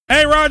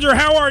Hey, Roger,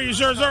 how are you,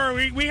 sir?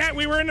 Sorry,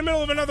 we were in the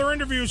middle of another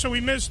interview, so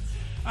we missed.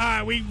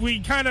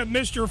 We kind of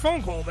missed your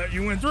phone call that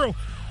you went through.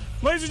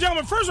 Ladies and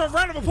gentlemen, first off,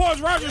 round of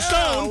applause, Roger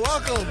Stone.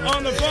 Welcome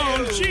on the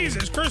phone.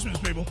 Jesus, Christmas,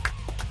 people.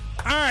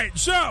 All right,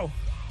 so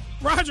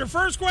Roger,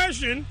 first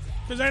question,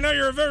 because I know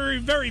you're a very,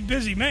 very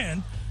busy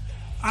man.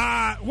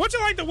 What's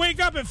it like to wake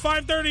up at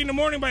 5:30 in the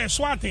morning by a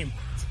SWAT team?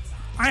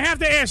 I have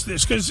to ask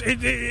this because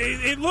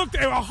it looked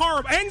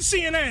horrible. And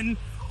CNN,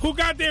 who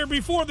got there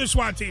before the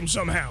SWAT team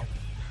somehow.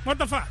 What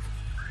the fuck?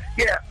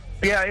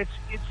 Yeah,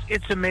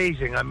 it's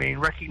amazing. I mean,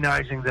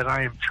 recognizing that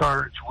I am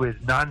charged with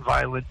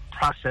nonviolent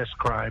process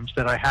crimes,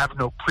 that I have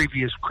no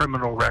previous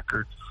criminal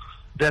record,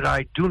 that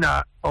I do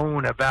not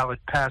own a valid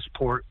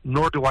passport,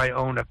 nor do I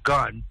own a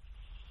gun,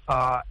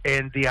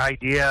 and the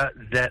idea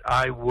that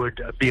I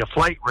would be a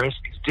flight risk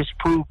is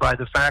disproved by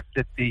the fact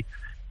that the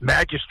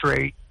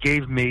magistrate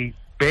gave me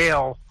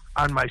bail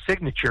on my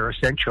signature,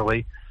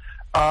 essentially.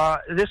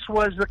 This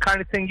was the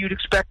kind of thing you'd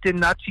expect in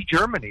Nazi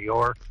Germany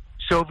or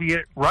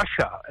Soviet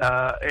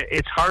Russia.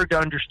 It's hard to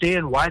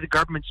understand why the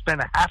government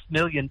spent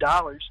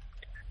 $500,000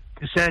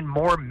 to send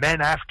more men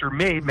after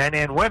me, men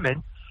and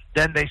women,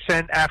 than they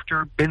sent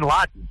after bin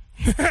Laden.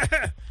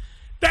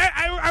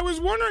 I was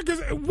wondering,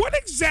 because what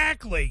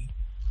exactly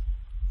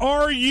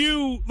are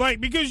you, like,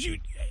 because you,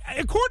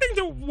 according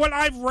to what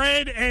I've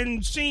read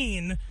and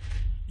seen,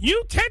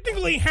 you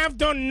technically have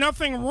done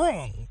nothing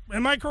wrong.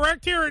 Am I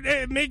correct here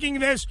at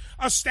making this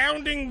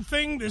astounding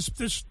thing? This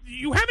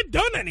you haven't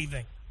done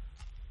anything,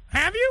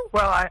 have you?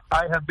 Well,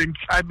 I've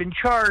been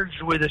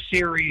charged with a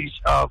series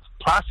of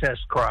process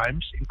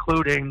crimes,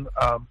 including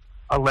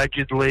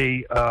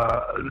allegedly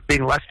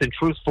being less than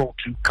truthful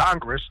to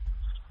Congress.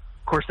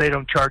 Of course, they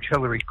don't charge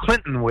Hillary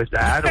Clinton with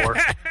that, or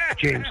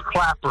James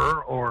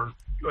Clapper, or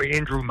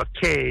Andrew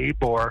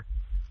McCabe, or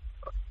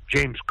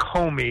James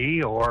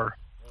Comey, or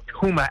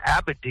Huma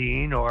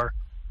Abedin, or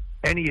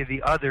any of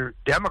the other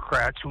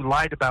Democrats who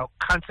lied about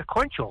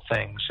consequential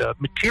things,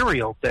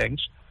 material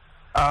things.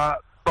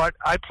 But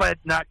I pled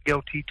not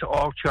guilty to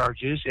all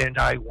charges, and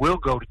I will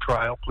go to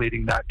trial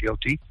pleading not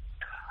guilty.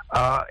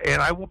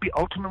 And I will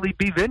ultimately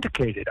be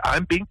vindicated.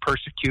 I'm being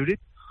persecuted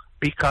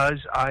because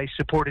I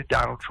supported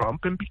Donald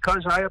Trump and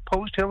because I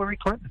opposed Hillary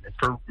Clinton, and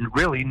for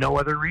really no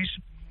other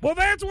reason. Well,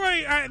 that's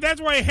why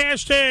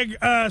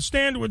hashtag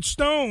Stand with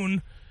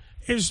Stone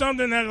is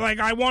something that, like,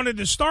 I wanted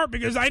to start,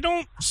 because I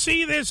don't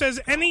see this as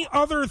any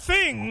other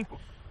thing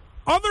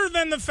other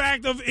than the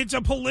fact of it's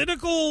a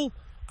political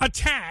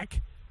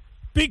attack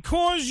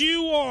because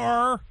you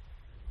are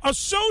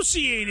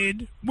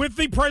associated with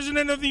the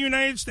President of the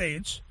United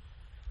States,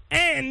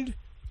 and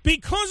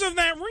because of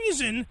that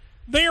reason,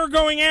 they are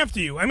going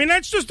after you. I mean,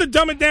 that's just to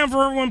dumb it down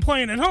for everyone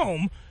playing at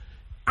home.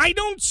 I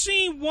don't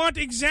see what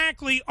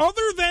exactly,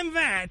 other than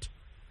that,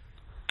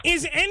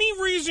 is any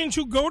reason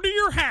to go to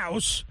your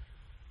house.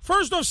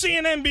 First off,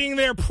 CNN being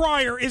there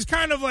prior is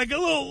kind of like a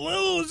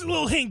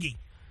little hinky.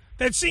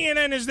 That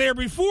CNN is there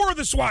before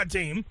the SWAT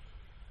team,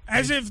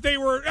 as if they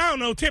were, I don't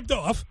know, tipped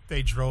off.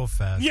 They drove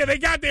fast. Yeah, they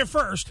got there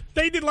first.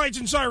 They did lights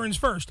and sirens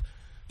first.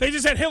 They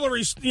just had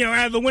Hillary,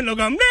 out of the window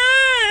going,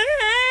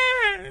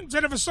 nah!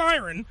 Instead of a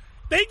siren.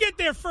 They get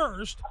there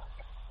first.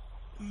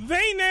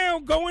 They now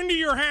go into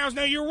your house.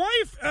 Now, your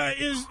wife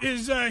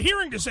is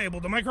hearing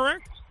disabled. Am I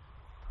correct?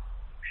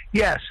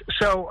 Yes.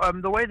 So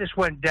the way this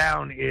went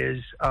down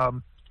is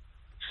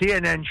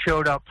CNN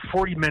showed up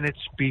 40 minutes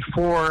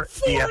before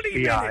the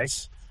FBI.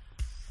 Minutes.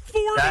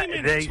 40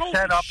 minutes.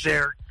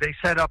 They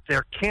set up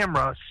their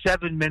camera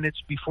 7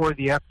 minutes before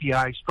the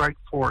FBI strike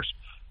force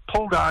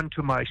pulled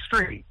onto my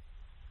street.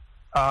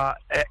 A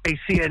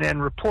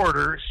CNN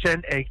reporter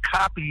sent a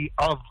copy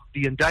of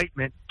the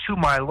indictment to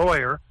my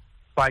lawyer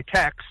by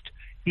text.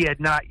 He had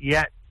not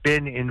yet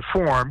been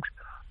informed,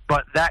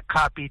 but that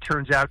copy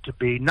turns out to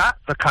be not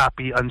the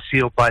copy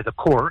unsealed by the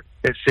court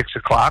at 6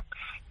 o'clock,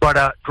 but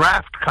a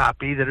draft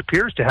copy that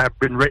appears to have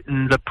been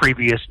written the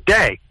previous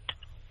day.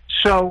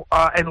 So,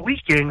 and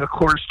leaking, of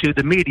course, to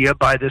the media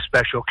by the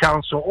special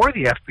counsel or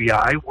the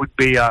FBI would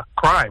be a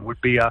crime,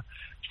 would be a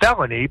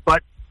felony.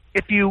 But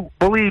if you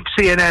believe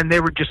CNN,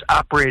 they were just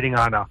operating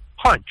on a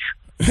hunch.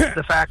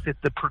 The fact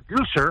that the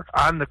producer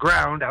on the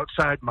ground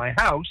outside my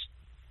house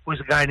was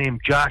a guy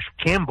named Josh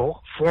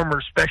Campbell,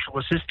 former special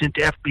assistant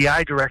to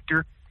FBI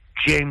director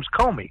James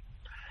Comey.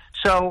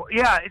 So,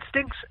 yeah, it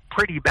stinks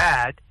pretty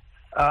bad.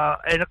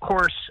 And, of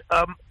course,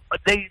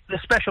 the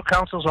special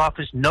counsel's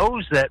office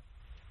knows that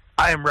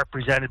I am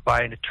represented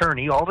by an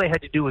attorney. All they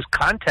had to do was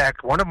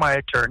contact one of my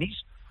attorneys,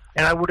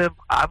 and I would have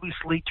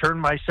obviously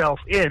turned myself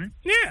in.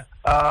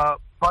 Yeah.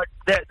 But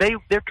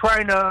they're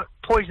trying to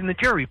poison the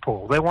jury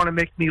pool. They want to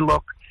make me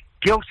look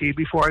guilty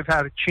before I've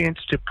had a chance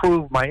to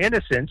prove my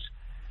innocence.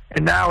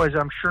 And now, as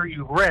I'm sure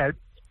you read,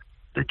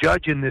 the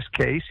judge in this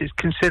case is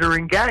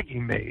considering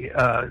gagging me,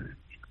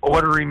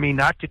 ordering me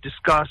not to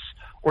discuss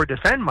or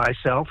defend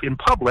myself in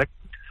public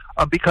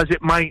because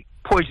it might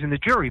poison the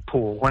jury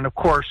pool. When, of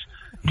course,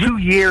 2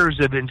 years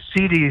of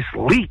insidious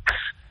leaks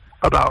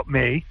about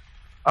me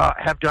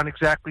have done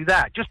exactly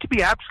that. Just to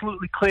be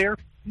absolutely clear,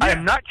 I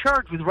am not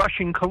charged with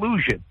Russian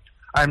collusion.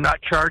 I'm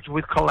not charged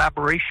with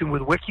collaboration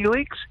with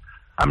WikiLeaks.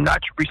 I'm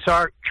not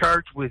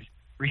charged with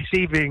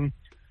receiving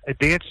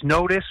advance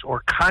notice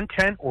or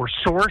content or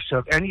source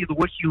of any of the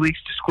WikiLeaks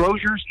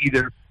disclosures,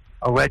 either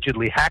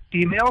allegedly hacked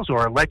emails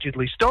or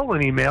allegedly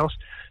stolen emails.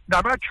 Now,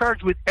 I'm not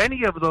charged with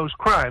any of those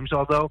crimes,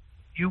 although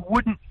you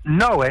wouldn't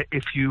know it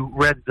if you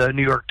read the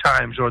New York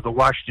Times or the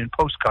Washington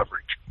Post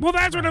coverage. Well,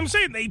 that's what I'm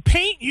saying. They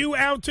paint you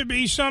out to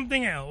be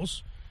something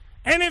else.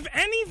 And if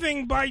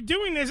anything, by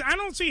doing this, I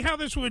don't see how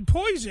this would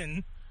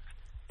poison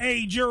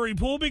a jury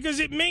pool,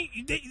 because I'm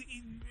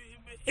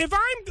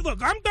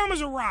dumb as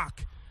a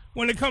rock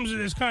when it comes to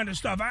this kind of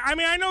stuff. I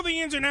mean, I know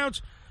the ins and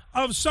outs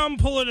of some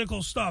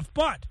political stuff,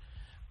 but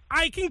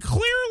I can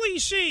clearly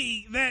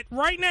see that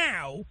right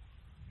now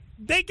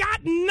they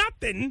got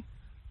nothing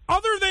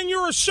other than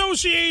your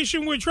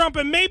association with Trump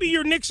and maybe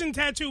your Nixon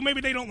tattoo.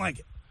 Maybe they don't like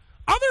it.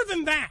 Other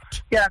than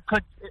that. Yeah,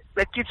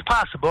 it's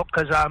possible,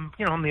 because I'm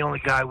the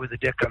only guy with a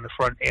dick on the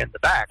front and the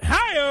back.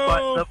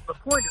 Hi-oh!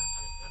 But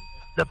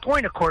the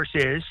point, of course,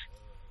 is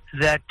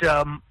that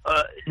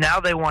now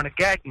they want to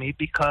gag me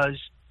because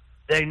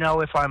they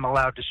know if I'm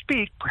allowed to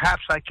speak,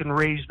 perhaps I can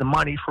raise the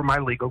money for my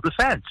legal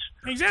defense.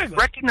 Exactly.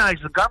 Recognize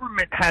the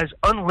government has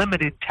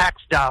unlimited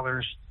tax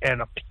dollars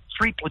and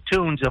 3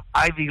 platoons of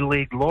Ivy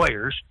League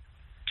lawyers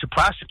to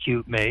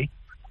prosecute me,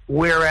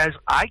 whereas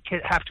I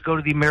have to go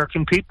to the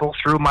American people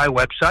through my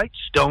website,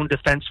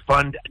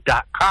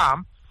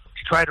 stonedefensefund.com,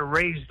 to try to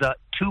raise the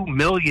 $2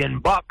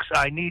 million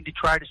I need to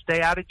try to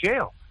stay out of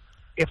jail.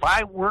 If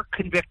I were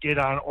convicted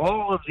on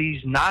all of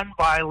these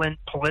nonviolent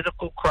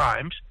political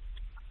crimes,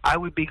 I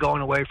would be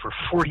going away for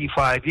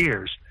 45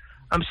 years.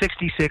 I'm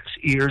 66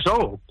 years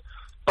old.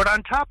 But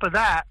on top of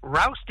that,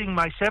 rousting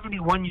my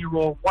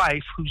 71-year-old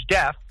wife, who's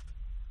deaf,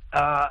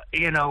 at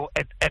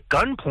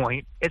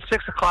gunpoint at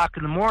 6 o'clock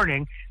in the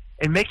morning,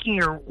 and making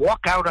her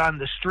walk out on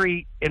the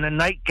street in a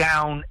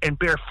nightgown and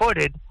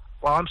barefooted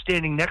while I'm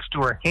standing next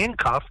to her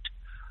handcuffed,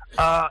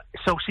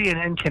 so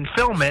CNN can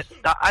film it,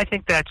 I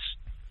think that's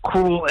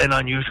cruel and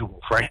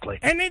unusual, frankly.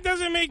 And it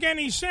doesn't make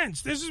any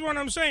sense. This is what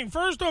I'm saying.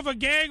 First off, a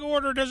gag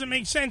order doesn't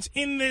make sense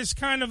in this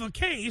kind of a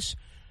case,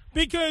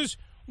 because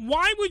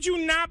why would you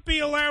not be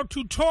allowed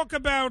to talk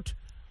about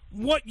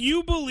what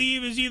you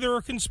believe is either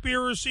a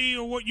conspiracy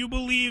or what you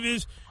believe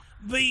is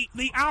the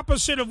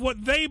opposite of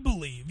what they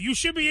believe? You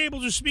should be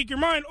able to speak your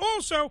mind.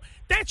 Also,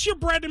 that's your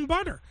bread and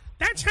butter.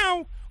 That's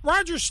how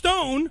Roger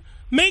Stone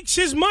makes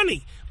his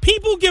money.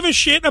 People give a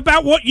shit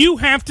about what you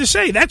have to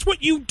say. That's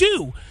what you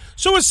do.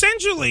 So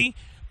essentially,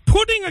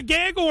 putting a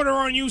gag order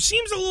on you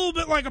seems a little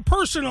bit like a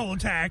personal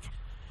attack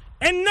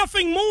and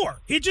nothing more.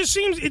 It just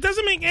seems, it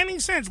doesn't make any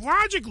sense.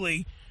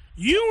 Logically,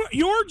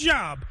 your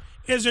job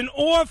as an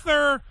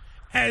author,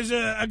 as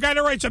a guy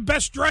that writes a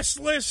best dressed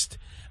list,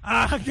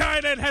 a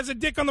guy that has a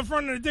dick on the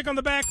front and a dick on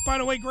the back, by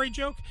the way, great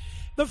joke.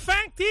 The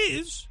fact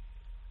is,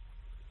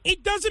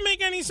 it doesn't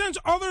make any sense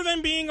other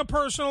than being a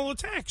personal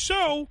attack.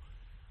 So,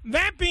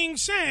 that being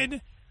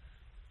said,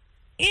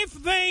 if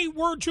they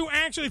were to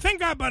actually, thank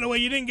God, by the way,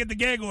 you didn't get the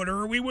gag order,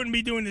 or we wouldn't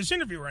be doing this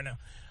interview right now.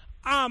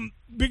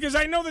 Because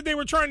I know that they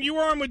were trying, you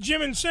were on with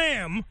Jim and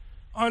Sam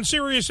on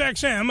Sirius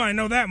XM, I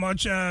know that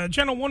much,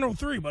 channel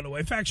 103, by the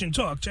way, Faction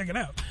Talk, check it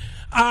out.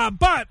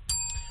 But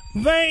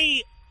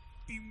they,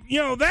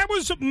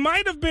 that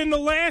might have been the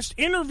last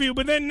interview,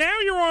 but then now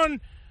you're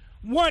on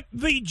what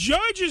the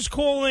judge is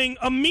calling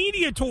a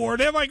media tour.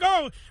 They're like,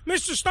 oh,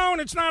 Mr. Stone,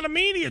 it's not a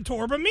media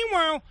tour. But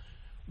meanwhile,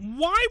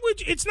 why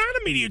would it's not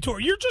a media tour?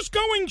 You're just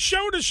going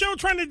show to show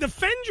trying to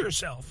defend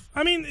yourself.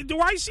 I mean,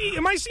 am I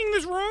seeing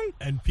this wrong?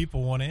 And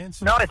people want to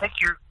answer. No, I think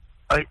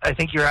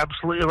you're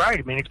absolutely right.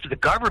 I mean, it's the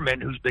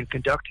government who's been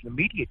conducting a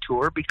media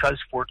tour, because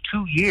for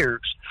 2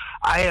 years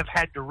I have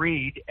had to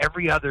read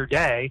every other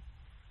day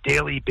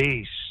Daily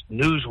Beast,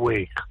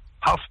 Newsweek,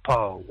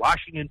 HuffPo,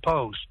 Washington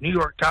Post, New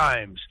York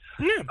Times,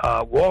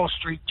 Wall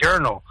Street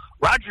Journal.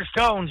 Roger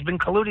Stone's been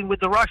colluding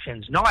with the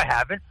Russians. No, I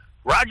haven't.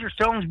 Roger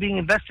Stone's being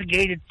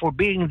investigated for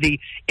being the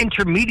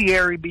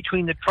intermediary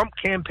between the Trump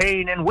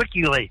campaign and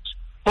WikiLeaks.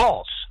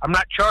 False. I'm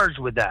not charged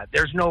with that.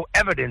 There's no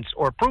evidence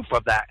or proof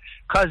of that,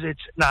 because it's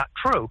not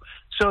true.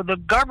 So the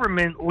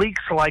government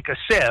leaks like a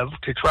sieve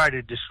to try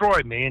to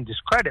destroy me and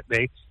discredit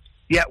me,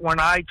 yet when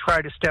I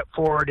try to step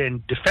forward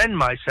and defend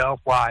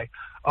myself, why,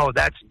 oh,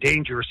 that's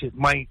dangerous, it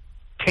might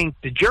taint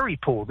the jury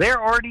pool.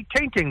 They're already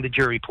tainting the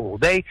jury pool.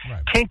 They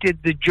tainted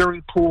the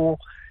jury pool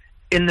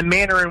in the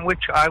manner in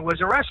which I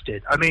was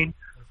arrested. I mean,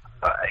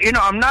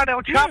 I'm not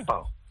El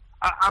Chapo.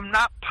 I'm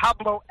not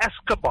Pablo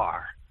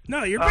Escobar.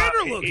 No, you're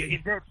better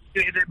looking.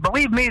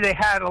 Believe me, they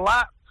had a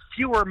lot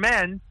fewer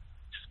men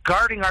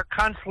guarding our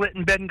consulate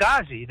in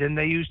Benghazi than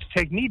they used to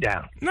take me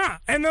down. Nah,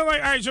 and they're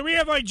like, all right, so we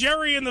have like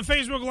Jerry in the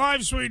Facebook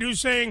Live suite who's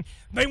saying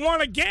they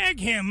want to gag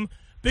him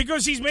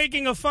because he's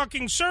making a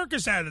fucking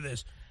circus out of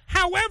this.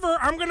 However,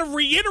 I'm going to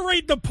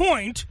reiterate the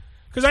point,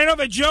 because I know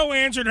that Joe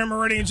answered him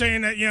already and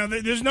saying that,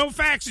 there's no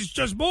facts, it's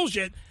just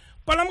bullshit.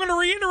 But I'm going to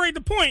reiterate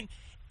the point.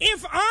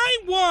 If I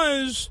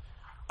was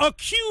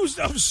accused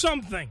of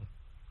something,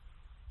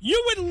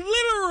 you would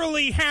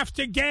literally have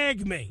to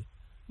gag me.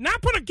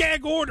 Not put a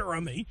gag order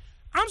on me,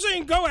 I'm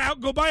saying go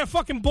out, go buy a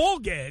fucking ball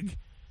gag.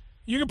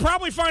 You could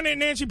probably find it at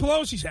Nancy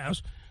Pelosi's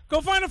house.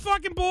 Go find a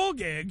fucking ball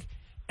gag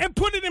and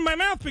put it in my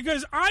mouth,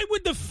 because I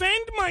would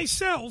defend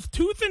myself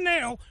tooth and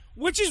nail,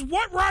 which is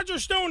what Roger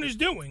Stone is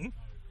doing.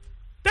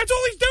 That's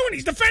all he's doing.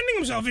 He's defending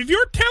himself. If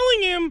you're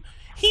telling him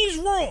he's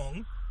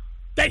wrong,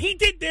 that he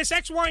did this,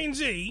 X, Y, and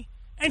Z,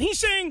 and he's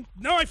saying,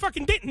 no, I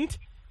fucking didn't,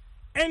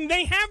 and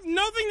they have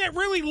nothing that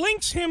really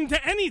links him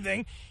to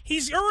anything,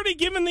 he's already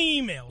given the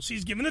emails.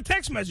 He's given the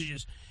text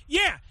messages.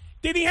 Yeah.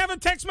 Did he have a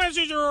text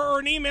message or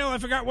an email, I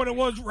forgot what it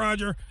was,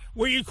 Roger,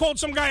 where you called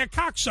some guy a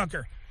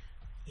cocksucker?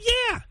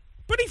 Yeah.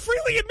 But he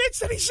freely admits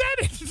that he said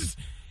it.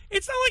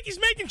 It's not like he's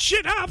making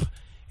shit up.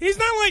 He's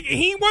not like,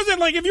 he wasn't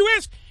like, if you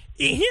ask,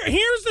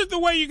 here's the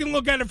way you can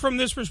look at it from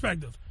this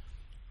perspective.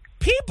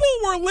 People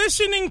were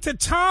listening to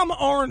Tom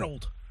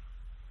Arnold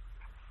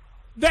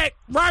that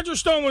Roger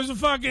Stone was a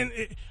fucking,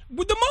 the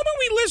moment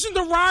we listen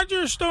to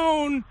Roger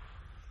Stone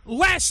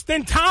less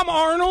than Tom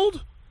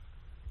Arnold,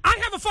 I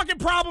have a fucking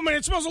problem, and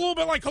it smells a little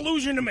bit like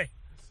collusion to me.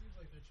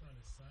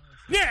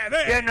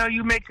 Yeah, no,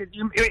 you make it.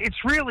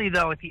 It's really,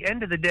 though, at the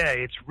end of the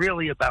day, it's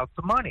really about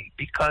the money.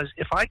 Because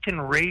if I can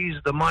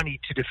raise the money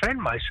to defend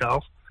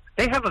myself,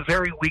 they have a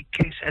very weak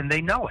case, and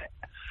they know it.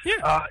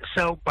 Yeah.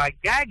 So by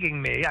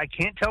gagging me, I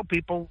can't tell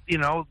people,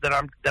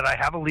 that I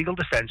have a legal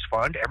defense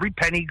fund. Every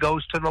penny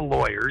goes to the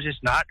lawyers.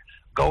 It's not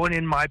going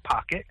in my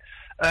pocket,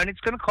 and it's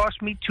going to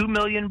cost me $2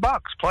 million.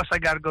 Plus, I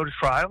got to go to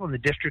trial in the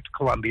District of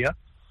Columbia.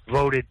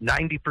 Voted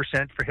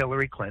 90% for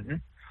Hillary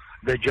Clinton.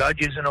 The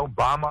judge is an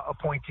Obama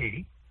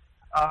appointee.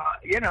 I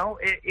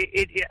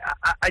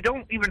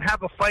don't even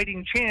have a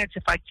fighting chance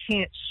if I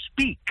can't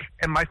speak,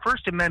 and my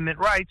First Amendment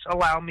rights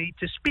allow me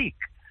to speak.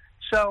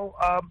 So,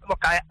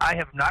 look,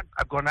 I've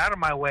gone out of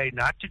my way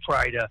not to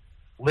try to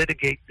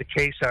litigate the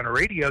case on a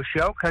radio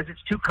show because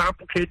it's too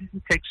complicated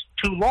and takes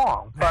too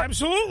long. But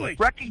absolutely.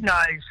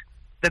 Recognize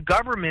the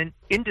government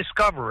in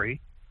discovery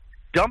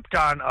dumped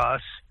on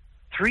us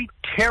 3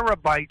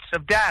 terabytes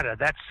of data.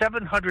 That's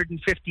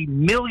 750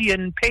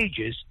 million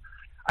pages.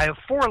 I have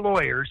 4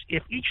 lawyers.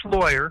 If each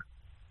lawyer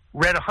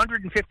read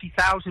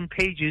 150,000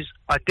 pages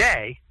a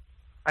day,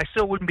 I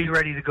still wouldn't be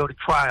ready to go to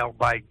trial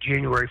by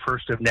January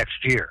 1st of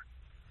next year.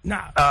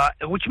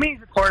 Which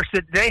means, of course,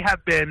 that they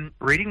have been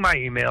reading my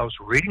emails,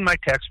 reading my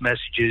text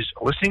messages,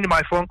 listening to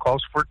my phone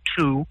calls for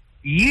 2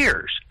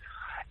 years.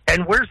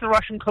 And where's the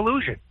Russian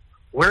collusion?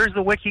 Where's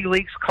the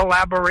WikiLeaks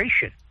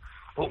collaboration?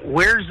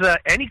 Where's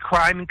any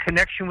crime in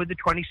connection with the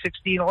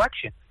 2016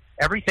 election?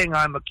 Everything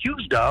I'm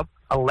accused of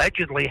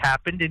allegedly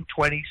happened in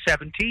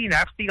 2017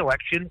 after the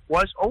election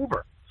was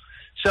over.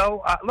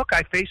 So, look,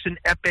 I face an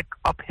epic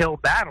uphill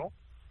battle,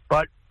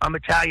 but I'm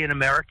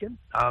Italian-American.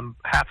 I'm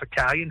half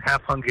Italian,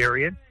 half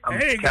Hungarian. I'm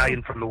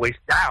Italian from the waist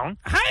down.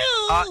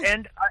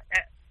 And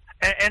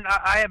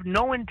I have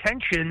no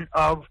intention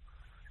of,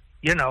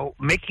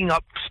 making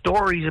up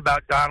stories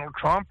about Donald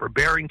Trump or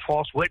bearing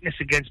false witness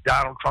against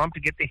Donald Trump to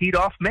get the heat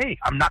off me.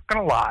 I'm not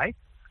going to lie.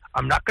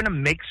 I'm not going to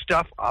make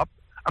stuff up.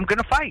 I'm going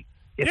to fight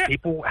if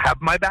people have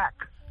my back.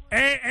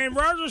 And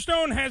Roger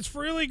Stone has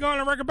freely gone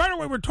on record. By the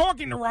way, we're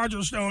talking to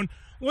Roger Stone,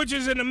 which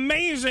is an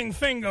amazing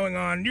thing going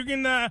on. You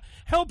can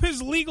help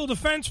his legal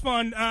defense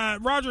fund.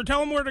 Roger,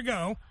 tell him where to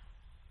go.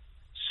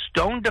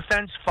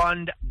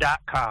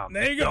 StoneDefenseFund.com.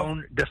 There you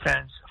go.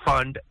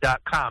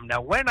 StoneDefenseFund.com.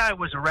 Now, when I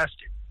was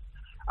arrested,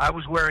 I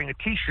was wearing a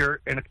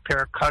T-shirt and a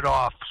pair of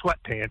cut-off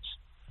sweatpants,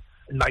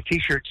 and my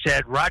T-shirt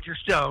said, Roger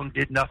Stone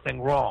did nothing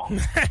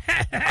wrong.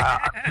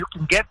 You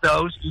can get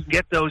those. You can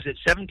get those at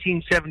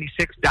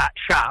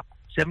 1776.shop,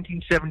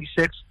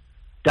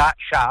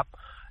 1776.shop.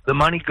 The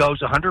money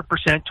goes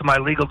 100% to my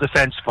legal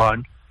defense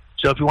fund.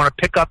 So if you want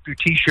to pick up your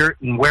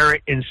T-shirt and wear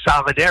it in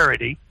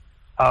solidarity,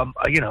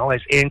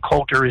 as Ann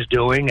Coulter is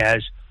doing,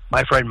 as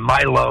my friend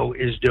Milo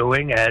is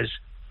doing, as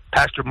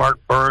Pastor Mark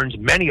Burns,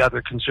 many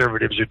other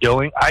conservatives are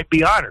doing, I'd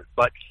be honored.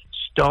 But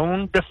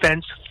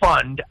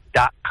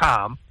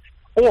StoneDefenseFund.com,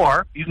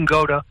 or you can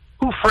go to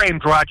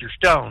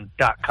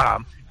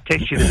WhoFramedRogerStone.com.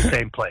 Takes you to the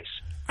same place.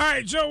 All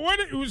right, so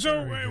what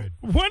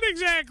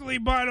exactly,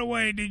 by the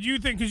way, did you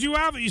think? Because you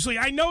obviously,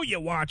 I know you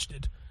watched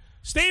it.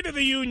 State of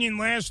the Union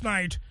last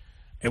night.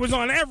 It was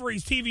on every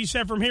TV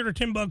set from here to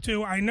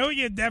Timbuktu. I know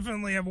you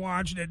definitely have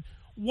watched it.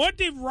 What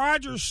did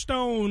Roger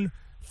Stone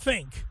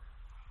think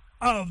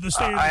of the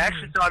State of the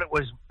Union?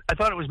 I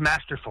thought it was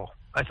masterful.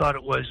 I thought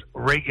it was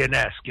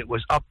Reagan-esque. It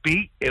was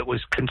upbeat. It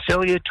was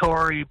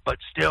conciliatory, but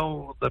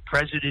still the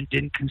president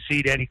didn't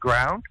concede any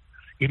ground.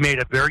 He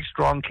made a very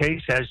strong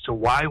case as to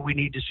why we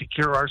need to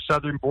secure our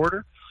southern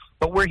border.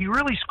 But where he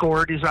really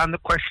scored is on the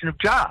question of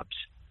jobs.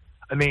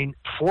 I mean,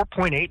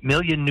 4.8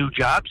 million new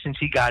jobs since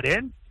he got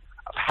in,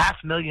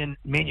 500,000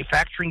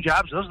 manufacturing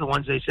jobs. Those are the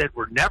ones they said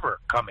were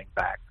never coming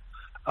back.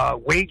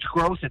 Wage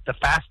growth at the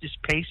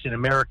fastest pace in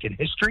American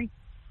history.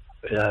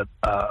 The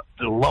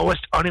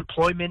lowest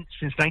unemployment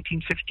since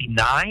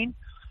 1959.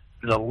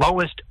 The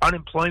lowest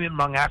unemployment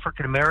among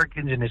African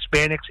Americans and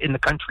Hispanics in the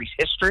country's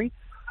history.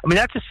 I mean,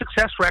 that's a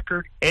success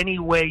record any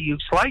way you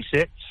slice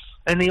it.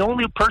 and the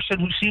only person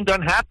who seemed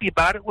unhappy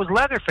about it was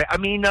Leatherface. I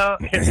mean,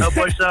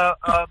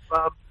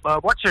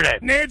 what's her name?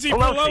 Nancy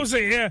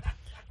Pelosi, yeah.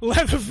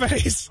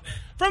 Leatherface.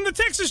 From the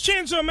Texas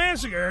Chainsaw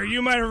Massacre,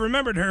 you might have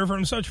remembered her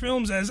from such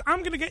films as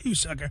I'm Gonna Get You,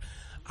 Sucker.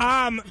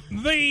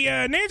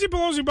 Nancy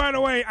Pelosi, by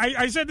the way,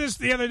 I said this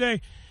the other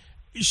day,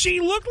 she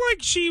looked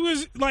like she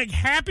was like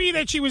happy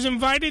that she was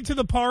invited to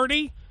the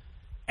party,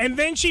 and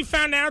then she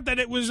found out that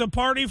it was a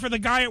party for the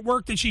guy at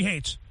work that she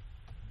hates.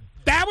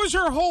 That was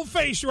her whole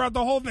face throughout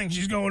the whole thing.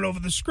 She's going over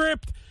the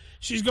script.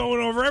 She's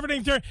going over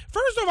everything.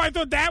 First off, I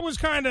thought that was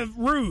kind of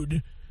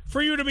rude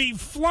for you to be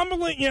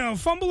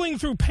fumbling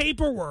through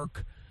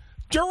paperwork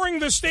during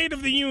the State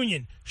of the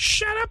Union.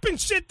 Shut up and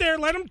sit there.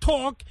 Let them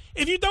talk.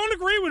 If you don't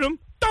agree with them,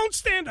 don't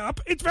stand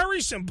up. It's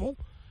very simple.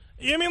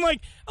 I mean,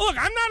 like, look,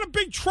 I'm not a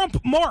big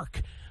Trump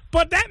mark,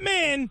 but that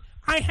man,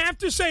 I have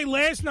to say,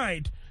 last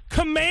night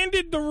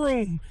commanded the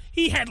room.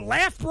 He had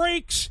laugh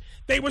breaks.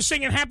 They were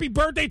singing happy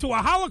birthday to a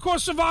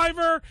Holocaust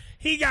survivor.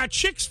 He got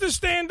chicks to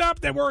stand up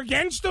that were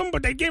against him,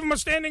 but they gave him a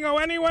standing O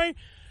anyway.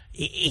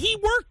 He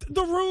worked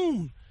the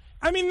room.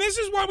 I mean, this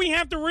is what we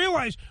have to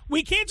realize.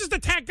 We can't just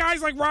attack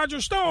guys like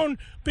Roger Stone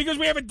because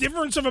we have a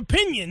difference of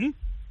opinion.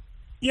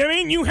 You know what I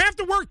mean? You have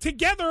to work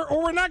together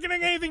or we're not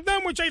getting anything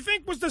done, which I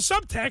think was the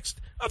subtext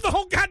of the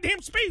whole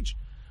goddamn speech.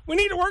 We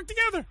need to work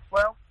together.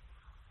 Well,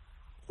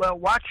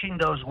 watching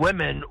those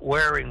women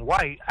wearing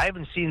white, I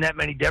haven't seen that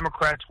many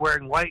Democrats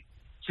wearing white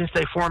since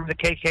they formed the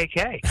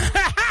KKK.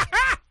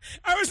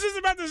 I was just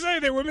about to say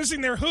they were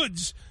missing their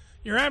hoods.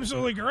 You're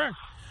absolutely correct.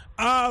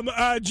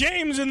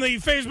 James in the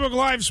Facebook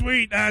Live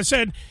suite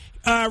said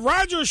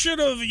Roger should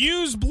have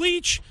used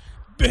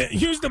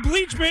the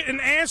bleach bit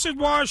and acid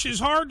wash his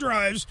hard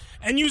drives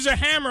and use a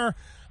hammer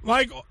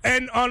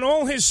and on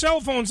all his cell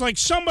phones like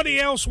somebody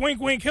else, wink,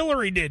 wink,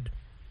 Hillary did.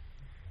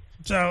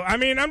 So, I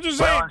mean, I'm just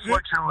saying. Well,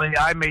 unfortunately,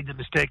 I made the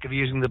mistake of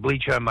using the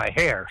bleach on my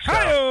hair. So,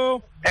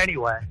 hi-oh.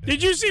 Anyway.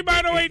 Did you see,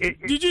 by the way,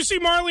 did you see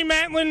Marlee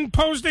Matlin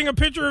posting a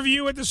picture of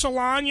you at the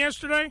salon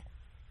yesterday?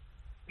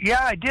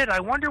 Yeah, I did. I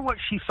wonder what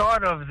she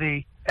thought of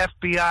the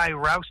FBI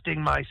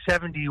rousting my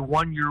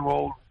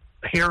 71-year-old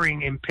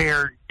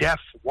hearing-impaired deaf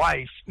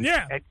wife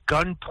at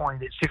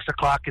gunpoint at 6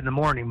 o'clock in the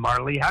morning,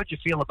 Marlee. How'd you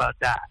feel about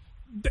that?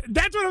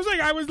 That's what I was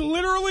saying. I was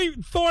literally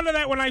thought of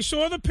that when I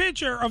saw the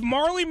picture of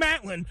Marlee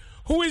Matlin,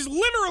 who is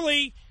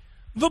literally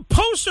the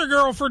poster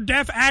girl for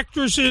deaf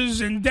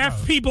actresses and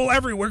deaf people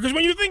everywhere. Because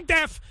when you think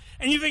deaf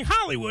and you think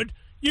Hollywood,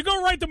 you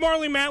go right to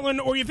Marlee Matlin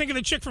or you think of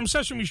the chick from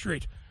Sesame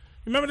Street.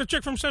 Remember the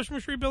chick from Sesame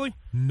Street, Billy?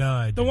 No,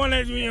 I didn't. The one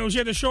that, she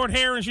had the short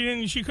hair and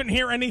she couldn't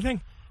hear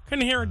anything.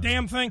 Couldn't hear a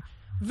damn thing.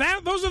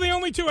 Those are the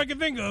only two I can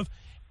think of.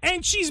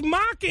 And she's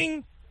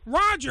mocking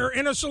Roger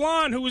in a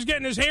salon who was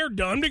getting his hair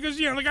done because,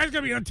 the guy's going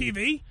to be on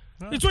TV.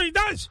 That's what he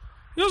does.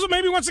 He also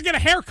maybe wants to get a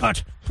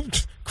haircut.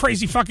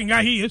 Crazy fucking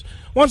guy he is.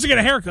 Wants to get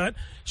a haircut.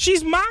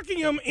 She's mocking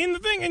him in the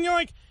thing, and you're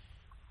like,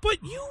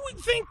 but you would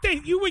think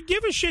that you would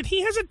give a shit.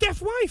 He has a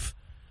deaf wife.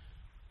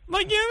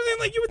 Like, you know what I'm saying?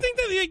 Like, you would think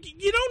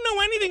that you don't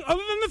know anything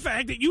other than the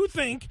fact that you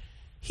think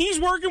he's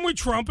working with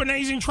Trump and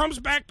he's in Trump's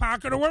back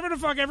pocket or whatever the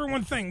fuck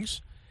everyone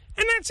thinks.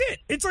 And that's it.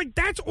 It's like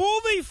that's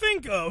all they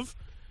think of.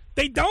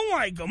 They don't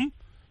like him.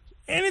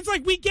 And it's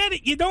like, we get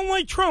it. You don't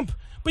like Trump.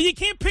 But you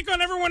can't pick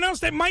on everyone else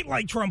that might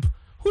like Trump.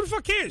 Who the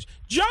fuck cares?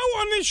 Joe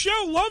on this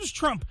show loves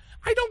Trump.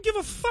 I don't give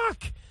a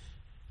fuck.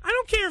 I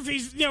don't care if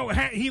he's,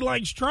 he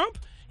likes Trump.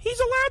 He's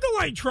allowed to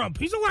like Trump.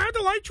 He's allowed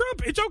to like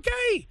Trump. It's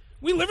okay.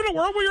 We live in a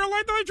world where you're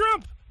allowed to like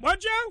Trump. What,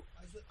 Joe?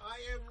 I said, I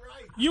am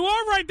right. You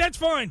are right. That's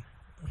fine.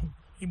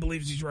 He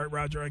believes he's right,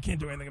 Roger. I can't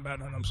do anything about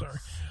it. I'm sorry.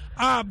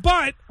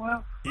 But,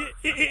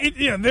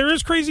 there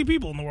is crazy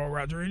people in the world,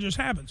 Roger. It just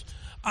happens.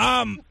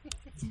 I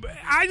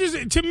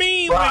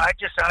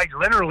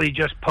literally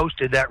just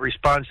posted that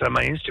response on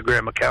my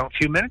Instagram account a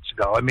few minutes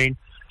ago. I mean,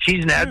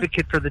 she's an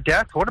advocate for the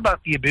deaf. What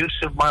about the abuse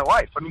of my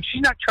wife? I mean,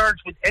 she's not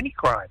charged with any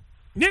crime.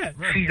 Yeah.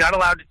 She's not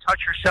allowed to touch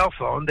her cell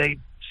phone.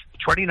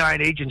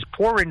 29 agents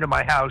pour into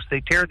my house.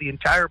 They tear the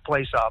entire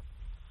place up.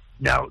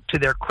 Now, to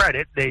their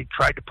credit, they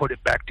tried to put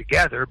it back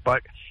together,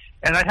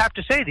 and I'd have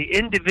to say the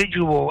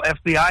individual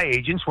FBI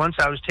agents, once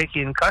I was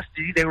taken in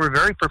custody, they were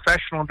very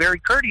professional and very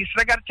courteous.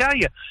 But I got to tell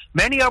you,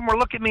 many of them were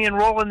looking at me and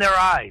rolling their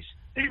eyes.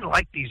 They didn't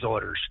like these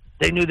orders.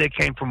 They knew they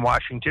came from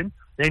Washington.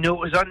 They knew it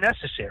was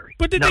unnecessary.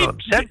 But none of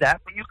them said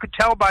that, but you could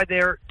tell by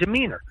their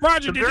demeanor.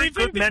 Roger, some very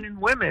good men and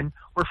women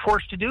were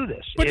forced to do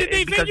this. But did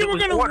they think you were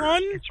going to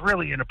run? It's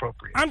really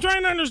inappropriate. I'm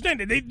trying to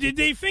understand it. Did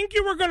they think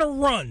you were going to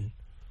run?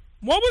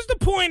 What was the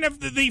point of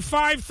the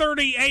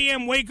 5:30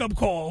 a.m. wake-up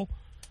call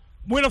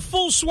with a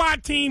full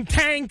SWAT team,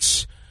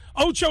 tanks,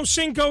 Ocho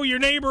Cinco, your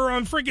neighbor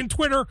on freaking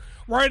Twitter,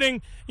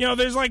 writing,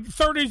 there's like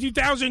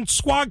 32,000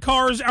 squad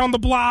cars on the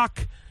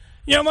block.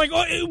 I'm like,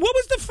 what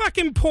was the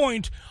fucking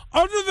point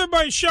other than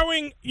by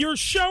showing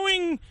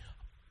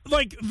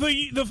like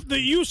the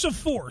use of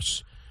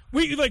force?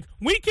 We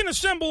can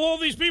assemble all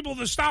these people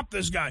to stop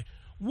this guy.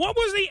 What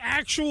was the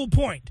actual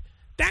point?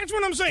 That's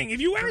what I'm saying.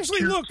 If you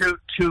actually look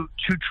to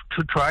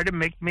try to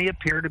make me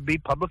appear to be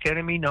public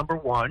enemy number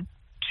one,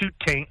 to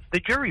taint the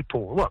jury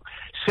pool. Look,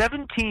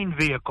 17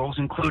 vehicles,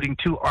 including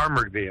 2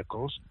 armored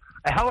vehicles,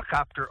 a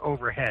helicopter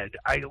overhead.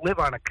 I live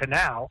on a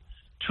canal,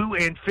 2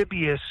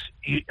 amphibious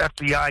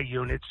FBI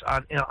units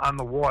on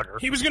the water.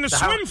 He was going to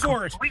swim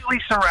for it.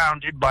 Completely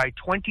surrounded by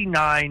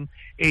 29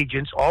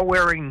 agents, all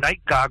wearing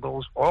night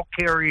goggles, all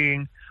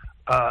carrying,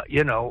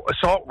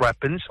 assault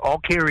weapons, all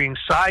carrying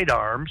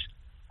sidearms.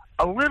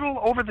 A little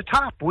over the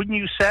top, wouldn't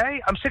you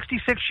say? I'm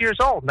 66 years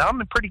old. Now,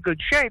 I'm in pretty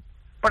good shape,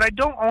 but I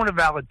don't own a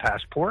valid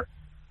passport.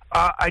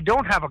 I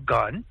don't have a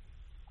gun.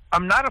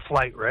 I'm not a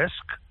flight risk.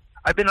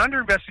 I've been under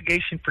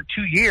investigation for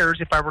 2 years.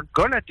 If I were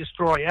going to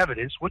destroy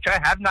evidence, which I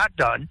have not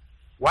done,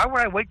 why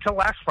would I wait till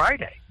last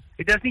Friday?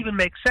 It doesn't even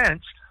make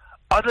sense,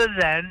 other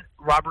than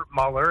Robert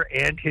Mueller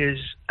and his,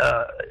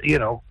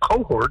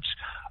 cohorts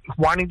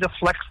wanting to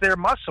flex their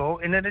muscle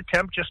in an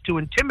attempt just to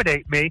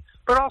intimidate me,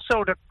 but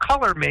also to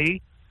color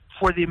me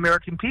for the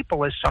American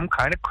people as some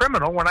kind of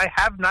criminal when I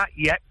have not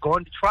yet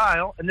gone to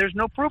trial, and there's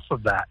no proof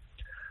of that.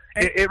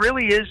 It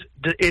really is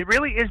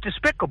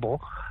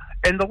despicable.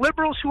 And the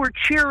liberals who are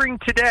cheering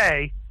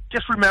today,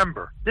 just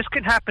remember, this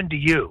can happen to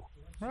you.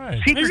 Right.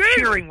 People are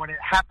cheering when it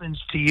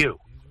happens to you.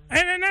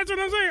 And that's what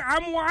I'm saying.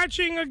 I'm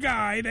watching a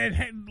guy that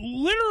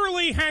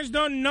literally has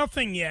done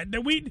nothing yet.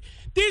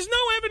 There's no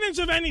evidence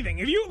of anything.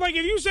 If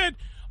you said,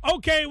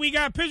 okay, we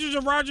got pictures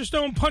of Roger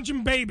Stone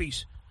punching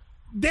babies,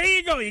 there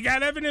you go. You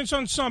got evidence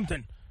on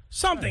something,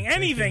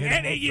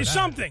 anything,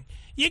 something.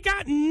 You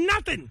got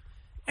nothing.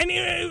 And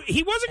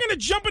he wasn't going to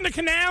jump in the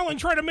canal and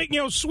try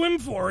to swim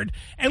for it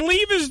and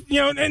leave his,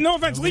 and no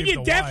offense, leave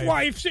your deaf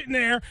wife sitting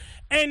there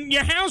and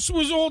your house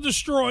was all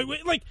destroyed.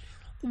 Like,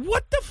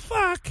 what the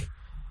fuck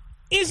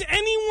is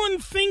anyone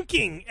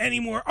thinking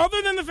anymore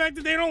other than the fact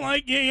that they don't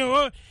like,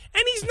 and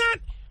he's not,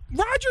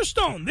 Roger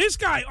Stone, this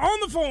guy on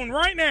the phone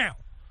right now,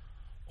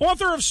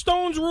 author of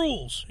Stone's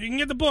Rules. You can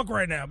get the book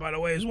right now, by the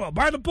way, as well.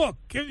 Buy the book.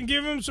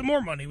 Give him some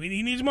more money.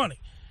 He needs money.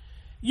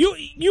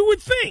 You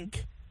would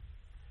think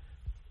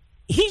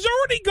he's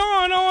already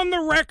gone on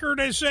the record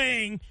as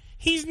saying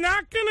he's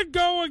not going to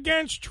go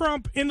against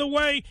Trump in the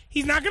way,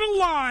 he's not going to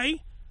lie.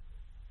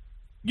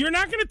 You're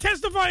not going to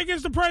testify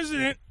against the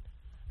president.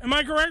 Am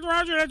I correct,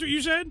 Roger? That's what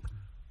you said?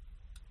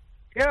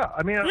 Yeah,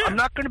 I'm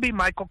not going to be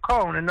Michael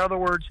Cohen. In other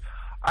words,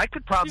 I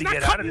could probably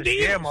get out of this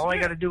jam. All I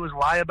got to do is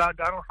lie about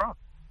Donald Trump.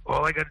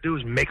 All I got to do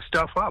is make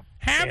stuff up.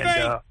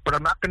 But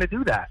I'm not going to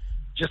do that.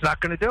 Just not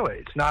going to do it.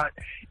 It's not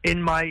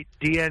in my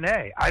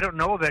DNA. I don't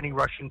know of any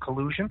Russian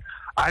collusion.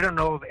 I don't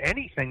know of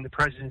anything the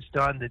president's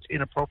done that's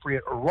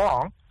inappropriate or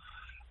wrong.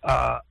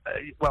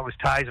 His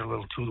ties are a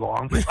little too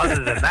long, but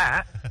other than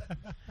that.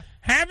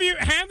 Have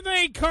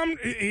they come,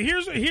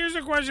 here's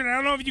a question, I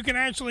don't know if you can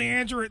actually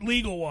answer it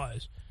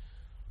legal-wise,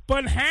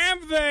 but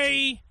have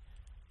they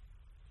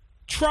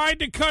tried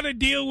to cut a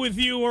deal with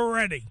you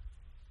already?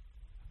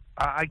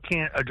 I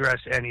can't address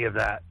any of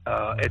that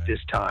at this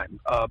time,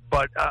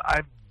 but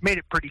I've made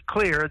it pretty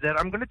clear that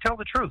I'm going to tell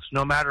the truth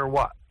no matter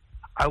what.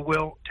 I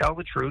will tell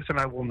the truth, and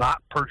I will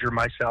not perjure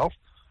myself.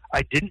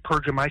 I didn't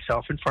perjure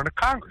myself in front of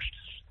Congress.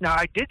 Now,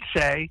 I did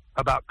say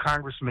about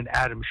Congressman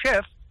Adam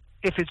Schiff,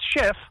 if it's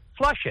Schiff,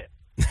 flush it.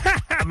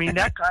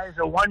 That guy is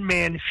a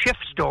one-man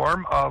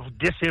shitstorm of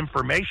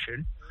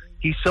disinformation.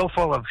 He's so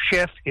full of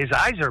Schiff, his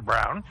eyes are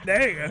brown.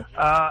 There you go.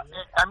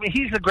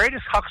 He's the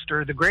greatest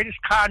huckster, the greatest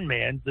con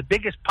man, the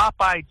biggest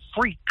pop-eyed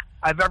freak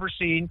I've ever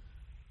seen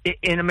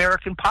in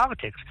American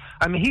politics.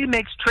 He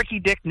makes Tricky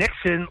Dick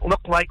Nixon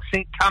look like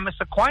St. Thomas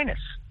Aquinas.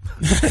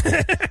 See,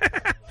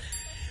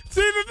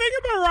 the thing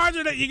about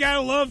Roger that you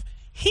gotta love,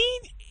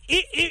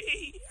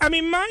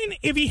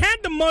 if he had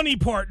the money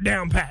part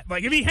down pat,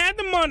 like if he had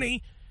the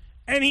money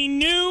and he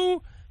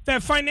knew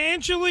that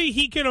financially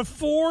he could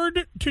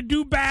afford to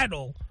do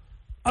battle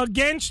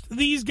against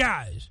these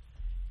guys,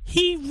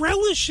 he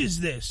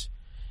relishes this.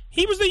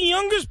 He was the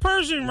youngest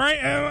person,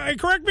 right?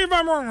 Correct me if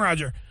I'm wrong,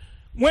 Roger.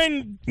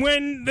 When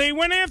they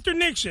went after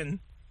Nixon,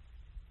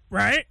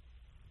 right,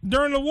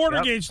 during the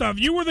Watergate stuff,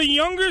 you were the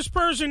youngest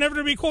person ever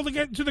to be called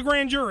to the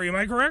grand jury. Am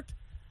I correct?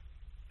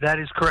 That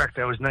is correct.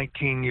 I was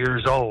 19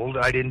 years old.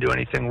 I didn't do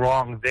anything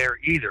wrong there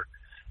either.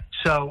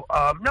 So,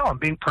 no, I'm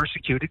being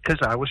persecuted because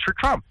I was for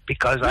Trump,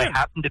 because I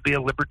happen to be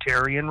a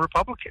libertarian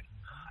Republican.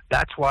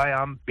 That's why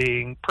I'm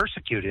being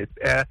persecuted.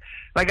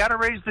 I got to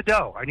raise the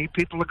dough. I need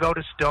people to go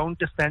to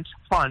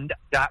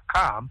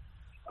stonedefensefund.com.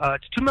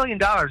 It's $2 million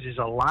is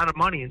a lot of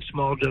money in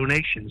small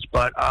donations,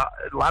 but a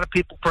lot of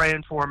people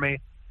praying for me,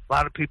 a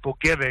lot of people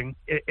giving.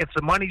 If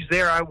the money's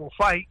there, I will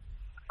fight.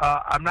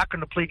 I'm not going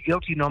to plead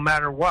guilty no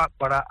matter what,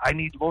 but I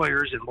need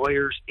lawyers, and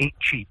lawyers ain't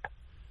cheap.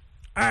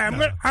 I'm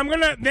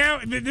gonna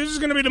now. This is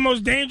gonna be the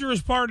most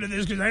dangerous part of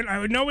this, because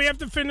I know we have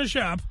to finish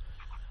up.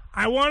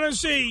 I want to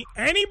see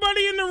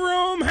anybody in the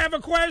room have a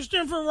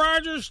question for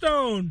Roger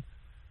Stone.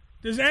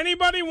 Does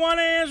anybody want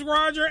to ask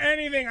Roger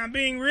anything? I'm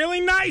being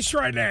really nice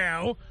right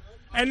now,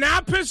 and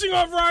not pissing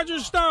off Roger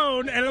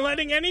Stone, and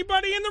letting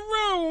anybody in the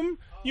room.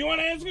 You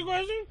want to ask a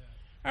question?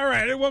 All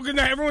right. Well, good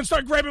night. Everyone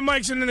start grabbing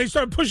mics, and then they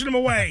start pushing them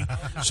away.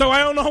 So I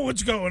don't know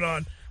what's going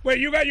on. Wait,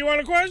 you want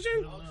a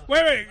question?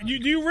 Wait. Do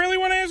you really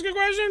want to ask a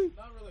question?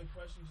 Not really a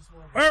question.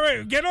 All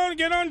right, get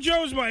on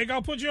Joe's mic.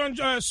 I'll put you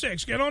on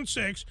 6. Get on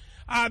 6.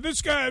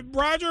 This guy,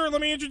 Roger,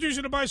 let me introduce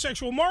you to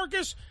Bisexual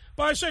Marcus.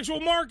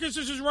 Bisexual Marcus,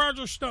 this is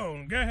Roger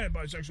Stone. Go ahead,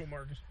 Bisexual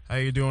Marcus. How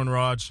you doing,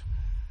 Raj?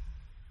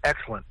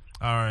 Excellent.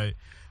 All right.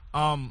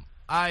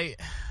 I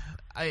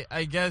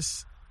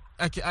guess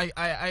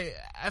I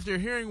after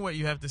hearing what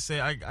you have to say,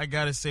 I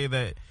gotta say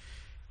that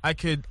I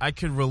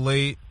could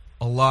relate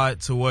a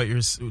lot to what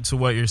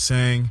you're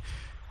saying,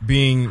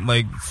 being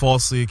like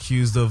falsely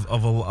accused of a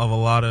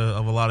lot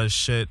of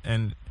shit,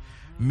 and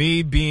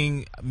me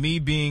being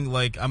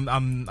like I'm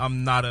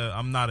not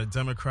a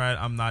Democrat,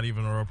 I'm not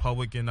even a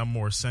Republican, I'm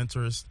more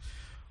centrist,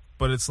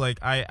 but it's like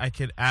I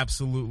could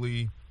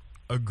absolutely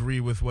agree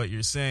with what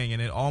you're saying, and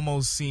it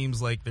almost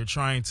seems like they're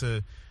trying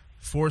to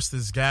force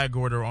this gag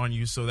order on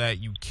you so that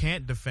you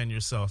can't defend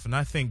yourself, and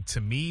I think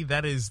to me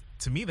that's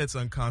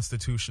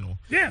unconstitutional.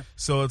 Yeah.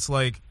 So it's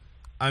like,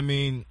 I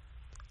mean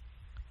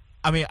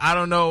I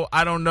don't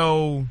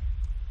know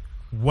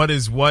what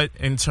is what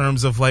in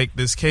terms of like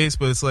this case,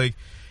 but it's like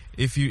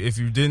if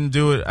you didn't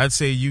do it, I'd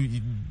say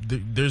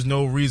there's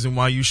no reason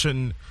why you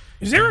shouldn't.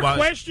 Is there a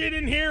question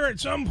in here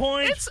at some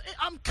point?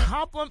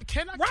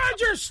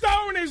 Roger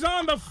Stone is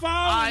on the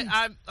phone.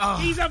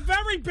 He's a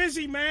very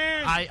busy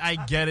man. I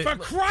get it. For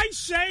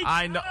Christ's sake.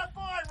 I know.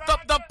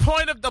 The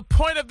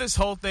point of this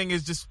whole thing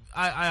is just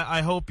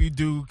I hope you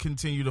do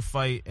continue to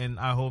fight, and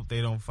I hope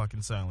they don't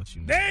fucking silence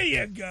you. There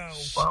you go.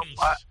 Well,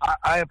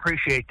 I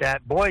appreciate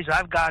that. Boys,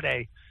 I've got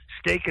a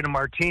steak and a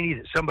martini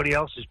that somebody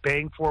else is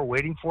paying for,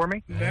 waiting for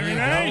me. Very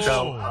nice.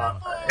 So,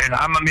 and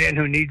I'm a man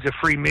who needs a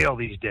free meal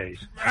these days.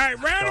 All right,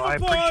 round of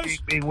applause. I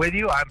appreciate being with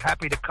you. I'm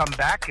happy to come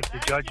back if the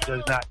judge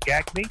does not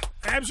gag me.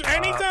 Absolutely.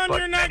 Anytime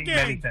you're not gagged.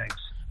 Many thanks.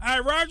 All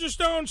right, Roger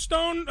Stone.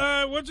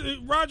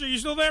 Roger, you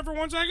still there for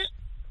 1 second?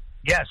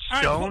 Yes,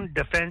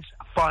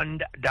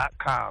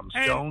 StoneDefenseFund.com.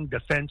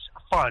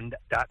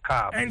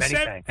 StoneDefenseFund.com. Many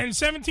thanks. And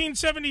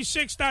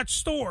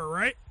 1776.store,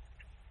 right?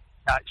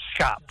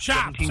 Shop.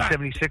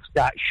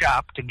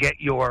 1776.shop to get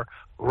your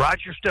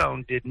Roger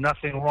Stone Did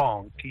Nothing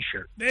Wrong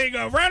t-shirt. There you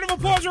go. Round of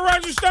applause for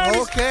Roger Stone.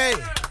 Okay.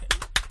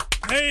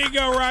 There you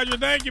go, Roger.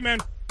 Thank you, man.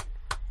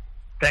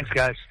 Thanks,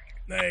 guys.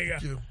 There you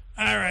go.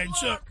 All right,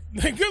 so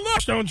good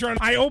luck, Stone.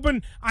 I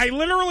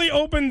literally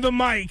opened the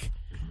mic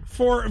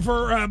for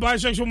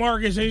Bisexual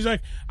Marcus, and he's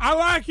like, I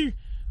like you.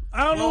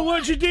 I don't know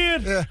what you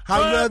did. Yeah.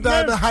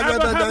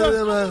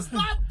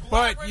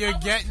 But you're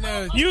getting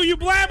You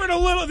blabbered a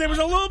little. There was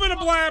a little bit of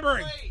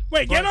blabbering.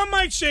 Wait, get on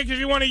mic 6 if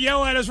you want to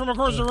yell at us from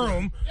across the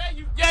room.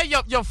 You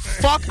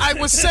fuck. I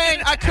was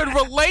saying I could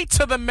relate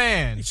to the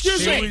man.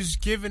 Excuse me.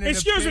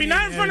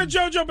 Not in front of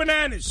JoJo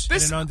Bananas.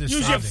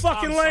 Use your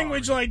fucking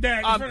language like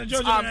that in front of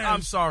JoJo Bananas.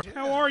 I'm sorry.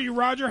 How are you,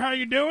 Roger? How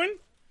you doing?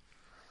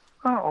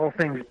 All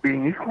things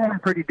being equal, I'm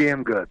pretty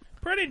damn good.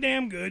 Pretty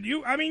damn good.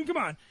 Come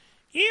on.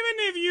 Even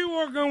if you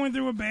are going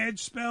through a bad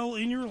spell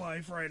in your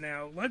life right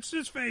now, let's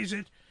just face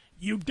it,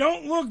 you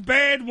don't look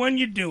bad when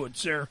you do it,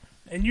 sir.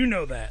 And you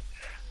know that.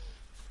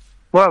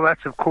 Well,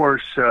 that's, of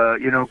course,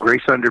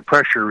 grace under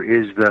pressure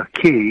is the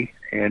key.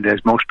 And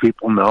as most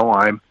people know,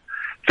 I'm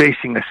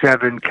facing a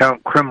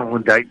 7-count criminal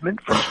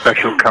indictment from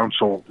Special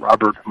Counsel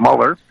Robert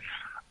Mueller.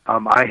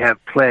 I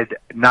have pled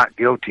not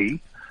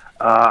guilty.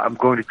 I'm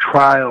going to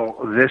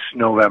trial this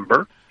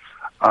November.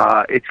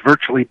 It's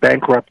virtually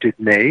bankrupted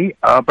me,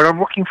 but I'm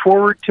looking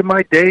forward to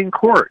my day in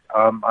court.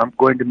 I'm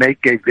going to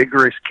make a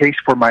vigorous case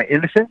for my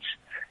innocence,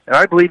 and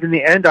I believe in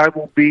the end I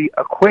will be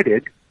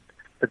acquitted.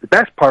 But the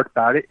best part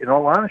about it, in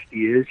all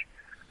honesty, is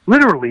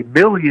literally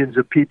millions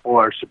of people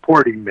are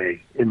supporting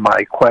me in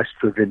my quest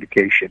for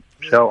vindication.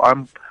 So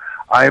I'm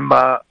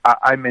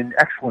in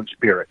excellent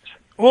spirits.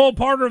 All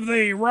part of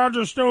the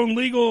Roger Stone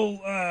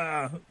Legal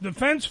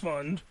Defense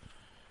Fund.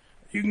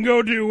 You can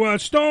go to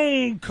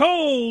Stone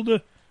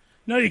Cold.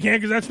 No, you can't,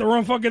 because that's the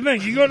wrong fucking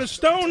thing. You go to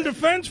Stone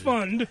Defense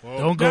Fund.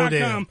 Don't go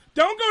there.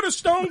 Don't go to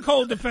Stone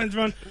Cold Defense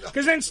Fund,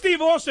 because then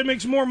Steve Austin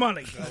makes more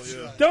money.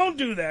 Yeah. Don't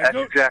do that.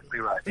 That's exactly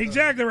right.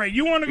 Exactly right.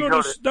 You want to go to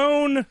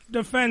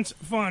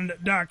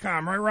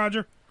StoneDefenseFund.com, right,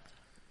 Roger?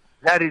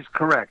 That is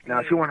correct. Now,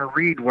 if you want to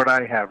read what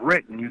I have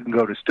written, you can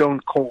go to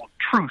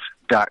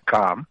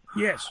StoneColdTruth.com.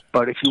 Yes.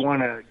 But if you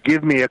want to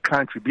give me a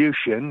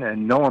contribution,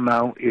 and no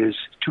amount is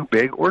too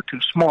big or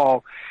too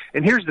small,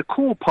 and here's the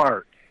cool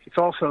part. It's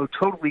also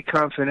totally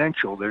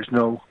confidential. There's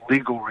no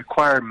legal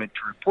requirement to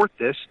report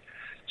this.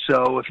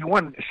 So if you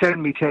want to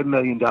send me $10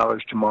 million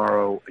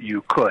tomorrow,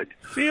 you could.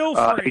 Feel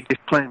free. A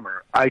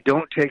disclaimer, I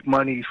don't take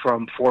money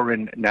from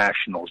foreign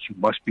nationals. You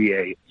must be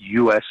a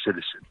U.S.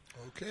 citizen.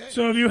 Okay.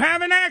 So if you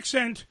have an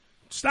accent,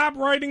 stop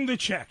writing the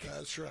check.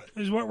 That's right.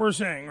 Is what we're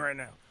saying right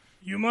now.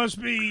 You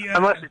must be...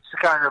 Unless it's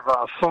kind of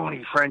a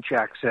phony French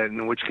accent,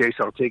 in which case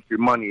I'll take your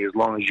money as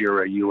long as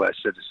you're a U.S.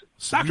 citizen.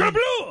 Sacre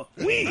bleu!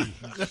 Oui!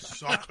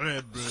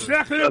 Sacre bleu.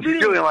 Sacre If bleu! you're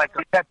doing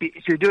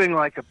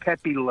like a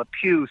Pepe Le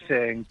Pew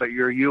thing, but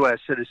you're a U.S.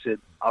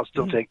 citizen, I'll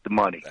still take the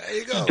money. There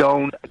you go.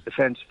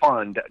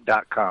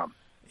 StoneDefenseFund.com.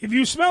 If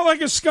you smell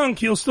like a skunk,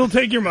 he'll still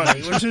take your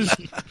money, which is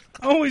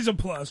always a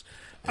plus.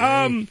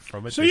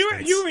 So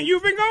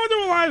you've been going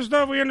through a lot of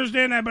stuff. We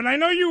understand that, but I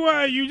know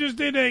you just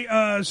did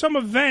some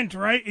event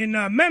right in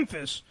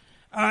Memphis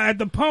at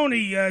the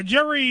Pony.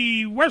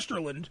 Jerry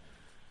Westerland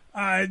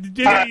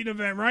did an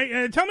event,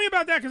 right? Tell me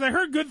about that because I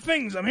heard good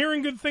things. I'm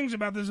hearing good things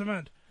about this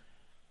event.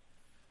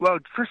 Well,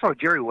 first of all,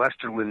 Jerry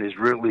Westerland is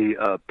really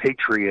a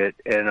patriot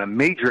and a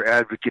major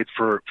advocate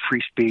for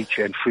free speech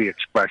and free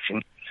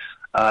expression.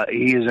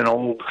 He is an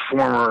old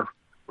former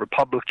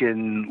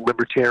Republican,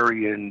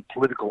 libertarian,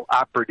 political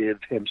operative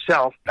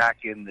himself back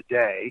in the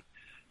day.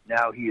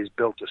 Now he has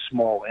built a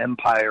small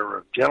empire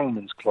of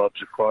gentlemen's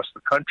clubs across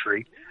the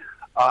country.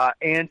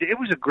 And it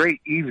was a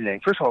great evening.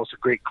 First of all, it's a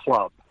great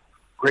club,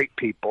 great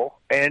people.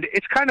 And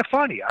it's kind of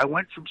funny. I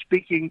went from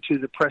speaking to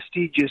the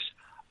prestigious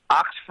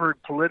Oxford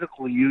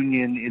Political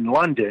Union in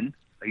London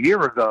a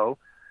year ago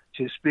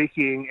to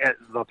speaking at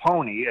the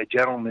Pony, a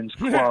gentlemen's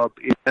club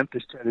in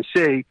Memphis,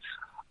 Tennessee.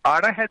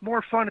 And I had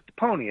more fun at the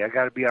Pony, I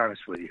got to be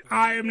honest with you.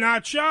 I am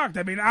not shocked.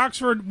 I mean,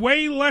 Oxford,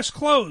 way less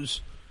clothes.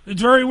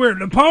 It's very weird.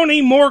 The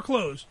Pony, more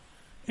clothes.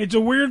 It's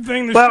a weird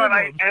thing. Well,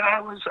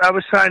 I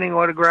was signing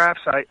autographs.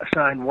 I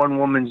signed one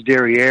woman's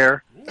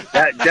derriere.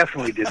 That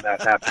definitely did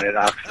not happen at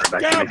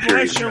Oxford. God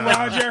bless you,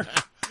 Roger.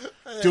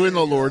 Doing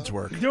the Lord's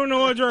work. Doing the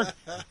Lord's work.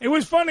 It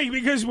was funny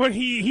because when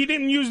he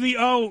didn't use the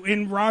O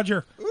in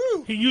Roger.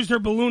 He used her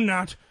balloon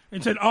knot.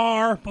 It said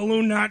R,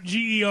 balloon knot,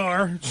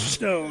 G-E-R,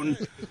 Stone.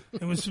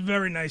 It was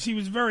very nice. He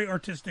was very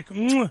artistic.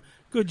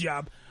 Good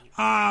job.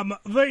 I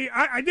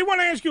did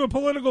want to ask you a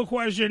political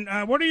question.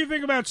 What do you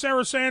think about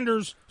Sarah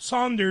Saunders,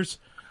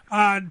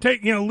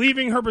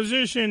 leaving her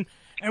position?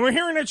 And we're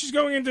hearing that she's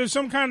going into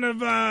some kind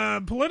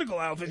of political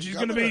outfit. She's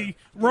going to be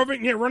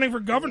running for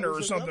governor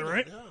or something,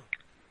 right? Yeah.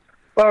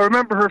 Well,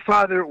 remember, her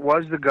father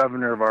was the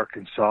governor of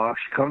Arkansas.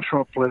 She comes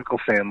from a political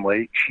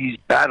family. She's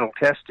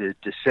battle-tested,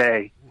 to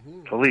say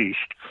the least.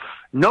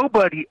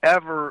 Nobody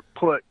ever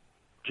put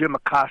Jim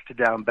Acosta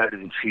down better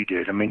than she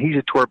did. I mean, he's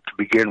a twerp to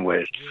begin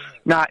with.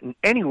 Not in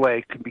any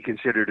way can be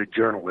considered a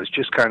journalist,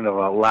 just kind of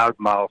a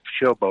loudmouth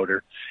showboater.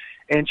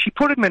 And she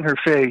put him in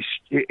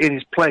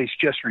his place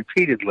just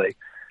repeatedly.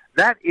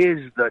 That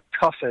is the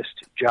toughest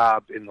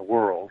job in the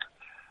world.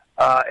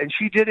 And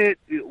she did it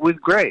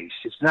with grace.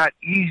 It's not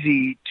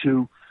easy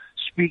to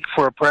speak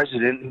for a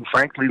president who,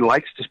 frankly,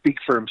 likes to speak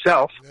for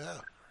himself. Yeah.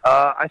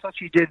 I thought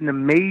she did an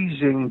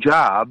amazing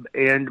job,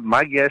 and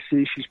my guess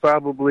is she's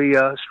probably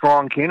a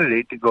strong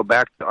candidate to go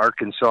back to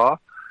Arkansas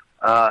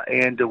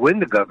and to win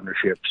the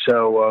governorship.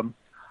 So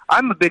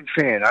I'm a big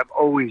fan. I've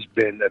always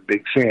been a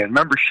big fan.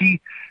 Remember,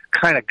 she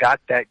kind of got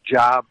that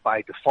job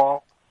by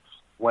default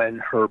when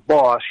her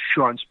boss,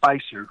 Sean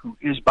Spicer, who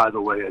is, by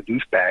the way, a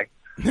douchebag,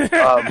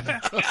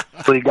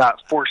 but he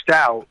got forced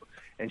out,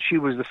 and she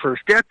was the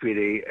first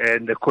deputy.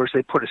 And, of course,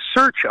 they put a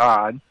search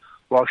on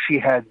while she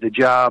had the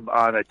job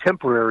on a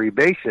temporary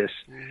basis.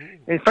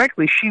 Mm-hmm. And,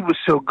 frankly, she was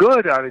so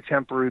good on a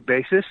temporary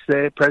basis,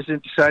 the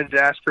president decided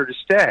to ask her to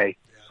stay.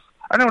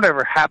 I don't know what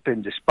ever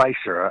happened to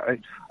Spicer.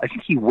 I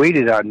think he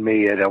waited on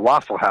me at a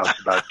Waffle House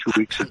about 2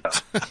 weeks ago.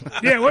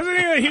 Yeah, wasn't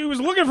he? He was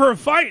looking for a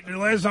fight the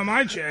last time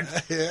I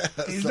checked. Yeah,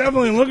 he's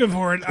definitely looking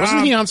for it.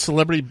 Wasn't he on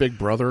Celebrity Big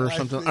Brother or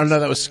something? Oh, no,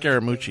 that was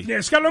Scaramucci. Yeah,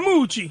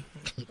 Scaramucci.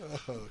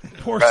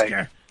 Poor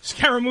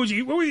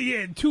Scaramucci. What was he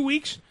in? 2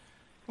 weeks?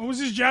 What was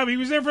his job? He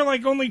was there for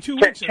like only 2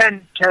 weeks.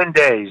 10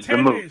 days.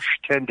 10 the mooch.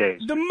 10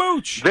 days. The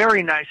mooch.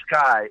 Very nice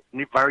guy.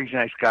 Very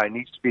nice guy.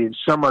 Needs to be in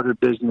some other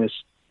business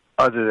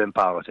other than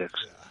politics.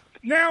 Yeah.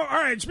 Now,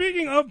 all right,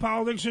 speaking of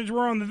politics, since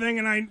we're on the thing,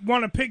 and I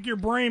want to pick your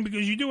brain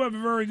because you do have a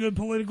very good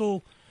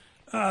political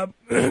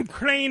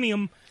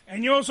cranium,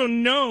 and you also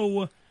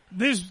know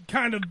this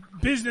kind of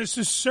business,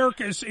 this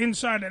circus,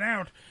 inside and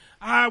out.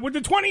 With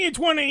the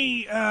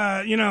 2020,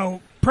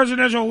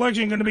 presidential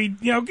election going to be,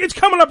 it's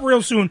coming up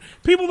real soon.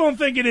 People don't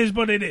think it is,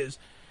 but it is.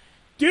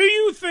 Do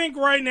you think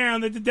right now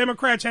that the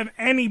Democrats have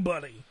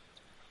anybody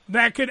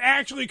that could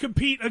actually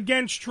compete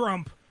against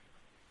Trump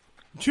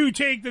to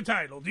take the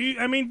title? Do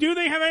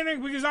they have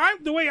anything? Because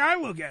the way I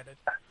look at it,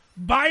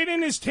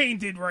 Biden is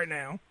tainted right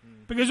now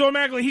because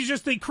automatically he's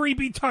just a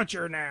creepy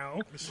toucher now.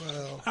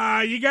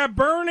 Well. You got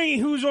Bernie,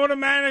 who's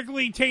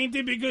automatically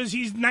tainted because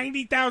he's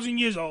 90,000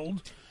 years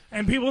old,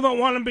 and people don't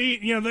want him to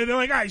be. They're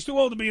like, he's too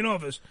old to be in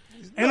office,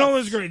 and all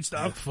this great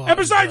stuff. And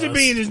besides it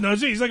being his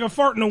nose, he's like a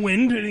fart in the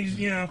wind, and he's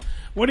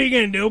what are you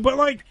going to do?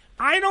 But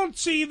I don't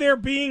see there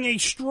being a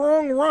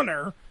strong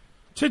runner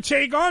to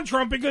take on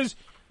Trump because.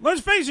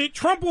 Let's face it,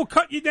 Trump will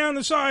cut you down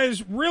to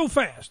size real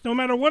fast, no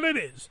matter what it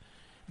is.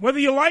 Whether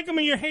you like him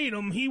or you hate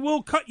him, he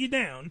will cut you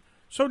down.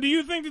 So do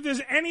you think that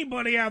there's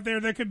anybody out there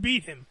that could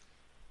beat him?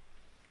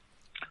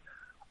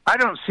 I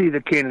don't see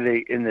the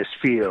candidate in this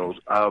field,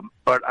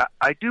 but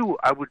I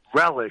would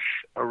relish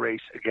a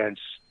race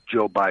against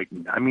Joe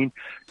Biden. I mean,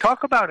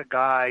 talk about a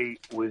guy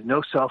with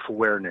no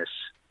self-awareness,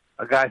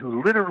 a guy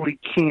who literally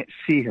can't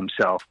see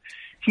himself.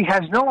 He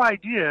has no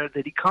idea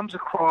that he comes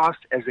across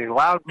as a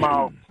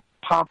loudmouth,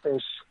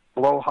 pompous,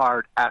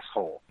 blowhard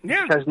asshole.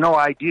 Yeah. He has no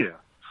idea.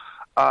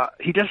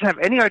 He doesn't have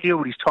any idea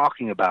what he's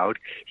talking about.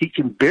 He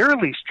can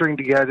barely string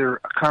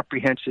together a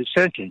comprehensive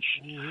sentence.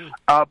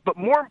 But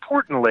more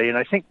importantly, and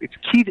I think it's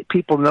key that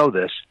people know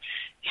this,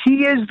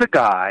 he is the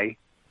guy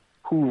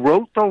who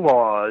wrote the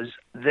laws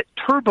that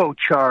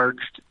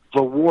turbocharged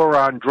the war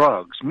on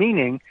drugs,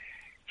 meaning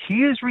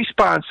he is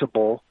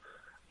responsible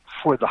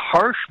for the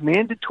harsh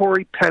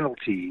mandatory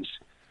penalties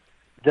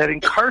that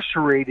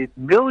incarcerated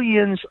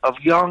millions of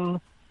young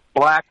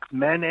black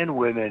men and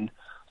women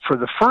for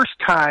the first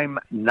time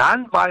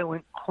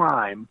nonviolent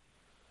crime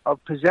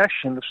of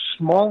possession of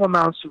small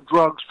amounts of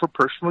drugs for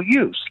personal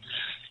use.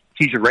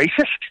 He's a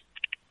racist.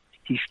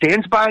 He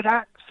stands by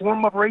that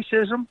form of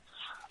racism.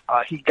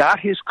 He got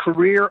his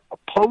career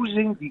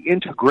opposing the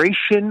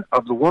integration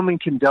of the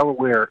Wilmington,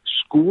 Delaware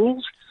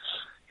schools.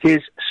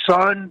 His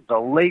son, the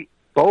late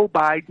Beau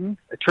Biden,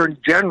 Attorney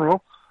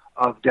General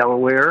of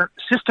Delaware,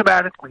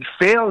 systematically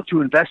failed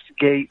to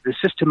investigate the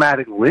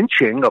systematic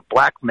lynching of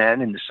black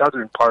men in the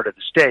southern part of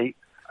the state,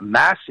 a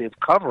massive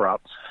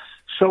cover-up.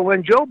 So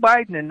when Joe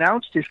Biden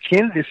announced his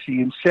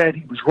candidacy and said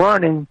he was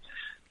running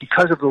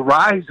because of the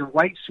rise of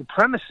white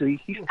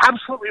supremacy, he's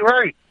absolutely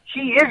right.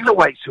 He is the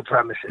white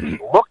supremacist.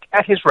 Look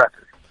at his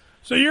record.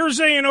 So you're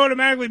saying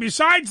automatically,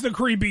 besides the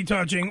creepy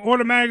touching,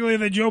 automatically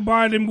that Joe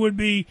Biden would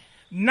be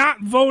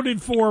not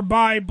voted for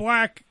by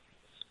black,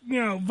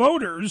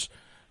 voters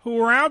who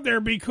are out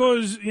there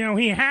because,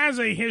 he has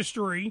a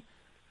history.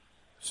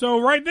 So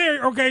right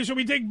there, okay, so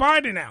we take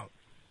Biden out.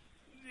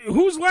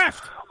 Who's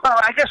left? Well,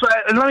 I guess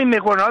let me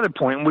make one other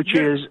point, which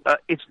is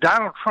it's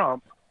Donald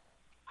Trump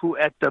who,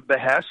 at the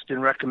behest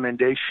and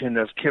recommendation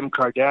of Kim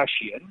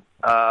Kardashian,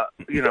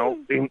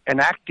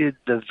 enacted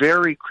the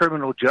very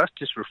criminal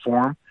justice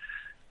reform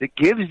that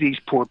gives these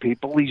poor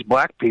people, these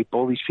black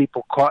people, these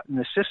people caught in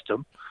the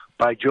system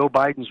by Joe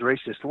Biden's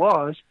racist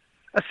laws,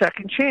 a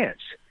second chance.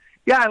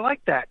 Yeah, I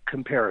like that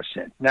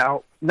comparison.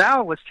 Now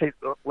let's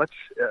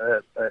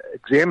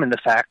examine the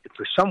fact that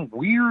for some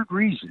weird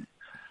reason,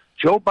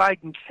 Joe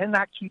Biden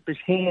cannot keep his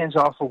hands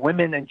off of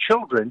women and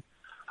children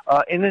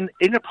in an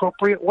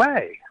inappropriate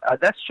way.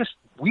 That's just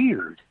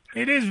weird.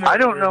 It is. I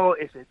don't know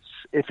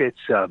if it's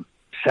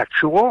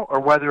sexual or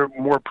whether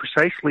more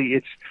precisely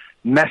it's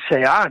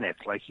messianic,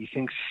 like he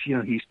thinks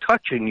he's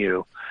touching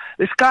you.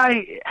 This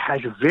guy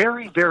has a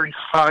very, very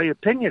high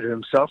opinion of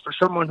himself for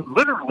someone who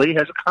literally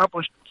has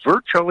accomplished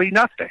virtually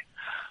nothing.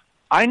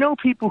 I know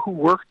people who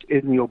worked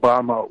in the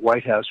Obama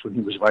White House when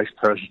he was vice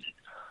president.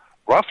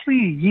 Roughly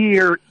a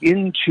year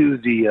into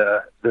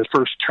the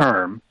first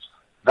term,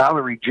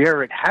 Valerie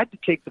Jarrett had to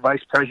take the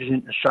vice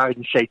president aside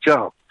and say,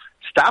 Joe,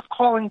 stop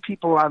calling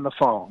people on the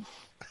phone.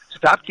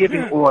 Stop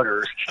giving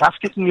orders. Stop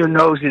sticking your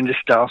nose into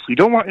stuff. We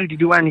don't want you to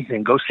do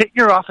anything. Go sit in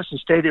your office and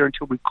stay there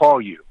until we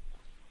call you.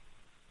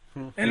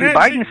 And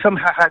Biden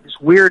somehow had this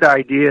weird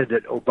idea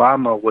that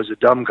Obama was a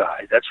dumb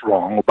guy. That's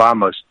wrong.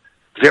 Obama's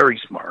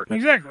very smart.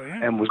 Exactly.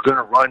 Yeah. And was going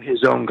to run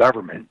his own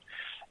government.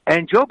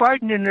 And Joe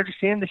Biden didn't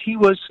understand that he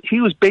was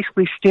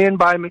basically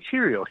standby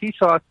material. He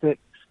thought that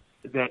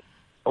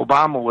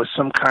Obama was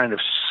some kind of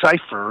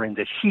cipher and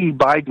that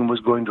Biden was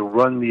going to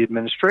run the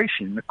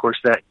administration. And of course,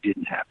 that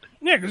didn't happen.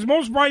 Yeah, because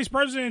most vice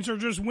presidents are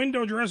just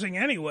window dressing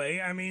anyway.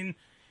 I mean,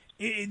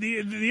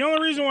 the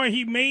only reason why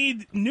he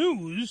made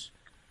news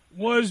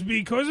was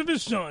because of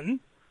his son.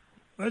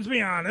 Let's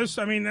be honest.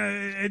 I mean,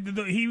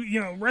 he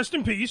rest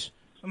in peace.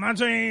 I'm not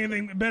saying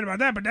anything bad about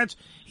that, but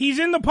he's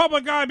in the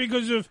public eye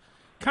because of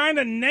kind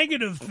of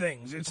negative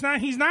things.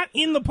 He's not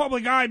in the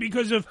public eye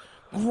because of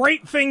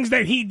great things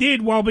that he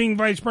did while being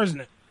vice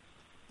president.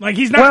 Like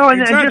he's not. Well,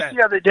 and just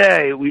the other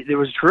day, there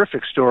was a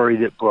terrific story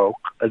that broke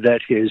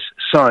that his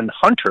son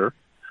Hunter,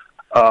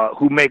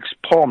 who makes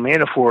Paul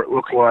Manafort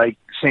look like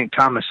St.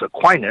 Thomas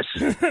Aquinas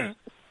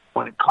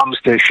when it comes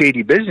to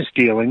shady business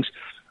dealings,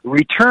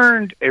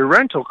 returned a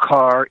rental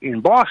car in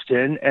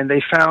Boston, and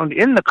they found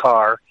in the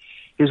car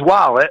his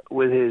wallet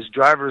with his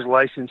driver's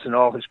license and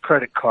all his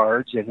credit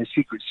cards and his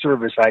Secret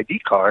Service ID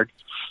card,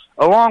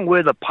 along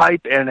with a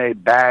pipe and a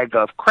bag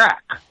of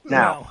crack.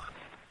 Now,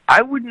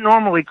 I wouldn't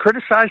normally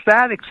criticize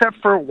that,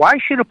 except for why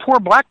should a poor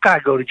black guy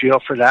go to jail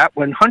for that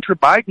when Hunter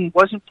Biden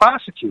wasn't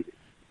prosecuted?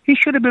 He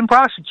should have been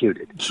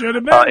prosecuted. Should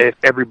have been. If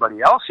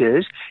everybody else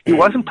is. He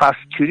wasn't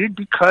prosecuted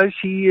because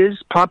he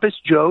is Pompous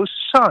Joe's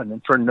son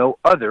and for no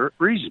other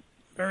reason.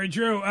 Very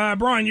true.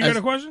 Brian, you got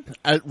a question?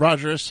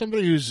 Roger, as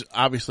somebody who's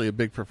obviously a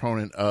big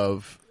proponent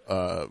of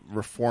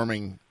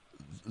reforming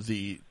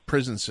the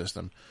prison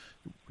system,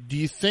 do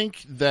you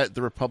think that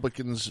the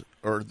Republicans,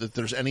 or that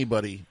there's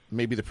anybody,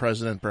 maybe the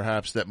president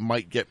perhaps, that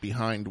might get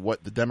behind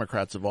what the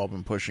Democrats have all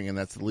been pushing, and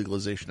that's the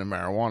legalization of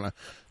marijuana,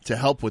 to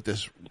help with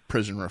this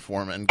prison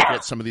reform and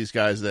get some of these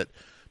guys that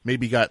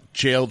maybe got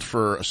jailed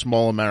for a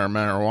small amount of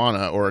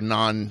marijuana or a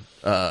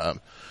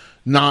non-violent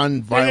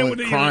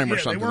crime or something like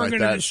that? They weren't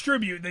going to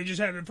distribute. They just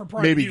had it for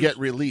private maybe use. Get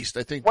released.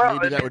 I think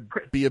maybe that would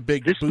be a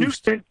big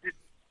boost.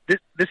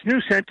 This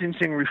new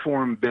sentencing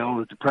reform bill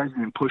that the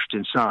president pushed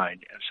and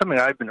signed, something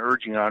I've been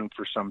urging on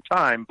for some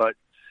time, but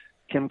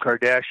Kim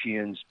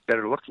Kardashian's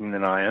better looking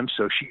than I am,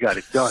 so she got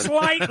it done.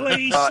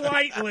 Slightly.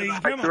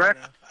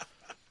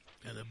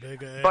 And a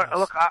big ass. But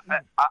look,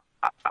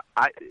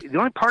 the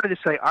only part of this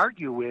I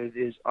argue with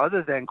is,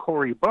 other than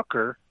Cory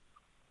Booker,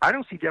 I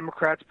don't see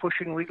Democrats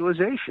pushing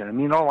legalization. I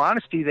mean, in all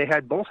honesty, they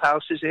had both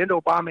houses and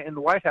Obama in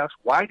the White House.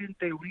 Why didn't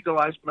they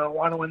legalize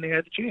marijuana when they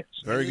had the chance?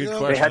 Very good They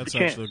question. had the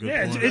chance.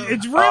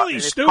 It's really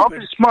If stupid.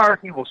 Trump is smart,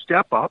 he will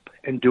step up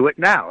and do it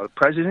now. The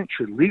president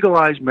should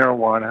legalize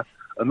marijuana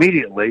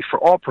immediately for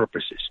all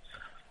purposes.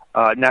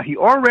 Now, he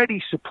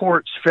already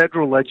supports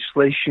federal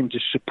legislation to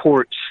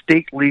support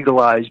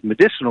state-legalized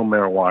medicinal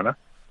marijuana,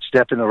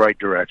 step in the right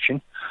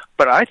direction.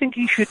 But I think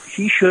he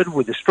should,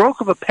 with the stroke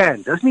of a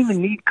pen, doesn't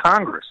even need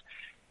Congress,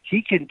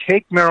 he can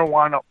take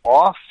marijuana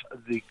off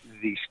the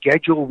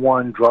Schedule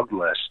I drug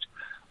list,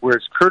 where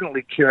it's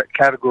currently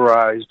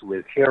categorized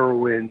with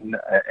heroin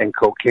and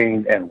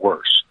cocaine and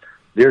worse.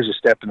 There's a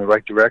step in the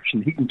right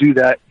direction. He can do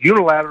that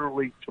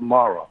unilaterally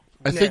tomorrow.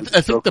 I think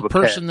the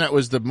person that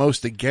was the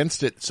most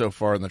against it so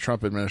far in the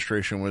Trump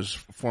administration was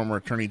former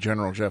Attorney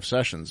General Jeff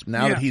Sessions.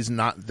 Now that he's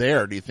not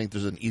there, do you think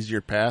there's an easier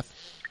path?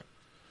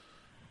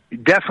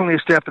 Definitely a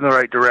step in the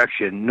right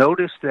direction.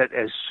 Notice that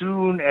as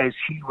soon as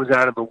he was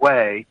out of the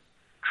way,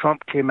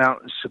 Trump came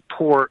out in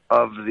support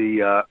of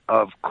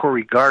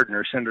Cory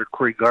Gardner, Senator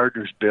Cory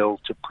Gardner's bill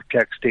to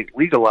protect state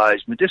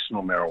legalized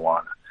medicinal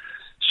marijuana.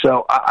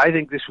 So I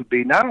think this would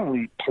be not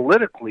only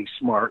politically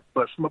smart,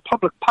 but from a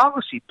public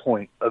policy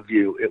point of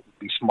view, it would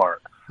be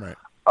smart. Right.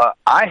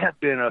 I have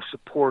been a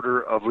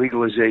supporter of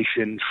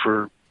legalization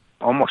for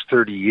almost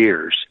 30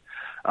 years.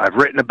 I've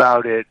written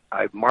about it.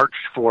 I've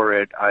marched for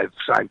it. I've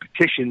signed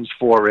petitions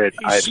for it.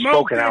 I've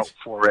spoken out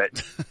for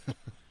it.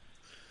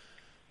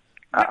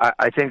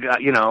 I think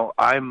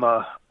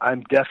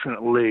I'm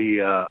definitely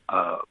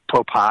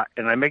pro pot,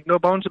 and I make no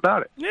bones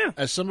about it. Yeah.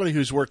 As somebody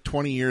who's worked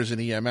 20 years in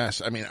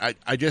EMS, I mean,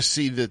 I just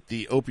see that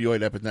the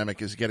opioid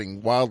epidemic is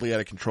getting wildly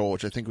out of control,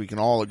 which I think we can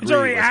all agree. It's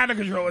already with. out of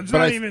control. It's but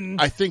not even.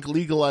 I think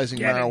legalizing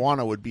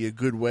marijuana would be a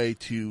good way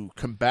to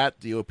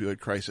combat the opioid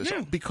crisis,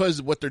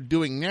 because what they're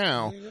doing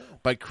now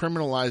by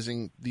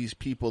criminalizing these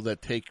people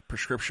that take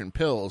prescription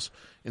pills,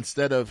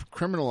 instead of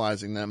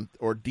criminalizing them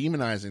or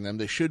demonizing them,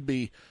 they should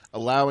be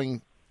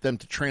allowing them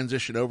to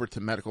transition over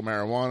to medical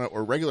marijuana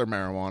or regular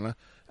marijuana,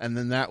 and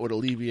then that would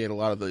alleviate a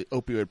lot of the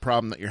opioid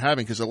problem that you're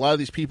having, because a lot of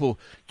these people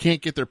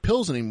can't get their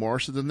pills anymore,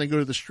 so then they go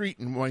to the street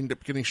and wind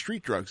up getting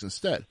street drugs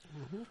instead.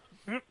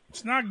 Mm-hmm.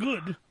 It's not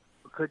good.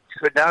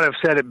 Could not have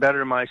said it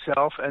better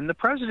myself. And the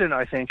president,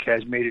 I think,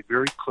 has made it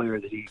very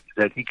clear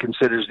that he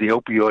considers the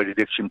opioid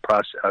addiction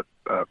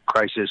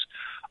crisis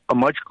a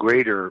much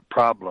greater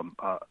problem.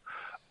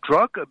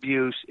 Drug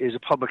abuse is a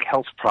public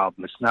health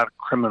problem. It's not a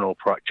criminal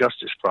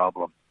justice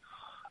problem.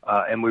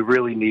 And we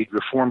really need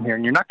reform here.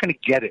 And you're not going to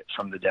get it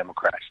from the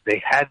Democrats.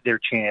 They had their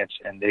chance,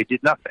 and they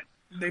did nothing.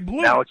 They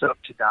blew Now it. it's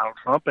up to Donald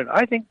Trump. And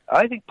I think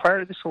prior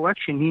to this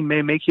election, he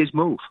may make his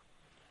move.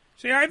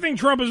 See, I think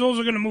Trump is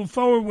also going to move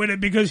forward with it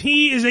because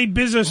he is a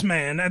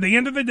businessman. At the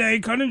end of the day,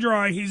 cut and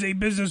dry, he's a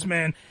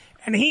businessman.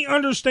 And he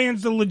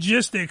understands the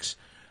logistics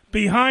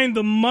behind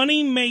the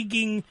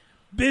money-making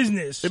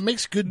business. It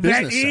makes good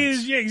business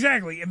sense. Yeah,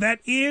 exactly. That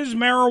is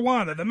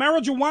marijuana. The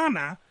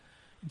marijuana,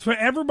 for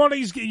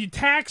everybody's, you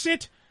tax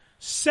it,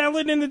 sell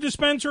it in the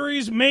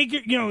dispensaries, make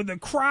it, the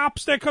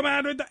crops that come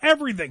out of it,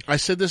 everything. I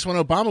said this when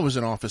Obama was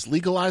in office: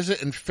 legalize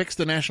it and fix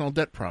the national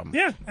debt problem.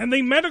 Yeah, and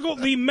the medical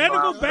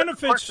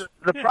benefits.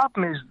 The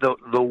problem is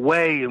the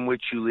way in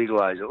which you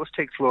legalize it. Let's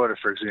take Florida,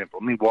 for example.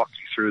 Let me walk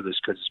you through this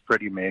because it's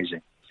pretty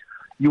amazing.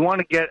 You want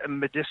to get a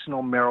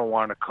medicinal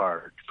marijuana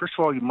card. First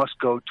of all, you must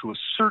go to a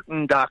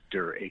certain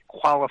doctor, a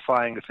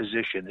qualifying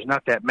physician. There's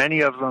not that many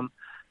of them.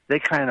 They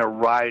kind of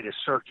ride a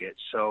circuit.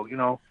 So,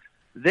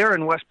 they're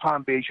in West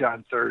Palm Beach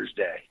on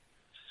Thursday.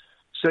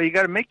 So you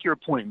got to make your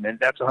appointment.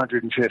 That's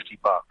 $150.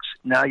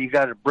 Now you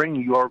got to bring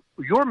your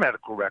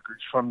medical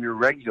records from your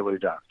regular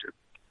doctor.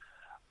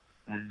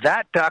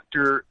 That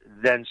doctor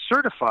then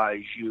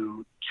certifies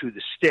you to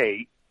the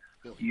state.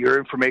 Your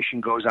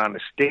information goes on a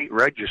state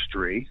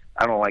registry.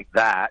 I don't like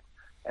that.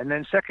 And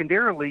then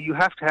secondarily, you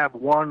have to have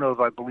one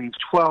of, I believe,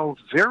 12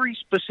 very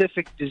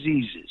specific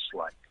diseases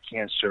like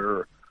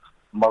cancer,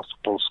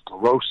 multiple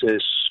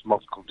sclerosis,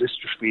 multiple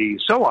dystrophy,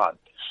 so on.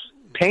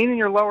 Pain in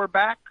your lower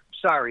back?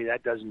 Sorry,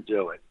 that doesn't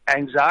do it.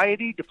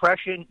 Anxiety,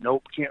 depression?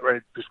 Nope, can't write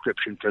a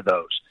prescription for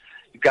those.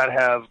 You've got to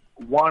have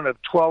one of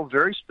 12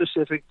 very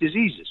specific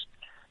diseases.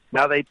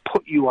 Now they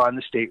put you on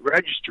the state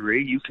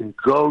registry. You can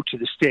go to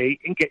the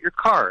state and get your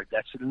card.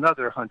 That's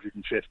another $150.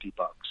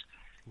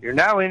 You're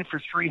now in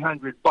for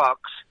 $300.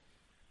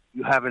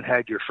 You haven't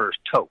had your first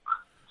toke.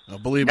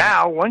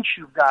 Now, once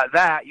you've got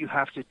that, you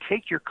have to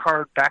take your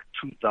card back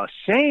to the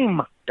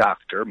same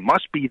doctor,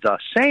 must be the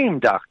same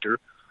doctor,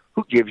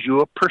 who gives you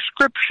a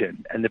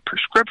prescription. And the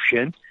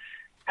prescription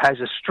has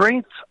a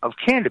strength of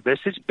cannabis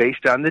that's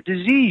based on the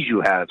disease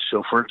you have.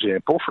 So, for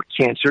example, for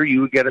cancer,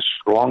 you would get a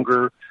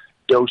stronger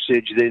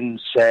dosage than,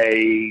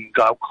 say,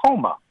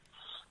 glaucoma.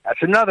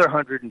 That's another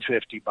 $150.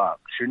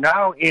 You're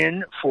now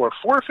in for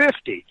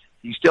 $450.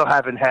 You still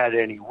haven't had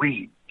any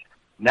weed.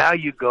 Now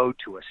you go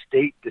to a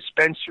state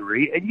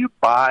dispensary and you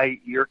buy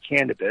your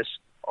cannabis,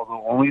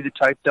 although only the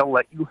type they'll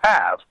let you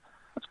have,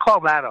 let's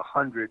call that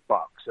 $100.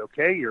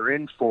 Okay, you're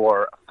in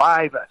for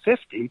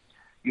 $5.50.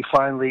 You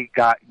finally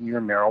got your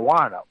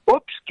marijuana.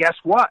 Oops, guess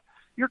what?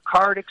 Your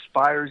card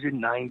expires in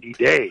 90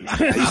 days.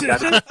 Now you got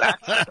to go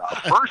back to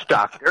the first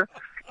doctor,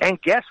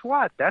 and guess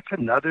what? That's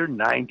another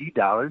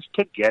 $90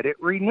 to get it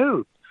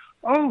renewed.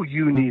 Oh,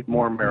 you need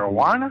more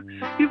marijuana?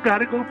 You've got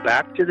to go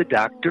back to the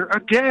doctor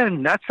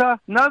again. That's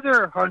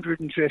another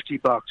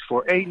 $150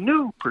 for a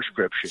new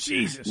prescription.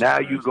 Jesus now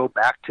Christ. You go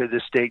back to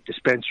the state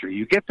dispensary.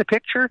 You get the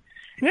picture?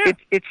 Yeah.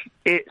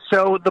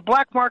 So the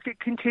black market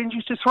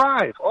continues to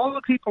thrive. All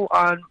the people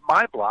on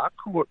my block,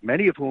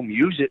 many of whom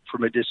use it for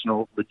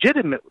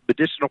legitimate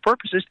medicinal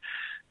purposes,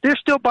 they're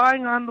still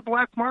buying on the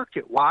black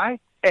market. Why?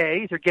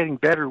 A, they're getting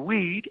better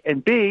weed,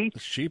 and B,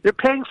 they're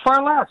paying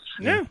far less.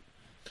 Yeah.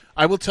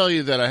 I will tell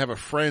you that I have a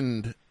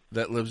friend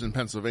that lives in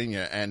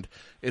Pennsylvania, and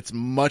it's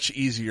much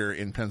easier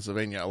in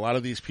Pennsylvania. A lot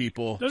of these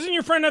people... Doesn't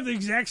your friend have the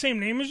exact same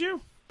name as you?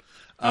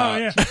 Oh,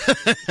 yeah.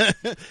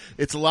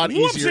 It's a lot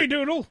Whoopsie easier.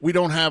 doodle. We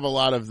don't have a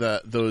lot of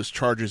those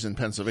charges in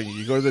Pennsylvania.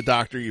 You go to the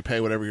doctor, you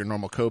pay whatever your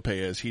normal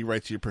copay is. He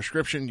writes you a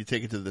prescription, you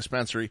take it to the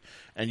dispensary,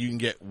 and you can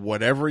get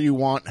whatever you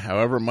want,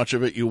 however much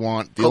of it you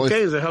want.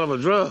 Cocaine is a hell of a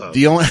drug.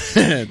 The only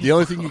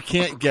thing you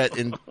can't get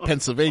in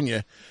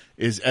Pennsylvania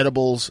is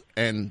edibles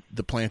and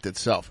the plant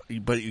itself.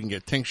 But you can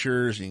get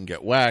tinctures, you can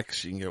get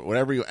wax, you can get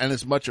whatever and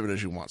as much of it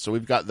as you want. So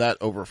we've got that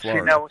over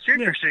Florida. See, now what's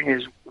interesting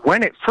is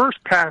when it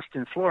first passed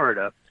in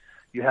Florida,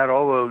 you had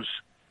all those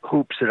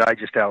hoops that I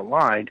just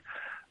outlined.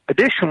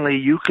 Additionally,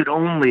 you could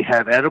only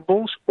have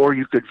edibles or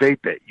you could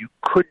vape it. You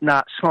could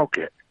not smoke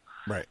it.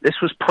 Right.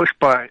 This was pushed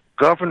by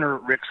Governor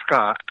Rick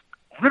Scott,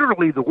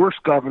 literally the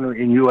worst governor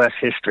in U.S.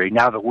 history,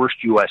 now the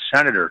worst U.S.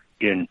 senator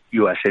in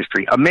U.S.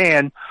 history, a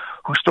man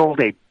who stole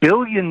 $1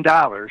 billion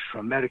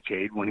from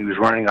Medicaid when he was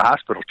running a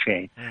hospital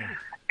chain,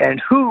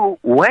 and who,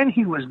 when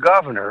he was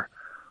governor,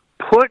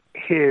 put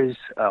his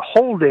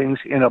holdings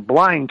in a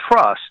blind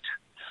trust,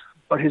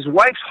 but his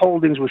wife's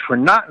holdings, which were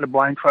not in a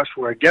blind trust,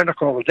 were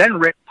identical. Then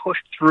Rick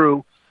pushed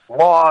through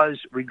laws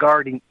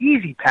regarding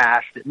Easy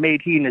Pass that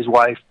made he and his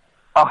wife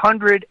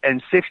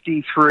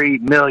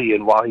 $163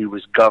 million while he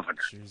was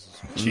governor.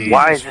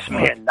 Why is this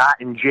man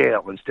not in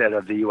jail instead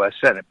of the U.S.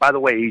 Senate? By the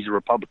way, he's a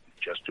Republican,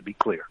 just to be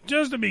clear.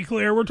 Just to be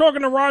clear, we're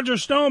talking to Roger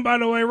Stone, by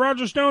the way.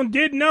 Roger Stone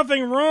did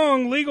nothing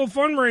wrong. Legal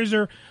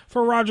fundraiser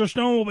for Roger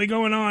Stone will be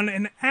going on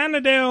in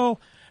Annandale,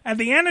 at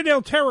the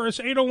Annandale Terrace,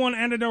 801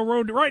 Annandale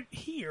Road, right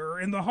here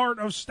in the heart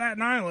of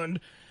Staten Island.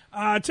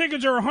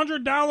 Tickets are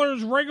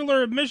 $100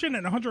 regular admission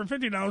and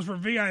 $150 for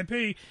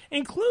VIP.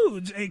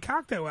 Includes a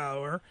cocktail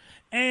hour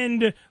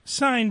and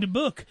signed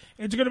book.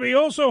 It's going to be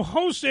also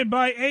hosted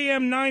by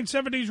AM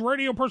 970's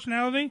radio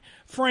personality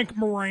Frank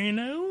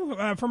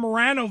Morano from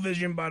Morano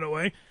Vision, by the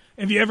way.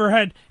 If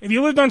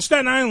you lived on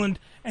Staten Island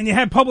and you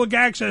had public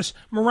access,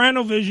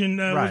 Morano Vision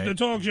was the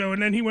talk show,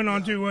 and then he went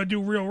on to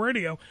do real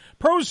radio.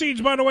 Proceeds,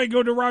 by the way,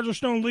 go to Roger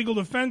Stone Legal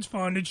Defense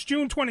Fund. It's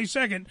June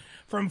 22nd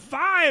from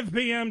 5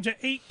 p.m. to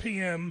 8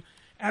 p.m.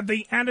 at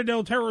the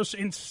Annandale Terrace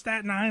in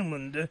Staten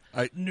Island,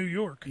 New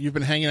York. You've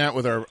been hanging out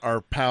with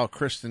our pal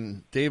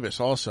Kristen Davis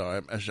also.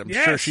 I'm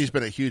Yes. sure she's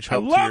been a huge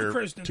help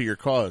to your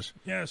cause.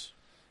 Yes.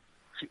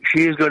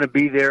 She is going to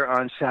be there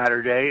on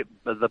Saturday.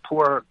 But the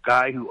poor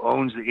guy who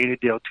owns the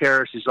Annandale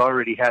Terrace has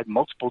already had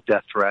multiple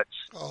death threats.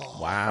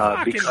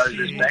 Wow. Because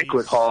his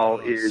banquet hall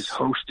is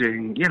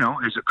hosting,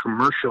 as a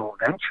commercial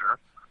venture,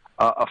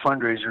 a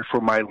fundraiser for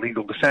my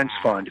legal defense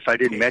fund. If I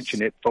didn't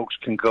mention it, folks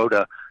can go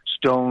to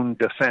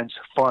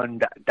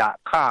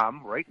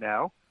stonedefensefund.com right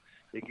now.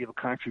 They give a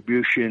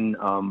contribution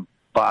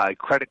by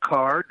credit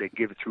card. They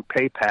give it through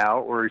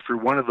PayPal. Or if you're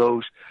one of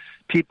those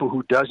people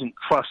who doesn't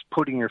trust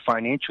putting your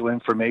financial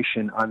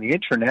information on the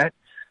Internet,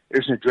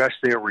 there's an address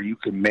there where you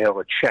can mail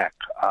a check.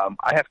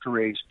 I have to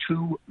raise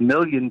 $2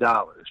 million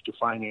to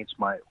finance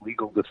my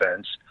legal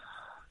defense.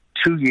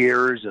 2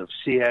 years of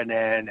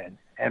CNN and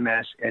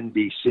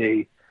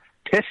MSNBC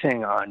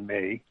pissing on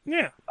me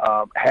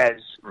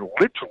has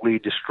literally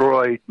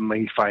destroyed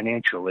me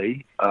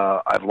financially.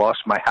 I've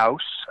lost my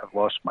house. I've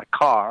lost my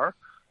car.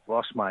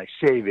 Lost my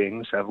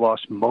savings. I've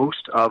lost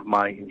most of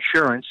my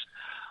insurance.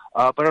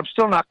 But I'm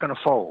still not going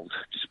to fold.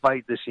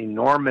 Despite this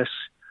enormous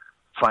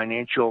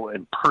financial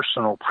and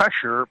personal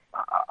pressure,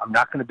 I'm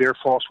not going to bear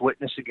false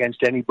witness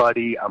against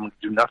anybody. I'm going to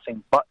do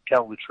nothing but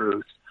tell the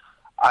truth.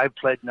 I've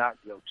pled not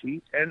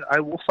guilty, and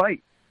I will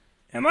fight.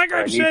 And like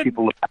I've I said, need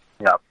people to back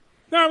me up.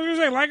 No, I was going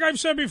to say, like I've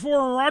said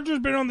before, Roger's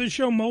been on this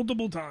show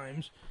multiple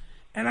times,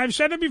 and I've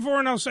said it before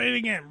and I'll say it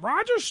again.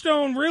 Roger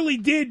Stone really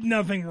did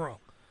nothing wrong.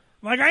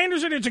 Like, I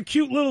understand it's a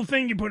cute little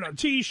thing you put on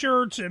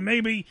T-shirts, and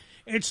maybe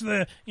it's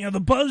the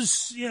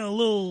buzz,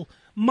 little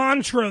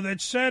mantra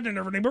that's said and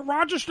everything, but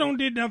Roger Stone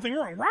did nothing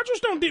wrong. Roger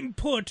Stone didn't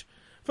put,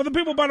 for the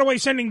people, by the way,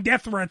 sending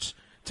death threats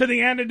to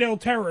the Annandale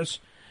Terrace,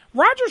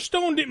 Roger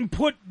Stone didn't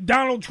put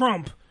Donald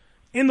Trump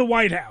in the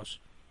White House.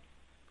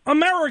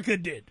 America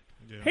did.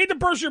 Yeah. Hate to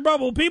burst your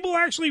bubble. People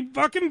actually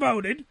fucking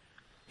voted.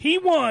 He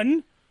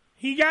won.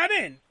 He got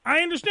in.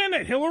 I understand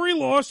that. Hillary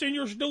lost, and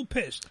you're still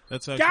pissed.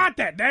 Got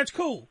that. That's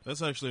cool.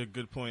 That's actually a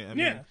good point. I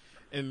mean,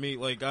 And me,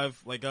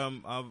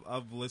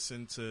 I've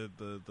listened to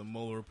the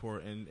Mueller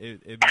report, and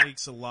it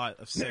makes a lot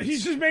of sense.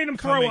 He's just made him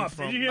throw up.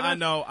 Did you hear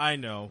that? I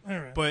know.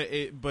 Right. But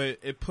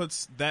it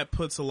puts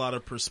a lot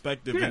of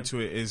perspective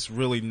into it. Is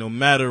really no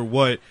matter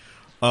what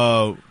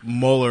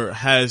Mueller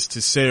has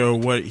to say or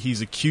what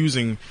he's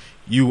accusing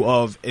you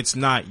of, it's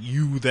not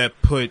you that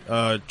put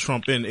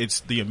Trump in.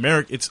 It's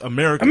It's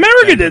America.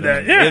 America did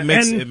that. Yeah,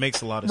 it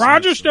makes a lot of sense.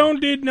 Roger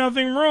Stone did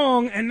nothing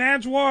wrong, and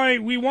that's why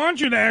we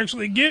want you to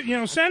actually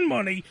send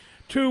money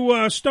to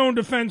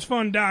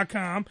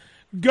StoneDefenseFund.com.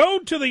 Go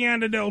to the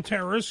Anadel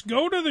Terrace.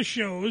 Go to the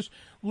shows.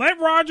 Let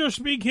Roger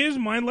speak his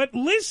mind.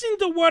 Listen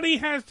to what he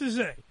has to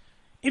say.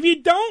 If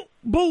you don't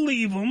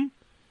believe him,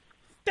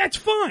 that's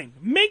fine.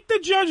 Make the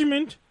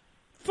judgment.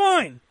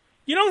 Fine.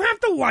 You don't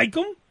have to like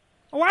him.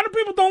 A lot of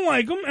people don't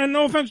like him, and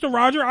no offense to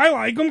Roger, I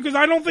like him because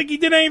I don't think he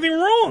did anything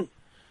wrong.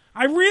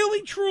 I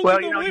really, truly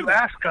don't believe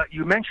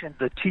you mentioned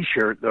the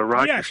T-shirt, the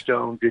Roger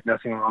Stone did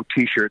nothing wrong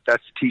T-shirt.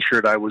 That's the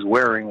T-shirt I was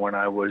wearing when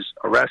I was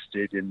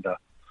arrested in the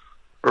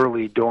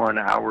early dawn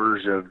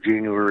hours of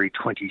January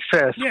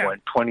 25th when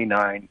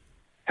 29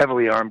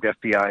 heavily armed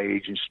FBI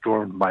agents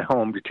stormed my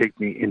home to take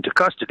me into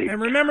custody.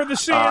 And remember the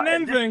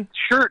CNN thing. This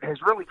shirt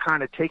has really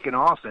kind of taken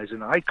off as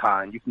an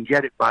icon. You can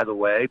get it, by the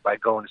way, by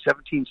going to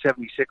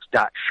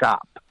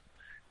 1776.shop.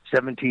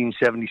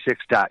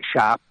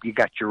 1776.shop. You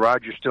got your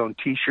Roger Stone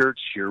T-shirts,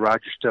 your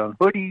Roger Stone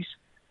hoodies,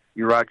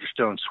 your Roger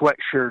Stone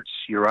sweatshirts,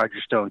 your Roger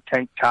Stone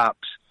tank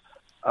tops.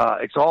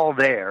 It's all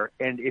there.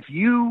 And if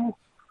you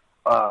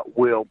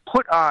will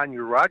put on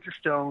your Roger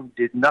Stone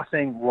Did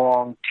Nothing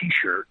Wrong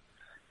T-shirt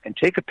and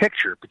take a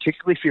picture,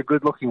 particularly if you're a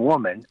good-looking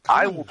woman,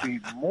 I will be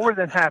more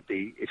than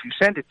happy if you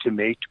send it to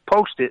me to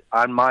post it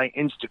on my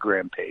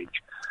Instagram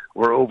page,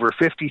 where over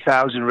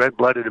 50,000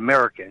 red-blooded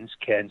Americans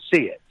can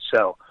see it.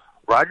 So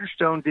Roger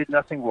Stone Did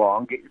Nothing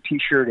Wrong. Get your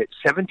T-shirt at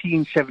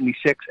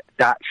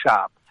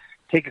 1776.shop.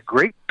 Take a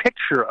great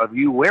picture of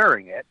you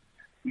wearing it.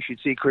 You should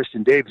see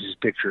Kristen Davis's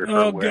picture of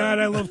her wearing God,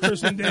 I love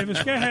Kristen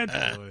Davis. Go ahead.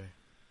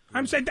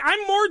 I'm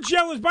more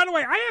jealous. By the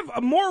way, I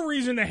have more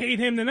reason to hate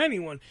him than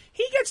anyone.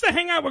 He gets to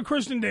hang out with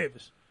Kristen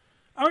Davis.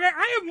 Okay,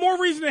 I have more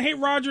reason to hate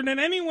Roger than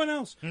anyone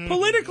else,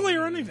 politically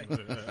or anything.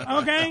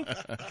 Okay,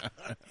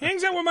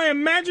 hangs out with my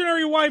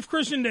imaginary wife,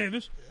 Kristen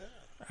Davis.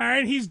 All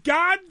right, he's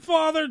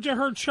godfather to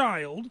her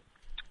child,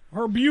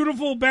 her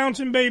beautiful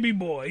bouncing baby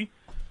boy,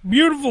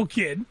 beautiful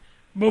kid.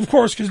 Well, of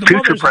course, because the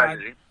mother's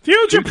president.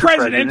 Future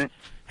president.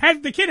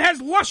 The kid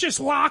has luscious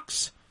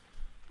locks.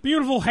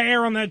 Beautiful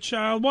hair on that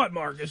child. What,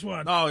 Marcus?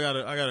 What? Oh,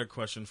 I got a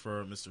question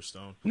for Mr.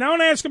 Stone.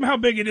 Don't ask him how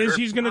big it is.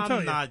 He's going to tell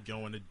you. I'm not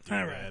going to do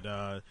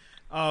that.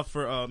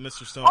 For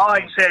Mr. Stone. All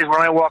I say is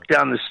when I walk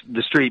down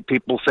the street,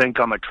 people think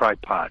I'm a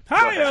tripod.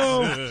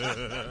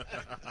 Hi-yo!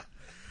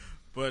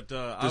 But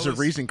there's a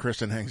reason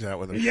Kristen hangs out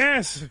with him.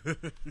 Yes,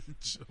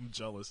 I'm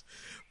jealous.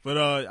 But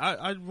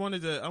I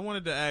wanted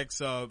to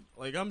ask.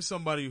 I'm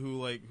somebody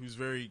who's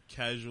very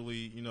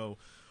casually,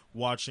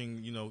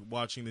 watching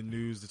the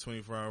news, the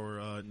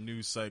 24-hour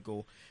news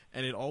cycle,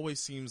 and it always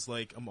seems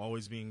like I'm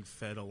always being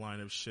fed a line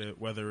of shit,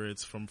 whether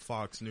it's from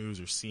Fox News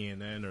or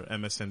CNN or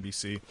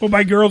MSNBC. Well,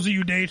 by girls that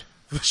you date.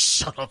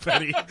 Shut up,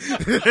 Eddie.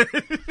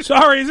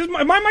 Sorry,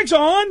 my mic's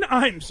on?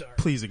 I'm sorry.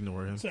 Please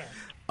ignore him. Sorry.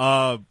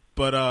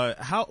 But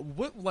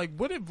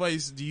what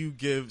advice do you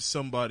give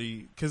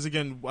somebody? Because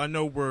again, I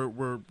know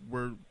we're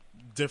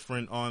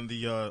different on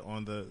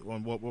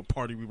what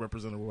party we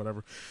represent or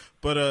whatever.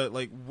 But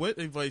what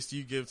advice do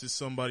you give to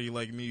somebody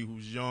like me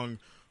who's young,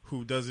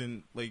 who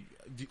doesn't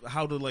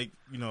how to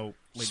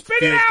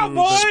spit it out,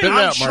 boy. Spit it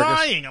out,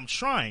 Marcus. I'm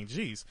trying.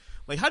 Jeez,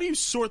 how do you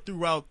sort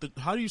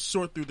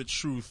through the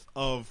truth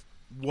of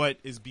what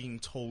is being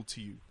told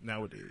to you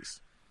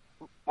nowadays?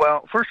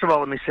 Well, first of all,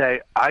 let me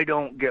say I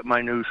don't get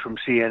my news from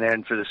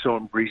CNN for the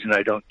sole reason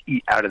I don't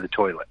eat out of the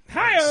toilet.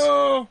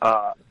 Hi-yo!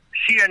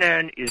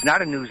 CNN is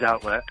not a news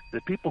outlet.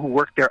 The people who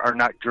work there are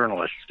not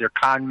journalists. They're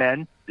con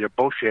men. They're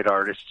bullshit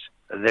artists.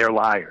 They're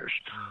liars.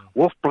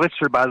 Wolf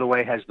Blitzer, by the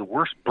way, has the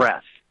worst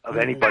breath of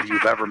anybody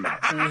you've ever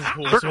met.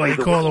 Certainly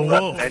the worst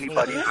breath of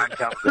anybody on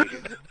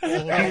television. He's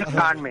a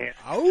con man,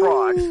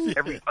 fraud.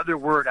 Every other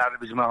word out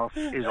of his mouth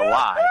is a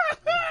lie.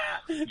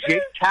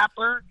 Jake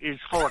Tapper is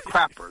full of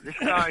crapper. This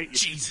guy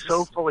is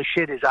so full of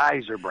shit, his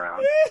eyes are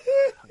brown.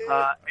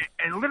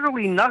 And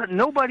literally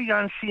nobody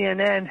on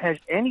CNN has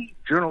any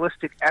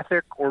journalistic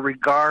ethic or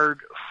regard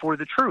for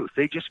the truth.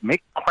 They just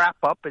make crap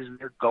up as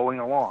they're going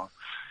along.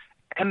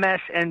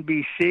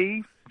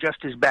 MSNBC,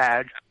 just as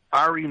bad.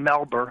 Ari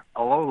Melber,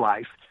 a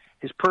lowlife.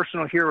 His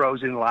personal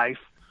heroes in life,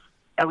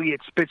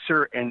 Elliot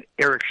Spitzer and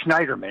Eric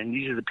Schneiderman.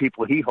 These are the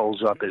people he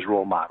holds up as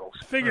role models.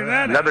 Figure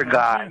that Another out.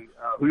 guy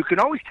who you can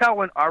always tell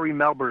when Ari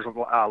Melber's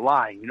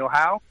lying. You know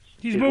how?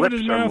 He's his moving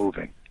lips his are mouth.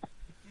 moving.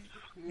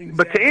 Exactly.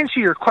 But to answer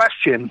your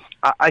question,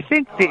 I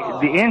think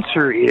the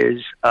answer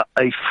is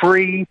a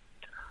free,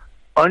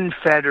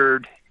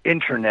 unfettered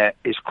internet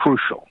is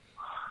crucial.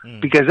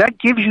 Because that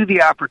gives you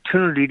the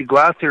opportunity to go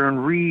out there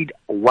and read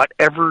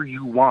whatever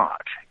you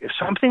want. If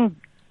something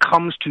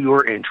comes to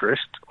your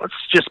interest, let's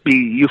just be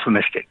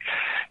euphemistic.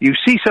 You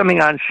see something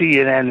on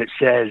CNN that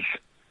says,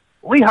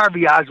 Lee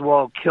Harvey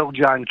Oswald killed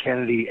John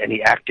Kennedy and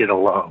he acted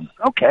alone.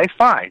 Okay,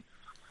 fine.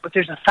 But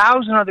there's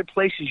 1,000 other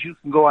places you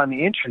can go on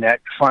the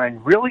internet to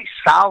find really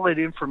solid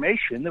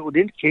information that would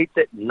indicate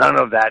that none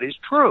of that is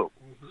true.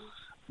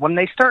 When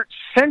they start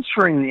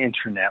censoring the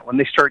internet, when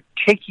they start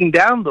taking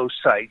down those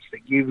sites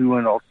that give you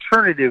an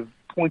alternative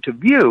point of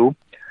view,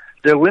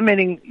 they're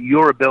limiting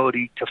your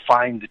ability to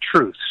find the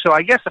truth. So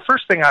I guess the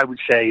first thing I would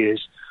say is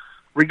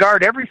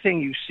regard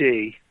everything you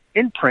see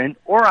in print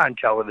or on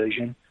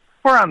television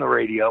or on the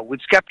radio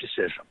with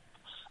skepticism.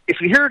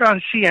 If you hear it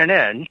on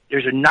CNN,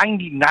 there's a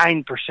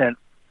 99%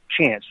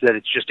 chance that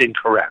it's just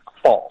incorrect,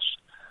 false.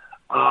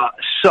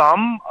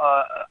 Some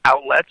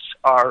outlets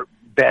are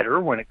better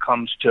when it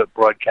comes to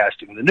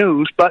broadcasting the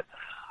news, but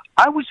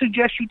I would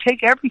suggest you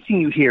take everything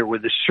you hear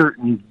with a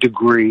certain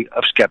degree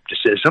of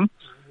skepticism.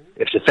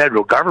 If the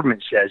federal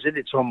government says it,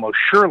 it's almost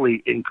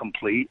surely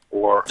incomplete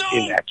or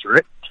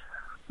inaccurate.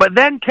 But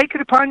then take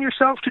it upon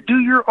yourself to do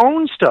your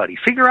own study.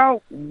 Figure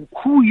out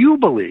who you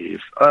believe.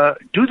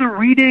 Do the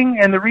reading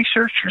and the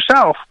research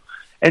yourself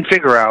and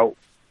figure out,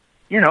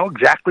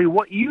 exactly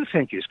what you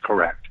think is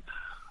correct.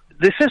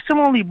 The system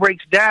only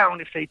breaks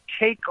down if they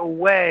take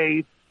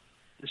away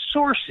the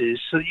sources,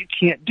 so you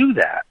can't do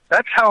that.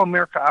 That's how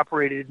America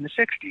operated in the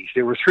 60s.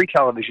 There were 3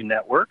 television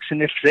networks,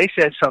 and if they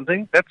said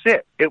something, that's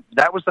it.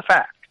 That was the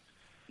fact.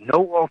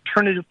 No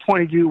alternative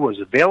point of view was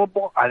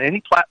available on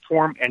any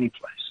platform, any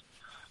place.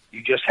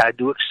 You just had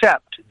to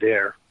accept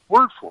their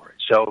word for it.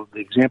 So the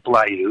example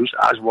I use,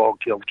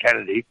 Oswald killed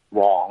Kennedy,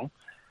 wrong.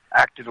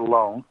 Acted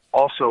alone,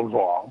 also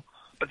wrong.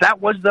 But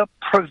that was the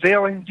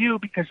prevailing view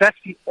because that's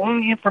the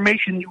only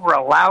information you were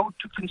allowed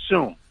to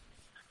consume.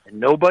 And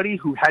nobody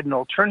who had an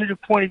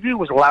alternative point of view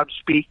was allowed to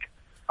speak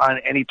on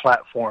any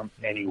platform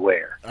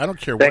anywhere. I don't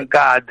care. Thank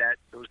God that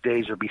those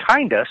days are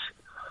behind us.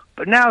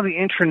 But now the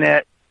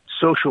internet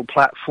social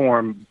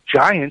platform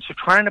giants are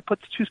trying to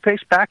put the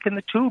toothpaste back in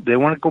the tube. They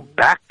want to go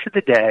back to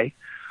the day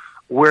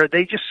where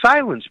they just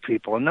silence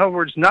people. In other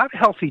words, not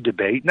healthy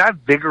debate, not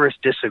vigorous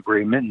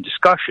disagreement and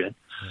discussion.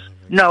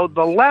 No,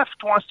 the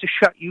left wants to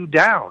shut you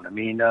down. I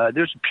mean,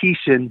 there's a piece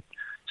in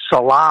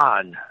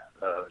Salon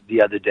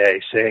the other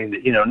day saying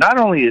that, not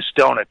only is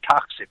Stone a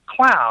toxic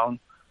clown,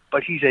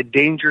 but he's a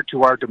danger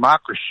to our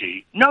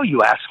democracy. No,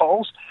 you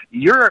assholes.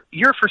 You're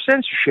for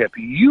censorship.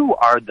 You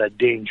are the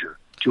danger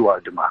to our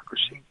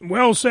democracy.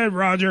 Well said,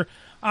 Roger.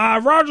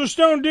 Roger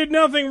Stone did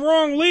nothing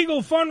wrong.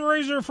 Legal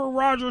fundraiser for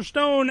Roger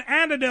Stone,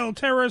 Annandale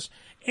Terrace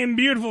in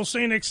beautiful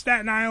scenic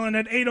Staten Island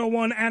at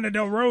 801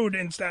 Annandale Road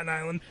in Staten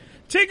Island.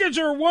 Tickets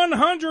are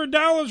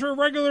 $100 for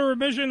regular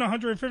admission,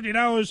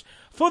 $150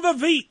 for the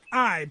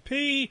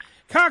VIP.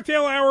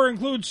 Cocktail hour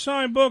includes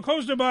signed book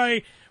hosted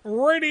by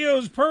radio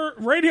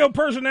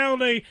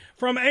personality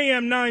from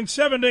AM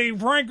 970,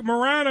 Frank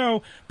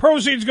Morano.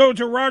 Proceeds go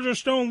to Roger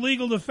Stone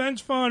Legal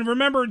Defense Fund.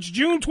 Remember, it's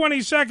June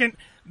 22nd.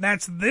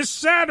 That's this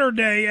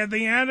Saturday at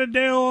the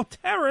Annandale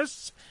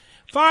Terrace,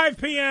 5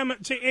 p.m.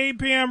 to 8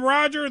 p.m.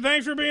 Roger,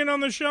 thanks for being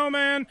on the show,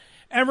 man.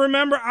 And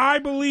remember, I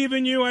believe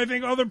in you. I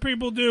think other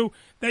people do.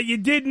 That you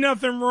did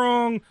nothing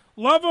wrong.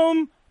 Love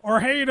him or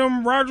hate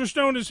him, Roger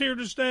Stone is here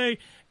to stay.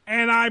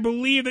 And I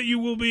believe that you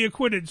will be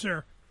acquitted,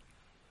 sir.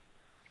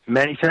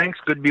 Many thanks.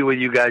 Good to be with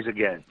you guys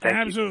again. Thank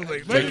Absolutely.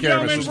 you. Ladies and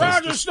gentlemen,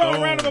 Roger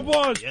Stone. Round of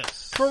applause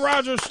for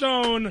Roger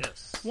Stone.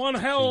 Yes. One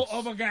hell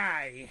of a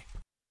guy.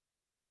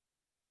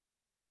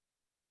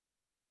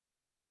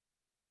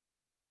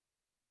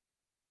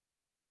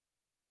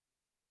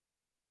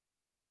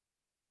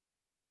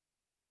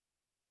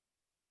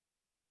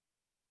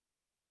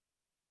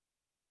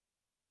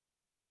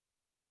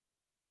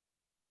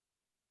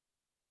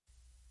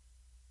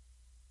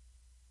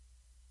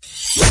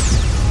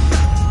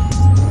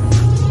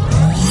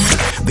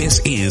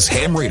 This is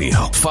Ham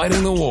Radio,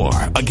 fighting the war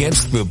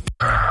against the...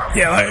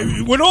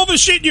 Yeah, with all the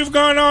shit you've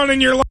gone on in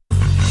your life...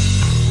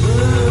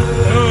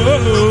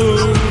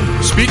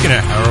 Speaking of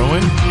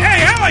heroin...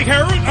 Hey, I like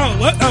heroin. Oh,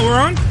 what? Oh, we're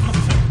on?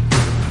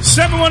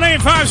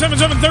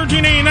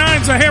 718-577-1389.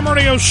 It's a Ham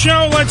Radio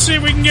show. Let's see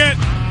if we can get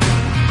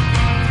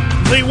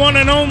the one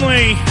and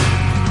only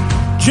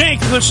Jake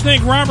the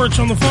Snake Roberts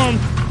on the phone.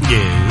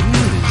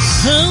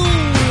 Yes. Oh.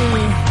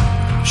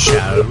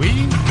 Shall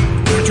we?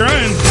 We're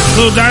trying. A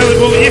little dialing.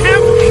 Well,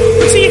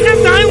 you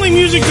have dialing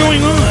music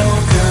going on.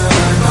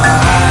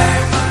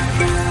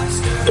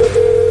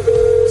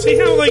 See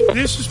how,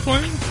 this is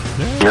playing?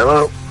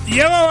 Hello.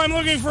 Yellow, I'm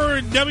looking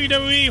for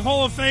WWE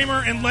Hall of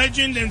Famer and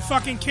legend and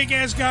fucking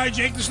kick-ass guy,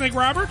 Jake the Snake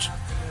Roberts.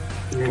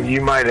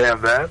 You might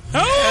have that.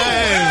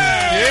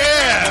 Oh!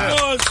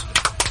 Yeah!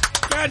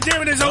 God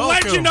damn it, there's a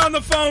legend on the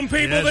phone,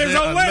 people. Yeah, there's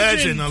a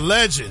legend. A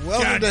legend.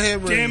 Welcome to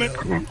Ham Radio. Damn it.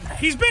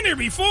 He's been here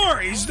before.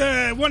 He's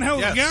the one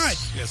hell of a guy.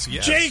 Yes.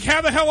 Jake,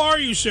 how the hell are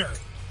you, sir?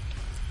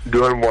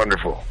 Doing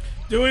wonderful.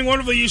 Doing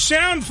wonderful. You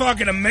sound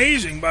fucking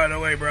amazing, by the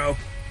way, bro.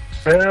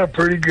 Yeah,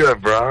 pretty good,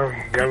 bro.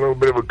 Got a little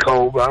bit of a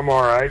cold, but I'm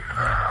all right.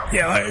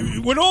 Yeah,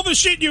 with all the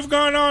shit you've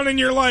gone on in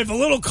your life, a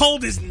little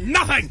cold is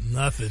nothing.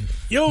 Nothing.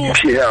 Yeah,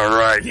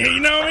 right. Yeah, you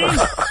know what I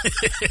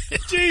mean?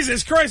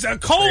 Jesus Christ, a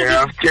cold.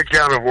 Yeah, I've kicked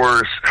out of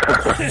worse.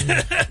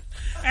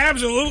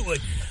 Absolutely.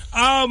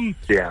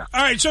 Yeah.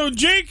 All right, so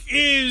Jake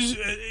is,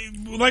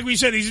 like we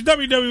said, he's a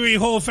WWE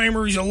Hall of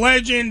Famer. He's a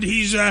legend.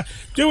 He's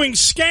doing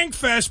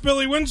Skankfest.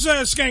 Billy, when's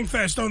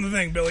Skankfest on the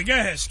thing, Billy? Go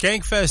ahead.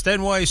 Skankfest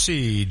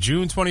NYC,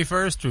 June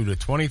 21st through the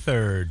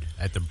 23rd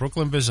at the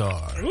Brooklyn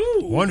Bazaar. Ooh.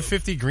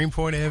 150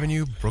 Greenpoint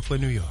Avenue,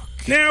 Brooklyn, New York.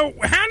 Now,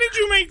 how did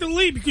you make the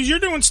leap? Because you're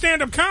doing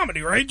stand-up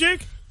comedy, right,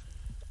 Jake?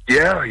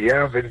 Yeah,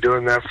 I've been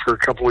doing that for a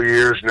couple of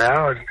years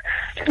now, and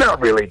it's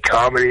not really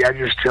comedy. I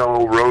just tell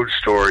old road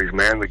stories,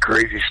 man, the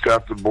crazy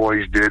stuff the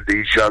boys did to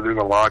each other in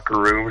the locker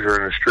rooms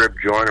or in a strip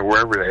joint or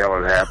wherever the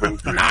hell it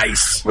happened.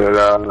 Nice.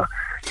 But,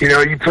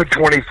 you put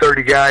 20,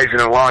 30 guys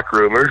in a locker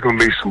room, there's going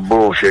to be some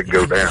bullshit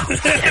go down.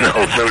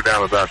 No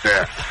doubt about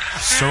that.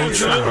 So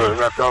true. I'm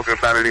not talking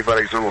about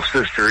anybody's little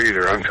sister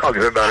either. I'm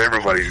talking about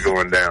everybody's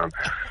going down.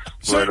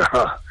 But,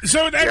 yeah,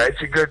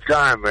 it's a good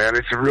time, man.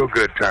 It's a real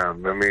good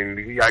time. I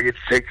mean, I get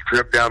to take a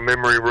trip down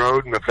memory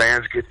road, and the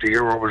fans get to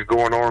hear what was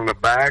going on in the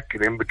back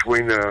and in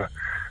between the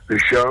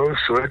shows.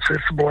 So it's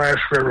a blast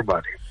for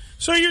everybody.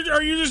 So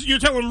you're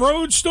telling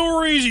road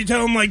stories? You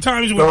tell them like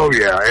times when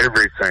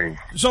everything.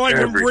 So like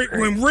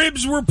when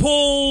ribs were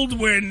pulled,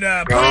 when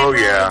all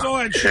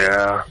that shit.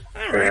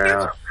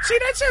 Yeah. See,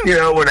 that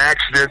sounds. When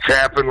accidents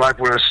happen, like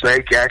when a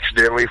snake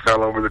accidentally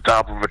fell over the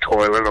top of a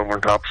toilet, over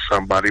top of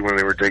somebody when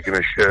they were taking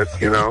a shit.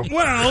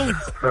 Well,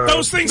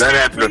 those things that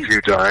happen. happened a few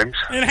times.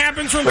 It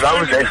happens from. But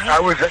I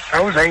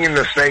was hanging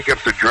the snake up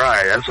to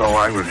dry. That's all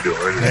I was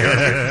doing.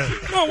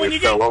 Well, when you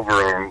fell over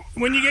on.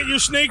 When you get your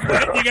snake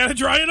wet, you got to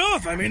dry it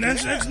off. I mean,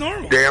 that's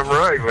normal. Damn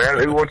right,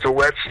 man. Who wants a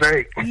wet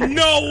snake?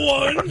 No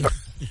one.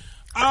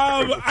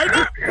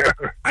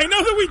 I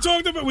know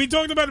that we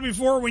talked about it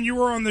before when you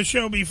were on the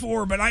show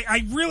before, but I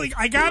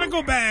gotta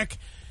go back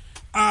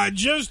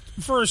just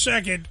for a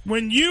second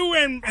when you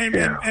and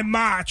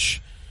Mach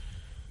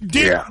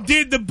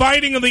did the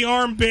biting of the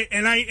arm bit,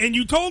 and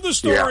you told the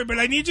story, but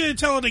I need you to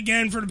tell it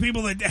again for the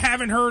people that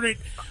haven't heard it.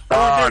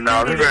 Oh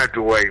no, they're gonna have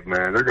to wait,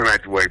 man. They're gonna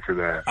have to wait for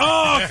that.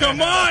 Oh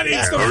come on,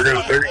 it's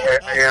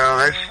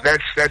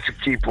that's a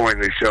key point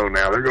in the show.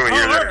 Now they're gonna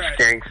hear that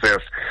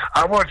Skankfest.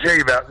 I want to tell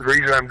you about the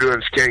reason I'm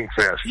doing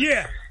Skankfest.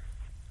 Yeah,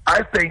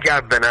 I think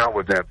I've been out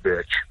with that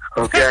bitch.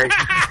 Okay,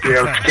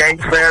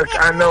 Skankfest.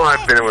 I know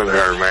I've been with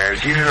her, man.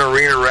 She's an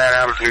arena rat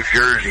out of New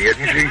Jersey,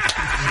 isn't she?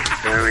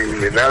 I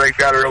mean, now they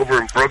got her over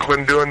in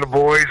Brooklyn doing the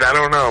boys. I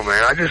don't know,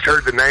 man. I just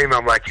heard the name.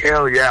 I'm like,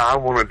 hell yeah, I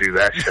want to do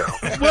that show.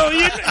 Well,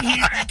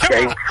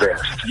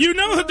 Skankfest. You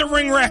know that the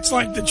ring rats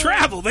like to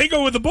travel. They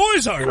go where the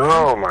boys are.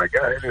 Oh my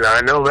God,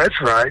 I know that's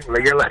right.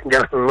 They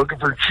got looking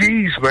for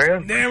cheese,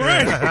 man. Damn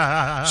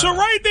right. So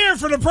right there,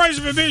 for the price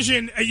of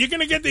admission, you're going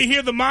to get to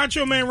hear the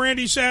Macho Man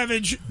Randy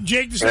Savage,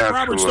 Jake the Snake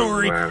Roberts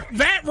story. Man.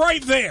 That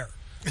right there.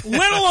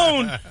 Let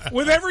alone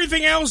with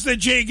everything else that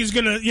Jake is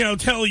going to,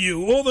 tell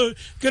you,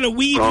 going to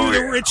weave you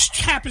the rich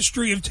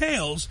tapestry of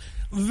tales.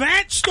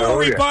 That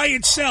story by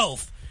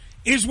itself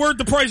is worth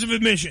the price of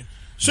admission.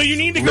 So you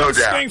need to go to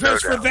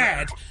Skankfest for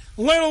that.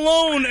 Let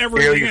alone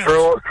everything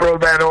else. Throw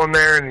that on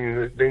there,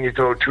 and then you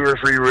throw 2 or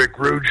 3 Rick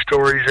Rude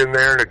stories in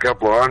there, and a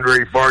couple of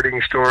Andre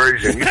farting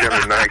stories, and you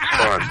have a nice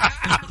fun.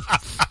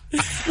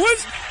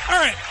 All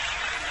right,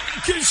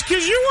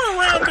 because you were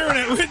around during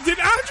it. Did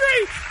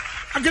Andre?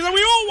 Because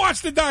we all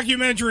watched the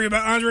documentary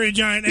about Andre the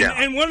Giant,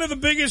 and one of the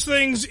biggest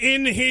things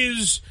in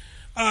his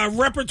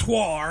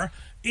repertoire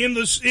in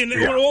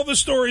all the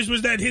stories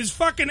was that his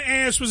fucking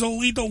ass was a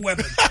lethal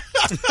weapon.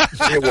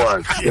 It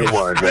was.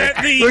 Man.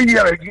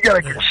 You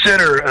gotta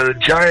consider a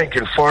giant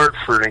can fart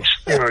for an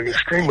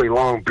extremely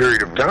long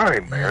period of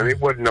time, man. It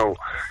wasn't no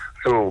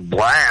little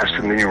blast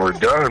and then you were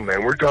done,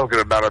 man. We're talking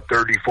about a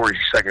 30,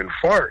 40-second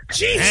fart.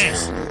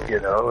 Jesus.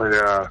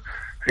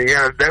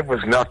 Yeah, that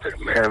was nothing,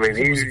 man. I mean,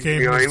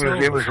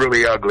 it was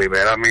really ugly,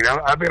 man. I mean,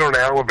 I've been on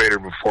an elevator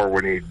before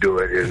when he'd do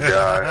it, and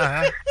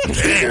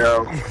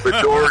the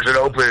doors would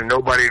open and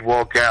nobody'd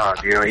walk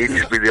out. He'd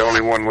just be the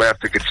only one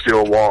left that could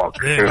still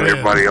walk.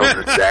 Everybody else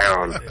is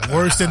down.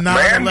 Worse than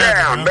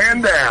 9/11.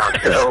 Man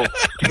down.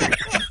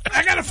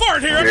 I got a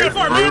fart here. It's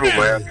brutal,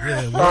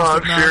 man.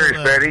 I'm serious,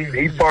 man.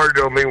 He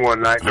farted on me one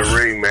night in the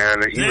ring,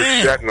 man. He was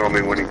sitting on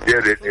me when he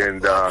did it,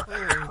 and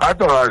I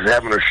thought I was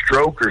having a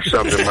stroke or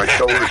something. My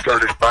shoulder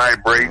started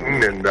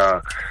vibrating, and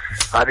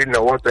I didn't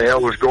know what the hell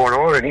was going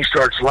on, and he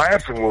starts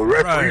laughing. Well, the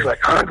referee's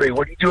like, Andre,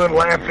 what are you doing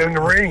laughing in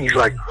the ring? He's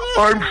like,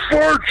 I'm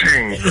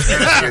farting.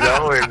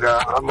 And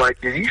I'm like,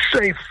 did he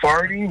say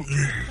farting?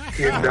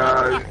 And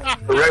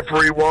the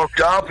referee walked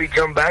off. He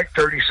come back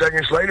 30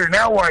 seconds later.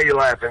 Now why are you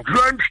laughing?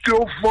 Because I'm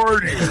still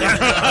farting.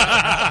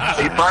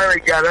 He finally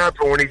got up,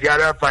 and when he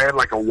got up, I had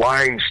like a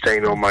wine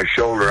stain on my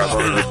shoulder. I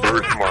thought it was a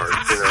birthmark,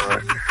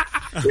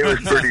 It was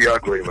pretty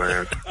ugly,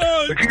 man.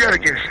 But you got to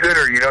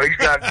consider, he's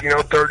got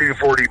 30 to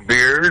 40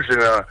 beers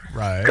and a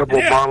couple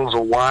of bottles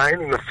of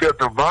wine and a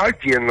fifth of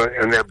vodka in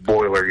that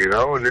boiler,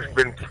 and it's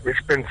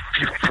been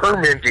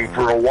fermenting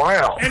for a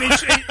while. And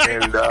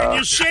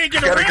you're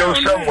shaking got to go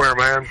around. somewhere,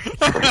 man.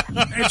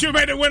 And too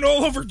bad it went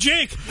all over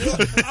Jake.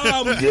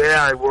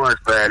 Yeah, it was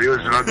bad. It was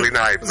an ugly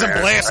night, It was a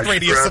blast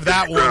radius of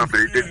that one. But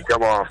it didn't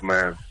come off,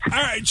 man.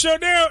 All right, so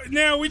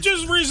now we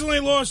just recently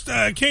lost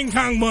King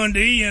Kong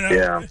Bundy.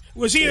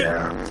 Was he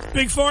a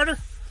big farter?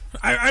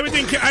 I would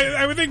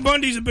think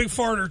Bundy's a big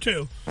farter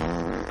too.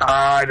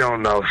 I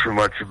don't know so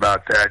much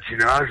about that.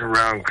 I was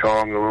around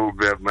Kong a little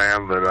bit,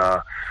 man,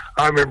 but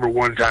I remember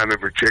one time in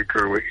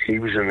particular, he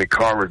was in the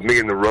car with me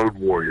and the Road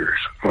Warriors,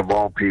 of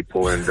all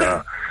people,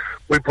 and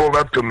we pulled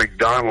up to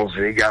McDonald's,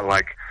 and he got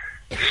like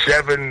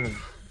 7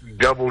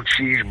 double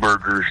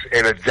cheeseburgers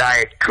and a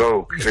Diet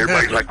Coke. And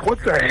everybody's like,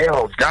 what the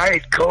hell?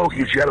 Diet Coke?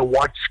 You got to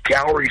watch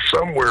calories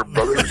somewhere,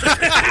 brother.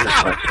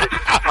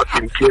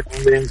 Fucking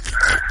kidding me?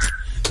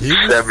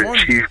 7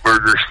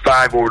 cheeseburgers,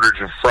 5 orders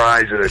of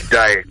fries, and a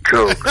Diet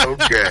Coke.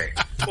 Okay.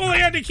 Well, he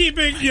had to keep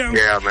it, Yeah,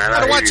 man.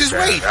 I watch his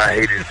weight. I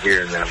hated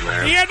hearing that,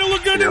 man. He had to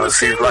look good in the it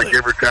seems singlet. like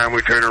every time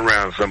we turn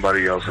around,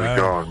 somebody else is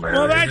gone, man.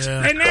 Well,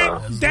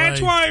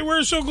 that's why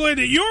we're so glad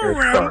that you're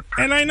around,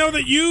 and I know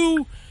that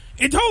you.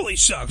 It totally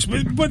sucks,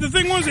 but the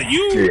thing was that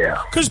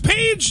because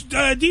Paige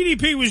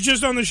DDP was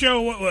just on the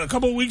show a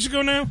couple of weeks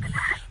ago now,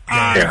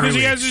 because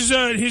he has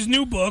his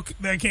new book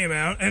that came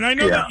out, and I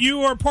know that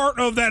you are part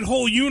of that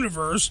whole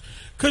universe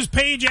because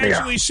Paige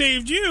actually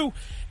saved you.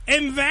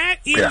 And that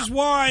is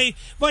why,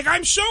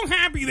 I'm so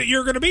happy that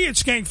you're going to be at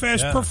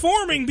Skankfest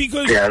performing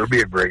because... Yeah, it'll be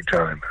a great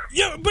time.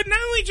 Yeah, but not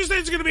only just that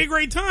it's going to be a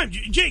great time.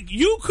 Jake,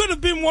 you could have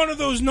been one of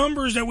those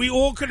numbers that we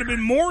all could have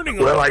been mourning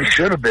Well, over. I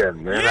should have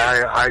been, man.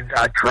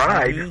 I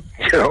tried,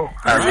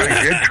 I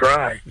really did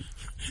try.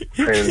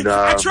 And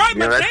I tried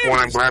my that's damnedest. one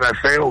I'm glad I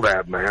failed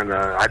at, man.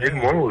 I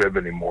didn't want to live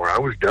anymore. I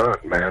was done,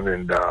 man.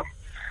 And,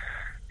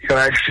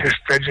 that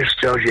just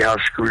tells you how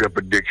screwed up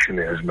addiction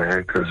is,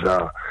 man,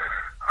 because...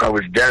 I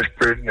was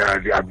desperate.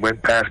 I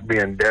went past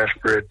being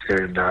desperate,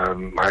 and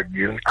I'd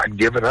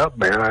given up,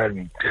 man. I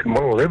didn't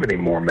want to live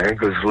anymore, man,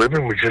 because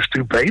living was just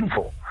too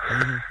painful.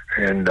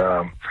 And,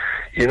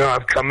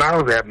 I've come out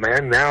of that,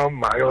 man. Now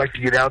I like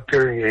to get out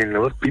there and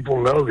let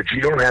people know that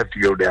you don't have to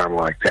go down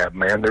like that,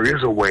 man. There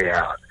is a way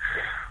out.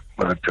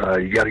 But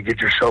you got to get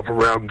yourself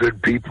around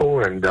good people,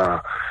 and,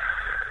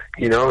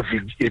 if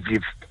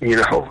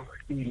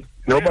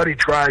nobody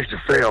tries to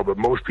fail, but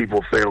most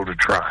people fail to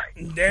try.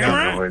 Damn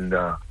right. And,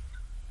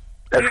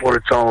 that's what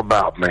it's all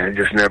about, man.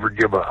 Just never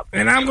give up.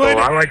 And I'm glad.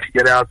 I like to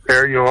get out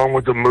there, on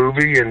with the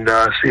movie and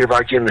see if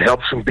I can help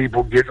some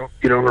people get on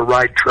the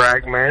right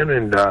track, man.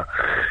 And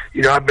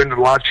I've been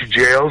to lots of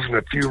jails and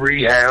a few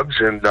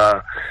rehabs, and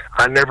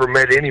I never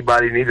met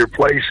anybody in either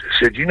place that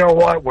said, you know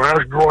what? When I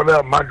was growing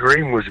up, my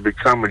dream was to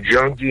become a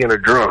junkie and a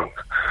drunk.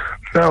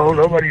 No,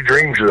 nobody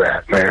dreams of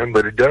that, man.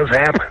 But it does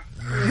happen.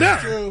 No.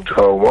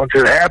 So once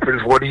it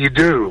happens, what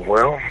do?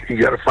 Well,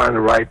 you got to find the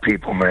right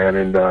people, man,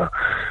 and.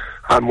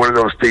 I'm one of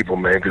those people,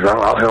 man, because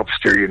I'll help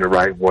steer you in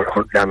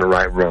down the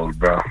right road,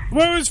 bro.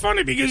 Well, it was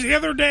funny because the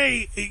other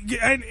day,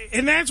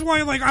 and that's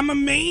why, I'm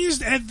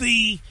amazed at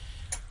the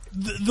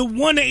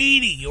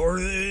 180 or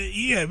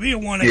be a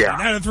 180,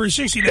 not a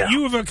 360 that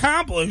you have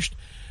accomplished.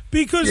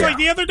 Because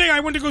the other day, I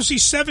went to go see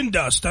Seven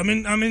Dust. I'm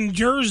in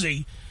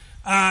Jersey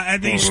at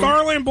the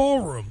Starland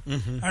Ballroom.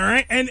 All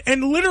right,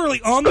 and literally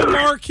on the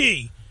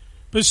marquee,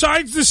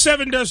 besides the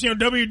Seven Dust,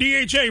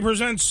 WDHA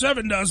presents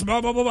Seven Dust,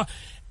 blah blah blah blah.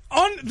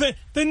 On the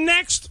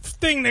next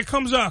thing that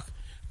comes up,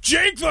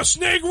 Jake the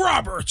Snake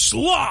Roberts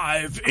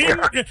live.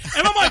 And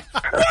I'm like,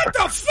 what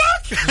the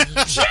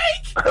fuck?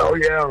 Jake? Oh,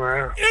 yeah,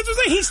 man. That's what I'm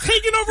saying. He's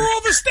taking over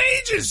all the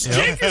stages.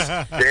 Jake is...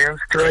 Damn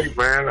straight,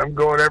 man. I'm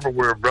going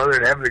everywhere, brother,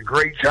 and having a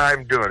great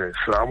time doing it.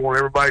 So I want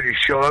everybody to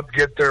show up,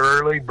 get there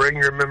early, bring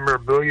your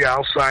memorabilia.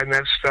 I'll sign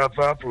that stuff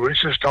up, and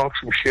let's just talk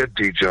some shit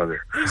to each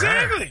other.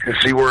 Exactly. And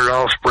see where it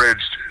all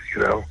spreads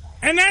to,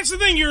 And that's the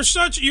thing. You're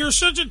such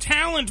a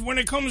talent when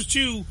it comes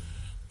to...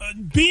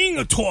 being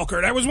a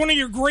talker. That was one of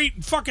your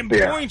great fucking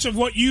points of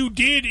what you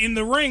did in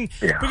the ring.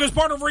 Yeah. Because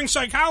part of ring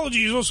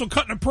psychology is also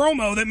cutting a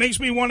promo that makes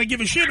me want to give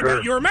a shit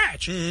about your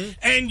match. Mm-hmm.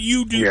 And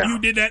you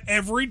did that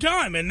every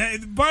time. And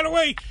that, by the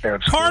way,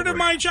 part of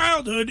my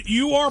childhood,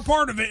 you are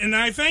part of it. And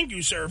I thank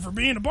you, sir, for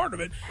being a part of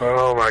it.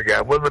 Oh, my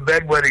God. Well, the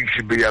bedwetting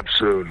should be up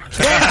soon.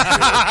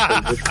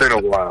 It's been a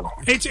while.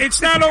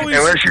 It's not always...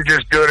 Unless you're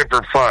just doing it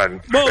for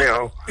fun.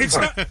 Well, it's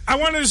not... I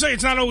wanted to say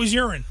it's not always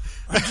urine.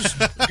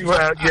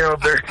 Well,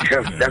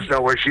 that's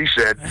not what she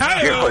said.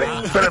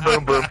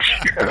 Boom, boom.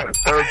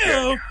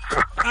 Okay.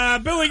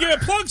 Billy, get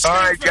a plug. All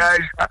right,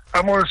 guys,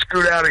 I'm going to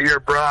scoot out of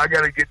here, bro. I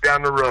got to get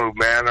down the road,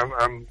 man.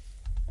 I'm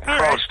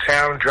across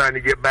town trying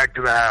to get back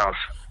to the house.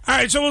 All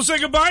right, so we'll say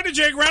goodbye to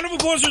Jake. Round of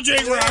applause for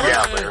Jake Roberts.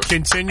 Yeah,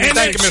 Continue.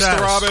 Thank you, Mr.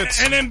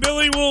 Roberts. And then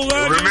Billy will...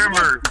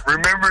 remember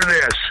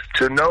this.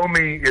 To know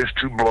me is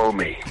to blow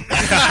me. You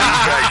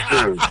guys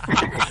do.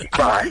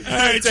 Bye. All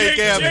right, Take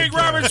care. Jake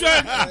Roberts.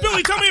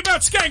 Billy, tell me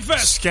about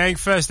Skankfest.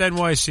 Skankfest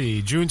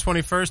NYC, June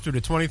 21st through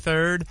the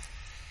 23rd.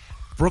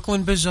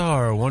 Brooklyn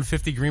Bazaar,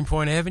 150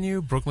 Greenpoint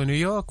Avenue, Brooklyn, New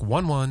York,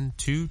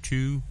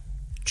 11222.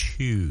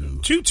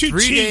 222.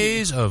 3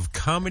 days of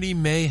comedy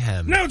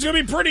mayhem. No, it's going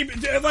to be pretty...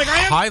 Like I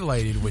have,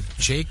 highlighted with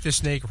Jake the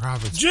Snake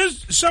Roberts.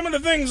 just some of the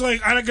things,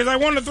 like, because I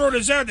wanted to throw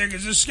this out there,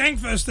 because this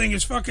Skankfest thing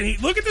is fucking...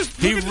 Look at this.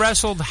 He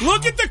wrestled...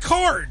 Look at the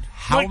card.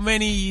 How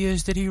many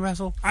years did he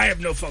wrestle? I have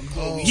no fucking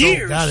clue.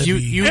 Years.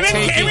 You and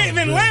take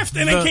then left,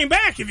 and then came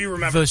back, if you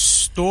remember. The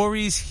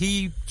stories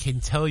he can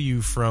tell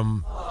you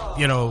from,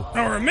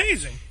 are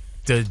amazing.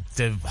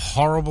 The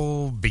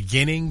horrible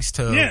beginnings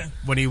to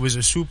when he was a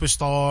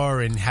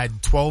superstar and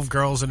had 12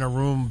 girls in a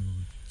room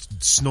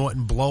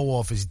snorting blow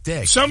off his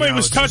dick. Somebody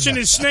was touching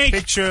his snake.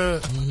 Picture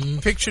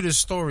the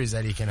stories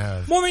that he can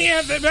have. Well,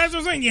 that's what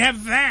I'm saying. You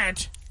have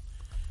that.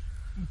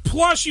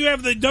 Plus, you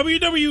have the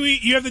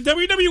WWE, you have the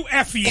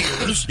WWF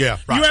years. Yeah,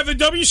 right. You have the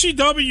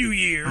WCW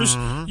years.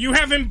 You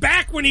have him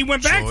back when he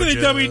went back to the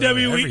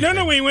WWE. Everything.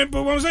 No, he went,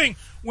 but what I'm saying,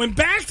 went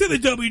back to the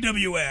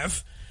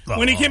WWF.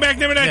 When he came back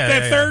there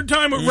that third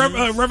time with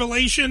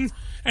Revelation,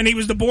 and he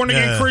was the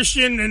born-again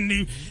Christian,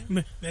 and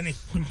then he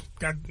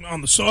got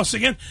on the sauce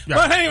again. Yeah.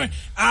 But anyway,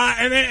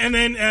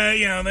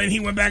 then he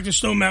went back to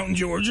Stone Mountain,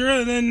 Georgia,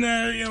 and then,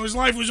 his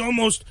life was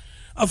almost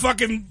a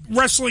fucking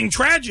wrestling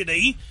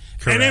tragedy.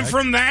 Correct. And then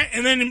from that,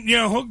 and then,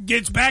 Hook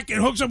gets back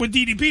and hooks up with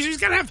DDP, so he's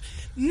got to have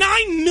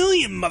 9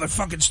 million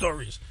motherfucking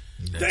stories.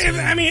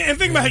 And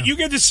think about it, you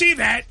get to see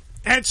that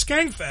at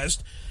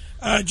Skankfest.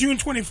 June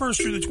 21st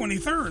through the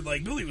 23rd,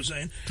 like Billy was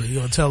saying. So you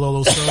gonna tell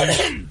all those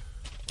stories?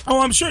 Oh,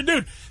 I'm sure,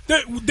 dude.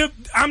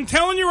 I'm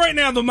telling you right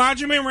now, the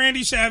Macho Man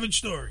Randy Savage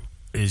story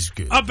is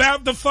good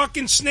about the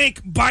fucking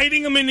snake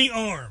biting him in the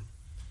arm.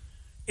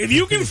 If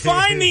you can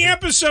find the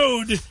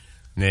episode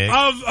Nick.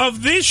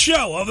 of this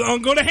show,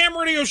 go to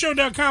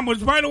hamradioshow.com,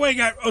 which by the way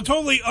got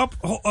totally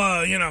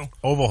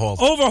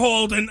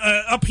overhauled and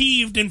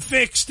upheaved and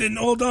fixed and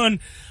all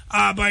done.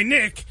 By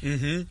Nick.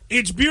 Mm-hmm.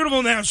 It's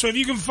beautiful now. So if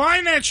you can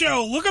find that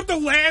show, look up the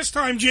last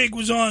time Jake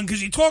was on,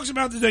 because he talks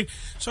about the thing.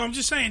 So I'm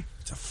just saying,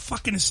 it's a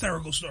fucking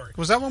hysterical story.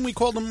 Was that when we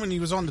called him when he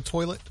was on the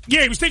toilet?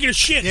 Yeah, he was taking a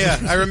shit. Yeah,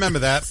 I remember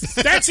that.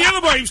 That's the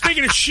other part. He was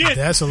taking a shit.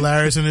 That's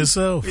hilarious in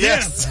itself.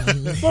 Yes.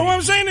 But what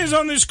I'm saying is,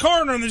 on this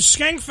card, on this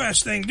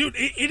Skankfest thing, dude,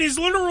 it is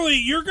literally,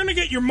 you're going to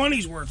get your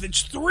money's worth.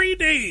 It's 3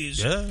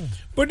 days. Yeah.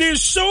 But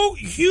there's so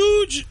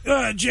huge,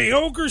 Jay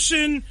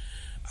Okerson,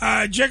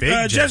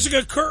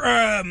 Jessica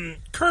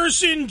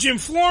Curson, Jim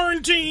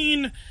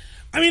Florentine.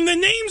 I mean, the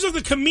names of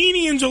the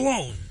comedians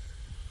alone.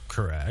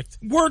 Correct.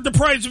 Worth the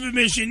price of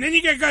admission. Then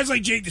you got guys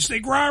like Jake the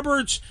Snake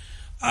Roberts.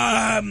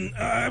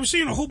 I was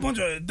seeing a whole bunch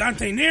of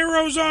Dante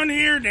Nero's on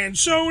here, Dan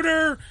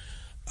Soder.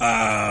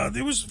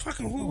 There was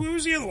fucking, who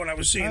was the other one I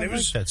was seeing? I there like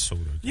was that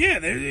Soder. Yeah,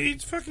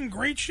 it's fucking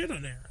great shit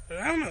on there.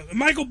 I don't know.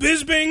 Michael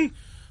Bisping,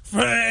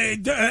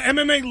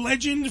 MMA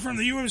legend from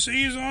the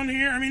UFC, is on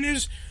here. I mean,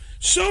 there's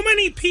so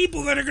many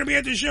people that are going to be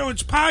at the show.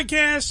 It's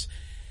podcasts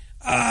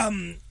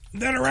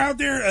that are out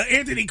there.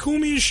 Anthony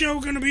Cumia's show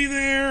going to be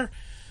there.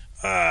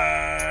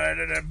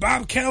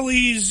 Bob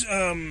Kelly's...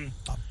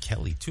 Bob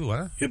Kelly, too,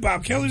 huh? Yeah,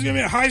 Bob Kelly's going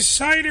to be at High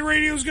Society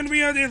Radio's going to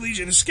be out there.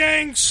 Legion of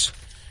Skanks.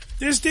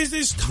 There's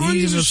tons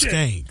Legion of shit.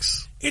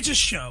 Skanks. It's a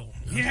show.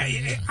 Yeah,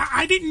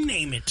 I didn't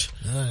name it.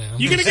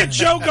 You're going to get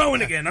Joe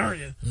going again,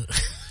 aren't you?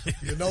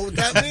 You know what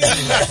that means?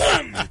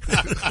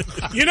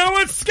 You know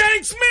what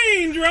skanks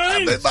means,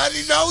 right?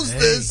 Everybody knows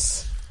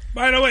this.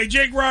 By the way,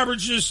 Jake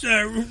Roberts just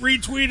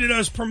retweeted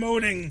us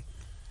promoting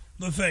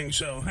the thing,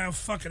 so how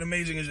fucking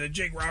amazing is that?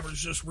 Jake Roberts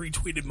just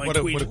retweeted my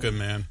tweet. What a good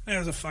man.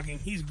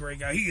 He's a great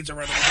guy. He gets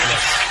around the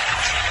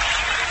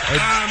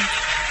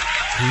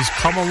He's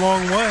come a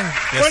long way.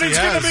 Yes, but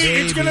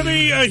it's gonna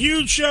be a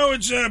huge show.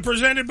 It's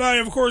presented by,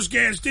 of course,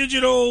 Gas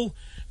Digital.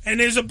 And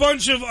there's a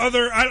bunch of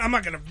other... I'm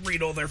not going to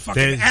read all their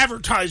fucking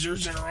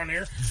advertisers that are on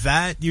here.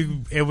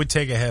 It would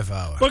take a half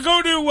hour. But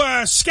go to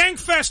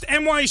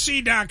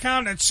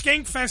skankfestnyc.com. That's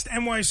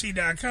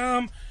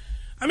skankfestnyc.com.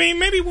 I mean,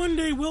 maybe one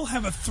day we'll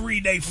have a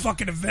 3-day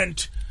fucking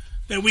event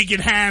that we can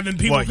have and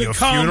people can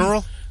come.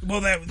 Funeral? Well,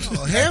 that...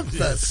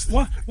 Hamfest.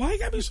 Why you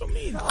gotta be so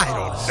mean? I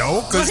don't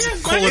know, because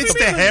it's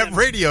the ham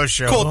radio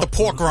show. Call it the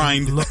pork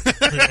rind. You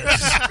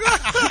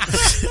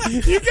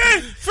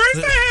got...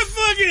 First I have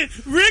fucking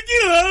Ricky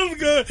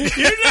Lovegood.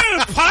 You're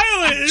not a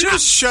pilot.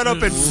 Just shut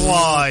up and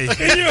fly.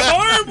 And you're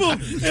horrible.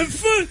 And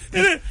fun.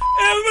 And then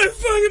my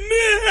fucking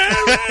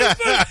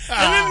man.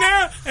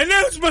 And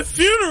now it's my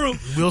funeral.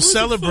 We'll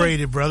celebrate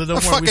it, brother.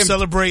 Don't worry. We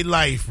celebrate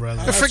life,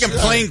 brother. The freaking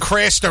plane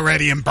crashed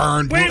already and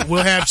burned.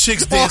 We'll have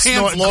chicks there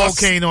snorting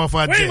cocaine off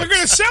our dicks. Wait, we're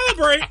going to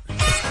celebrate.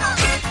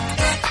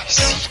 I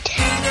see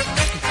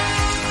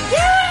death.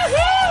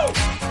 Woo-hoo!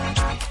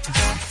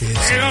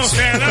 You don't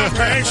stand up,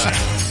 right?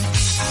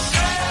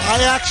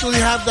 I actually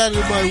have that in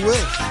my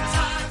will.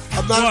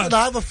 I'm not going to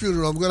have a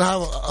funeral. I'm going to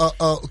have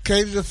a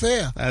catered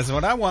affair. That's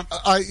what I want.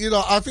 I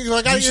think if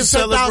I got to give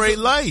celebrate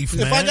life,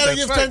 man. If I got to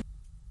give 10.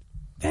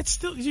 That's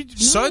still...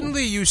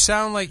 Suddenly you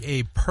sound like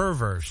a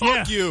pervert.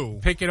 Fuck you.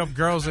 Picking up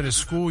girls in a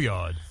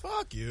schoolyard.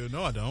 Fuck you.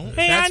 No, I don't.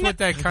 Hey, That's what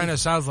that kind of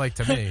sounds like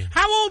to me.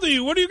 How old are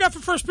you? What do you got for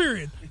first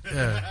period?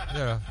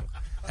 Yeah.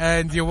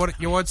 And you want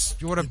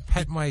to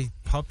pet my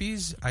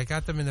puppies? I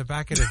got them in the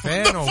back of the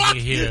van over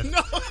here. No.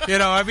 You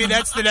know, I mean,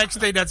 that's the next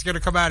thing that's going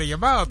to come out of your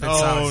mouth. It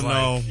sounds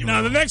like.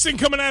 No, the next thing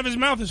coming out of his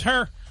mouth is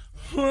her.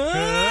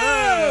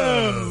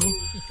 Whoa.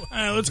 All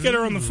right, let's get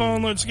her on the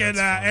phone. Let's get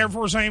Air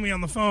Force Amy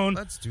on the phone.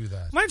 Let's do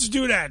that. Let's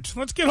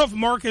get off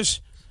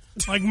Marcus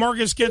like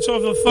Marcus gets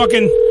off the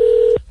fucking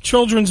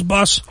children's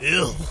bus.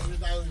 Ew.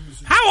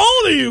 How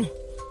old are you?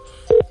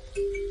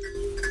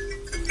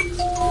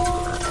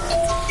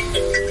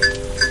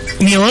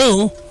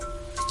 Hello.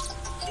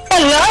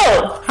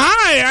 Hello.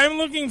 Hi, I'm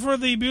looking for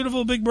the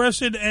beautiful,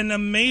 big-breasted, and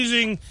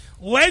amazing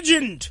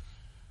legend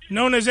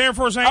known as Air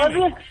Force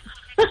Amy.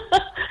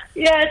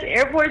 Yes,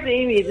 Air Force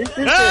Amy. This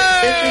is hi,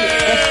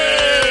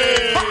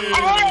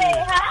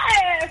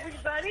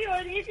 everybody.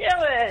 What are you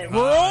doing?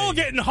 We're all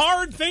getting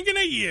hard thinking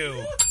of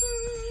you.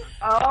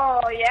 Oh,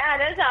 yeah,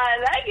 that's how I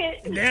like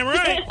it. Damn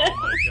right. Oh,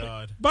 my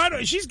God. By the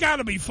way, she's got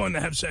to be fun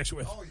to have sex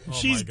with.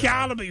 She's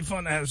got to be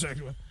fun to have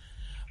sex with.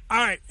 All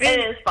right. It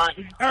is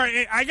fun. All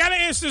right, I got to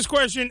ask this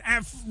question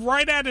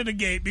right out of the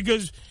gate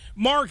because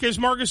Marcus,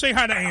 say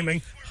hi to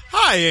Amy.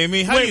 Hi,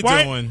 Amy. How you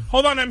doing?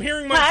 Hold on, I'm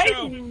hearing my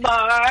show. Hi,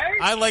 Mark.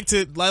 I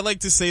like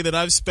to say that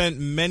I've spent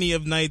many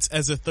of nights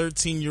as a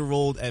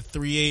 13-year-old at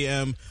 3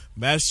 a.m.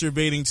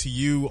 masturbating to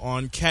you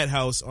on Cat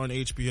House on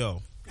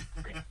HBO.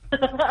 So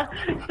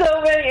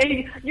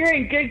you're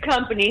in good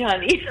company,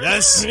 honey.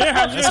 Yes. Yeah,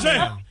 I was going to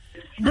say.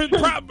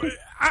 But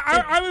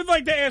I would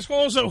like to ask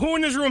also, who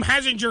in this room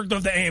hasn't jerked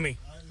off to Amy?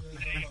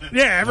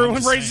 Yeah,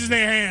 everyone raises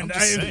their hand.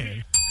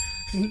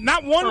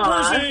 Not one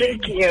person.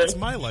 Thank you. It's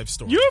my life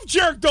story. You've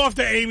jerked off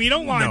to Amy.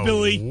 Don't lie, No.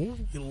 Billy.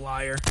 You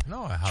liar.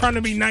 No, I haven't. Trying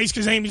to be nice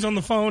because Amy's on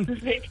the phone.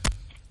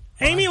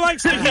 Amy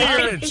likes to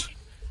hear.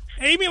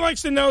 Amy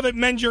likes to know that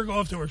men jerk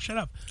off to her. Shut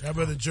up. I'd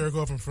rather jerk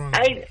off in front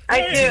of I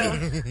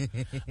do.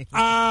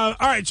 All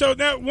right, so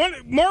now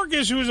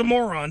Marcus, who's a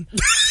moron,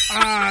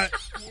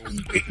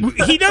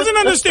 he doesn't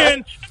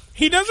understand.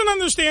 He doesn't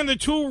understand the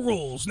two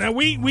rules. Now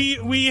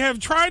we have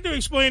tried to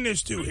explain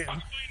this to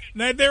him.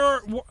 That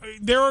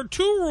there are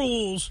two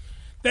rules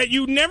that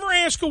you never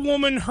ask a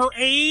woman her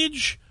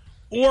age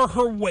or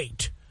her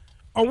weight.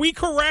 Are we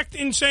correct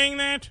in saying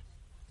that?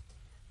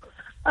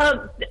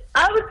 I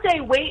would say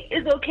weight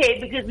is okay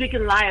because we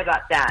can lie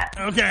about that.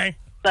 Okay.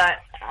 But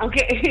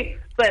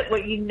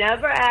what you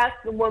never ask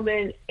a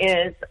woman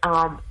is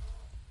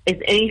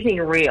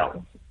anything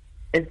real?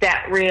 Is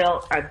that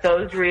real? Are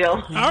those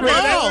real?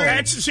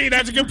 Okay,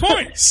 that's a good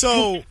point.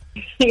 So,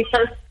 Yes.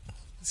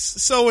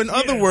 so in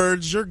other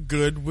words, you're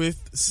good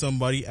with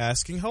somebody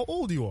asking how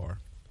old you are.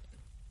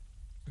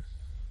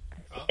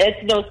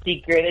 It's no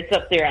secret. It's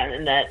up there on the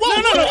net. No.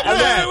 Wait,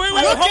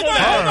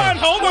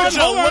 hold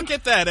on. Look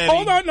at that, Eddie.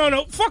 Hold on,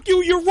 no. Fuck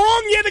you. You're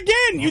wrong yet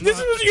again.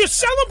 You're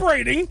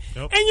celebrating,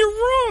 and you're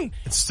wrong.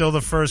 It's still the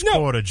first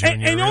quarter,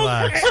 Junior.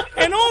 Relax.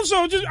 And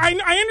also, just I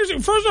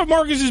understand. First off,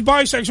 Marcus is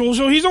bisexual,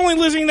 so he's only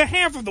listening to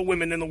half of the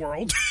women in the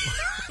world.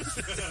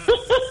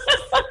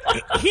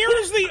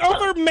 Here's the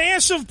other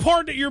massive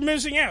part that you're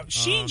missing out.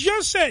 She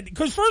just said,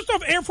 because first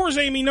off, Air Force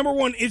Amy, number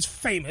one, is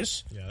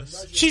famous.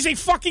 Yes. She's a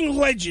fucking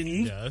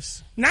legend.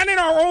 Yes. Not in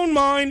our own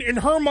mind, in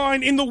her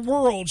mind, in the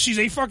world. She's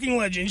a fucking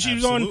legend. She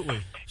was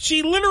on.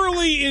 She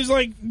literally is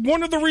like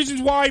one of the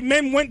reasons why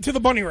men went to the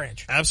bunny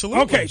ranch.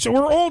 Absolutely. Okay, so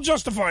we're all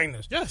justifying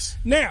this. Yes.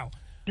 Now,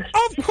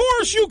 of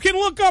course, you can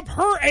look up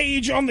her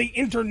age on the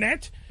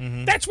internet.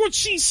 Mm-hmm. That's what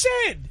she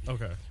said.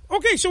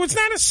 Okay, so it's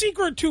not a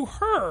secret to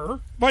her.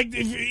 Like,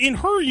 in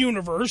her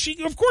universe,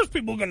 of course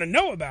people are going to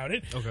know about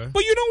it. Okay.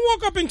 But you don't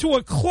walk up into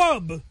a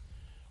club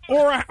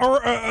or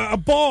a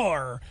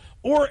bar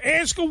or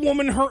ask a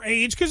woman her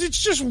age because it's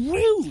just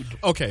rude.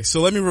 Okay, so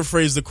let me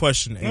rephrase the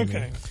question, Amy.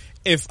 Okay.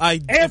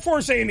 Air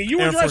Force Amy.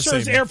 You address her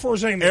as Air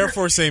Force Amy. Air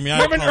Force Amy.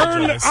 I've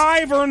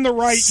earned the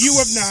right. You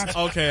have not.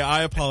 Okay,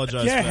 I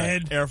apologize for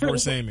ahead. that. Air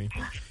Force Amy.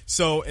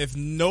 So if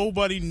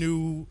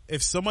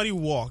somebody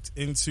walked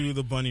into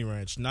the bunny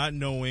ranch not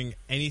knowing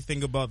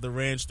anything about the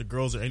ranch, the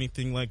girls, or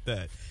anything like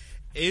that,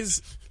 how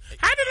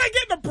did I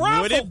get in a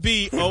brothel? Would it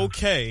be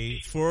okay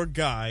for a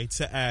guy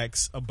to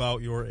ask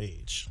about your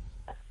age?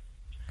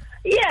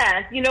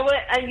 Yeah, you know what?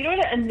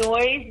 What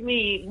annoys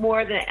me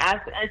more than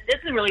asking. It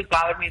doesn't really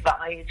bother me about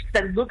my age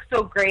because I look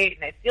so great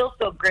and I feel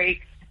so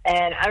great,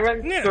 and I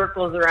run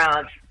circles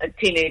around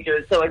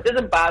teenagers, so it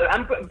doesn't bother.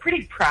 I'm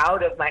pretty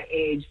proud of my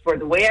age for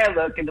the way I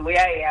look and the way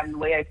I am, and the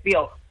way I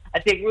feel. I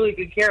take really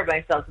good care of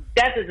myself.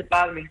 That doesn't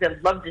bother me because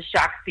I love to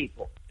shock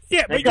people.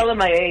 Yeah, I tell them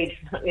my age.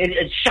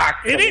 It's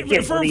shocking.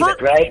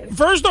 Right?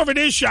 First off, it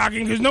is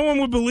shocking because no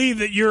one would believe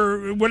that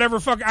you're whatever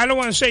fuck. I don't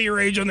want to say your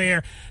age on the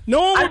air.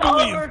 No one would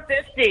believe. I'm over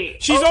 50.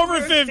 She's over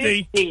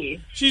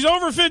 50. She's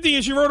over 50,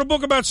 and she wrote a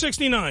book about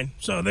 69.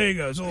 So there you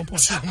go. It's a little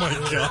point. Oh my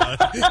god!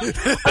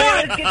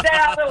 Let's get that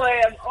out of the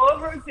way. I'm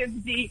over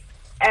 50,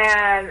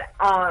 and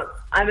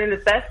I'm in the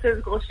best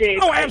physical shape.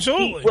 Oh,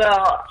 absolutely.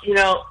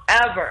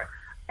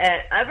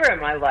 Ever in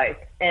my life.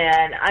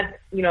 And I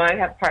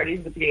have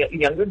parties with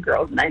younger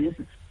girls,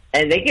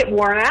 and they get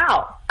worn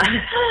out.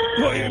 I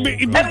wear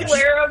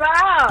them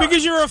out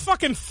because you're a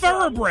fucking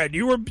thoroughbred.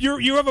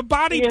 You have a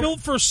body built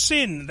for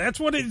sin. That's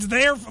what it's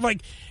there for.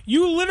 Like,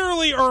 you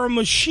literally are a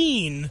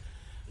machine.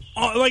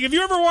 Like, if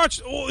you ever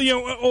watched,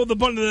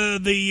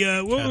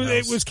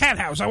 it was Cat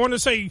House. I want to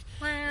say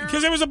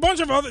because there was a bunch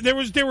of other.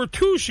 There were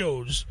two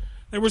shows.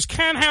 There was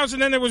Cat House,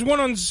 and then there was one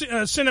on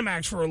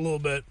Cinemax for a little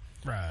bit.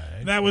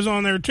 Right, that was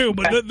on there too.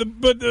 But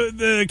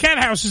the Cat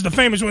House is the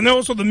famous one.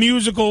 Also the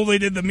musical. They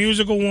did the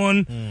musical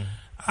one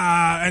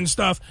and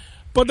stuff.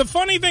 But the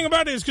funny thing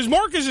about it is because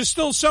Marcus is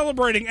still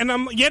celebrating,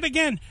 and yet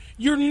again,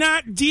 you're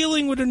not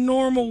dealing with a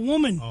normal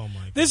woman. Oh my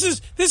God. This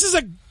is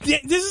like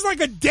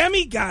a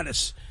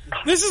demigoddess.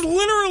 This is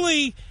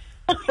literally.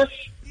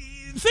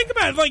 Think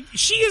about it. Like,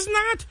 she is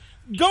not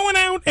going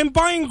out and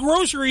buying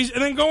groceries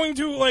and then going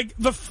to like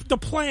the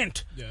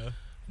plant. Yeah.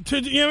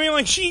 You know what I mean?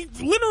 Like, she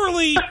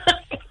literally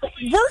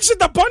works at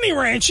the Bunny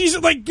Ranch. She's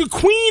like the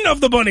queen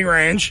of the Bunny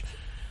Ranch.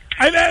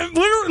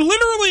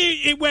 Literally,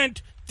 it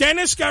went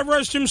Dennis, God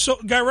rest his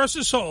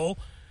soul,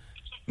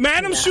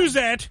 Madame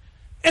Suzette,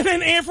 and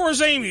then Air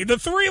Force Amy. The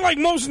three like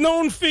most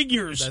known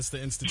figures. That's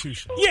the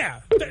institution. Yeah,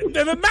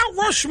 the Mount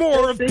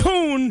Rushmore of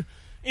Poon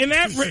in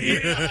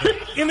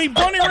the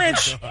Bunny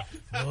Ranch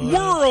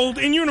world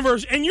and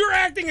universe, and you're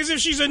acting as if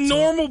she's a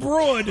normal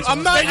broad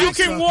that you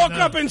can walk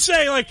up and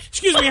say, like,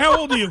 excuse me, how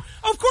old are you?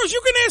 Of course,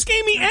 you can ask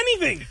Amy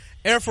anything.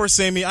 Air Force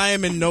Amy, I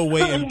am in no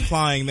way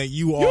implying that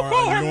you are. You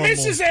call her normal.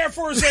 Mrs. Air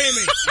Force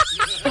Amy.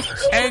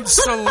 And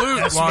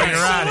salute while you're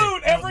at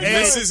Salute every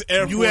day. Mrs.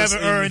 Air Force You haven't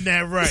Amy. earned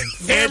that right.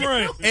 Damn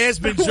right. Ed's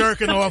been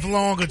jerking off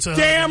longer to her.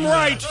 Damn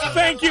right.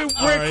 Thank you,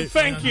 Rick. Right.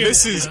 Thank you.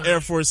 Mrs.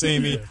 Air Force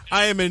Amy,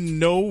 I am in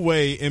no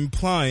way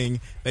implying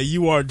that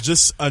you are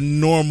just a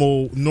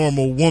normal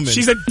woman.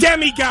 She's a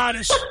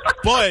demigoddess.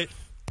 But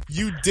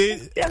you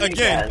did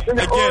again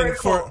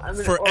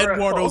for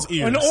Eduardo's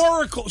ears. An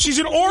oracle. She's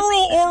an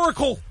oral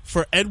oracle.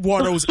 For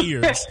Eduardo's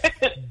ears.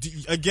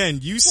 Again,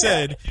 you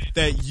said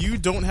that you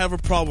don't have a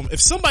problem.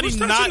 If somebody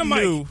not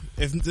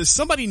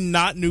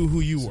knew who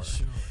you were,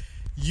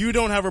 you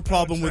don't have a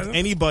problem with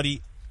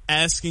anybody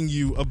asking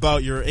you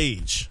about your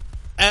age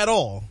at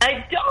all.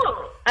 I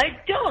don't.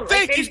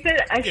 Like I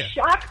said, I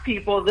shock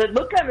people. The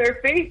look on their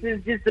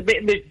faces, just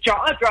the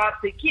jaw drops.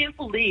 They can't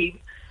believe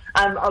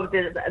of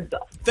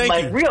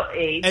my real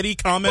age. Any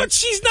comment? But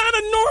she's not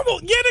a normal.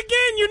 Yet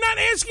again, you're not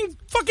asking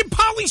fucking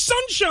Polly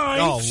Sunshine.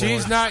 Oh,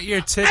 she's not your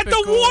typical. At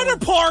the water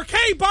park.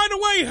 Hey, by the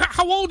way,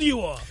 how old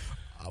you are?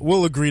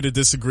 We'll agree to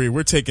disagree.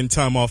 We're taking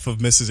time off of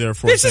Mrs. Air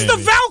Force. This is the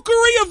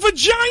Valkyrie of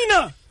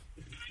vagina.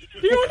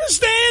 Do you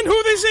understand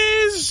who this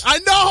is? I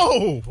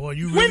know. Boy,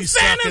 you really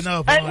sucking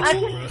up.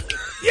 I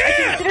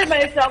consider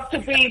myself to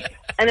be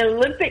an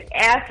Olympic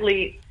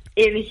athlete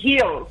in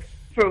heels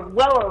for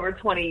well over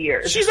 20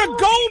 years. She's a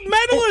gold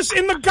medalist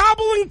in the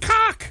gobbling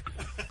cock.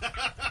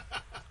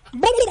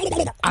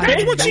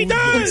 That's what she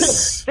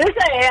does. This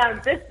I am.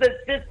 This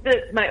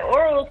my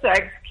oral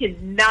sex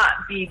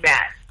cannot be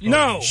matched.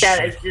 No,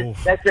 that is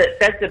just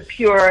that's a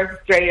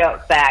pure, straight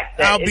up fact.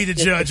 I'll be the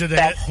judge of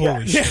that.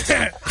 Holy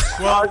shit!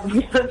 Well,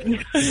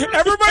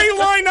 everybody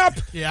line up.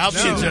 Yeah, I'll be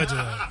the judge of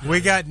that. We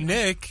got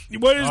Nick.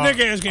 What is Nick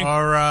asking?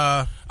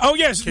 Our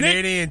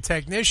Canadian Nick,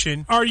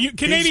 technician. Our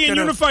Canadian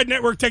Unified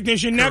Network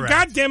technician. Now, Correct.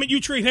 God damn it, you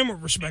treat him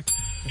with respect.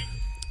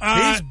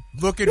 He's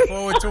looking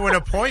forward to an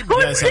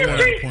appointment. Who's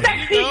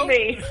disrespecting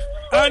me?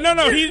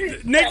 No.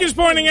 Nick is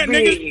pointing at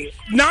Nick is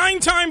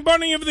 9-time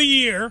Bunny of the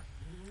Year.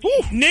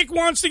 Nick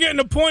wants to get an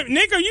appointment.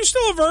 Nick, are you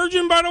still a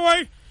virgin, by the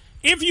way?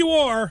 If you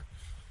are,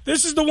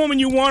 this is the woman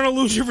you want to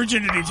lose your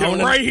virginity to,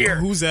 right here.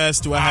 Whose ass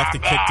do I have to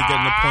kick to get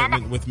an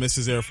appointment with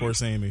Mrs. Air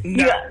Force Amy?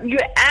 No. You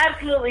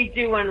absolutely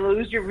do want to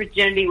lose your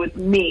virginity with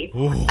me.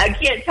 Ooh. I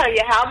can't tell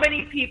you how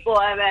many people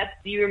I've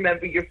asked, do you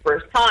remember your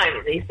first time?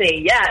 And they say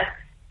yes,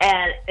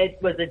 and it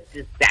was a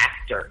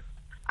disaster.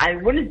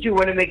 Wouldn't you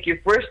want to make your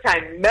first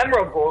time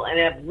memorable and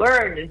have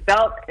learned and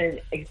felt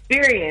and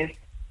experienced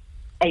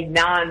a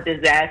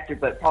non-disaster,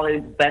 but probably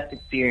the best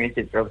experience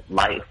of your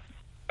life?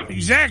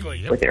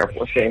 Exactly. With Air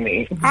Force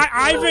Amy.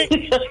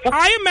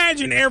 I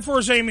imagine Air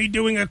Force Amy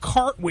doing a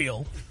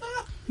cartwheel,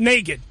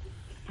 naked,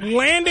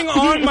 landing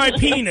on my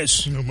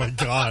penis. Oh, my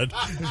God.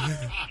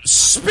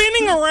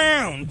 Spinning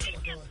around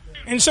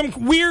in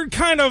some weird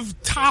kind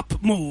of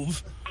top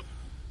move,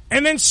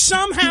 and then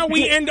somehow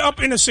we end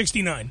up in a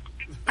 69.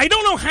 I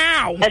don't know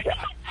how.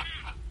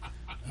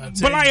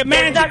 But I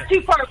imagine that's not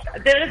too far.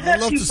 That is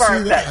not too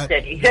far fetched,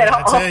 Eddie.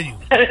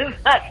 That is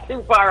not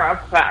too far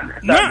off.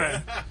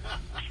 No.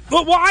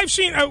 Well, I've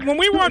seen when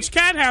we watched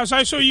Cat House.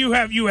 I saw you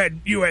had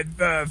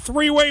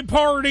 3-way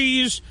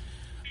parties.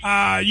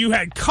 You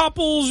had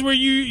couples where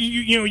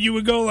you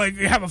would go like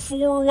have a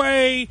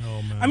 4-way.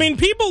 Oh, man. I mean,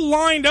 people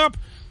lined up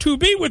to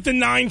be with the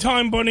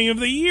 9-time bunny of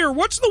the year.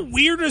 What's the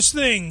weirdest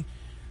thing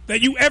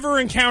that you ever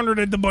encountered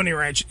at the Bunny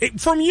Ranch?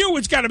 From you,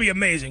 it's got to be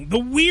amazing. The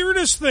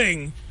weirdest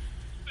thing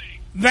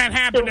that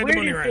happened at the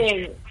Bunny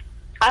Ranch.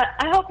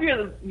 I hope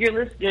your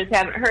listeners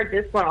haven't heard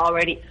this one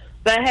already,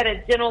 but I had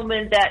a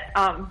gentleman that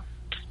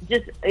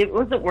it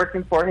wasn't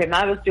working for him.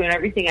 I was doing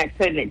everything I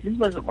could, and it just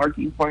wasn't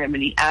working for him.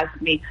 And he asked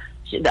me,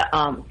 should I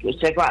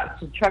go out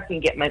to the truck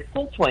and get my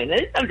pool toy? And I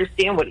didn't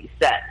understand what he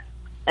said.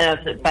 And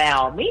I said, by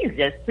all means,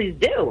 yes, please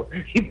do.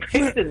 He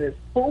brings in this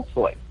pool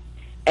toy.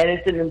 And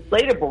it's an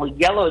inflatable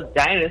yellow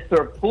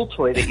dinosaur pool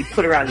toy that you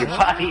put around your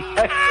body.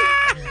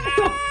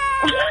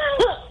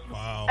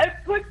 Wow. I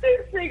put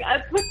this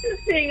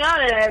thing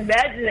on, and I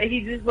imagine that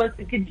he just wants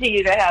to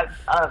continue to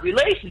have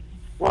relations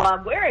while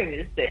I'm wearing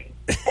this thing.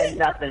 And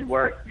nothing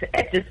worked.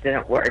 It just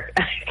didn't work.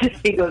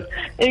 He goes,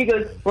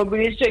 well, we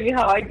need to show you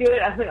how I do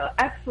it. I said, oh,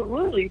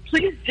 absolutely,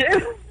 please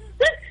do.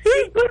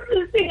 He puts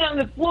this thing on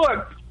the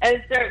floor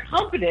and starts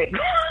humping it.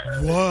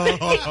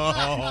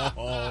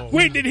 Whoa!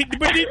 Wait, did he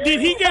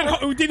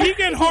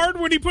get hard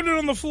when he put it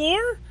on the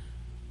floor?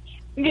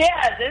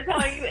 Yeah, that's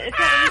how he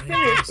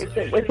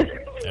finished with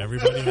it.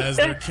 Everybody has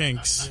their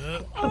kinks.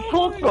 A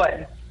pool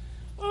toy.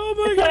 Oh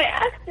my So God! I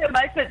asked him.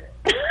 I said,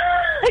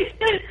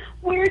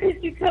 where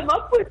did you come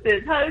up with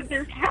this? How did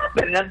this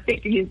happen? And I'm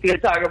thinking he's going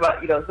to talk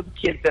about some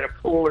kids at a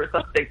pool or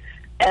something.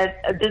 And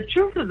the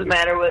truth of the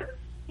matter was,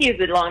 he is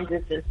a long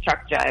distance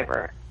truck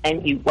driver,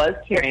 and he was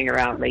carrying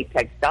around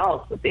latex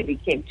dolls, but they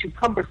became too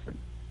cumbersome.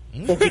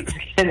 And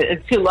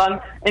it's too long,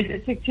 and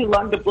it took too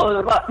long to blow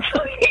them up.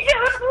 So he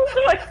got a pool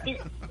toy.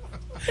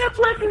 That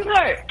bless his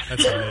heart.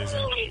 That's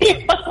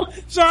amazing.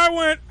 So I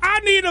went, I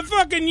need a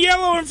fucking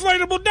yellow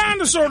inflatable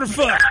dinosaur to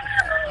fuck.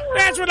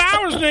 That's what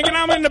I was thinking.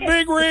 I'm in the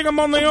big rig. I'm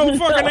on the old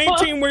fucking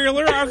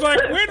 18-wheeler. I was like,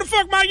 where the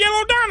fuck my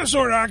yellow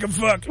dinosaur that I can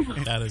fuck?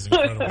 That is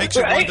incredible. Makes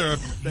you Right? wonder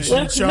if they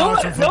No should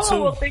charge him one for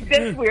will two. think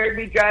that's weird,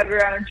 me driving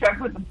around a truck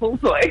with a pool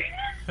toy.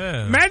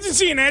 Yeah. Imagine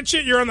seeing that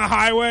shit. You're on the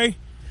highway,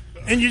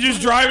 and you're just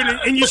driving,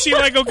 and you see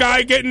like a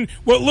guy getting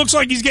what looks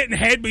like he's getting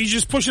head, but he's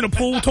just pushing a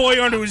pool toy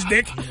onto his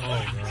dick.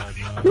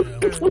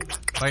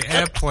 Like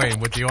airplane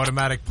with the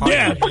automatic pilot.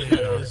 Yeah.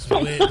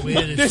 It's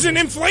weird There's an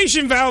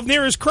inflation valve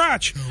near his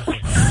crotch.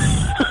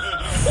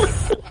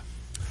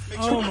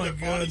 Oh my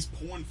God!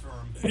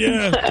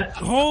 Yeah,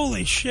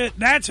 holy shit!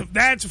 That's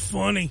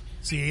funny.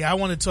 See, I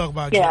want to talk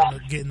about Yeah.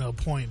 getting an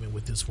appointment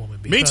with this woman.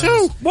 Me because,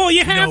 too. Well,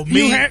 you have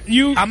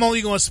you. I'm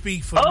only going to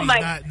speak for Oh me, my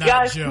not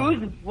gosh, Joe.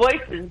 whose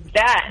voice is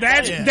that?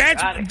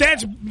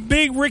 That's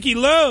Big Ricky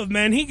Love,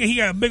 man. He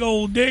got a big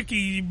old dick.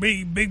 He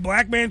big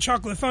black man,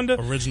 Chocolate Thunder.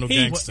 Original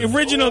gangster.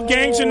 Original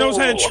gangster, knows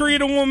how to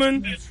treat a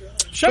woman.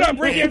 Shut up,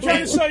 Ricky. I'm trying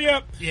to sell you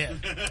up. Yeah.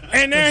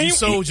 And now You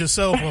sold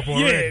yourself up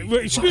already. Yeah,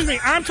 excuse me.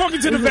 I'm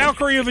talking to the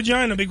Valkyrie of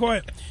Vagina. Be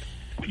quiet.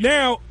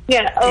 Now,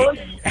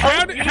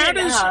 how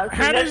does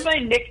that's my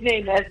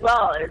nickname as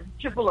well. It's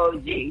Triple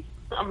OG.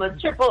 I'm a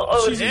Triple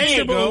OG. She's a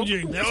Triple OG.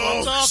 That's what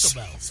I'm talking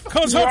about.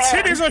 Because her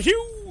titties are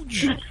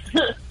huge.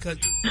 'Cause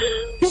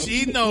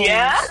she knows.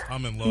 Yeah?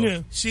 I'm in love.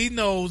 Yeah. She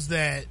knows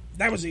that.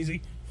 That was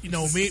easy.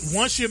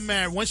 Once you're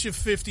married, once you're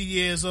 50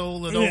 years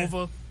old and Yeah.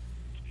 over,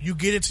 you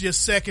get into your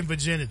second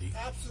virginity.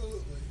 Absolutely.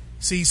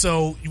 See,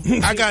 so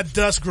I got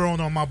dust growing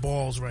on my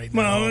balls right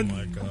now. Well, Oh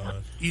my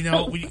God.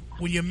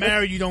 When you're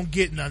married, you don't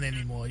get none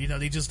anymore.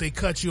 They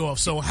cut you off.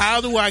 So how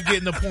do I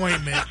get an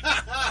appointment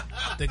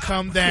to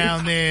come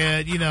down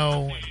there?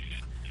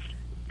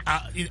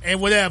 And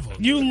whatever.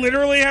 You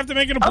literally have to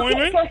make an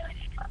appointment.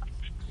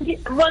 Okay,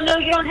 well, no,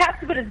 you don't have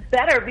to, but it's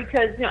better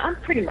because I'm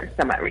pretty much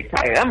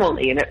semi-retired. I'm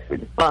only in it for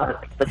the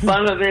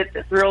fun of it,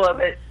 the thrill of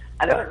it.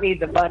 I don't need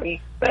the money,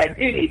 but I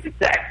do need the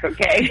sex.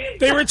 Okay.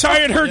 They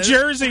retired her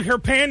jersey. Her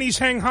panties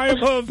hang high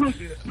above.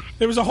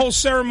 There was a whole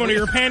ceremony.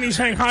 Her panties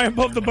hang high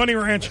above the Bunny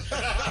Ranch.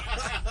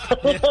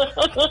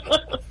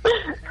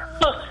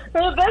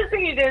 Well, the best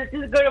thing you do is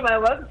just go to my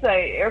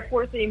website,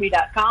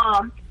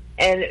 airforceamy.com,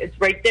 and it's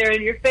right there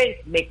in your face.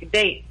 Make a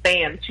date.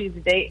 Bam. Choose a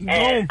date,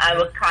 and I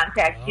will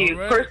contact you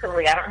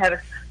personally. I don't have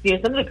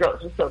some of the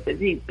girls are so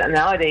busy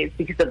nowadays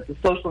because of the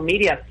social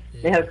media.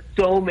 They have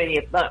so many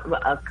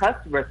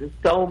customers and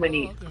so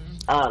many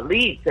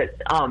leads that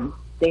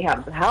they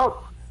have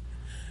help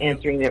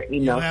answering their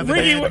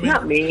emails.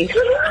 Not me.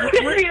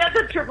 That's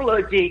a Triple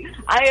OG.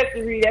 I have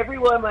to read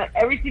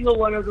every single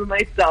one of them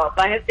myself.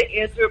 I have to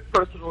answer it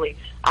personally.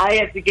 I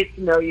have to get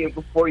to know you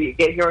before you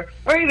get here,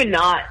 or even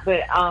not.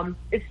 But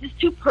it's just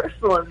too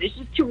personal, and there's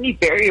just too many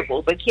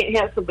variables. I can't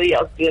have somebody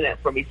else doing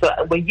that for me. So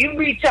when you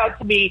reach out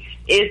to me,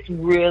 it's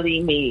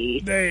really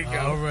me. There you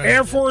go. Right.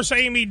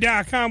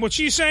 AirForceAmy.com. What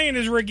she's saying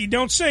is, Ricky,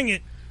 don't sing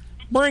it.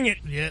 Bring it.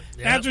 Yep.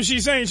 That's what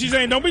she's saying. She's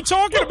saying, don't be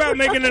talking about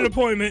making an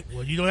appointment.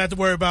 Well, you don't have to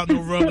worry about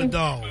no rubber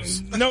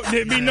dolls. No,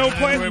 there'd be no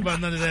plan. Don't worry about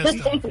none of that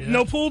stuff. Yeah.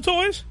 No pool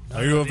toys?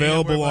 Are you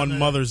available on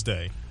Mother's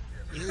Day?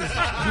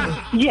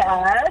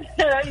 Yes,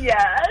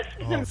 yes.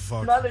 Oh,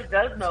 fuck. Mother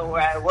does know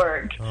where I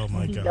work. Oh,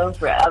 my She God. knows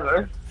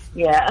forever.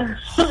 Yeah.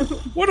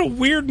 What a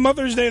weird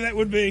Mother's Day that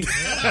would be.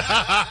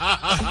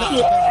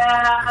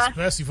 Yeah.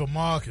 Especially for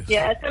Marcus.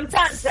 Yeah,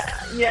 sometimes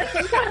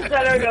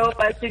I don't know if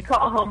I should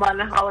call home on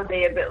the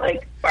holiday if it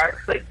like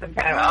sparks like some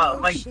kind of oh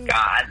my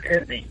god,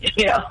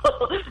 you know.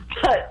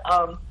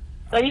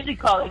 But I usually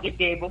call like a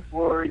day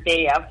before or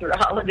day after a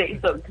holiday,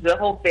 so because the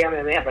whole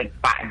family, they have like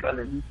 5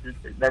 brothers and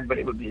sisters, and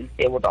everybody would be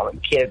stay with all the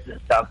kids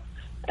and stuff,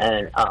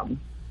 and I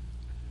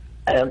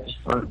don't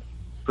just want to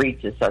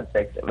breach the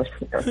subject of it.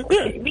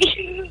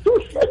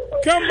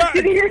 Come back.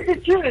 Here's the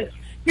truth.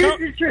 Here's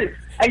the truth.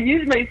 I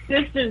used my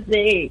sister's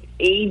name,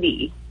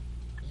 Amy,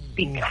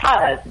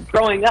 because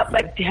growing up,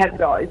 my dad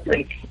would always be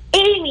like,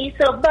 Amy,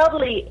 so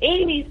bubbly,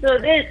 Amy, so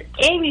this,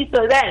 Amy,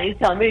 so that. And he's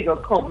telling me to go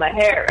comb my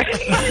hair.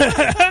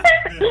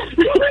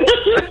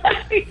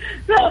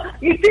 So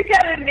you pick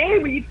out a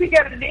name, you pick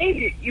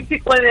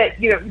one that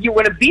you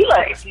want to be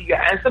like. You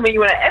got somebody you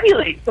want to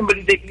emulate,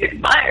 somebody that you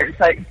admire.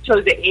 So I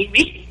chose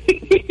Amy.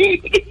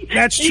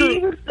 That's true. She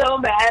was so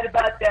mad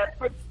about that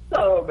for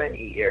so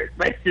many years.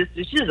 My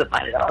sister, she doesn't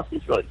mind at all.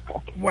 She's really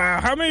cool. Wow,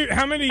 how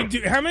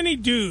many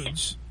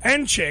dudes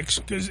and chicks?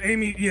 Because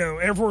Amy,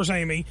 Air Force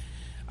Amy.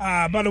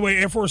 By the way,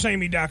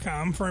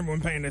 AirForceAmy.com for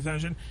everyone paying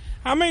attention.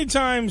 How many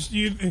times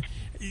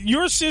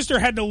your sister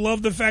had to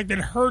love the fact that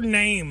her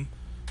name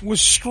was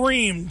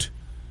screamed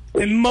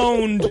and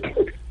moaned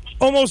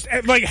almost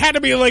like had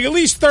to be like at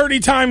least 30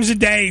 times a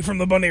day from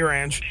the Bunny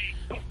Ranch.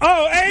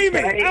 Oh, Amy!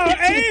 Right. Oh,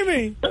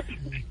 Amy!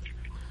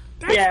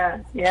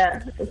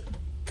 Yeah.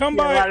 Come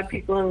by. A lot of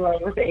people in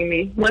love with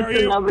Amy. Once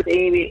in love with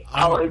Amy,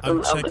 always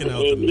in love with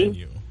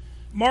Amy.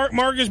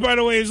 Marcus, by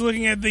the way, is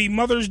looking at the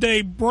Mother's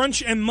Day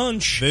brunch and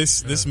munch.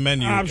 This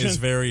menu option. is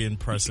very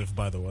impressive,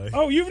 by the way.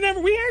 Oh, we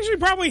actually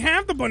probably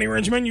have the Bunny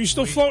Ranch menu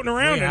still floating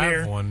around we in have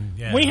here. one,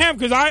 yeah. We have,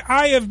 because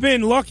I have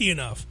been lucky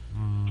enough.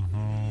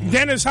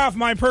 Dennis Hoff,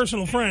 my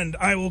personal friend,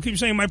 I will keep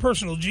saying my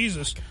personal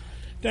Jesus,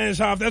 Dennis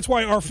Hoff. That's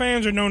why our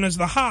fans are known as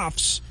the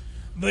Hoffs,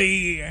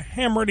 the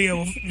Ham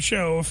Radio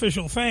Show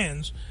official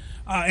fans,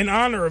 in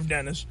honor of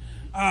Dennis,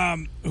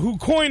 who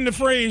coined the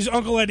phrase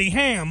Uncle Eddie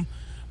Ham.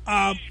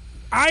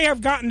 I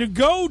have gotten to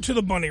go to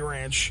the Bunny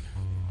Ranch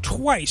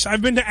twice.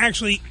 I've been to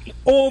actually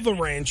all the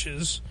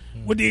ranches,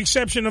 with the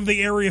exception of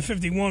the Area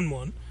 51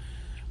 one.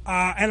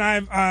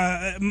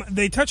 And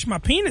they touched my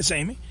penis,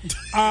 Amy.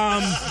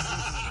 And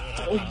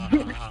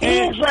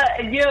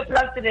you have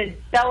left an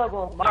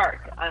indelible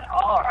mark on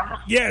all our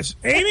house. Yes,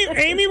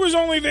 Amy was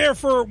only there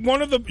for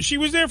she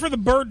was there for the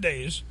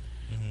birthdays,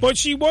 but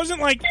she wasn't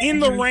like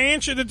in the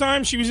ranch at the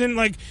time. She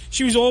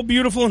was all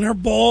beautiful in her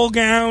ball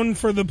gown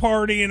for the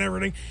party and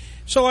everything.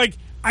 So like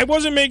I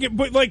wasn't making,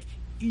 but like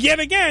yet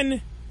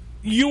again,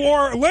 you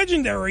are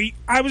legendary.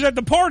 I was at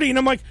the party and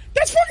I'm like,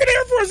 that's fucking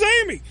Air Force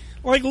Amy.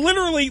 Like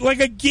literally like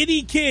a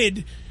giddy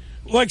kid.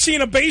 Like seeing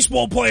a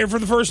baseball player for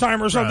the first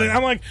time or something. Right.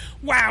 I'm like,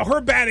 wow,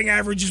 her batting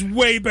average is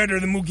way better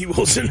than Mookie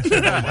Wilson. Oh,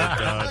 my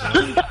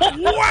God.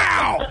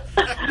 Wow.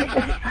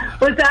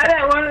 Was that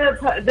at one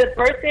of the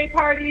birthday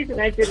parties?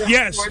 And I did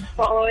a sports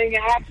following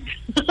act?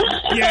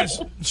 Yes.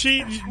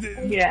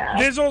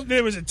 Yeah.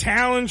 There was a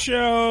talent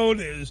show.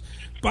 There's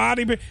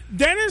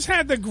Dennis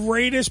had the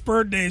greatest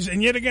birthdays.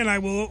 And yet again, I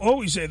will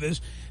always say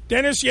this.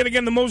 Dennis, yet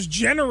again, the most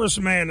generous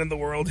man in the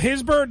world.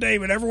 His birthday,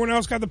 but everyone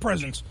else got the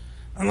presents.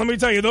 And let me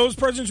tell you, those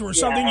presents were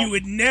something you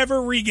would never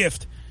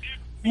regift.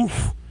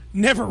 Oof,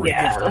 never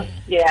regift.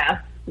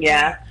 Yeah.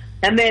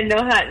 And then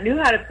knew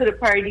how to put a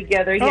party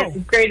together. He had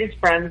the greatest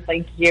friends,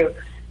 like you.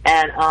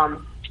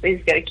 And we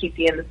just got to keep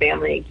you in the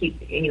family and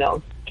keep,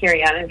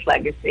 carry on his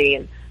legacy.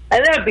 And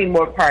there'll be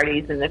more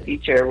parties in the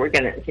future. We're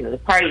going to, the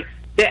party.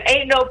 There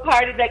ain't no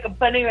party like a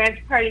Bunny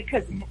Ranch party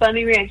because the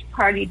Bunny Ranch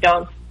party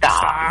don't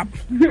stop.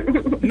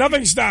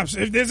 Nothing stops.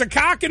 If there's a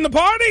cock in the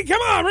party,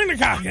 come on, bring the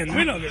cock in.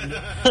 We know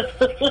that.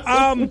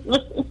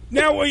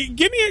 Now,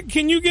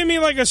 can you give me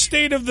like a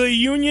state of the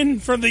union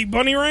for the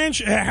Bunny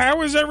Ranch?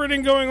 How is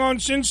everything going on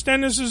since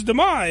Dennis's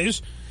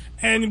demise?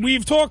 And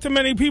we've talked to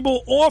many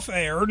people off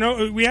air.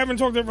 No, we haven't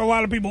talked to a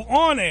lot of people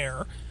on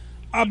air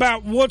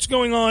about what's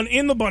going on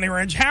in the Bunny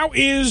Ranch. How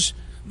is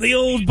the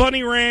old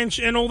Bunny Ranch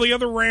and all the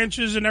other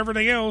ranches and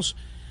everything else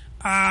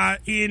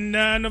in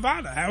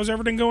Nevada? How's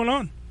everything going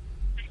on?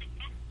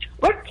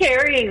 We're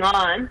carrying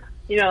on.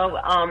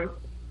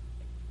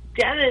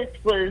 Dennis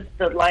was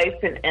the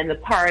life and the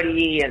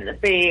party and the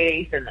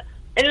face and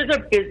he was our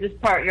business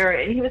partner,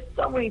 and he was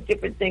so many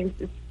different things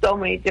to so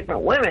many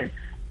different women.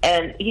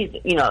 And he's,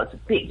 it's a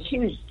big,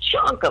 huge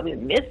chunk of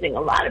him missing.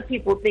 A lot of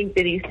people think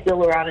that he's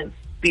still around in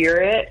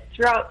spirit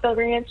throughout the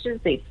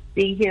ranches. They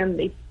see him,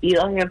 they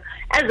feel him,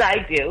 as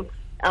I do.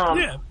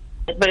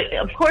 But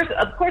of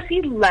course,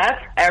 he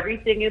left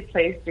everything in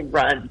place to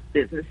run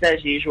business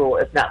as usual,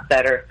 if not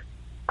better.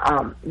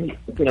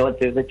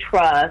 There's a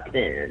trust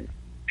and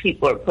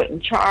people are put in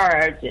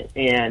charge,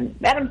 and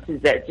Madame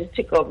Suzette just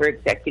took over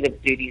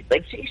executive duties.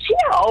 Like she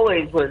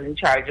always was in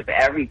charge of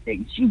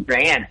everything. She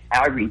ran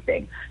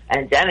everything,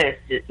 and Dennis,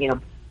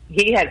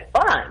 he had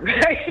fun,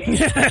 right?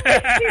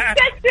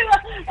 Suzette did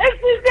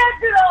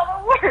all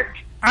the work.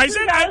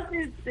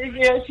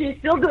 She's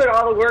still doing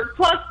all the work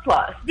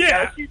plus.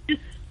 Yeah. She's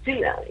just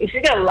she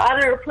got a lot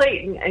on her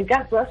plate, and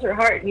God bless her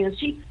heart.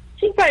 She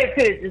probably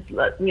could have just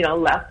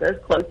left us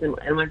close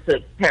and went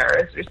to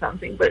Paris or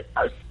something, but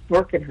I was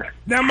working her.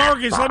 Now,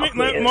 Marcus,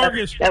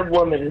 that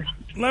woman.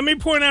 Let me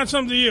point out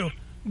something to you.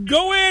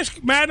 Go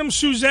ask Madame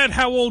Suzette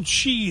how old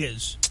she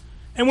is,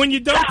 and when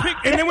you're done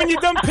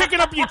picking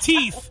up your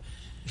teeth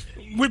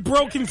with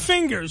broken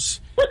fingers,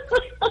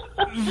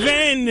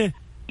 then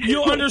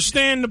you'll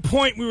understand the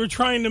point we were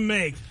trying to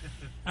make.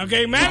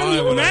 Okay,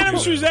 Madame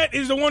Suzette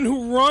is the one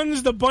who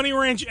runs the Bunny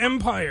Ranch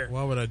empire.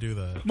 Why would I do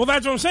that? Well,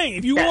 that's what I'm saying.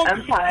 If you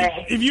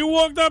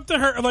walked up to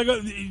her,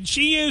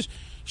 she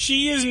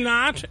is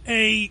not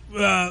a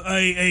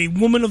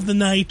woman of the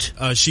night.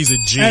 She's a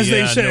G, as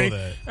they say. I know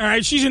that. All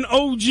right, she's an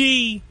OG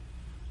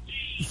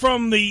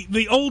from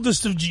the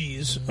oldest of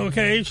G's.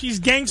 Okay, she's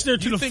gangster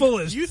to the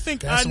fullest. You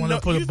think that's I when know?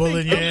 I put a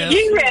bullet in your ass?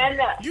 She ran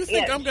that. You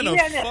think I'm gonna? She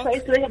ran that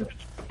place with him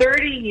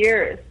 30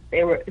 years.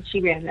 She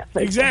ran that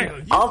place.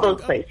 Exactly. All those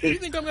places. You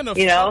think I'm gonna?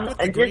 Fuck with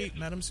the great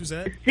Madame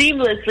Suzette?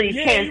 Seamlessly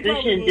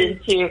transitioned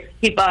into.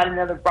 He bought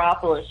another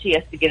brothel and she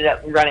has to get it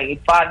up and running. He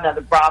bought another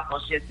brothel.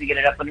 She has to get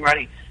it up and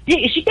running.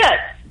 She got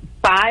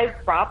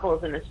 5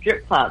 brothels and a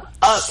strip club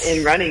up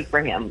and running for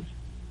him.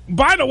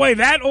 By the way,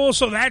 that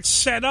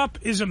setup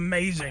is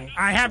amazing.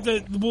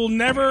 Will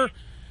never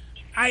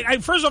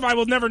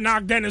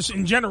knock Dennis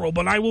in general,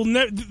 but I will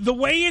the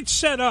way it's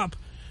set up.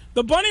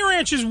 The Bunny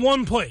Ranch is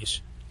one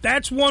place.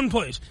 That's one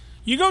place.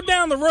 You go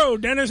down the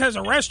road, Dennis has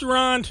a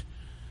restaurant,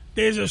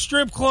 there's a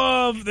strip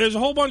club, there's a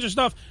whole bunch of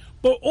stuff,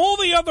 but all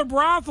the other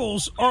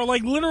brothels are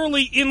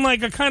literally in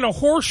a kind of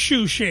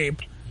horseshoe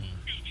shape,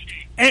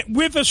 and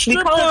with a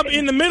strip club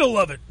in the middle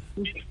of it.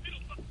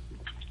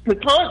 We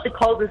call it the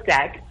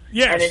cul-de-sac.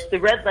 Yes. And it's the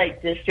red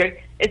light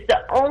district. It's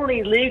the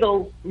only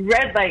legal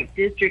red light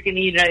district in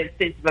the United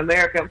States of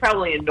America, and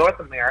probably in North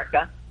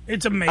America.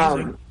 It's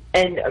amazing.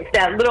 And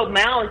that little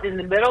mound in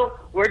the middle,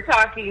 we're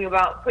talking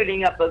about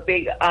putting up a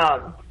big,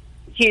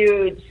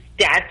 huge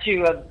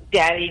statue of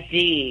Daddy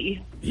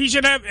D. He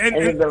should have. In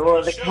the middle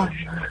of the all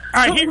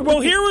right.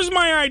 Here was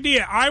my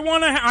idea.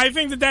 I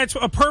think that's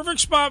a perfect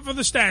spot for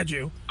the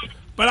statue.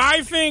 But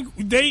I think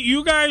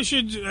you guys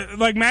should,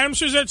 Madame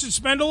Suzette should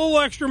spend a little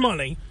extra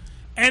money,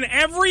 and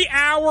every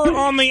hour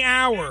on the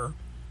hour,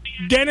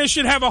 Dennis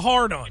should have a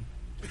hard-on.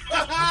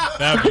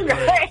 That'd be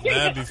great.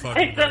 That'd be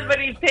fucking and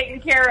somebody's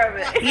taking care of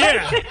it.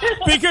 Yeah,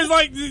 because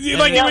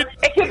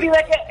it could be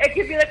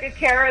like a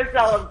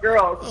carousel of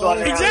girls going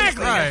around.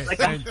 Exactly. Right. Like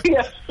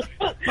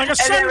a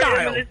sundial. And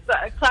then when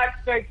the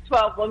clock strikes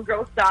 12, one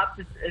girl stops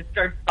and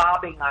starts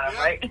bobbing on him.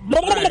 Right.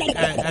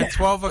 At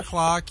 12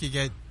 o'clock, you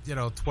get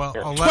 12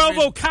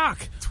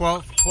 o'clock.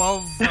 12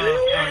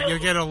 you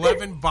get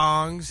 11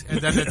 bongs, and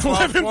then the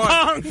 12th 11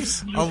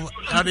 bongs.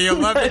 The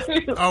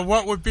 11th,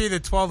 what would be the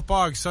 12th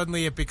bong?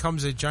 Suddenly it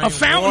becomes a giant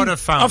water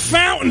fountain. A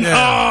fountain. Yeah.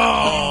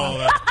 Oh,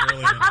 that's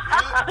brilliant.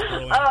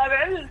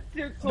 That is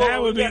too cool.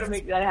 That would we gotta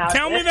make that happen.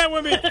 Tell me that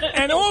would be.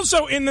 And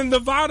also in the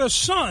Nevada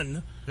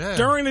sun,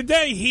 during the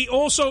day, he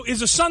also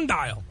is a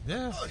sundial.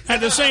 Yeah. At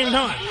the same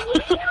time.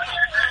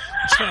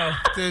 So,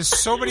 there's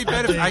so many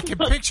benefits. I can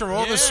picture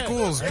all the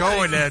schools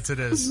going there to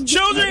this.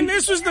 Children,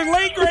 this was the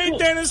late great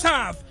Dennis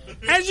Hoff.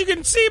 As you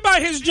can see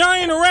by his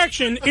giant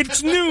erection,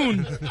 it's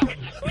noon.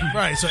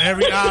 Right, so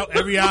every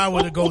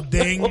hour to go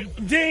ding,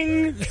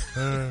 ding,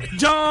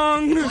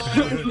 dong,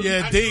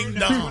 ding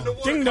dong,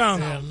 ding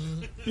dong.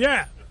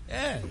 Yeah.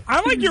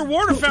 I like your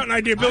water fountain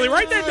idea, Billy.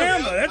 Write that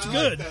down though. That's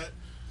good.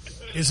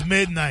 It's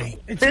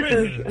midnight.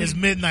 It's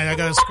midnight. I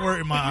got a squirt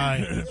in my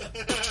eye.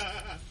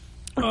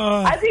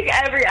 I think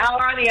every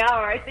hour on the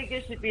hour, I think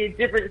it should be a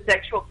different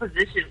sexual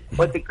position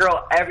with the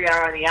girl every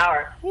hour on the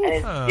hour.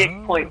 And his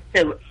dick points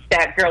to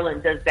that girl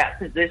and does that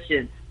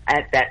position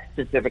at that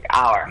specific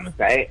hour,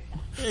 right?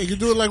 Yeah, you can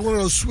do it like one of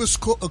those Swiss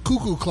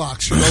cuckoo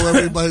clocks,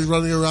 everybody's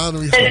running around.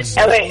 And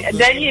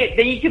then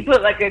you can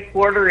put a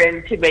quarter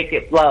in to make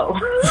it blow.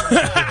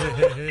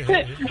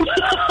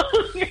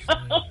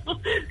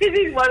 Because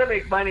you want to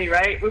make money,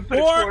 right? We put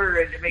a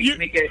quarter in to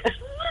make it...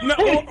 No,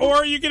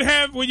 or you could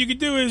have, what you could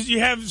do is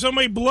you have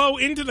somebody blow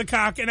into the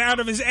cock and out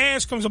of his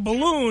ass comes a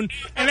balloon,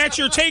 and that's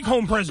your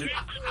take-home present.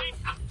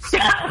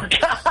 That's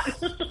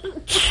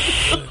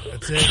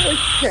it.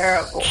 It's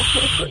terrible.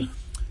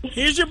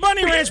 Here's your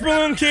Bunny Ranch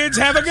balloon, kids.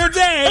 Have a good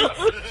day.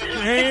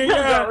 There you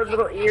go. With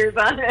little ears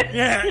on it.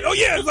 Yeah. Oh,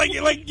 yeah.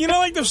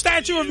 Like the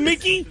statue of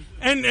Mickey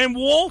and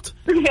Walt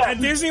at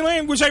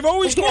Disneyland, which I've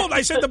always called.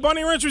 I said the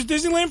Bunny Ranch was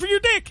Disneyland for your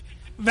dick.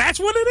 That's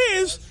what it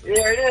is.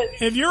 There it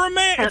is. If you're a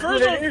man, That's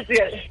what it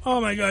is.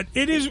 Oh my God,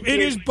 it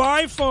is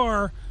by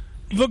far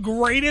the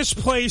greatest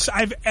place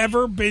I've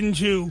ever been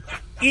to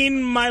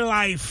in my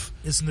life.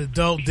 It's an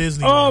adult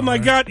Disney. Oh my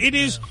God, it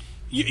is.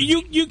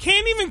 You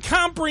can't even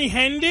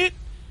comprehend it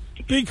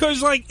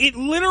because it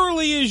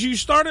literally is. You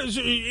start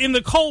in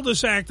the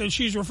cul-de-sac that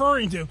she's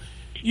referring to.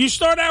 You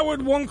start out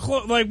with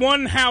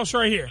one house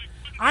right here.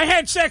 I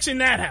had sex in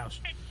that house.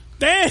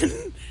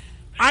 Then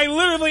I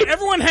literally,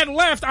 everyone had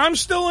left. I'm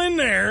still in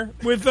there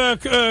with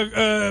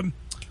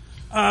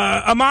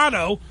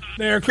Amato.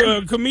 There,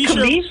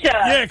 Kamisha.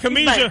 Yeah,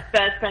 Kamisha. She's my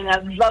best friend. I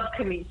love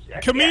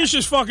Kamisha.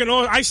 Kamisha's fucking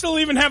awesome. I still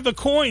even have the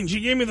coin. She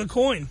gave me the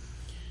coin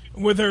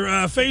with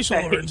her face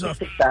holder and stuff.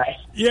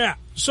 Yeah.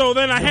 So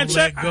then I had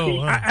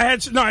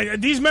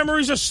these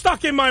memories are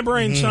stuck in my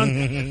brain,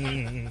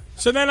 son.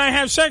 So then I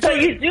have sex. So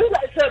you do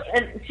that. So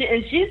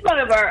and she's one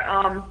of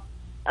our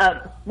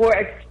more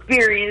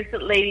experienced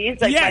ladies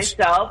like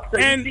myself. So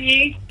and you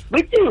see,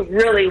 we do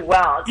really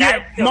well.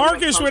 Yeah,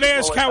 Marcus would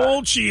ask how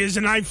old she is,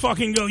 and I'd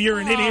fucking go, "You're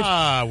an idiot."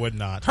 I would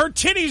not. Her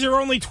titties are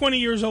only 20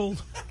 years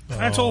old.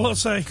 That's all I'll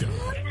say.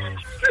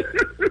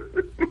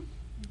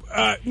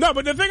 No,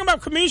 but the thing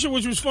about Kamisha,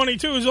 which was funny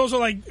too, is also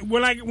like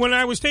when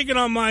I was taking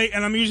on my,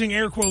 and I'm using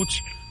air quotes,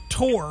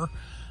 tour.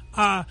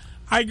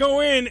 I go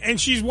in and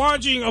she's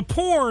watching a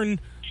porn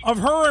of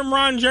her and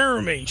Ron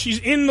Jeremy. She's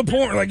in the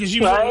porn, like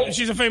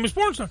she's a famous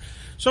porn star.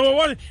 So it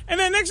was, and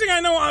then next thing I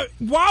know,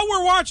 while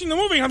we're watching the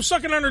movie, I'm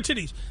sucking on her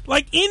titties,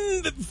 like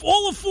in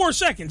all of 4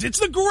 seconds.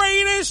 It's the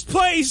greatest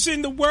place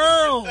in the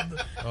world.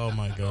 Oh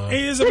my god,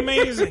 it is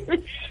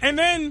amazing. And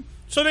then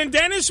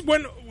Dennis,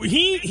 when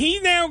he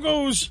now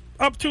goes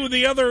up to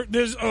the other,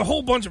 there's a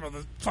whole bunch of other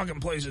fucking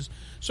places.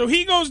 So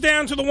he goes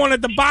down to the one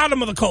at the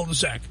bottom of the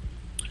cul-de-sac.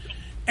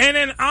 And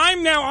then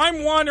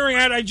I'm wandering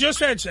out. I just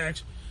had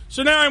sex.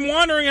 So now I'm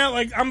wandering out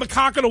like I'm the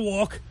cock of the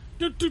walk.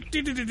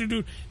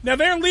 Now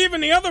they're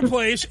leaving the other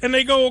place and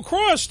they go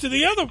across to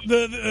the other,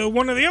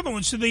 one of the other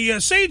ones, to the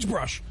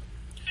sagebrush.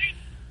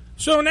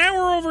 So now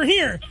we're over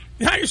here.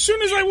 Now, as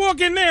soon as I walk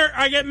in there,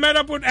 I get met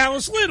up with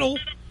Alice Little.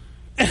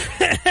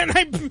 and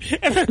I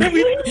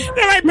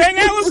bang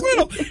Alice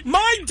Little.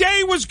 My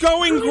day was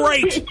going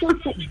great.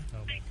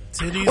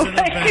 Titties and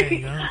a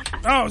bang, huh?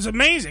 Oh, it was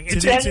amazing.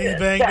 Titty,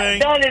 bang, bang.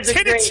 That is a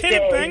Titty, great titty,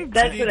 day. bang.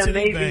 That's Titty, an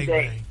amazing bang,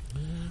 day. bang.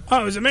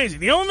 Oh, it was amazing.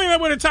 The only thing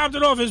that would have topped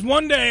it off is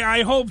one day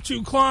I hope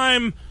to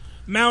climb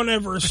Mount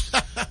Everest.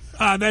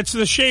 That's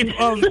the shape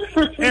of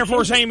Air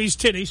Force Amy's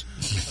titties.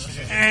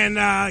 And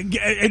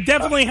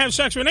definitely have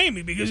sex with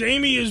Amy, because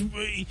Amy is...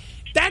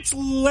 That's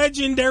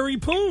legendary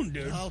poon,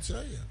 dude. I'll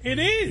tell you. It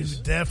is.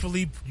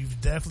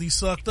 You've definitely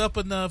sucked up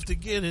enough to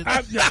get it.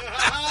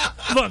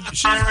 Look,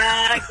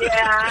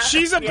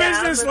 she's a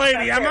business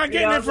lady. I'm not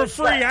getting it for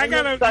free. I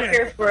gotta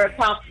sucker for a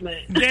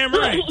compliment. Damn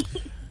right.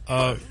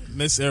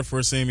 Miss Air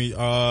Force Amy.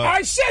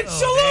 I said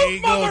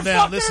salute, motherfucker.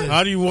 Now, listen.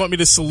 How do you want me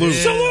to salute?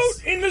 Yes.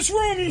 Salute in this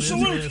room. You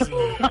salute.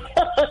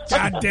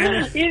 God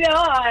damn it. You know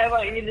I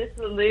want you to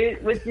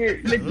salute with your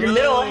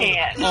little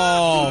hand.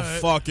 Oh,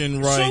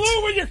 fucking right.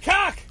 Salute with your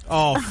cock.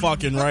 Oh,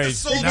 fucking right.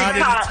 Not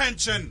in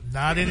attention.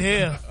 Not in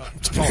here.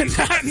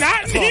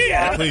 Not in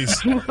here.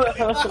 Please.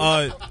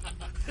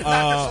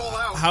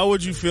 How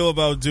would you feel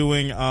about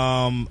doing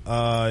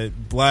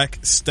black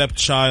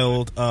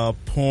stepchild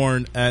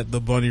porn at the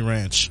Bunny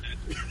Ranch?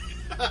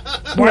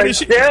 Why did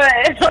she do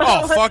it?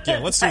 Oh, fuck yeah.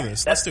 Let's do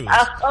this. Let's do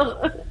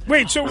this.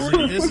 Wait, so you're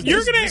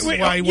going to...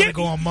 why you want to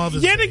go on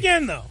Mother's Yet Day.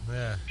 again, though.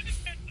 Yeah.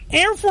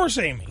 Air Force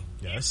Amy.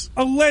 Yes.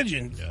 A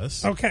legend.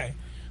 Yes. Okay.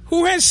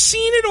 Who has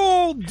seen it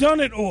all, done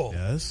it all.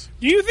 Yes.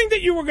 Do you think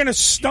that you were going to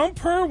stump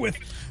her with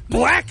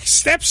black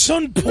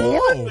stepson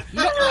porn?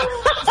 No.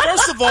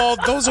 First of all,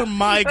 those are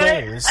my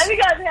goals. I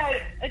think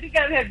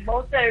I've had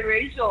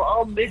multiracial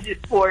all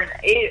midget porn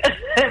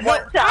at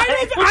one time.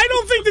 I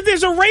don't think that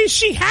there's a race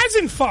she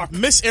hasn't fucked.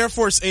 Miss Air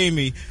Force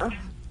Amy,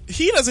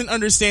 he doesn't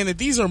understand that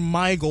these are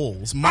my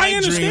goals, my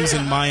dreams,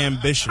 and my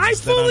ambitions. I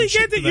fully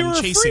get that you're a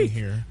chasing freak.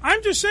 Here.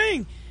 I'm just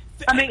saying.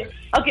 I mean,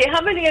 okay,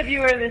 how many of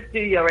you are in the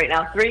studio right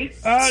now? 3?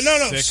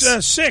 No,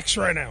 6. 6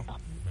 right now.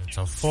 It's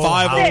a full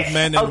 5 house. old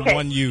men and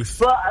 1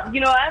 youth. Well, you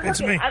know, I go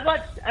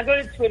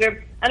to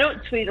Twitter. I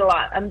don't tweet a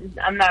lot. I'm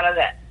not on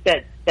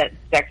that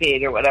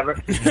decade or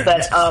whatever.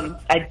 But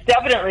I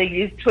definitely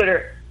use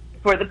Twitter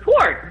for the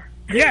porn.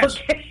 Yes.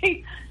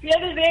 Okay. The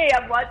other day,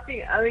 I'm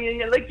watching. I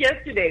mean, like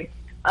yesterday,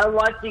 I'm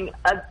watching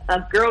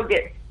a girl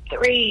get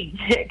 3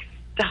 dicks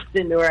stuffed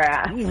into her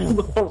ass.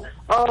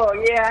 Oh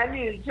yeah, I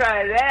need to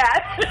try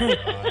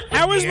that.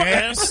 How is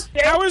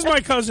my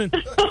cousin?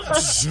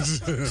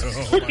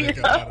 Oh my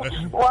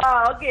God.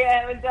 Wow. Okay, I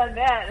haven't done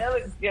that. That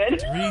looks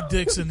good. 3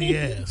 dicks in the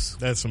ass.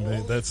 That's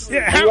amazing. That's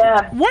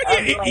what?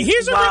 Like,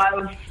 Here's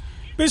wow.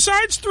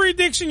 besides 3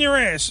 dicks in your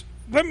ass.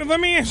 Let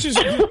me ask you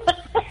something.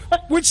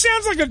 Which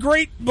sounds like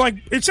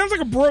it sounds like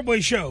a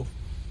Broadway show.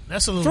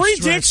 That's a little 3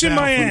 dicks in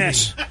my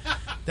ass.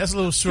 That's a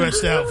little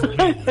stretched out for me.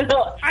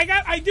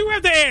 I do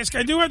have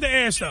to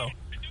ask though.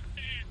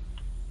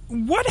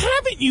 What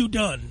haven't you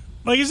done?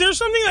 Like, is there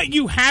something that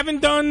you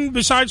haven't done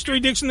besides 3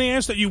 dicks in the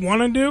ass that you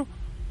want to do?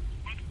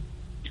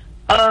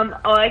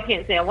 I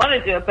can't say I want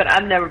to do it, but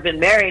I've never been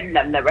married and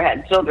I've never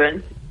had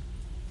children.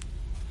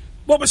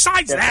 Well,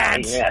 besides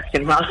that,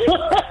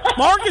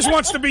 Marcus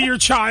wants to be your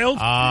child.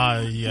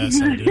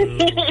 Yes, I do.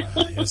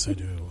 Yes, I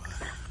do.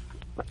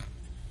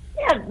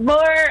 Yeah,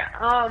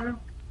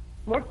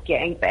 more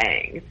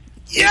gangbangs.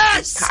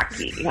 Yes!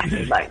 Cocky.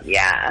 Like,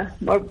 yeah,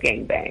 more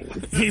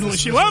gangbangs.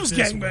 She loves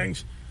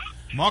gangbangs.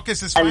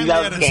 Marcus is I finally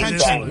love at gangbang.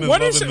 attention.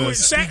 What is it?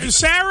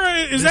 Sarah?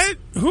 Is that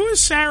who is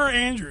Sarah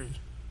Andrews?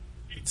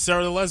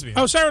 Sarah the lesbian.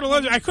 Oh, Sarah the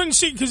lesbian. I couldn't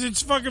see because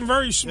it's fucking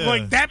very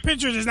like that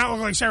picture does not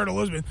look like Sarah the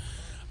lesbian.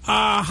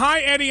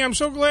 Hi Eddie, I'm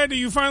so glad that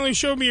you finally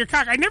showed me your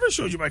cock. I never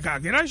showed you my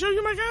cock. Did I show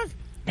you my cock?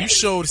 You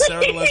showed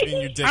Sarah the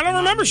lesbian your dick. I don't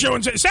remember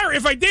showing Sarah.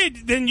 If I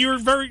did, then you're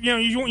very.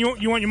 You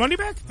want your money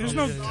back? There's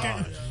no.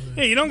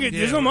 Yeah, you don't get.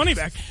 There's no money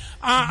back.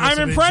 I'm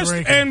impressed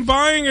and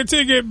buying a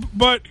ticket,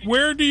 but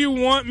where do you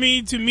want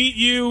me to meet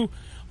you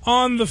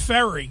on the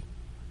ferry?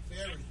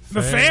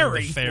 The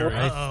ferry.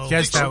 I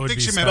guess that would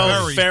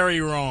be very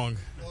wrong.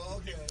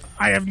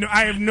 I have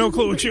no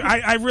clue what you.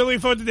 I really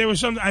thought that there was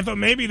something. I thought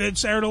maybe that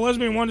Sarah the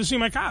lesbian wanted to see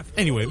my cock.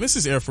 Anyway,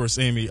 Mrs. Air Force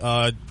Amy.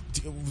 I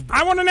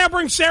want to now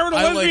bring Sarah the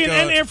lesbian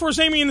and Air Force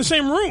Amy in the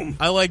same room.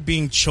 I like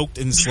being choked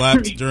and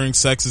slapped during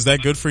sex. Is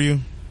that good for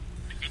you?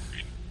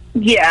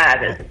 Yeah,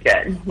 that's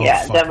good. Oh,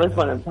 Yeah, that was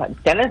one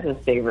of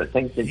Dennis's favorite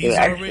things to do. He's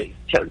Actually,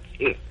 choke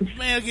you.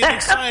 Man, getting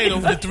excited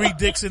over the 3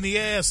 dicks in the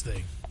ass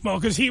thing. Well,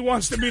 because he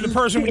wants to be the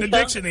person with the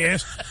dicks in the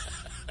ass.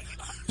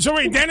 So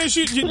wait, Dennis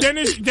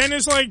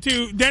like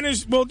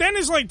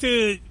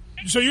to.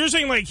 So you're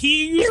saying like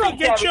he used to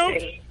get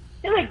choked?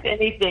 He likes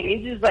anything.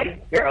 He's just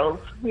like girls.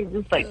 He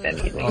just likes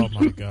anything. Oh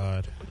my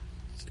god.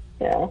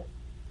 Yeah.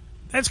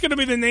 That's going to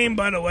be the name,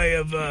 by the way,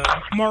 of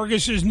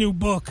Marcus's new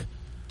book.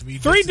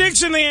 3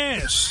 dicks in the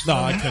ass. No,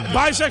 I couldn't.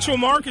 Bisexual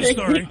Marcus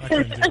story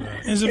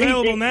is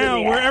available now dicks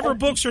in the wherever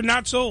books are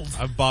not sold.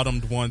 I've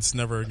bottomed once,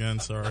 never again.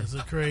 Sorry. That's the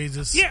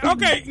craziest. Yeah.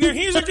 Okay. Now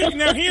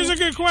here's a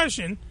good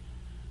question.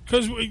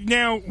 Because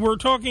now we're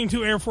talking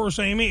to Air Force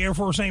Amy,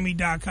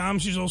 airforceamy.com.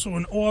 She's also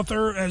an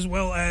author, as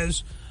well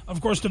as, of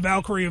course, the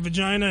Valkyrie of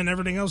Vagina and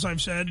everything else I've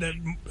said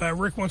that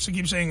Rick wants to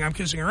keep saying I'm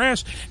kissing her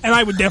ass, and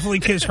I would definitely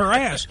kiss her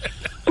ass.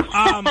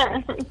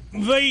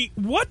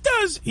 What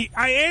does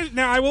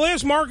I will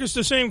ask Marcus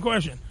the same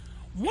question.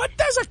 What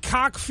does a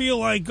cock feel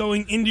like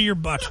going into your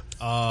butt?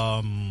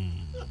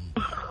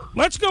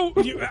 Let's go.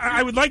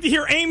 I would like to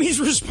hear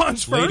Amy's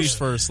response first.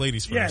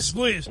 Ladies first. Yes,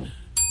 please.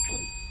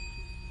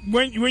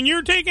 When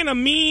you're taking a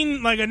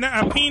mean like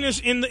a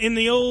penis in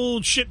the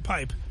old shit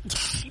pipe,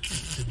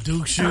 the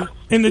Duke shoot,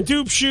 in the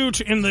dupe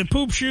shoot, in the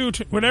poop shoot,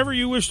 whatever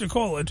you wish to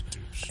call it,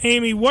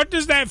 Amy, what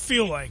does that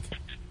feel like?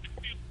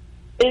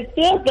 It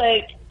feels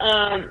like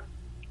I'm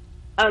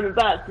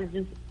about to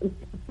just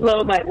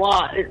blow my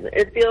wad.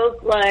 It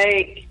feels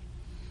like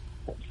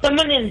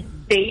someone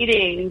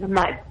invading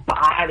my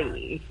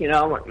body,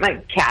 my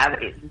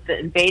cavities. It's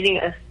invading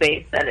a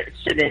space that it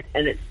shouldn't,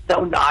 and it's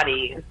so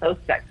naughty and so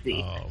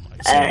sexy. Oh, my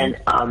and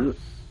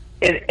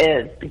it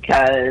is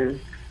because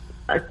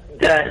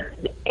the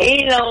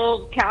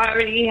anal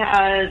cavity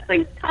has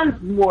like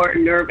tons more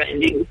nerve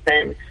endings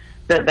than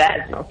the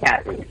vaginal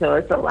cavity, so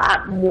it's a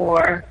lot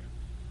more.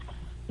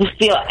 You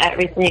feel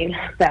everything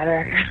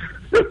better.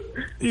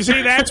 You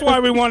see, that's why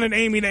we wanted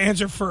Amy to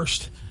answer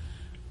first.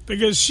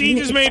 Because she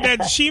just made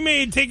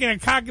taking a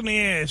cock in the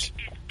ass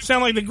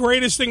sound like the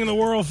greatest thing in the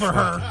world for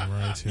her.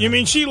 Right, yeah. You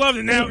mean she loved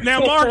it. Now,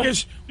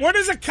 Marcus, what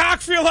does a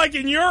cock feel like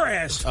in your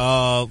ass?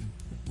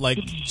 Like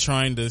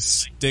trying to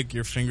stick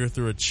your finger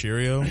through a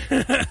Cheerio.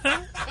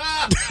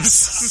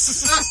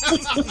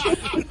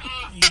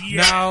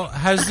 Now,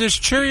 has this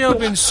Cheerio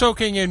been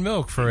soaking in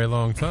milk for a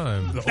long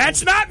time?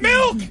 That's not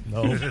milk.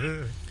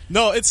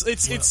 No, it's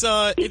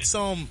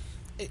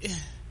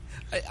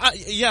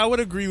I would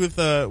agree with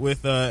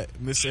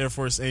Miss Air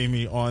Force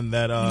Amy on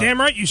that.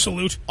 Damn right, you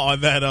salute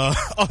on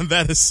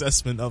that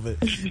assessment of it.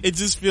 It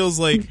just feels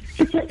like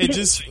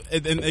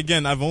and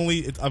again, I've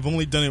only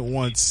done it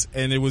once,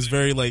 and it was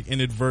very like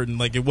inadvertent,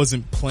 like it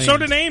wasn't planned. So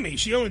did Amy.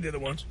 She only did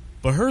it once,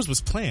 but hers was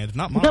planned,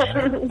 not mine.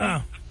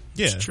 Oh,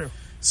 yeah, it's true.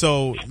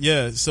 So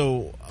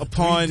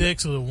upon 3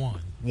 dicks or the one.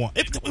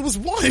 It was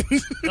one.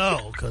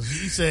 No, because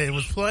he said it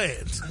was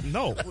planned.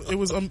 No, it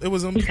was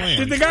unplanned.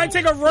 Did the guy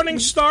take a running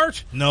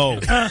start? No.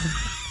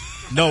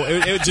 No,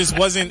 it just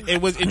wasn't.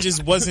 It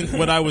just wasn't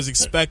what I was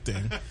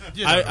expecting.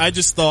 I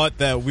just thought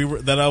that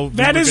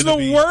That is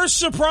the worst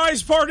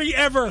surprise party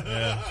ever.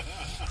 Yeah.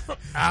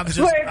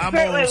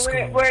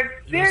 We're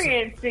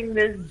experiencing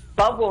this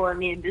bubble in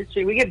the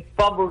industry. We get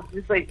bubbles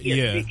just like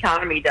the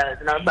economy does,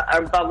 and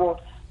our bubble.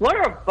 One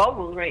of our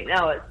bubbles right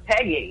now is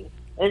pegging.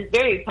 It's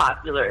very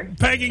popular.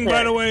 Pegging,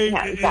 by the way,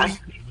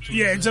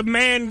 it's a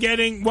man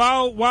getting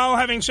while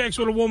having sex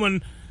with a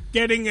woman,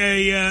 getting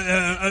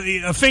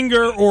a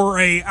finger or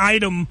a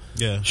item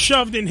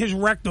shoved in his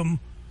rectum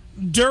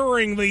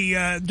during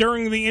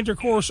the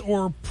intercourse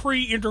or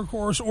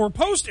pre-intercourse or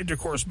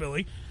post-intercourse,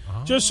 Billy.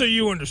 Just so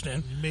you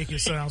understand. You make it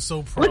sound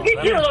so proud. Look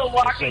at your little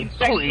walking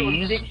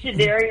sexual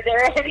dictionary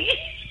there, Eddie.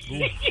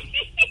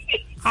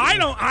 I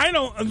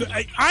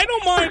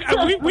don't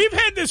mind. We've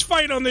had this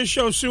fight on this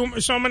show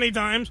so many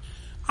times.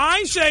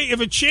 I say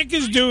if a chick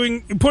is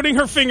putting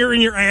her finger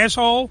in your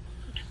asshole,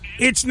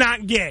 it's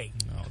not gay.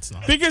 No, it's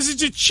not. Because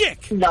it's a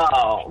chick.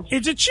 No.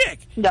 It's a chick.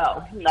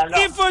 No.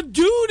 If a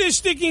dude is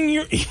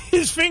sticking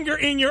his finger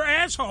in your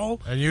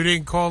asshole... And you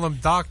didn't call him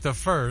doctor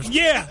first.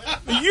 Yeah.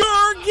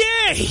 You're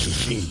gay.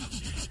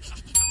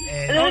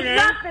 There's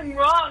nothing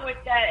wrong with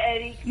that,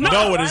 Eddie.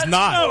 No, it is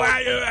not. No,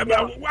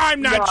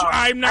 I'm not. No,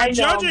 I'm not I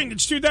judging. know.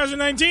 It's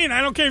 2019.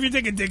 I don't care if you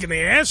take a dick in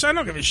the ass. I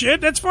don't give a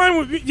shit. That's fine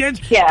with me.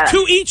 Yeah.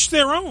 To each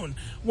their own.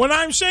 What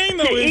I'm saying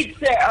though is each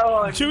their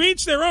own. to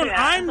each their own.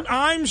 Yeah.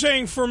 I'm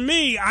saying for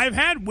me, I've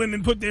had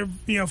women put their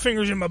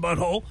fingers in my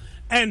butthole,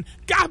 and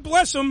God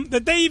bless them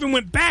that they even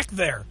went back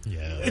there.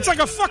 Yeah. It's like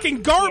a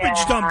fucking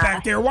garbage dump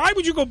back there. Why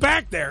would you go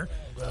back there?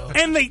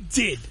 And they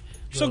did.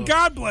 So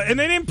God bless, and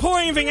they didn't pull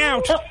anything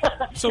out.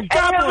 So God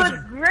bless And it was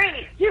them.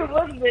 great too,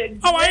 wasn't it?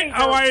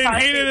 I didn't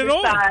hate it at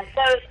all.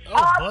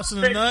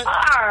 Busting a nut,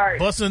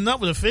 busting a nut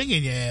with a finger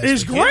in your ass.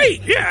 It's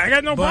great. Yeah, I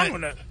got no But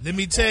problem with that. let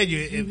me tell you,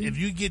 if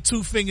you get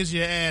 2 fingers in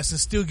your ass and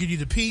still give you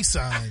the peace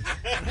sign,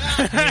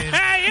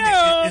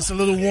 then it's a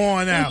little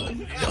worn out.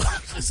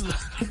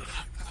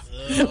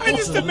 I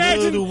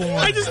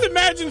just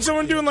imagine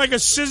someone doing like a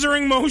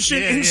scissoring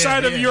motion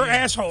inside of your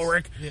asshole,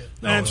 Rick.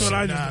 That's what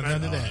I just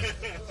none of that.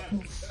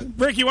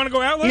 Rick, you want to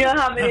go out? You know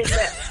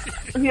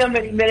how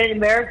many men in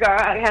America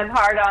have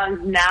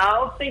hard-ons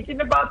now thinking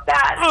about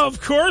that? Oh,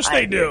 of course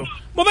they do.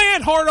 Well, they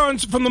had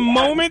hard-ons from the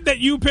moment that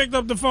you picked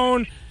up the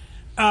phone.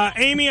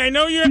 Amy, I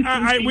know you're.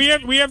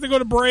 We have to go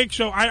to break,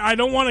 so I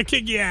don't want to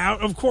kick you out.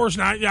 Of course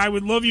not. I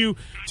would love you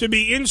to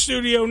be in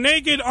studio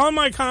naked on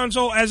my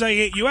console as I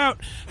get you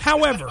out.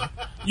 However,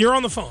 you're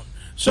on the phone.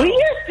 So we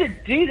used to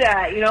do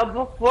that,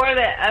 before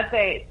the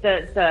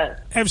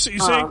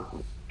FCC.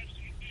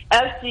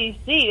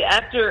 FCC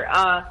after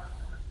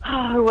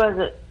who was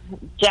it?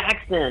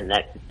 Jackson,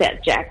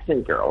 that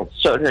Jackson girl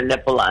showed her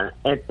nipple on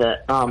at the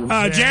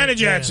Janet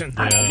Jackson,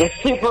 the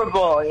Super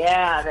Bowl.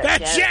 Yeah, that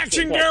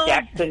Jackson girl.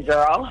 Jackson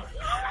girl.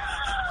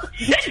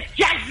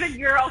 Jackson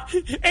girl.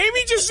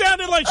 Amy just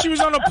sounded like she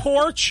was on a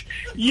porch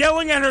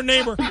yelling at her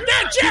neighbor.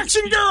 That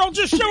Jackson girl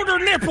just showed her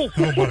nipple.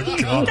 Oh my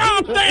God!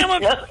 God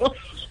damn it!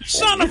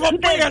 Son of a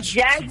bitch!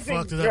 Jackson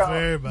fucked it up for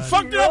everybody.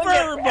 Fucked it up for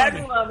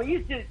everybody.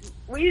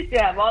 We used to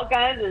have all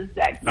kinds of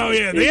sex. Oh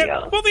yeah,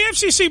 well the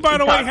FCC, by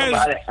the way,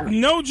 has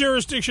no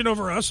jurisdiction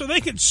over us, so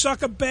they can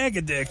suck a bag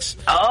of dicks.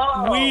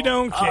 Oh, we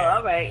don't care.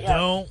 All right,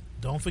 yeah.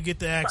 Don't forget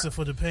to ask her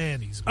for the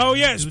panties. Oh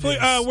yes, please,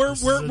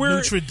 we're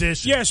new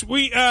tradition. Yes,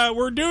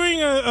 we're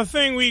doing a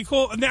thing we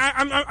call.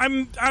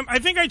 I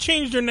think I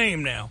changed her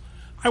name now.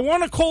 I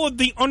want to call it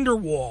the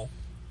underwall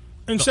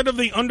instead of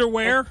the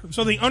underwear.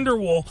 So the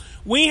underwall.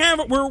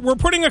 We're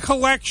putting a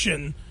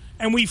collection.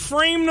 And we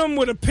frame them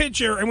with a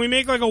picture, and we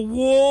make like a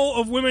wall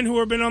of women who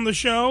have been on the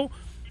show,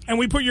 and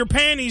we put your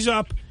panties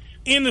up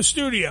in the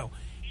studio.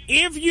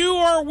 If you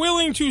are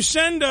willing to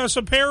send us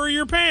a pair of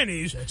your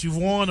panties that you've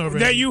worn already,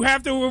 that you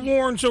have to have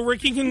worn, so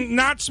Ricky can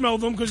not smell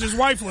them because his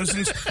wife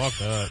listens. Fuck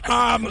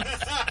that.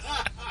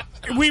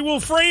 We will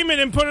frame it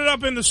and put it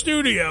up in the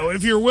studio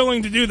if you're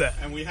willing to do that.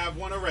 And we have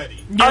one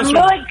already. Yes, I'm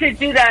willing to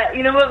do that.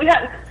 You know what? We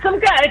have some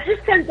guy. It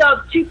just sent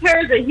out 2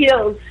 pairs of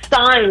heels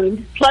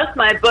signed plus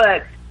my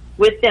book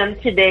with them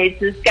today.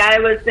 So this guy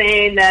was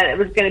saying that it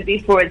was going to be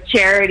for a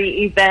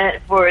charity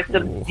event for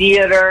some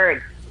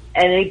theater,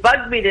 and he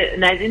bugged me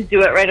and I didn't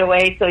do it right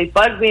away. So he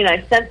bugged me, and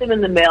I sent them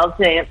in the mail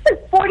today. It's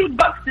like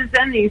 $40 to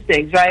send these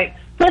things, right?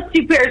 Plus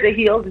 2 pairs of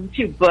heels and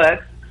 2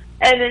 books.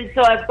 And then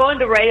so I'm going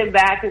to write him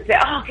back and say,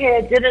 okay,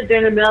 I did it. They're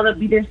in the mail. They'll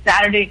be there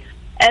Saturday.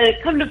 And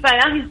it come to find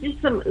out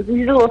he's a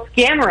little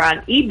scammer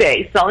on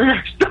eBay selling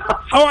our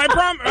stuff. Oh,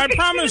 I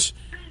promise.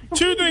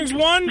 2 things.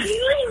 1,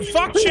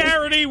 fuck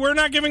charity. We're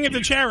not giving it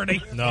to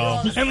charity.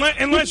 No.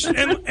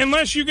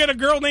 Unless you get a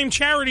girl named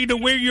Charity to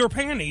wear your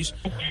panties.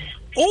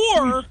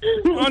 Or,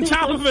 on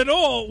top of it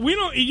all,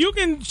 you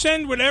can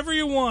send whatever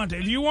you want.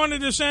 If you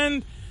wanted to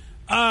send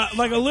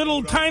like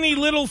a tiny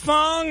little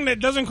thong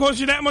that doesn't cost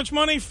you that much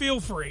money, feel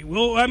free.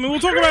 We'll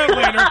talk about it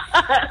later.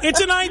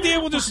 It's an idea.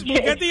 We'll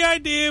get the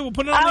idea. We'll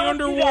put it on the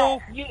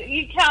underwall.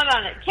 You count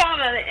on it.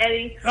 Count on it,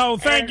 Eddie. Oh,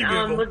 thank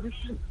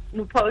you,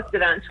 We'll post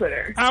it on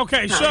Twitter.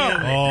 Okay, so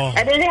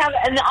and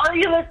then all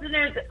you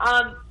listeners,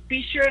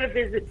 be sure to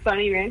visit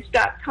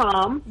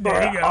funnyranch.com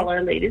for all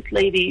our latest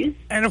ladies,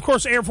 and of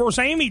course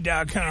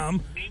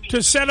AirForceAmy.com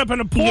to set up an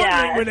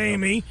appointment with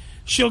Amy.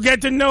 She'll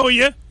get to know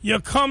you.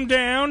 You come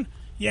down,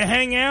 you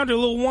hang out, a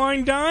little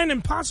wine dine,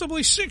 and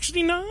possibly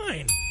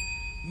 69.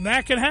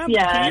 That could happen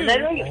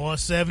to you. Or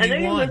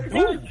 71. And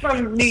then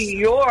from New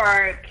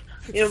York.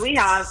 We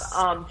have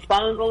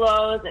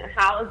bungalows and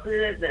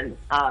houses and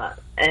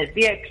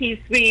VIP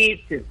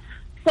suites, and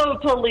so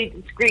totally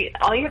discreet.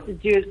 All you have to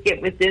do is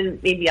get within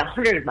maybe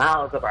 100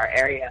 miles of our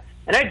area,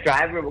 and our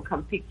driver will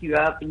come pick you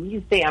up, and you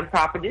can stay on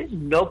property. There's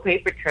no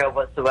paper trail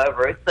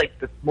whatsoever. It's like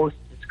the most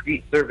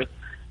discreet service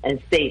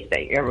and safe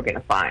that you're ever going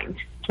to find.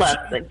 Plus,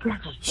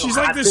 she's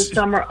like this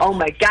summer. Oh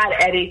my God,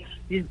 Eddie!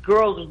 These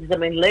girls with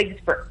legs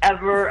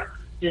forever.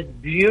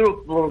 Just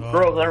beautiful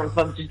girls. I don't know if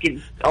I'm just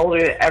getting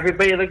older.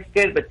 Everybody looks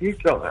good, but these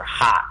girls are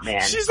hot,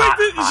 man. She's like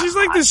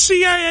the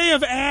CIA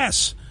of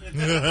ass.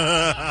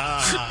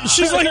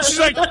 She's like,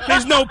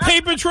 there's no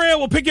paper trail.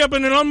 We'll pick you up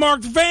in an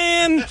unmarked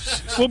van.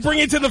 We'll bring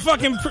you to the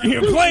fucking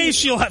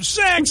place. You'll have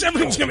sex.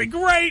 Everything's gonna be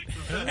great,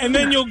 and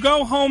then you'll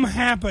go home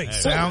happy.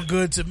 Sound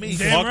good to me.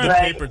 Damn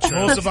right. Paper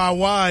trail. Most of our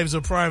wives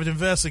are private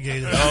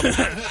investigators.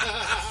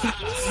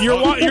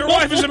 Your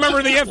wife is a member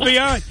of the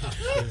FBI.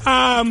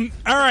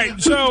 All right,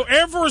 so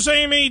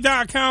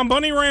AirForceAmy.com,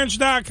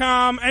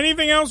 BunnyRanch.com.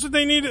 Anything else that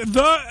they need?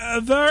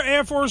 The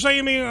Air Force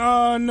Amy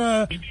on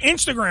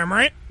Instagram,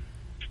 right?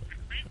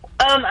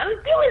 I'm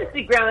still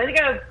Instagram. I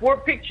think I have 4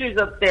 pictures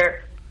up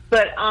there.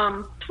 But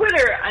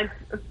Twitter, I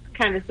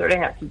kind of sort of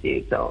have to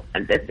do. So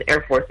that's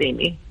Air Force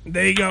Amy.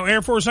 There you go,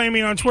 Air Force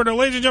Amy on Twitter.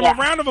 Ladies and gentlemen,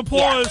 round of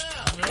applause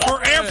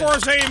for Air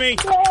Force Amy.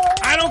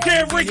 I don't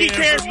care if Ricky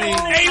cares. A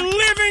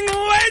living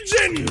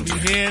legend. You'll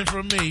be hearing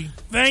from me.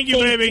 Thank you,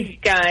 baby. You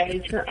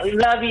guys.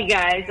 Love you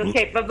guys.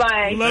 Okay,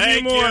 bye-bye. Love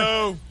you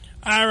more.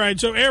 All right,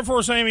 so Air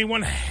Force Amy,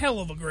 one hell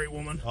of a great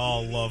woman.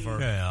 Oh, love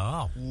her.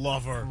 Yeah.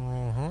 Love her.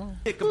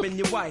 Dick up in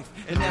your wife,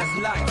 and that's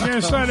life. You're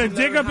going to start to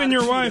dig up in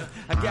your wife.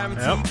 I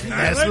guarantee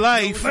That's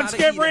life. Let's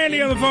get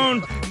Randy on the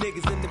phone.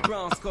 niggas in the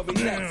Bronx call me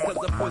Lex, 'cause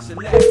I push a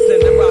Lex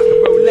and the rock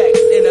and Rolex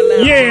in a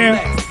Lambo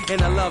Rolex,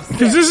 and I love sex.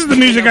 Because this is the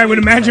music I would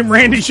imagine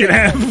Randy should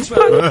have.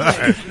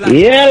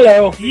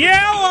 Yellow.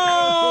 Yellow!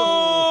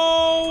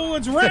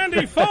 It's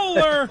Randy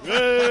Fowler.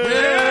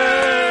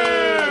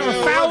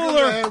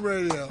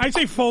 Fowler. I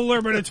say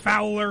Fowler, but it's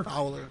Fowler.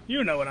 Fowler.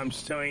 You know what I'm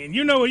saying.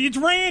 You know it. It's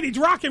Randy. It's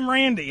Rockin'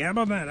 Randy. How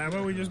about that? How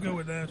about we just go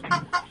with that?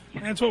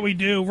 That's what we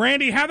do.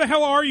 Randy, how the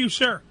hell are you,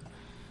 sir?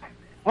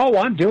 Oh,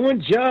 I'm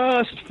doing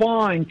just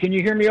fine. Can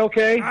you hear me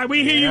okay?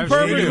 We hear you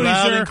perfectly,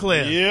 loud sir. and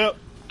clear. Yep.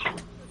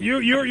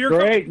 You're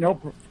Great.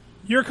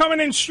 You're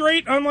coming in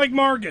straight, unlike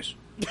Marcus.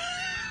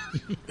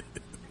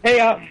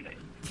 Hey,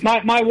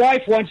 my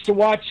wife wants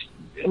to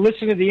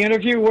listen to the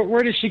interview.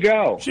 Where does she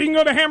go? She can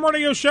go to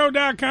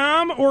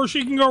hamradioshow.com, or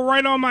she can go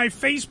right on my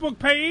Facebook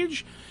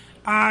page.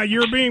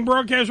 You're being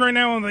broadcast right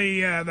now on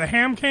the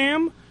ham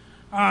cam.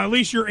 At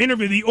least your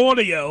interview, the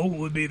audio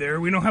would be there.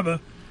 We don't have a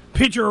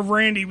picture of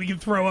Randy we can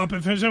throw up.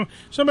 If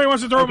somebody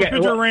wants to throw up a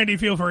picture of Randy,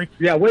 feel free.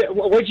 Yeah,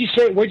 what'd you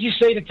say? What'd you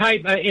say to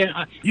type?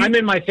 I'm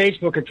in my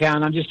Facebook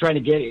account. I'm just trying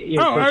to get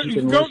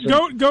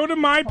it. Go to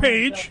my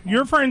page.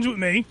 You're friends with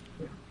me.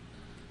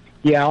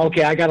 Yeah,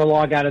 okay. I got to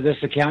log out of this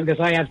account because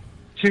I have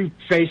 2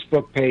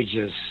 Facebook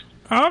pages.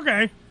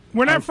 Okay,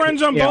 we're not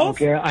friends on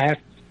both. Okay, I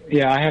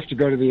have to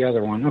go to the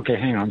other one. Okay,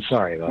 hang on.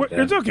 Sorry about that.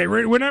 It's okay.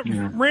 We're not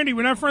Randy.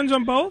 We're not friends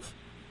on both.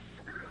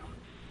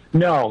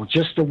 No,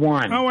 just the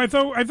one. Oh, I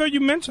thought you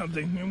meant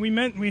something, and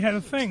we had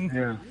a thing.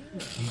 Yeah.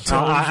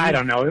 I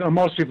don't know.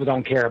 Most people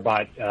don't care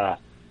about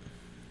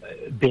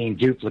being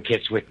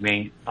duplicates with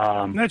me.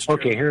 That's true.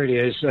 Okay, here it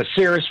is.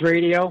 Sirius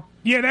Radio.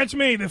 Yeah, that's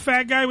me. The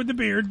fat guy with the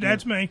beard.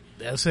 That's me.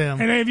 That's him.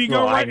 And if you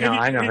go I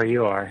know who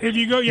you are. If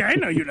you go, I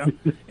know you know.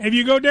 If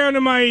you go down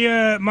to my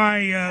there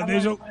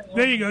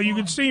you go. You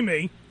can see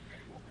me.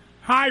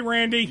 Hi,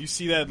 Randy. You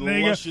see that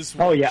luscious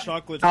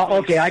chocolate?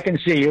 Okay, I can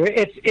see you.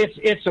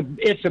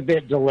 It's a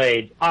bit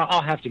delayed.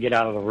 I'll have to get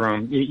out of the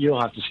room.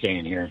 You'll have to stay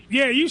in here.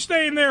 Yeah, you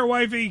stay in there,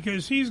 wifey,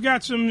 because he's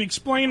got some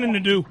explaining to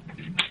do.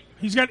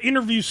 He's got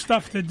interview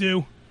stuff to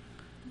do.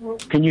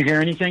 Can you hear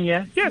anything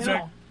yet? Yes,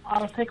 No.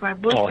 I'll take my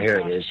book. Oh, here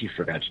it is. You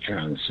forgot to turn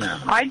on the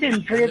sound. I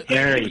didn't forget.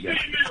 There you go.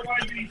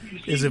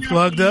 Is it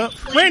plugged up?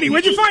 Randy,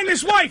 where'd you find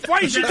this wife? Why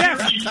is she deaf?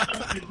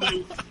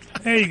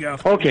 There you go.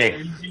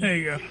 Okay. There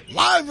you go.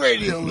 Live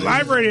radio.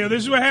 Live radio.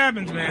 This is what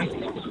happens,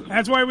 man.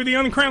 That's why we're the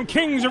uncrowned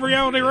kings of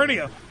reality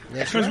radio.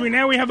 Because we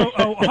have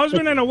a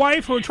husband and a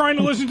wife who are trying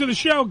to listen to the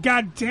show.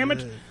 God damn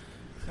it.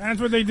 That's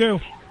what they do.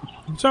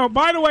 So,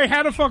 by the way,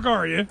 how the fuck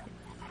are you?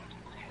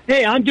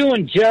 Hey, I'm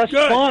doing just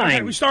fine.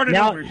 Okay, we started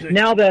now, over.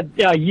 Now that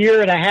a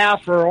year and a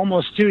half or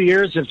almost 2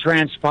 years have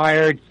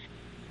transpired,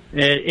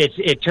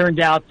 it turned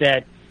out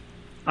that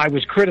I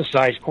was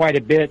criticized quite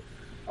a bit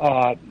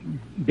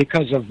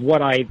because of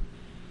what I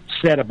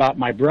said about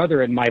my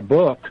brother in my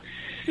book.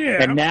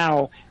 Yeah. And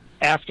now,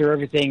 after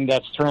everything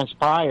that's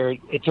transpired,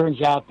 it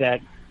turns out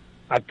that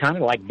I've kind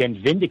of like been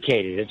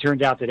vindicated. It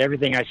turned out that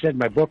everything I said in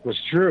my book was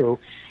true,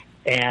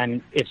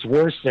 and it's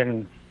worse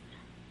than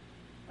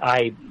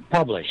I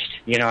published.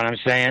 You know what I'm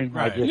saying?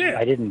 Right.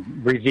 I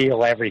didn't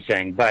reveal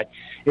everything, but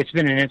it's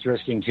been an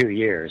interesting 2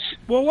 years.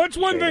 Well, what's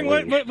one thing?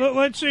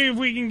 Let's see if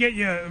we can get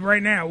you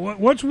right now.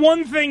 What's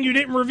one thing you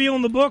didn't reveal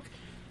in the book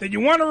that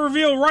you want to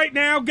reveal right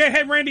now? Go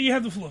ahead, Randy. You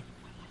have the floor.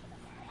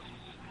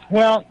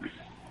 Well,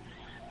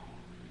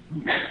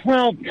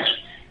 I'll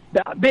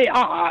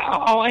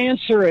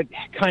answer it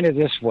kind of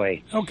this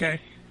way. Okay.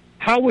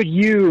 How would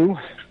you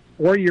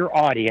or your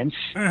audience,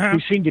 who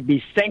seem to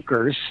be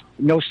thinkers,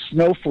 no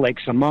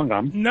snowflakes among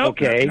them, nope,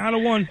 okay, not a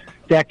one,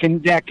 that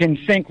can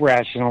think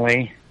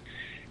rationally,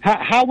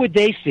 how would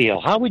they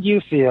feel? How would you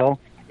feel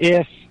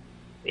if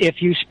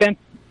you spent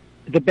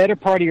the better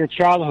part of your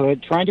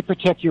childhood trying to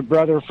protect your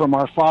brother from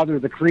our father,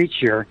 the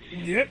creature,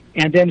 yep,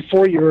 and then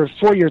for your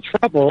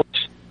troubles,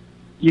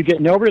 you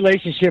get no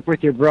relationship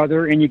with your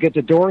brother, and you get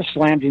the door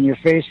slammed in your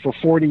face for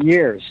 40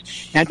 years.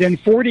 And then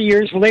 40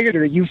 years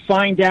later, you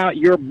find out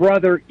your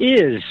brother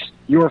is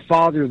your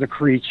father, the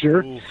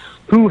creature,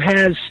 who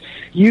has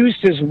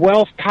used his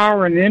wealth,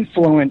 power, and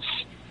influence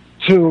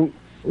to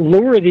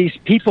lure these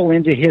people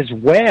into his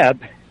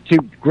web to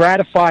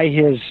gratify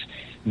his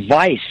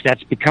vice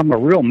that's become a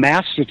real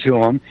master to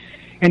him.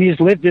 And he's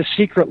lived this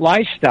secret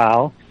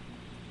lifestyle.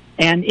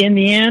 And in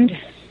the end,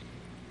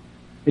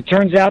 it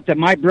turns out that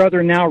my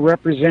brother now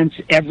represents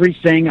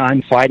everything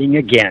I'm fighting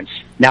against.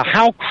 Now,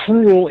 how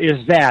cruel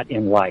is that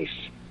in life?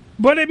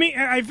 But I mean,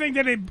 I think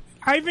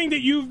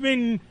that you've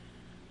been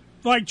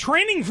like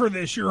training for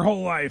this your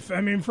whole life.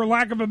 I mean, for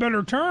lack of a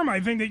better term,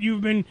 I think that you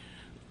lived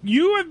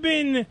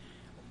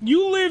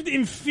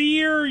in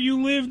fear.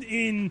 You lived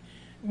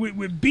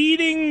with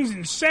beatings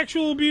and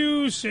sexual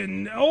abuse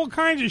and all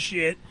kinds of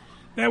shit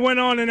that went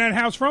on in that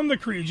house from the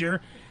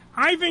creature.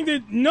 I think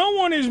that no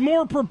one is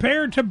more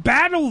prepared to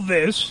battle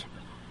this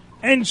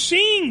and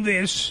seeing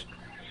this,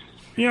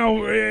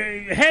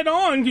 head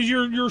on, because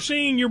you're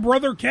seeing your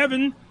brother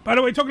Kevin. By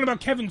the way, talking about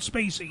Kevin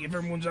Spacey, if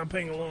everyone's not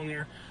paying along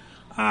here.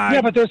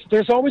 Yeah, but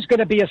there's always going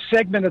to be a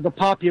segment of the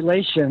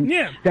population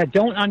that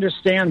don't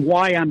understand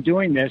why I'm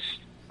doing this.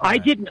 I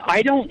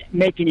don't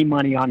make any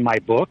money on my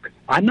book.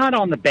 I'm not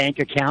on the bank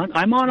account.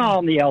 I'm not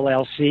on the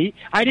LLC.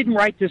 I didn't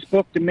write this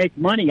book to make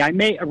money. I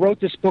wrote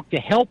this book to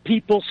help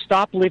people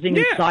stop living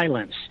in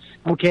silence.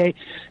 Okay?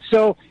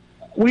 So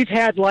we've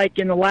had, like,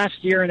 in the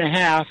last year and a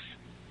half,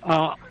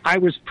 I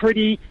was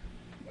pretty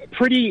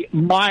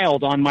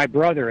mild on my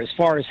brother as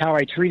far as how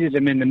I treated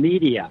him in the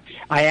media.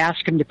 I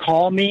asked him to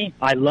call me.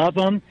 I love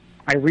him.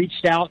 I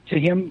reached out to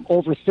him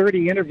over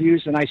 30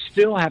 interviews, and I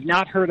still have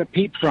not heard a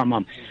peep from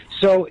him.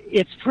 So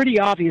it's pretty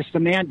obvious the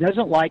man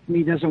doesn't like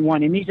me, doesn't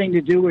want anything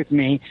to do with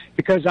me,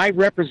 because I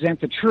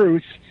represent the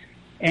truth,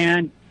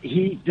 and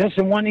he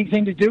doesn't want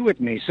anything to do with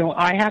me. So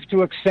I have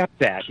to accept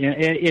that.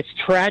 It's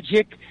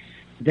tragic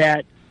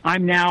that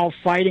I'm now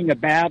fighting a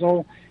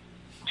battle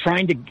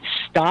trying to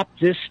stop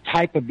this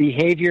type of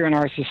behavior in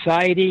our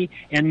society,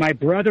 and my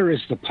brother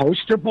is the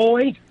poster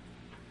boy.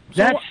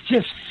 That's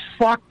just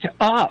fucked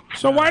up.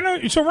 So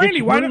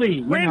Randy, why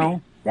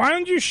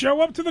don't you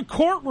show up to the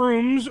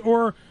courtrooms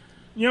or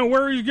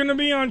where he's going to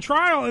be on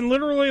trial and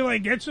literally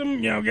like get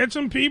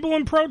some people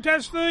and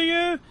protest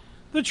the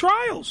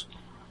trials.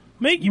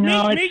 Make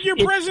your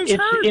presence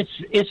heard.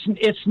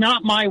 It's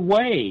not my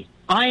way.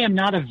 I am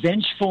not a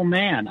vengeful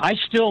man. I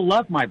still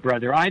love my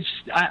brother.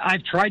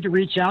 I've tried to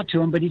reach out to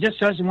him, but he just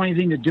doesn't want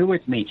anything to do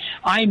with me.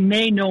 I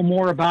may know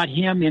more about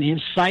him and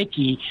his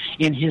psyche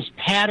and his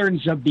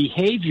patterns of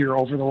behavior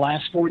over the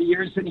last 40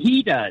 years than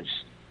he does.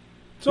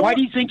 So why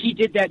do you think he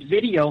did that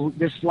video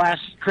this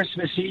last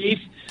Christmas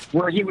Eve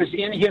where he was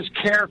in his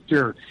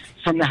character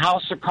from the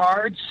House of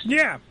Cards?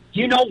 Yeah. Do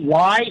you know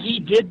why he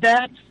did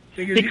that?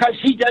 Because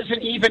he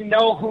doesn't even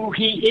know who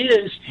he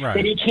is,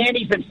 that he can't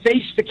even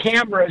face the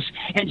cameras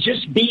and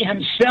just be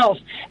himself,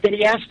 that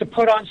he has to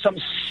put on some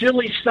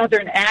silly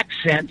Southern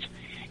accent,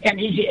 and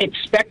he's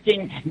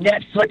expecting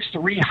Netflix to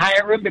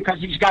rehire him because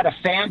he's got a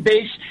fan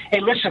base.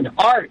 Hey, listen,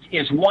 art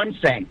is one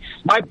thing.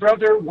 My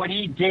brother, what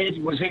he did,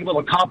 was able to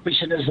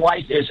accomplish in his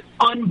life is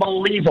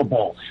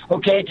unbelievable,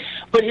 okay?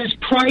 But his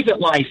private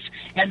life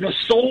and the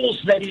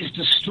souls that he's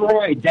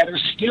destroyed that are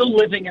still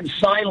living in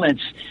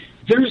silence,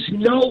 there's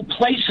no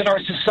place in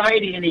our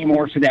society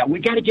anymore for that. We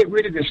got to get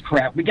rid of this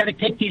crap. We got to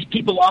take these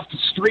people off the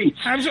streets.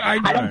 I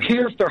don't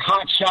care if they're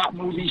hotshot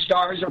movie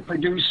stars or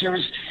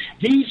producers.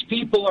 These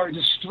people are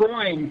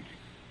destroying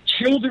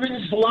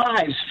children's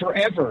lives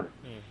forever.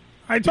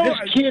 I told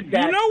this kid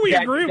that we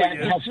agree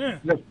with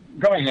you.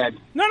 Go ahead.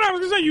 No, I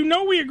was going to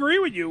say, we agree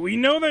with you. We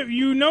know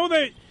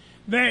that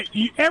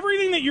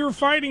everything that you're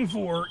fighting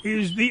for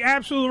is the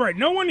absolute right.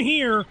 No one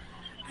here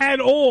at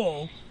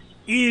all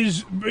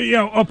is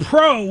a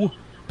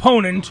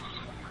proponent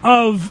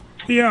of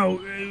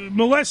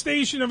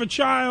molestation of a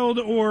child,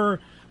 or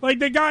like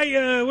the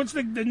guy what's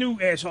the new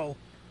asshole,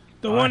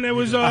 the one that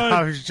was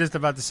I was just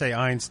about to say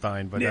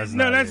Einstein, but that's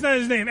not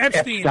his name.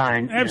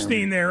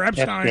 Epstein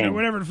or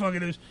whatever the fuck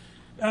it is.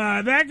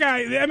 That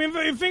guy, I mean,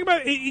 think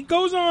about it, it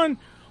goes on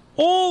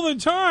all the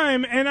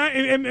time,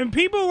 and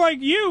people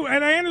like you,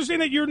 and I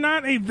understand that you're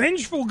not a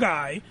vengeful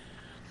guy,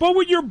 but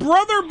with your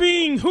brother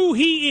being who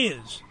he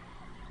is,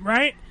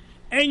 right?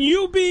 And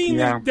you being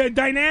the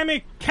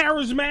dynamic,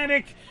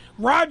 charismatic,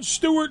 Rod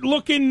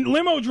Stewart-looking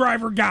limo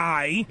driver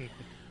guy,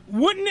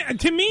 wouldn't,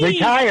 to me...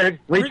 Retired.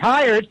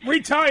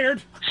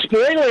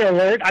 Spoiler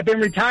alert, I've been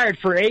retired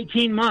for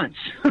 18 months.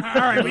 All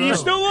right, but you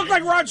still look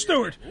like Rod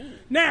Stewart.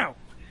 Now...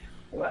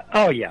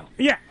 Oh, yeah.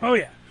 Yeah,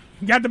 you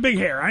got the big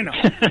hair, I know.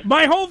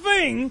 My whole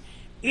thing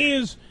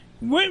is,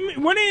 wouldn't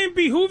it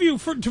behoove you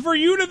for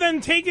you to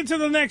then take it to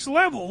the next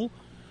level?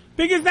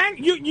 Because that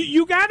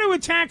you got to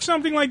attack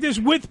something like this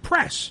with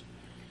press.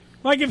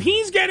 Like, if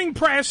he's getting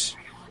press,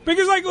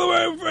 because, like,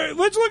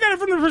 let's look at it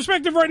from the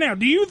perspective right now.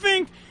 Do you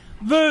think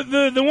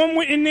the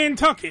one in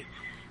Nantucket,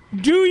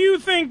 do you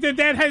think that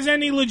has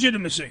any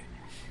legitimacy?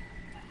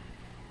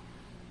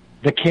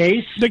 The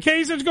case? The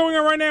case that's going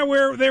on right now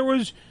where there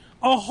was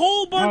a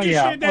whole bunch of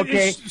shit that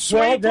is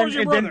swayed towards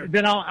your brother.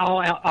 Then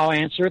I'll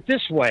answer it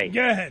this way.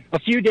 Go ahead. A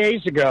few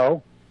days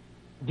ago,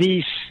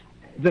 the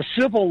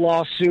civil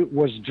lawsuit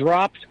was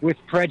dropped with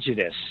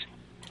prejudice,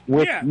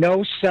 with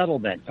no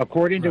settlement,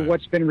 according to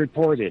what's been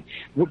reported.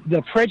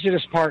 The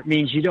prejudice part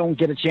means you don't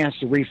get a chance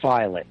to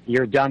refile it.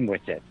 You're done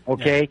with it,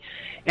 okay?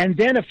 Yeah. And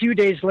then a few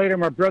days later,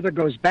 my brother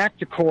goes back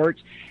to court,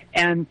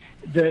 and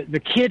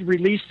the kid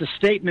released a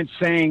statement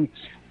saying,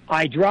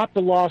 I dropped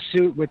the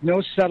lawsuit with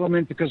no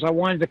settlement because I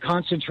wanted to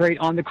concentrate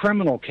on the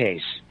criminal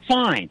case.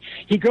 Fine.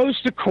 He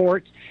goes to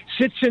court,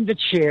 sits in the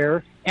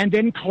chair, and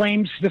then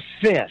claims the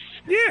fifth.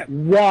 Yeah.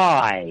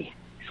 Why?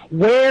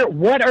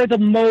 What are the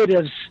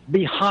motives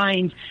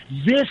behind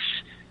this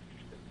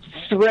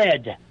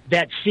thread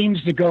that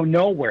seems to go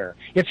nowhere?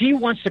 If he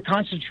wants to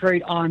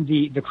concentrate on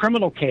the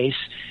criminal case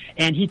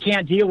and he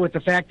can't deal with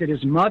the fact that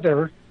his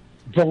mother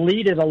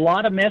deleted a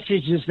lot of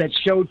messages that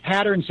showed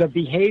patterns of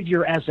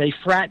behavior as a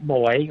frat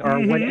boy, or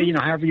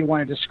however you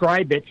want to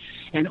describe it,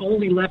 and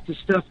only left the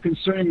stuff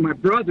concerning my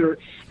brother,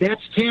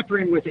 that's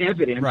tampering with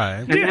evidence,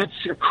 and that's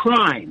a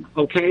crime,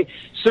 okay?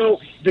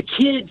 So the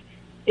kid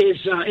is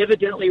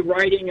evidently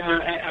riding,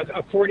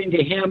 according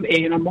to him,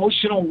 an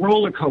emotional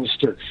roller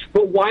coaster.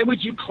 But why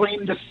would you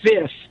claim the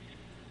fifth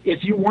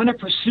if you want to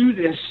pursue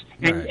this?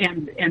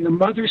 And the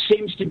mother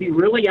seems to be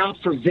really out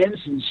for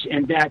vengeance,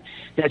 and that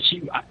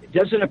she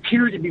doesn't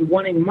appear to be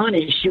wanting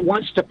money. She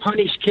wants to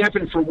punish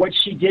Kevin for what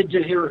she did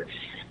to her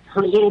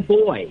little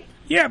boy.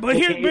 Yeah, but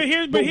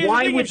here's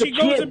why the would the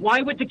kid?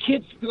 Why would the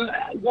kid?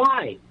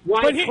 Why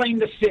claim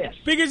the fifth?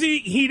 Because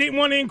he didn't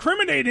want to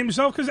incriminate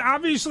himself. Because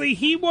obviously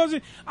he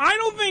wasn't. I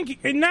don't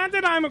think. Not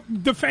that I'm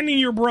defending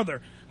your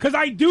brother. Because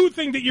I do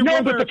think that your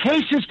brother. No, but the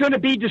case is going to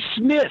be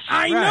dismissed.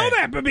 I know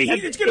that, but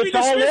it's going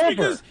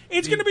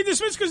to be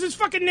dismissed because this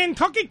fucking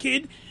Nantucket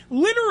kid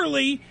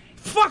literally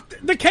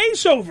fucked the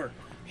case over.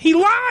 He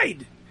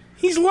lied.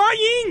 He's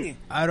lying.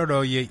 I don't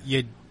know. You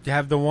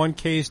have the one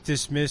case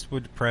dismissed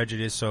with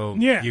prejudice, so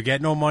you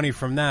get no money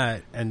from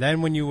that. And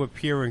then when you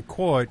appear in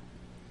court,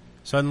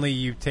 suddenly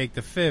you take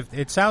the fifth.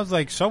 It sounds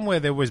like somewhere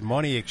there was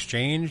money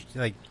exchanged,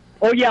 like.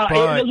 Oh, yeah,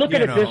 but, look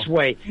at it this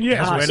way.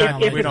 Yeah,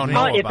 we don't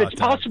know if it's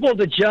possible,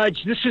 the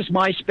judge, this is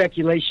my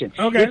speculation.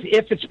 Okay.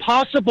 If it's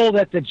possible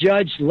that the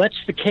judge lets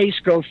the case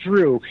go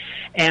through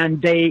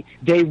and they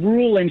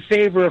rule in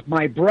favor of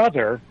my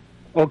brother,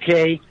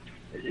 okay,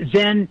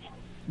 then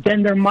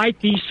there might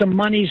be some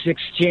monies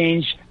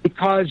exchanged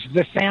because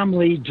the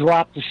family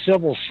dropped the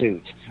civil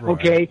suit,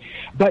 okay?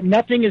 But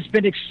nothing has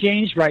been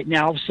exchanged right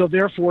now, so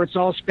therefore it's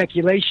all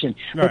speculation.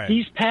 Right. But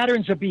these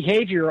patterns of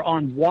behavior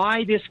on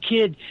why this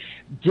kid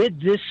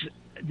did these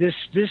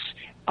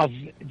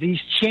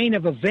chain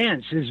of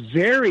events is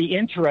very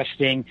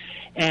interesting,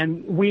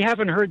 and we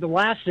haven't heard the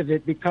last of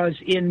it because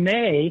in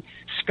May,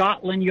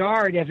 Scotland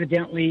Yard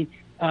evidently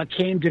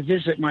came to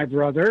visit my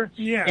brother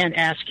and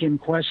ask him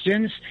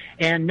questions,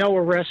 and no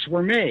arrests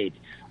were made.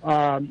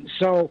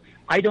 So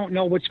I don't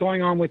know what's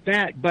going on with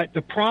that, but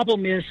the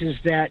problem is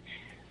that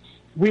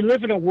we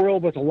live in a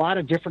world with a lot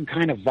of different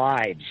kind of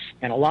vibes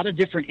and a lot of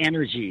different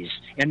energies.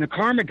 And the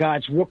karma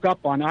gods woke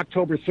up on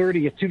October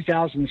 30th,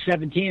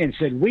 2017 and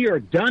said, we are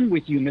done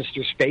with you,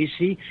 Mr.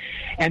 Spacey.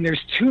 And there's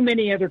too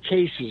many other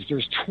cases.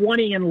 There's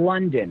 20 in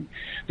London.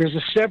 There's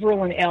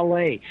several in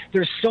L.A.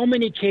 There's so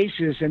many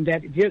cases, and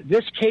that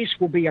this case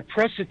will be a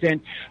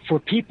precedent for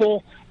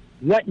people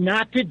what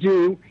not to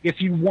do if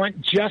you want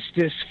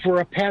justice for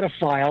a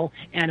pedophile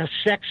and a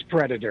sex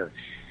predator.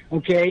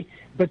 Okay?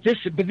 But this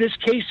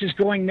case is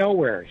going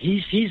nowhere.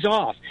 He's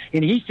off,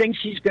 and he thinks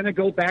he's going to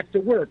go back to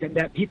work, and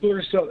that people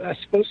are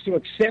supposed to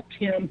accept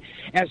him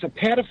as a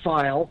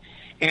pedophile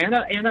and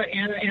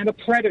a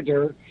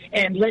predator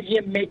and let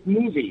him make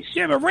movies.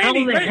 Yeah, but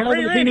Randy, how in the hell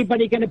is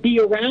anybody going to be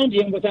around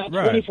him without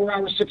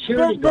 24-hour security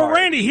guards? But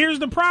Randy, here's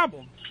the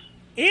problem.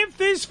 If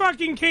this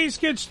fucking case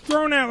gets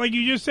thrown out, like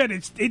you just said,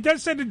 it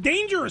does set a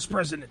dangerous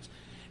precedent.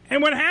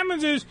 And what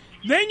happens is,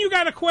 then you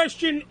got to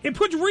question, it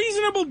puts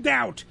reasonable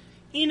doubt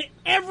in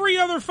every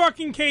other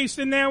fucking case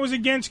that now is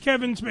against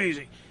Kevin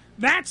Spacey.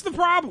 That's the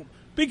problem.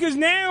 Because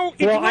now,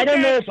 I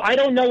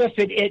don't know if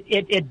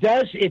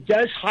it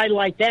does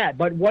highlight that,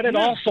 but what it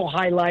also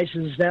highlights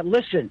is that,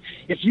 listen,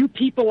 if you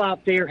people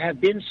out there have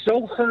been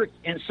so hurt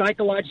and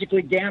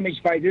psychologically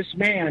damaged by this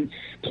man,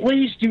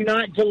 please do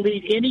not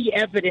delete any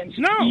evidence,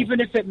 even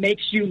if it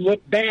makes you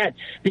look bad,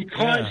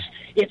 because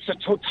it's a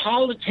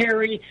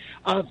totality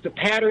of the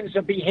patterns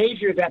of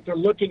behavior that they're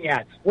looking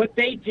at. What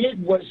they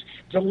did was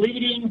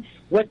deleting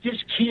what this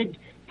kid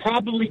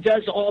probably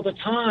does all the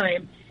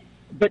time.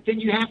 But then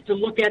you have to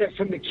look at it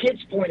from the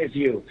kid's point of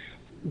view.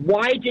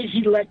 Why did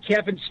he let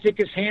Kevin stick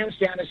his hands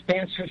down his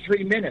pants for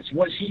 3 minutes?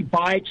 Was he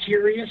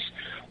bi-curious?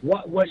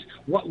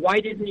 Why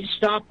didn't he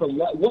stop him?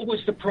 What was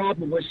the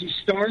problem? Was he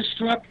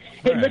starstruck?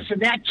 Hey, listen,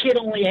 that kid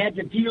only had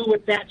to deal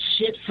with that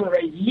shit for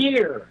a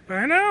year.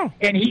 I know.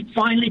 And he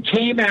finally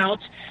came out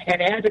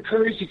and had the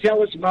courage to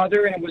tell his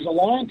mother, and it was a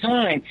long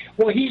time.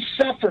 Well, he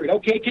suffered,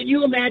 okay? Can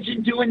you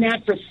imagine doing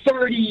that for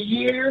 30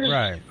 years?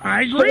 Right.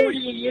 I agree. 30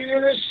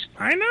 years?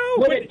 I know.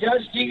 What it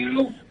does to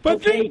you? But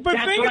okay? think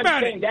That's what about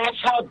I'm saying. it. That's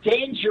how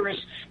dangerous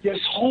this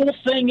whole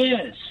thing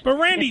is. But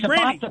Randy, it's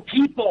about the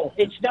people.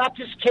 It's not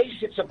this case.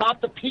 It's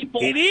about the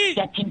people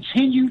that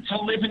continue to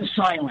live in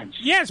silence.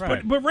 Yes,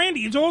 but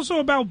Randy, it's also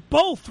about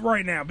both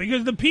right now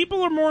because the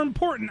people are more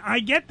important. I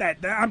get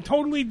that. I'm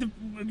totally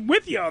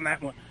with you on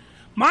that one.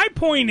 My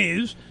point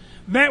is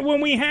that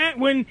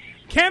when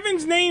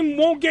Kevin's name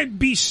won't get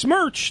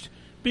besmirched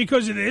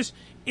because of this,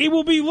 it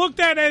will be looked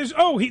at as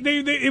people are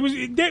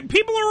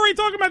already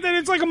talking about that.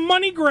 It's like a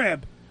money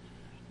grab.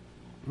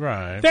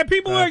 Right. That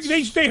people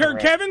they heard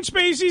Kevin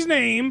Spacey's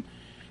name.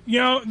 You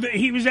know,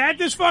 he was at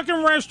this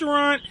fucking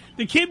restaurant.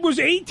 The kid was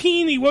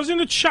 18. He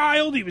wasn't a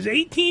child. He was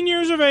 18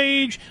 years of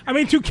age. I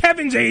mean, to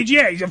Kevin's age,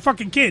 yeah, he's a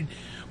fucking kid.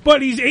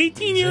 But he's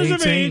 18 years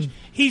of age.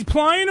 He's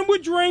plying him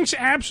with drinks.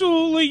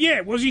 Absolutely,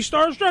 yeah. Was he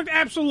starstruck?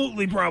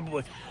 Absolutely,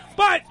 probably.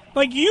 But,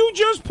 like you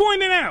just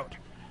pointed out,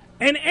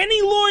 and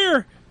any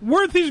lawyer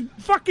worth his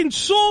fucking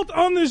salt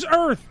on this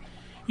earth,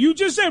 you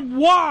just said,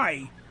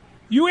 why?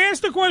 You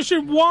asked the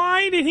question,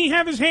 why did he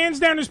have his hands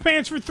down his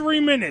pants for 3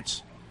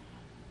 minutes?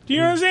 Do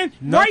you understand?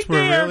 Nuts were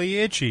there, really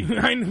itchy.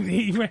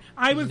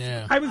 I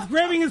was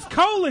grabbing his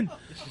colon.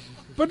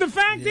 But the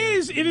fact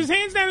is, if his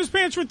hands down his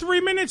pants for 3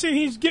 minutes and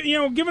he's giving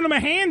him a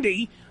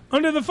handy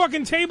under the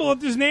fucking table at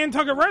this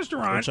Nantucket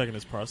restaurant, checking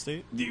his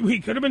prostate. He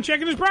could have been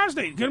checking his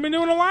prostate. He could have been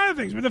doing a lot of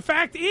things. But the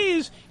fact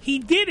is, he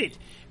did it.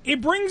 It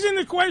brings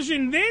into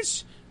question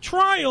this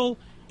trial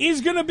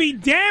is going to be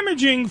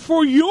damaging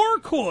for your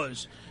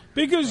cause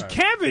because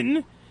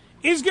Kevin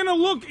is going to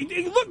look.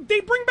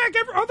 They bring back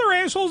other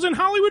assholes in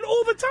Hollywood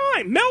all the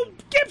time. Mel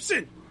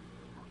Gibson,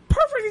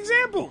 perfect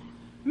example.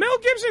 Mel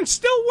Gibson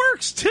still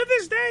works to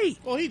this day.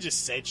 Well, he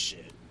just said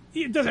shit.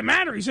 It doesn't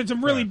matter. He said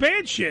some really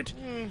bad shit.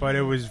 But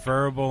it was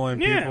verbal,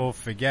 and people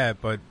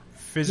forget. But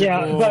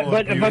physical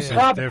abuse is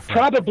different.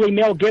 Probably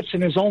Mel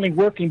Gibson is only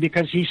working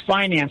because he's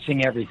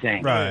financing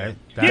everything. Right.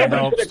 That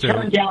helps too.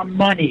 Turn down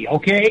money.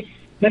 Okay.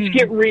 Let's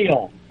get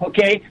real,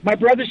 okay? My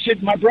brother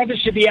should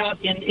be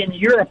out in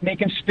Europe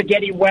making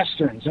spaghetti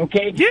westerns,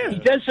 okay? Yeah. He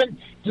doesn't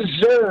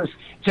deserve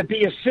to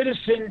be a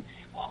citizen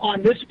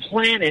on this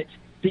planet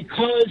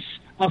because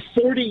of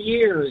 40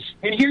 years.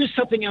 And here's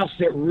something else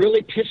that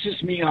really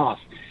pisses me off.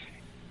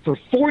 For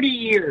 40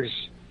 years,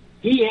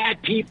 he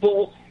had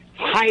people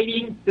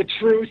hiding the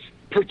truth,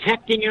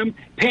 protecting him,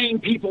 paying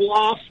people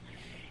off.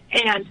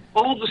 And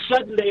all of a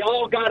sudden, they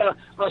all got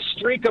a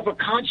streak of a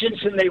conscience,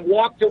 and they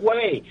walked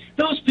away.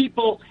 Those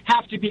people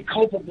have to be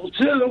culpable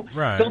too.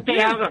 Right. Don't they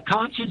have a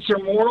conscience or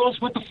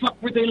morals? What the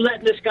fuck were they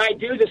letting this guy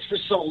do this for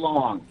so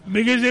long?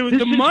 Because it was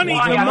the money.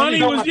 The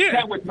money was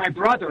upset with my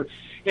brother,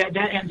 and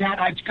that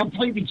I've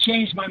completely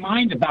changed my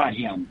mind about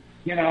him.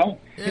 You know,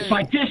 it's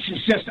like this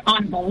is just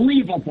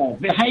unbelievable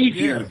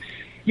behavior.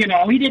 You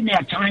know, he didn't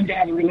have time to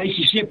have a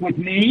relationship with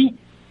me.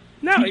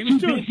 No, he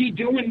was too busy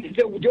doing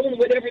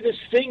whatever this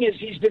thing is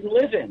he's been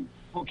living,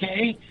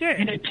 okay? Yeah.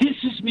 And it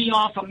pisses me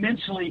off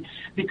immensely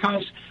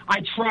because I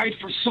tried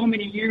for so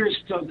many years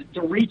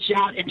to reach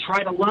out and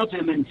try to love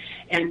him,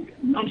 and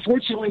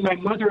unfortunately my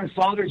mother and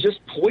father just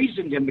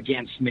poisoned him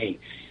against me.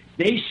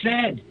 They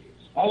said,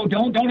 oh,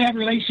 don't have a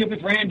relationship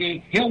with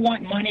Randy. He'll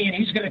want money, and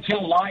he's going to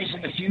tell lies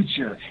in the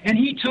future. And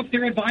he took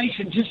their advice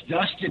and just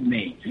dusted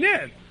me.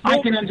 Yeah. I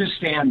can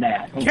understand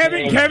that.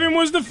 Okay? Kevin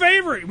was the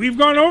favorite. We've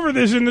gone over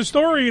this in the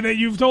story that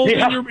you've told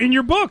in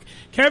your book.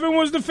 Kevin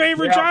was the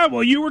favorite child.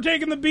 While you were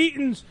taking the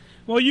beatings,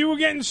 while you were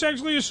getting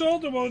sexually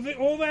assaulted, while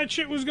all that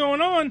shit was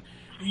going on,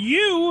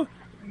 you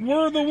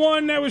were the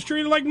one that was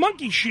treated like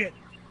monkey shit.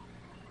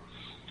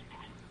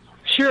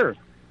 Sure.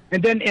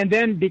 And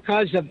then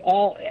because of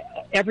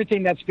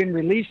everything that's been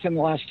released in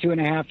the last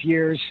 2.5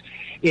 years,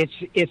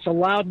 it's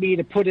allowed me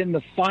to put in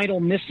the final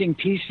missing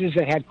pieces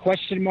that had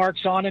question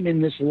marks on them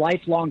in this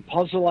lifelong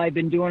puzzle I've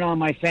been doing on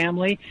my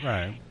family.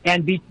 Right.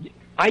 And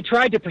I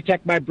tried to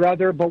protect my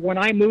brother, but when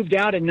I moved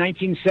out in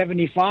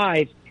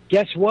 1975,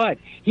 guess what?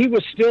 He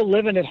was still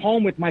living at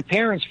home with my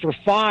parents for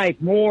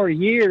 5 more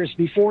years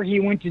before he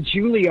went to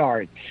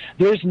Juilliard.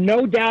 There's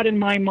no doubt in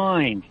my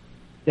mind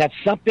that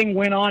something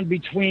went on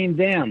between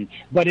them,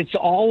 but it's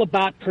all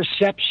about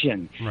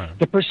perception. Right.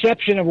 The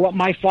perception of what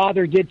my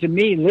father did to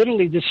me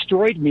literally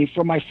destroyed me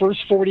for my first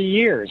 40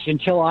 years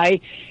until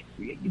I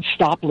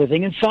stopped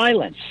living in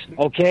silence,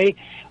 okay?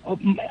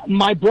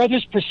 My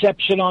brother's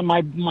perception on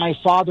my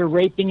father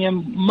raping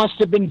him must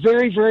have been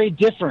very, very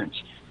different.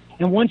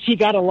 And once he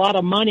got a lot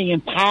of money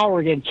and power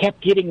and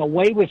kept getting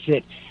away with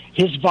it,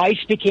 his vice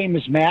became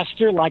his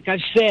master, like I've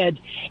said,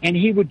 and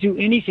he would do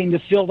anything to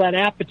fill that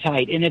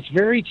appetite. And it's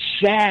very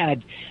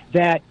sad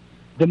that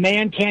the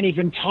man can't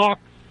even talk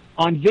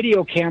on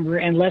video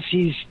camera unless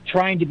he's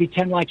trying to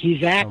pretend like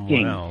he's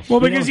acting. Well,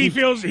 because he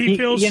feels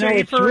safer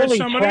it's really as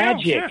somebody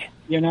tragic, else. Yeah.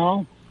 You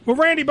know? Well,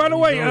 Randy, by the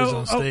way, always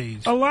on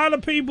stage. a lot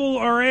of people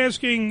are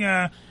asking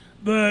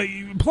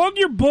plug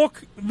your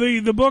book,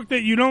 the book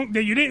that you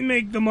didn't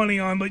make the money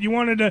on, but you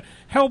wanted to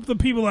help the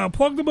people out.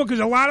 Plug the book because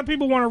a lot of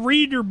people want to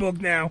read your book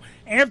now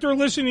after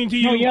listening to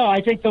you. Oh yeah,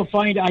 I think they'll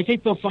find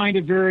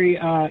it very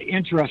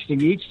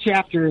interesting. Each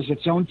chapter is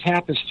its own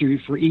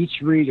tapestry for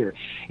each reader.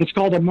 It's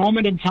called A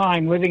Moment in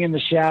Time: Living in the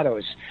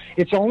Shadows.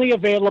 It's only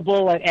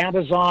available at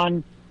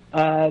Amazon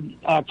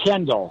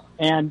Kindle,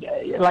 and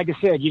like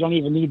I said, you don't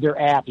even need their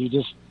app. You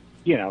just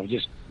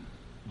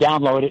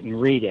download it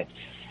and read it.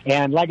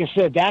 And like I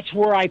said, that's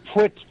where I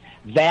put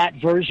that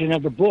version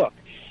of the book.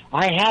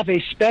 I have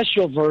a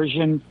special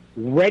version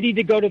ready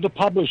to go to the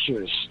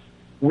publishers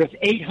with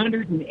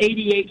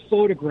 888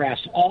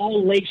 photographs,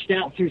 all laced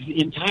out through the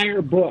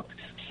entire book.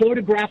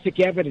 Photographic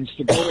evidence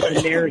to go with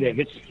the narrative.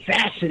 It's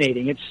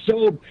fascinating. It's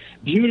so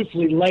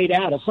beautifully laid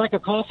out. It's like a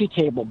coffee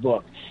table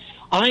book.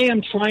 I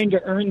am trying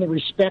to earn the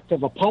respect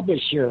of a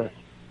publisher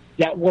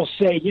that will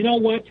say, you know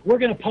what, we're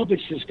going to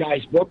publish this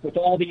guy's book with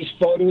all these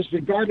photos,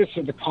 regardless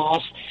of the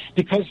cost,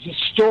 because the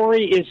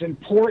story is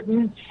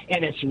important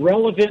and it's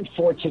relevant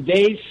for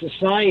today's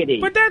society.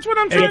 But that's what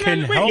I'm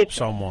trying to help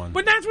someone.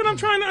 But that's what I'm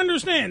trying to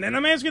understand, and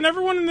I'm asking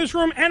everyone in this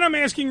room, and I'm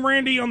asking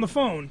Randy on the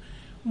phone.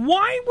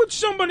 Why would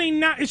somebody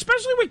not,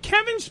 especially with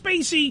Kevin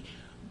Spacey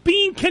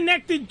being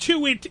connected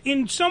to it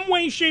in some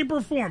way, shape,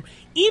 or form,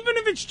 even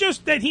if it's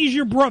just that he's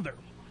your brother?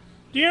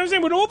 Do you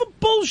understand? With all the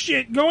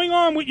bullshit going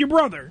on with your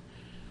brother,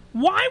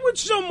 why would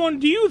someone,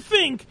 do you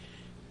think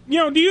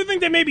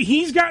that maybe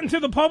he's gotten to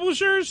the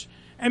publishers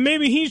and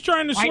maybe he's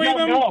trying to sway them? I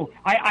don't know.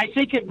 I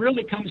think it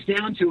really comes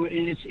down to it,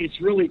 and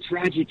it's really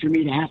tragic for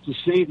me to have to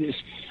say this.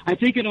 I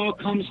think it all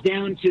comes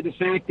down to the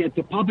fact that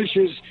the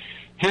publishers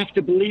have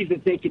to believe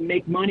that they can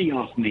make money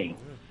off me.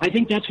 I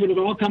think that's what it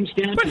all comes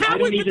down to. I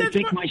don't even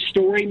think my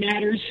story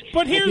matters.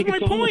 But here's my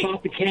point. All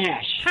about the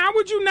cash. How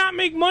would you not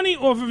make money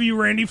off of you,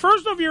 Randy?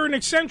 First off, you're an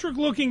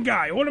eccentric-looking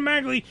guy.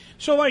 Automatically,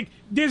 so, like,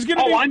 there's going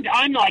to be...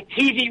 I'm like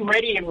TV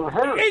ready and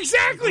rehearsed.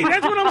 Exactly.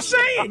 That's what I'm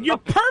saying. You're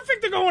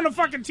perfect to go on a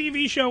fucking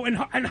TV show and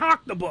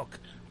hawk the book.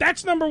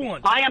 That's number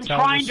one. I am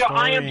trying to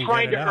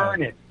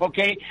earn it,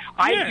 okay?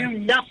 I do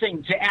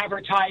nothing to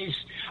advertise.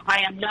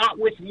 I am not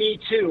with Me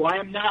Too. I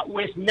am not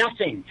with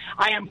nothing.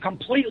 I am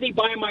completely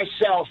by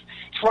myself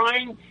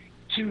trying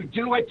to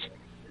do it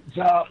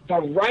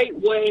the right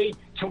way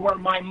to where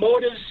my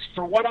motives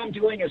for what I'm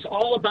doing is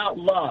all about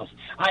love.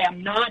 I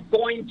am not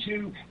going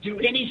to do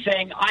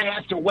anything. I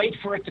have to wait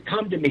for it to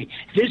come to me.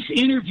 This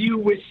interview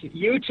with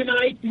you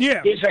tonight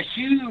is a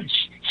huge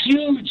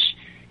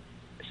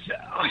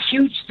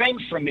thing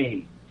for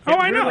me.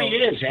 It really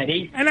is,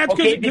 Eddie. And that's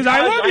because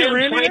I love you,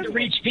 Randy. I'm trying to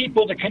reach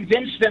people to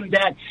convince them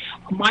that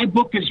my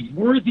book is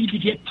worthy to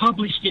get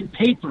published in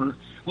paper,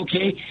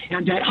 okay,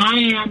 and that I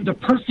am the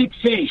perfect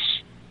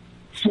face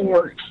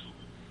for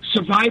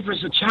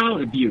survivors of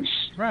child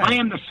abuse. Right. I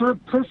am the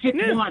perfect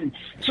one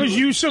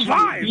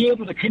to be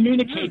able to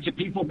communicate to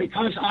people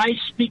because I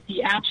speak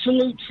the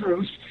absolute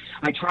truth.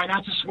 I try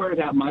not to swear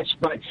that much,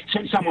 but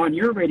since I'm on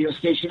your radio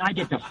station, I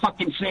get to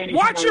fucking say anything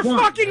Watch your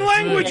fucking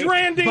language,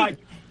 Randy! But,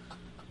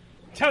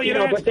 tell you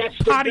that, but that's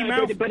potty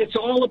mouth. But it's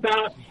all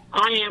about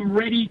I am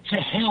ready to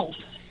help.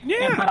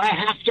 Yeah. But I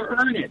have to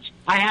earn it.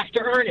 I have to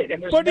earn it,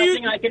 and there's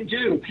nothing I can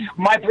do.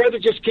 My brother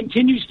just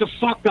continues to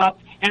fuck up,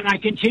 and I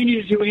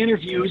continue to do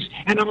interviews,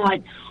 and I'm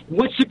like,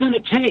 what's it going to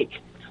take?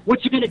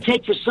 What's it going to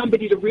take for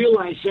somebody to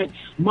realize that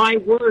my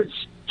words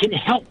can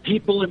help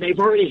people, and they've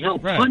already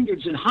helped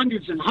hundreds and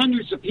hundreds and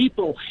hundreds of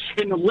people.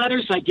 And the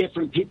letters I get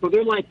from people,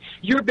 they're like,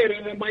 you're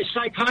better than my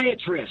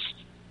psychiatrist.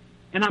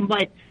 And I'm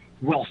like,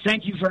 well,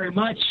 thank you very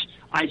much.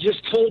 I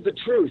just told the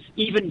truth,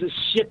 even the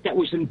shit that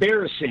was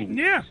embarrassing.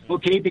 Yeah.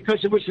 Okay,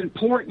 because it was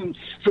important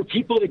for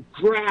people to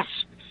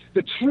grasp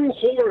the true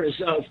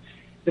horrors of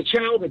the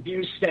child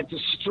abuse that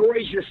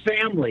destroys your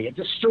family. It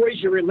destroys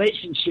your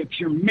relationships,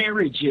 your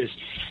marriages,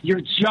 your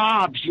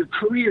jobs, your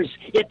careers.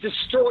 It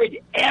destroyed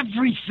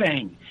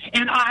everything.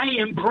 And I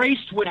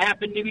embraced what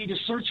happened to me to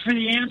search for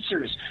the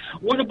answers.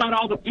 What about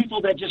all the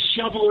people that just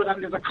shovel it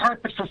under the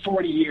carpet for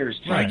 40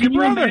 years? Right. Can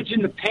you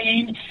imagine the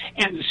pain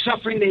and the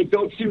suffering they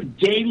go through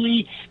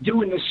daily,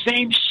 doing the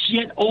same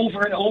shit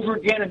over and over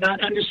again and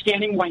not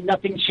understanding why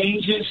nothing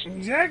changes?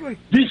 Exactly.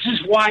 This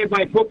is why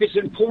my book is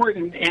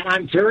important, and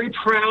I'm very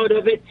proud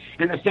of it,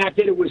 and the fact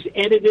that it was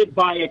edited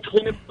by a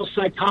clinical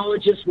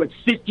psychologist with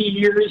 50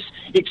 years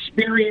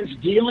experience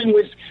dealing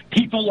with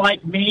people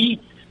like me.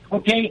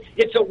 Okay,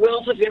 it's a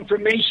wealth of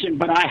information,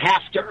 but I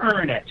have to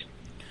earn it.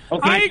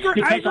 Okay, I agree,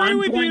 because I'm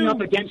with going you.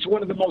 up against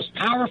one of the most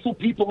powerful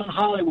people in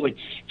Hollywood,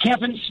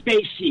 Kevin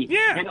Spacey,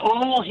 and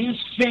all his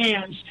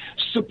fans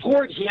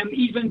support him,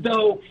 even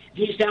though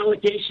these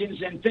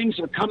allegations and things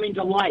are coming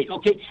to light.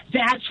 Okay,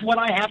 that's what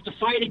I have to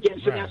fight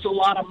against, and that's a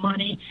lot of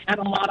money and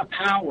a lot of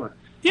power.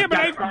 Yeah,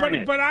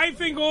 but I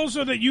think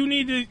also that you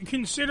need to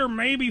consider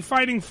maybe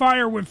fighting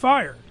fire with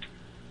fire.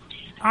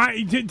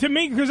 To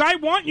me, because I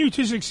want you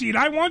to succeed.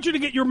 I want you to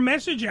get your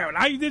message out.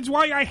 That's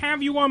why I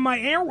have you on my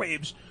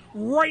airwaves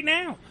right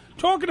now.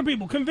 talking to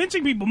people,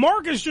 convincing people.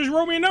 Marcus just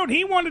wrote me a note.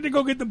 He wanted to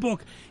go get the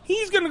book.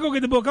 He's going to go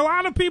get the book. A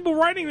lot of people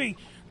writing me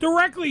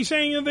directly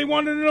saying that they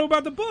wanted to know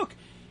about the book.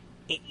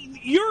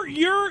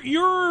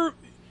 You're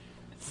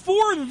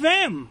for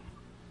them,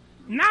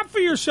 not for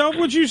yourself.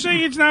 Which you say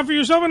it's not for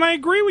yourself, and I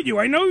agree with you.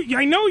 I know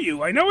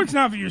you. I know it's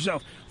not for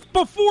yourself,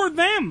 but for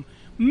them.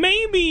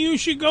 Maybe you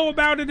should go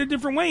about it a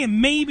different way,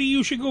 and maybe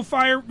you should go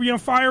fire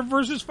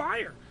versus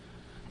fire.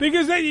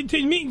 Because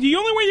to me, the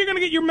only way you're going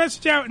to get your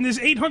message out in this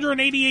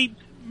 888,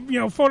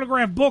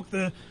 photograph book,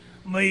 the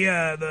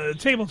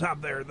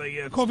tabletop there,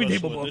 the coffee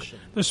table book,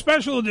 the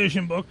special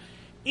edition book,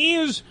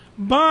 is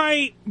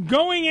by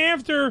going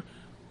after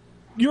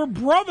your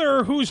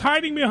brother who's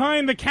hiding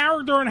behind the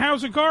character in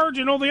House of Cards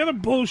and all the other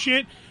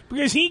bullshit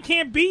because he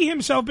can't be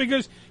himself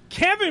because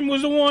Kevin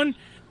was the one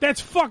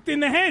that's fucked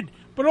in the head.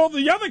 But all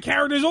the other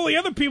characters, all the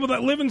other people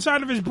that live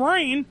inside of his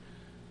brain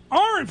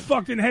aren't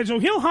fucked in the head. So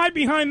he'll hide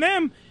behind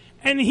them,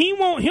 and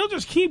he'll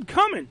just keep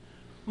coming.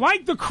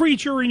 Like the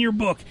creature in your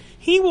book.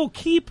 He will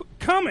keep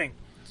coming.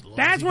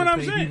 That's what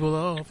I'm saying. People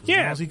off. As long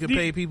as he can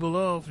pay people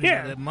off.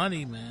 That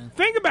money, man.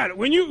 Think about it.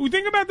 When you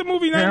think about the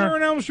movie Nightmare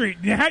on Elm Street,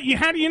 you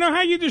know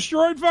how you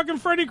destroyed fucking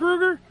Freddy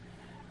Krueger?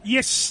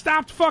 You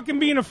stopped fucking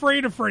being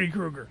afraid of Freddy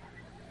Krueger.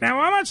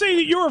 Now, I'm not saying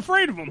that you're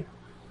afraid of him.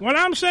 What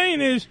I'm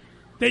saying is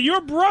that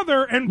your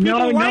brother and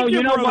people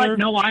your brother... What?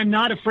 No, I'm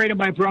not afraid of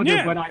my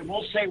brother, but I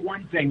will say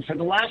one thing. For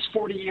the last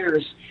 40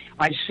 years,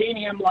 I've seen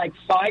him like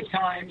 5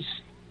 times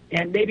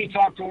and maybe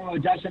talked to him a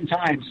dozen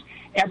times.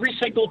 Every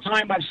single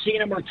time I've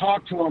seen him or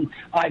talked to him,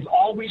 I've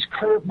always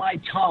curved my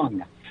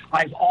tongue.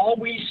 I've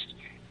always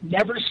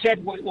never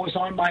said what was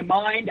on my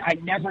mind. I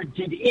never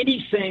did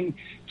anything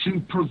to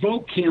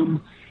provoke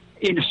him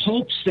in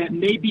hopes that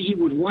maybe he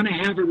would want to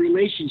have a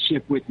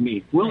relationship with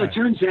me. Well, It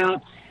turns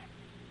out,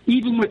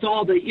 even with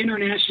all the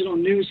international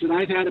news that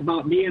I've had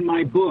about me and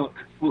my book,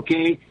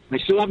 okay, I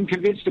still haven't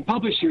convinced the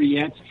publisher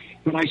yet,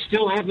 but I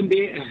still haven't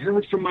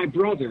heard from my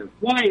brother.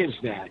 Why is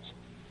that?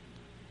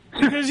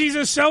 Because he's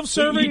a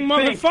self-serving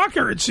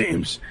motherfucker, it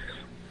seems.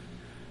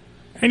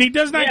 And he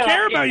does not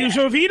care about you.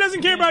 So if he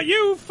doesn't care about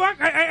you,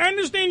 I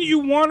understand you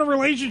want a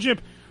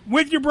relationship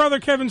with your brother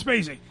Kevin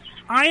Spacey.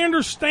 I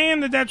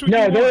understand that's what you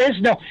want.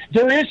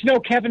 There is no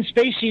Kevin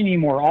Spacey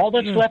anymore. All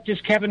that's left is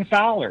Kevin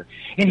Fowler.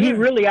 And he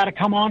really ought to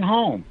come on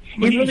home.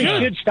 He really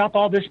should stop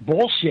all this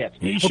bullshit.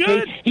 He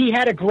should. He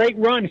had a great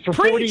run for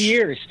 40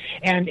 years,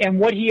 and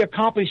what he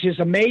accomplished is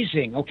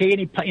amazing, okay?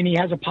 And he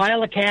has a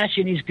pile of cash,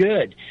 and he's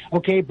good,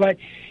 okay? But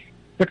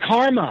the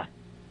karma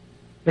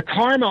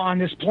on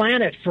this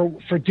planet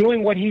for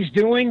doing what he's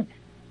doing,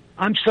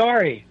 I'm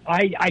sorry,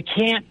 I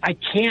can't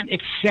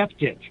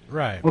accept it.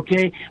 Right.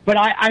 Okay, but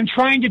I'm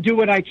trying to do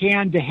what I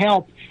can to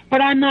help,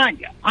 but I'm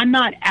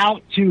not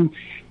out to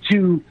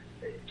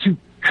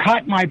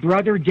cut my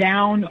brother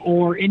down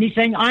or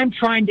anything. I'm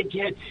trying to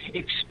get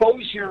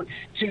exposure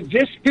to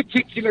this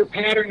particular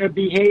pattern of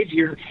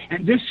behavior,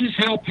 and this is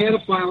how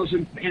pedophiles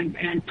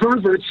and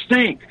perverts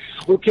think.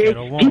 Okay,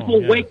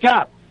 people wake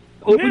up.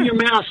 Open your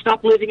mouth.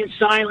 Stop living in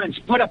silence.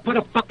 Put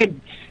a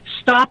fucking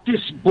stop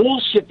this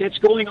bullshit that's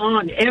going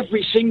on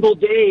every single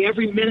day,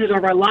 every minute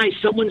of our life.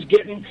 Someone's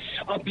getting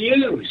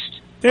abused.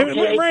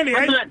 Okay? Randy,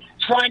 I'm not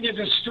trying to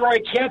destroy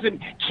Kevin.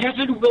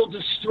 Kevin will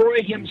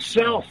destroy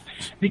himself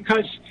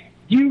because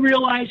you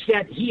realize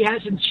that he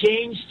hasn't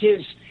changed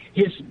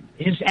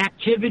his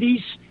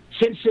activities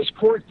since this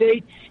court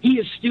date. He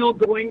is still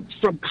going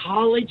from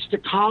college to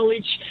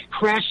college,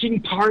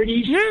 crashing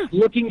parties,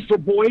 looking for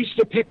boys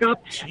to pick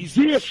up. Jesus.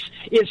 This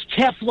is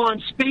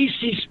Teflon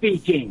Spacey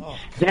speaking.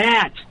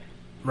 That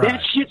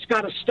shit's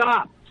got to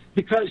stop,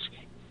 because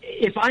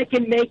if I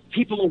can make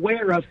people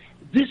aware of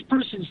this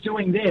person's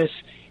doing this,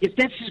 if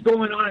this is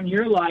going on in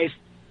your life,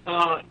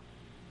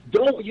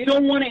 you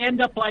don't want to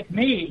end up like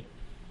me.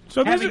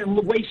 So having to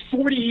waste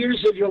 40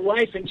 years of your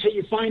life until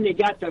you finally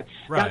got the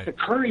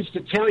courage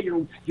to tell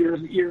your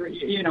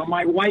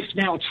my wife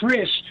now,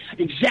 Trish,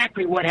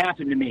 exactly what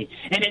happened to me,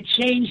 and it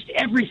changed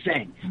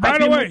everything. I've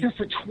been with her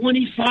for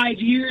 25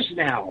 years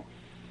now.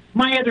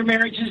 My other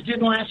marriages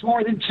didn't last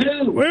more than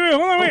 2. Wait,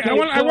 hold on, wait.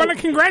 Okay, I want to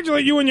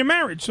congratulate you on your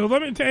marriage. So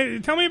let me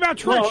tell me about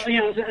Trish.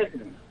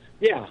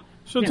 Well,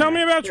 So tell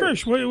me about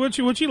Trish.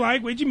 What's she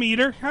like? Where'd you meet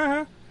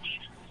her?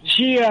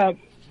 She.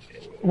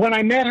 When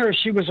I met her,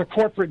 she was a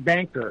corporate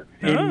banker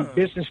in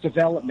business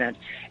development,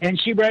 and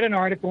she read an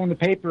article in the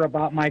paper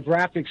about my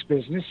graphics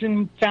business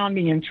and found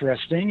me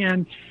interesting.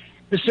 And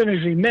as soon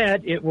as we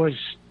met, it was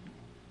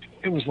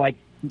like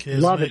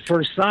love at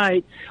first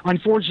sight.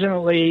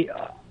 Unfortunately,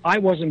 I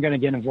wasn't going to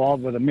get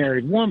involved with a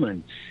married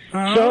woman,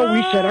 so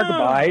we said our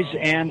goodbyes.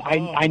 And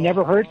I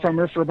never heard from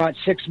her for about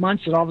 6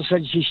 months, and all of a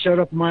sudden she showed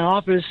up in my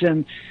office,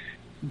 and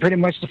pretty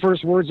much the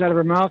first words out of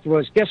her mouth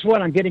was, "Guess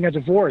what? I'm getting a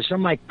divorce."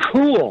 I'm like,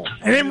 "Cool."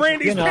 And then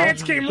Randy's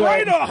pants came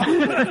right off.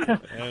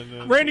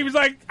 Randy was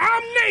like,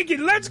 "I'm naked.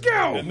 Let's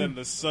go." And then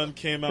the sun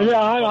came out. Yeah,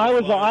 I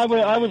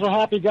was a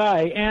happy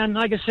guy, and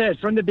like I said,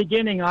 from the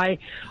beginning, I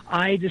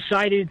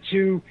decided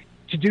to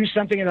do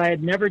something that I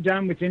had never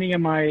done with any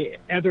of my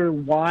other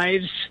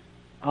wives,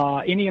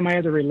 any of my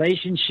other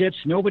relationships.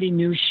 Nobody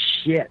knew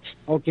shit,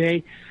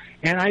 okay?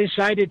 And I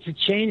decided to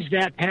change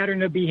that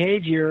pattern of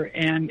behavior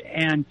and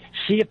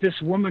see if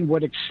this woman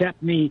would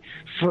accept me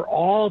for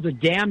all the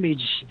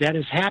damage that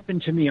has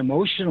happened to me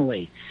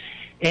emotionally.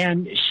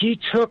 And she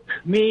took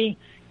me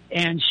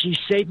and she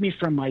saved me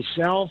from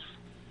myself.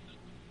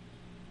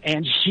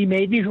 And she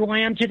made me who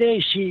I am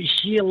today.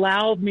 She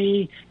allowed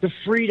me the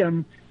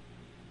freedom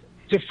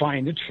to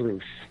find the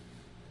truth.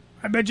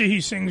 I bet you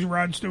he sings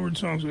Rod Stewart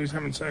songs when he's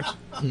having sex.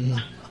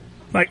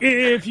 Like,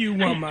 if you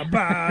want my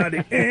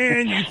body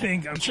and you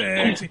think I'm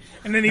sexy.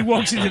 And then he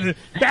walks into the...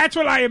 That's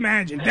what I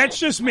imagine. That's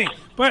just me.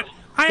 But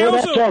I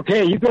also... That's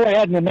okay. You go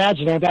ahead and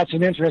imagine it. That's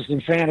an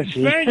interesting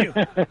fantasy. Thank you.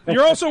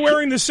 You're also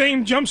wearing the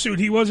same jumpsuit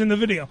he was in the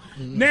video.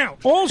 Now,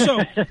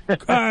 also,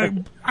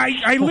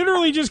 I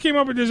literally just came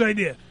up with this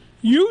idea.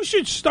 You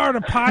should start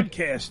a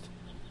podcast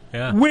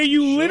where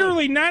you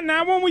literally... Not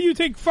one where you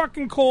take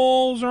fucking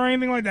calls or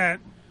anything like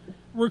that.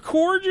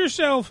 Record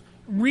yourself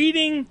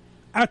reading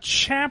a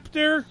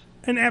chapter...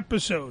 an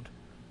episode.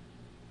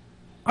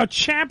 A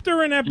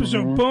chapter an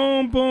episode. Mm-hmm.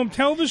 Boom, boom.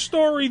 Tell the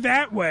story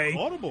that way.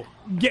 Audible.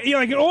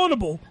 Like an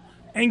Audible.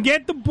 And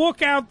get the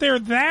book out there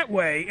that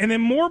way. And then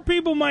more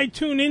people might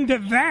tune into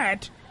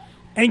that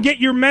and get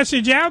your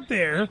message out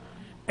there.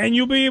 And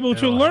you'll be able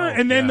to learn.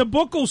 And then the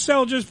book will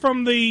sell just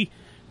from the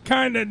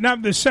kind of,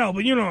 not the sell,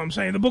 but you know what I'm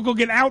saying. The book will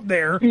get out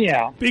there.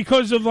 Yeah.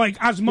 Because of like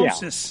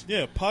osmosis.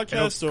 Yeah,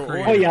 podcasts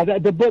are... Oh, yeah.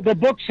 The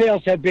book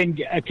sales have been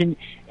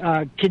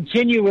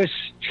continuous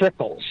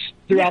trickles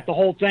throughout the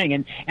whole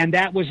thing, and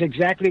that was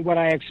exactly what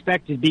I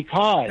expected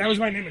because that was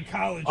my name in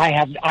college. I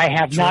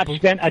have not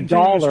spent a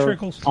dollar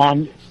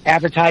on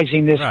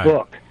advertising this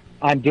book.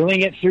 I'm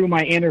doing it through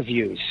my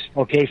interviews.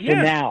 Okay, for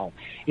now,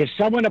 if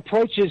someone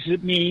approaches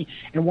me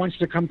and wants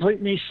to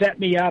completely set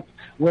me up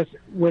with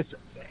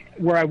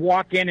where I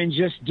walk in and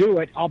just do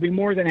it, I'll be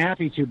more than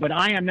happy to. But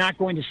I am not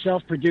going to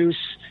self-produce.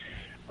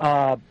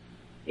 Like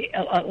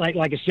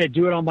I said,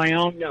 do it on my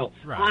own. No,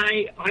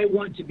 right. I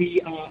want to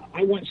be.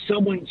 I want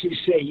someone to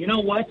say, you know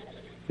what,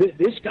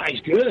 this guy's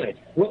good.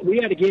 Well, we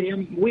got to get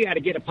him. We got to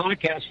get a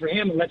podcast for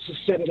him, and let's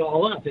just set it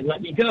all up and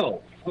let me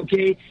go.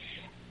 Okay,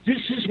 this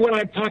is what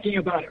I'm talking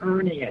about.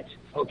 Earning it.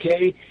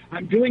 Okay,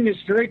 I'm doing this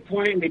very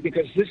quietly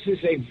because this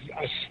is a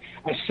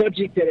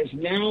subject that is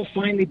now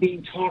finally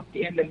being talked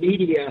in the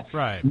media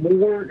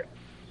more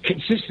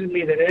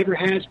consistently than it ever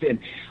has been.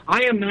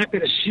 I am not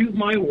going to shoot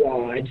my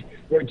wad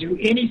or do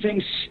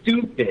anything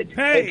stupid.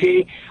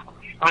 Okay,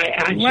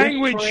 I'm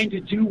just trying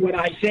to do what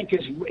I think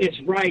is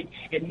right,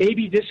 and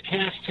maybe this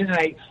cast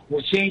tonight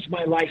will change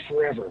my life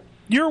forever.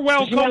 You're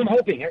welcome. That's what I'm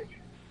hoping.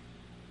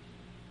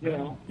 You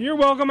know, you're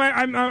welcome.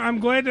 I'm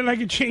glad that I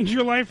could change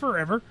your life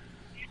forever.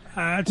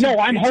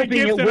 I'm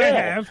hoping it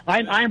will.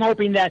 I'm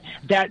hoping that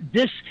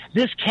this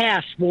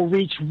cast will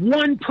reach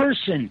one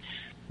person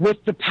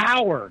with the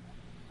power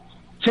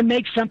to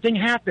make something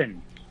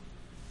happen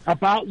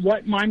about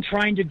what I'm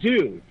trying to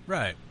do,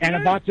 and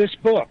about this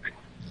book.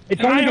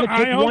 It's only going to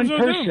take one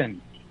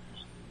person.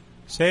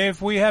 Say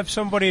if we have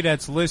somebody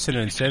that's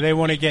listening, say they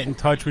want to get in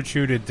touch with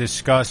you to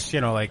discuss,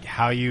 like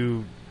how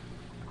you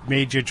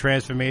made your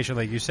transformation.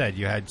 Like you said,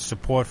 you had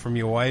support from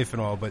your wife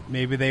and all, but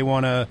maybe they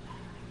want to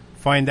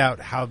find out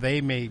how they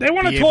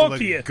want to talk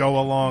to you, go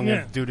along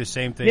and do the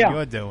same thing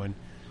you're doing.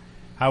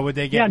 How would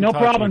they get in no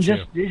touch problem. with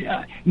you?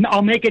 Just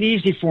I'll make it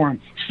easy for them.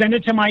 Send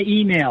it to my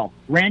email,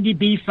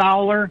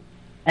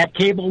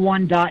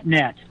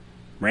 randybfowler@cableone.net.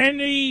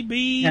 Randy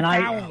B.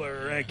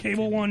 Fowler at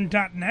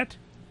cableone.net.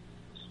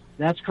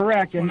 That's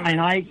correct. And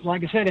I,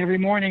 like I said, every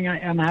morning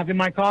I'm having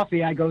my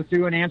coffee. I go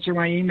through and answer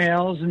my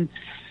emails and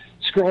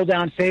scroll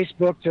down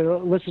Facebook to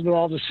listen to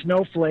all the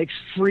snowflakes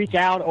freak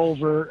out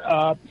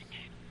over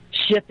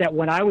shit that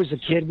when I was a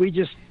kid we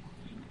just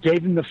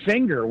gave him the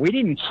finger. We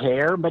didn't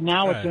care, but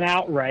now it's an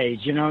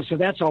outrage, So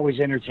that's always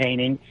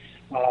entertaining.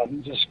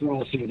 Just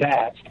scroll through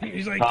that.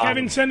 He's like,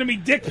 Kevin sending me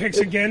dick pics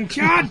again.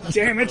 God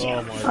damn it!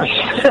 Oh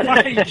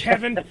my God,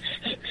 Kevin.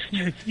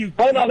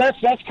 Oh no,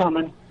 that's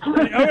coming.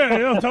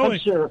 Okay, totally.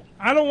 Sure.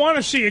 I don't want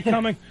to see it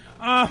coming.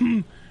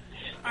 I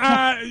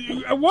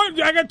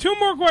got two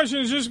more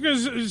questions, just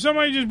because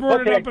somebody just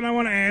brought it up, and I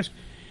want to ask: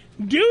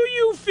 do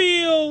you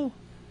feel,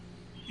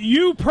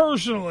 you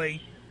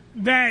personally,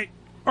 that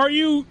are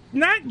you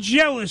not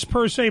jealous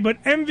per se, but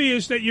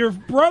envious that your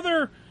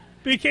brother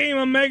became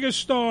a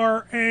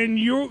megastar and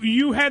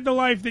you had the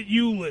life that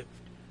you lived?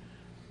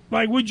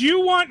 Like, would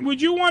you want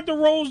the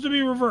roles to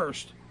be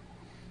reversed?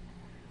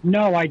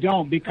 No, I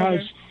don't, because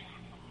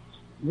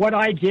what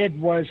I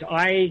did was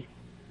I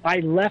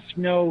left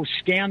no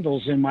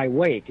scandals in my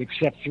wake,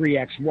 except 3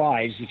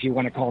 ex-wives, if you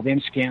want to call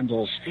them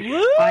scandals.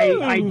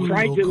 I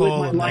tried to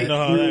live my life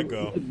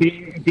through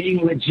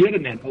being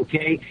legitimate,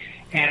 okay?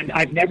 And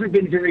I've never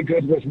been very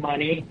good with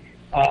money.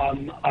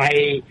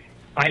 I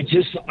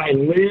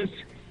live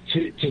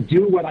to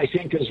do what I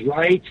think is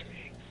right.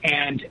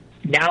 And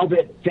now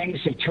that things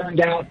have turned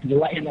out in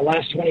the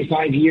last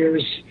 25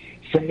 years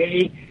for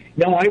me,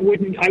 no, I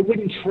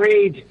wouldn't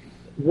trade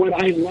what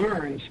I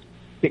learned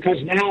because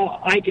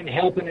now I can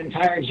help an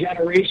entire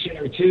generation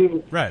or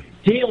two right.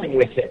 dealing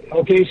with it.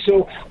 Okay,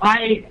 so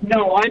I'm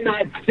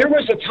not. There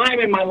was a time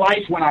in my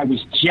life when I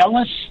was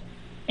jealous,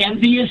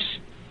 envious,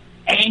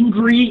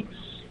 angry,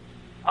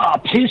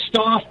 pissed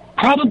off,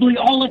 probably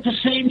all at the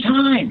same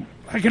time.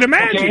 I can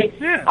imagine. Okay?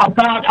 Yeah.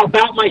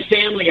 About my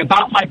family,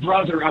 about my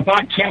brother,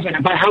 about Kevin,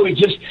 about how he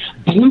just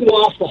blew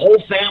off the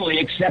whole family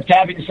except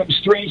having some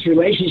strange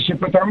relationship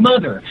with our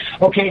mother.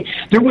 Okay,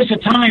 there was a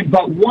time,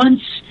 but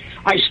once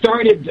I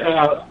started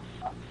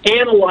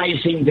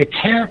analyzing the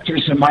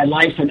characters in my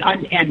life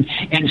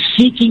and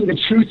seeking the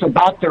truth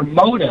about their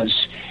motives,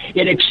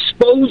 it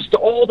exposed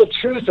all the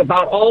truth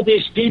about all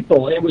these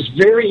people. It was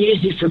very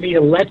easy for me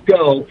to let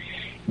go,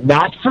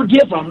 not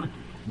forgive them,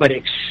 but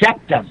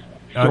accept them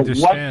for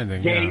what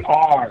they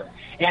are.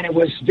 And it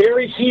was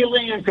very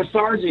healing and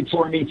cathartic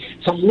for me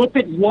to look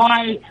at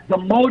why the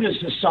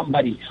motives of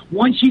somebody.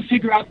 Once you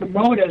figure out the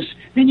motives,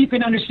 then you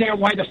can understand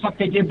why the fuck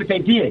they did what they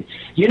did.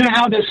 You know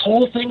how this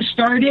whole thing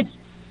started?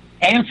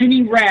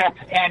 Anthony Rapp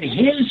and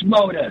his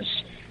motives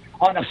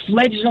on a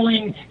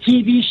fledgling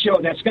TV show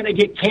that's going to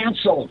get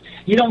canceled.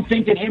 You don't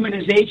think that him and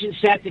his agent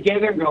sat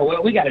together and go,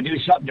 well, we got to do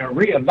something to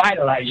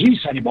revitalize you,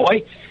 sonny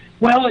boy.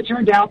 Well, it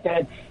turned out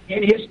that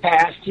in his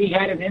past, he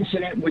had an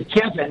incident with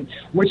Kevin,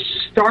 which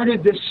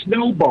started this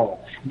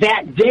snowball.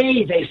 That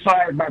day, they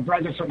fired my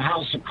brother from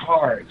House of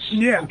Cards.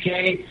 Yeah.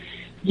 Okay?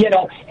 You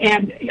know,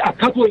 and a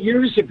couple of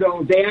years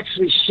ago, they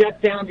actually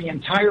shut down the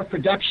entire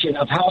production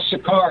of House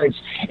of Cards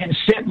and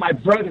sent my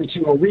brother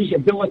to a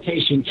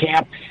rehabilitation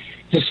camp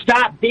to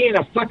stop being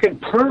a fucking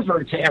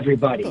pervert to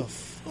everybody.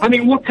 I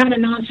mean, what kind of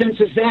nonsense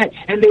is that?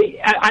 And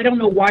I don't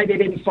know why they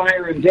didn't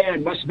fire him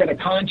then. Must have been a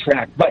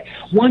contract. But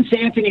once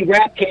Anthony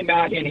Rapp came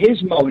out in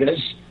his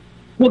motives,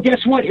 well,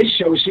 guess what? His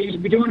show seems to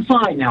be doing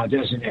fine now,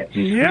 doesn't it?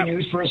 Yeah.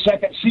 News for a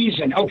second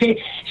season.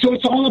 Okay, so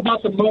it's all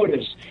about the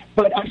motives.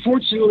 But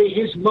unfortunately,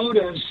 his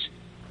motives,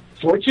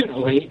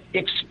 fortunately,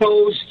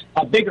 exposed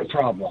a bigger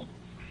problem.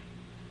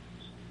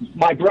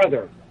 My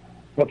brother,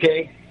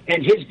 okay,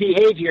 and his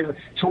behavior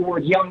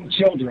toward young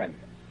children.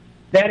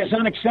 That is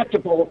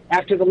unacceptable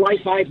after the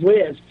life I've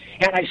lived,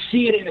 and I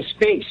see it in his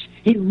face.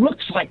 He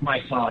looks like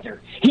my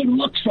father. He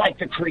looks like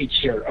the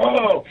creature.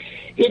 Oh,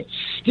 it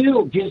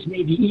still gives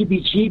me the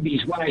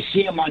EBGBs when I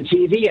see him on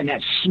TV and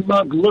that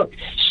smug look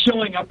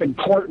showing up in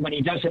court when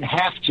he doesn't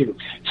have to.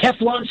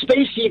 Teflon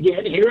Spacey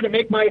again, here to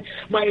make my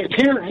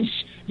appearance.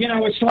 You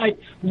know, it's like,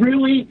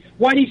 really?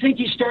 Why do you think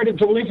he started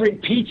delivering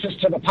pizzas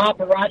to the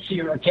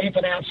paparazzi or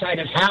camping outside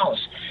his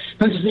house?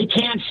 Because he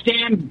can't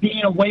stand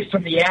being away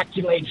from the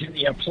accolades and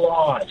the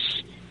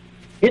applause.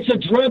 It's a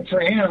drug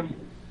for him.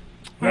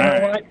 You know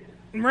what?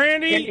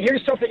 Randy, and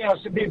here's something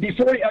else.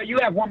 Before you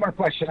have one more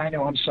question, I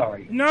know. I'm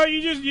sorry. No,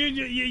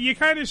 you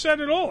kind of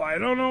said it all. I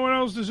don't know what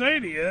else to say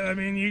to you. I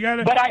mean, you got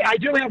to. But I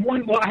do have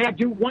one. Well, I have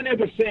one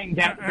other thing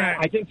that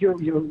I think your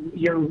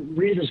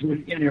readers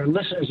and your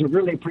listeners would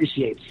really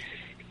appreciate.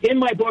 In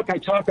my book, I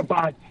talk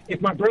about if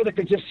my brother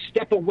could just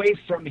step away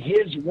from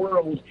his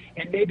world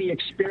and maybe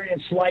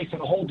experience life in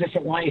a whole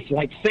different life,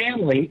 like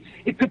family,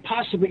 it could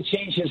possibly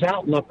change his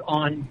outlook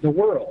on the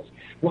world.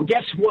 Well,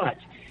 guess what?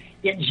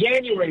 In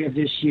January of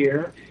this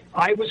year,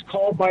 I was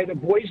called by the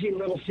Boise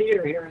Little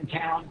Theater here in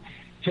town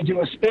to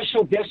do a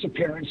special guest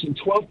appearance in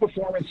 12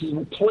 performances of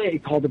a play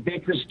called The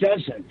Baker's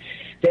Dozen.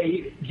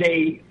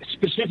 They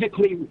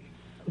specifically...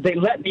 They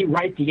let me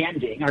write the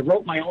ending. I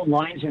wrote my own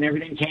lines and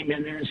everything, came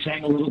in there and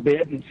sang a little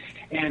bit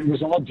and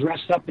was all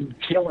dressed up in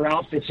killer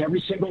outfits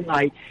every single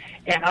night.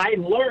 And I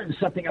learned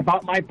something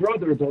about my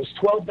brother those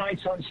 12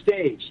 nights on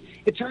stage.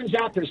 It turns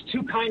out there's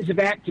two kinds of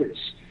actors.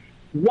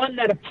 One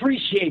that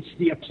appreciates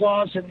the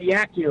applause and the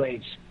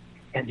accolades,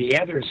 and the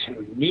others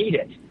who need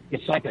it.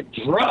 It's like a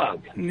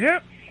drug.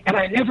 Yep. And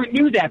I never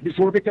knew that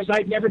before because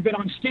I'd never been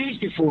on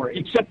stage before,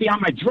 except beyond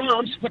my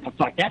drums. What the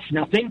fuck? That's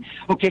nothing.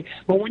 Okay,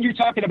 but when you're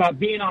talking about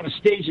being on a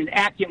stage and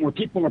acting where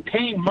people are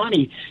paying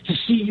money to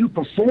see you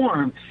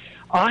perform,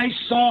 I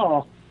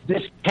saw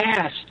this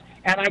cast,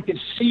 and I could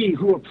see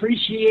who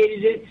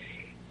appreciated it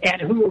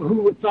and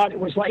who thought it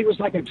was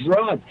like a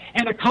drug.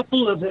 And a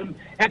couple of them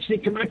actually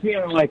come up to me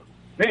and are like,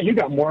 man, you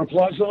got more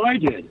applause than I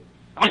did.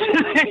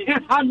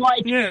 I'm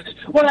like,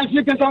 well, that's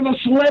because I'm a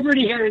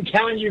celebrity here in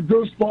town, you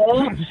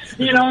goofball.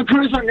 You know, of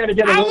course I'm going to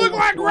get a little look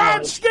like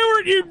Rod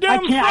Stewart, you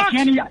dumb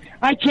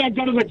I can't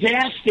go to the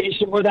gas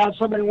station without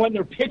somebody wanting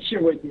their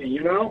picture with me,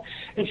 you know?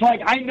 It's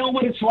like, I know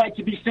what it's like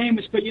to be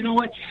famous, but you know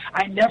what?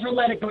 I never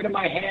let it go to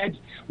my head.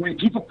 When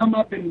people come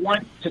up and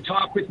want to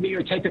talk with me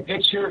or take a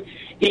picture,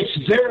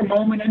 it's their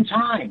moment in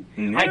time.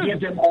 Yeah. I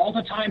give them all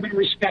the time and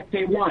respect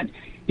they want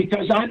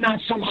because I'm not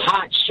some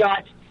hot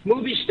shot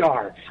movie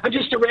star. I'm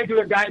just a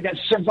regular guy that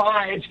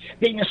survived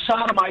being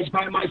sodomized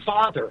by my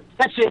father.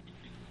 That's it.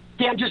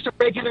 Yeah, I'm just a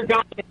regular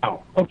guy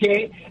now,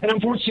 okay? And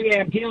unfortunately,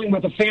 I'm dealing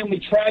with a family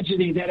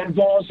tragedy that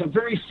involves a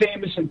very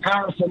famous and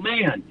powerful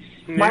man.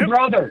 Yep. My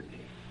brother.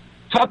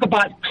 Talk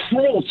about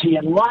cruelty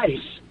in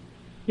life.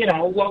 You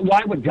know,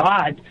 why would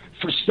God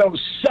bestow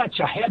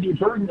such a heavy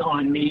burden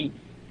on me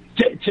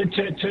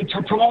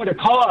to promote a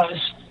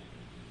cause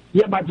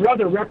Yeah, my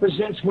brother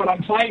represents what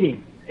I'm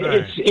fighting.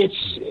 Right.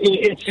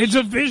 It's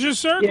a vicious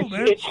circle,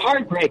 man. It's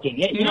heartbreaking.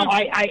 You know,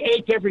 I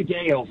ache every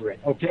day over it,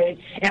 okay?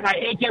 And I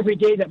ache every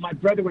day that my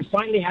brother would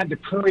finally have the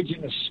courage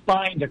and the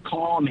spine to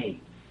call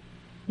me.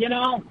 You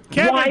know,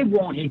 Kevin, why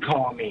won't he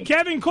call me?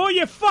 Kevin, call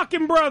your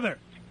fucking brother.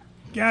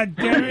 God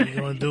damn it.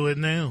 You want to do it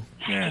now?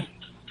 Yeah.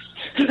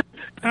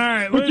 All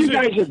right, but listen. you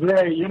guys are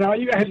great. You know,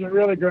 you guys are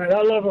really great.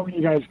 I love it when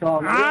you guys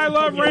call me. I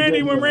love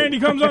Randy when Randy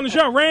comes on the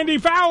show. Randy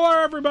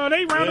Fowler,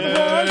 everybody. Round of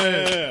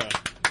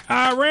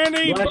applause.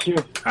 Randy, bless you.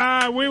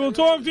 We will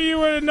talk to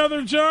you at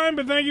another time,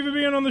 but thank you for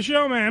being on the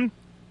show, man.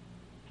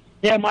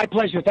 Yeah, my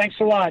pleasure. Thanks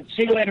a lot.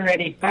 See you later,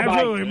 Eddie. Bye-bye.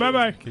 Absolutely.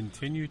 Bye-bye.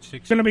 Continued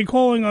He's going to be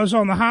calling us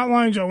on the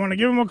hotline, so I want to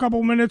give him a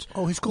couple minutes.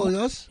 Oh, he's calling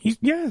us?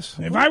 Yes.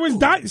 If I was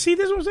dying... See,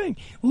 this is what I'm saying.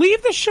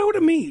 Leave the show to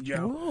me,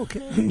 Joe. Oh,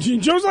 okay.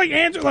 Joe's like,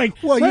 answer, like,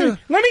 well,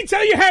 let me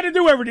tell you how to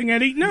do everything,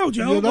 Eddie. No,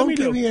 Joe. You don't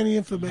give me any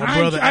information. My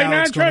brother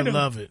Alex going to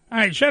love it. All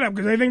right, shut up,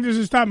 because I think this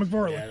is Todd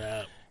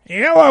McFarlane.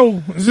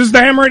 Hello. Is this the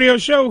Ham Radio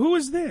Show? Who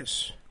is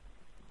this?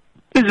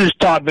 This is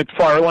Todd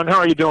McFarlane. How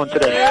are you doing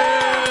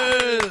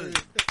today?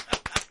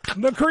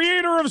 The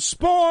creator of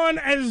Spawn,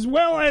 as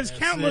well as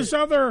countless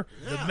other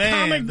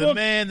comic book. The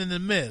man and the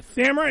myth.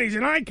 Damn right, he's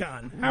an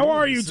icon. How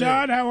are you,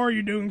 Todd? How are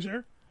you doing,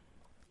 sir?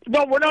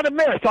 No, we're not a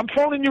myth. I'm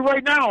phoning you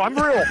right now. I'm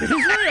real. He's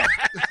real.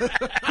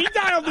 He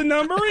dialed the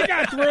number. He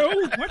got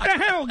through. What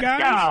the hell,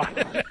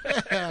 guys?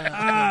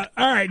 Yeah.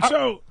 All right,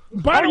 so...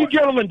 How are you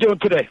gentlemen doing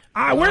today?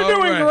 We're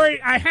doing great.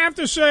 I have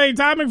to say,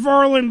 Todd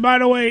McFarlane, by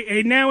the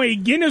way, now a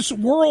Guinness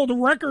World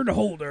Record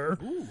holder.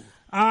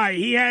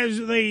 He has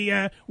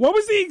the what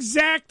was the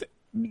exact?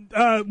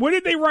 What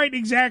did they write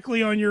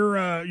exactly on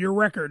your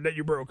record that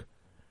you broke?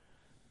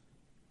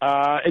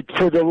 It's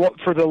for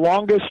the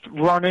longest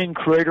running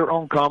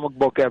creator-owned comic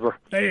book ever.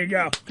 There you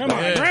go. Come on,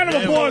 round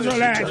of applause for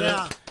that.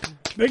 Yeah.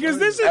 Because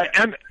this is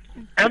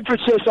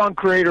emphasis on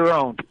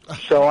creator-owned.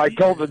 So I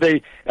told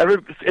them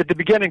at the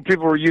beginning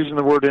people were using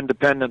the word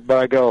independent, but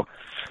I go,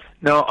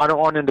 no, I don't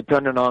want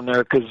independent on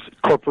there because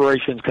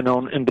corporations can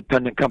own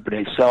independent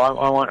companies. So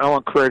I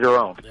want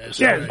creator-owned.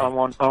 Yeah. I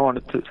want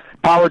it to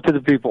power to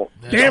the people.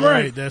 Damn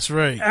right. That's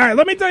right. All right,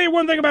 let me tell you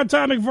one thing about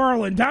Todd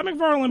McFarlane. Todd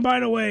McFarlane, by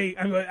the way,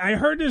 I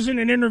heard this in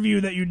an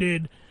interview that you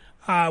did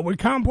with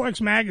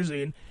Complex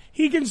Magazine.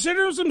 He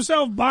considers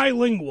himself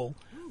bilingual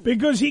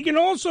because he can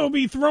also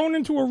be thrown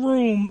into a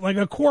room, like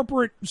a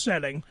corporate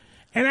setting,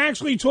 and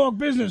actually talk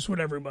business with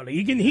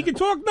everybody. He can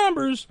talk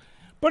numbers,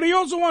 but he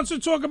also wants to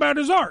talk about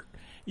his art.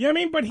 You know what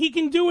I mean? But he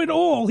can do it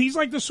all. He's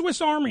like the Swiss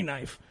Army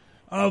knife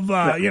of,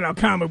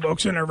 comic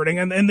books and everything,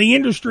 and the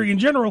industry in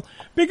general.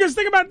 Because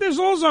think about this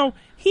also.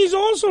 He's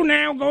also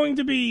now going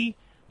to be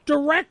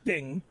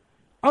directing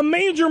a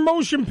major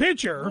motion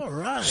picture. All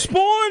right.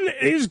 Spawn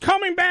is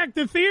coming back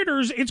to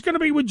theaters. It's going to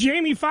be with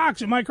Jamie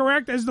Foxx, am I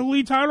correct, as the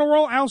lead title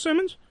role, Al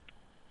Simmons?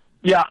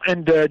 Yeah,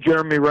 and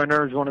Jeremy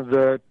Renner is one of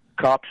the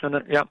cops in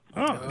it, yeah.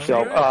 Oh,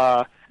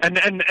 so,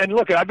 and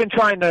look, I've been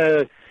trying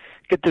to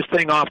get this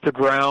thing off the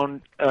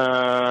ground.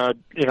 I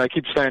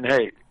keep saying,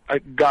 hey,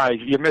 guys,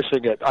 you're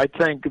missing it. I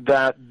think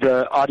that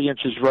the audience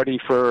is ready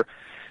for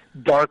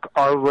dark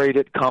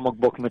R-rated comic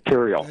book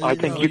material. I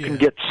think you can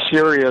get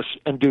serious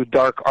and do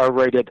dark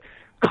R-rated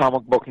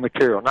comic book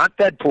material. Not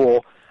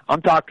Deadpool.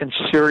 I'm talking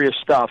serious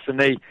stuff. And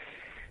they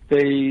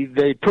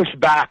pushed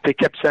back. They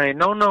kept saying,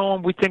 no,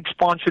 we think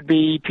Spawn should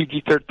be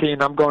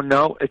PG-13. I'm going,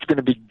 no, it's going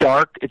to be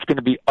dark, it's going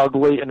to be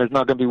ugly, and there's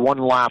not going to be one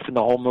laugh in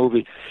the whole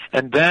movie.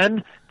 And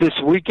then this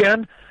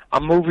weekend,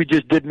 a movie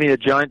just did me a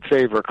giant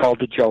favor called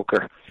The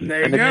Joker. And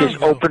it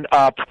just opened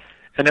up,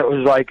 and it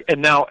was like,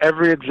 and now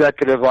every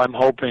executive I'm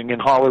hoping in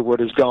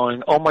Hollywood is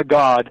going, oh my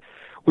God,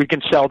 we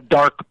can sell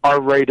dark,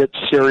 R-rated,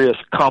 serious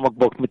comic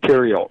book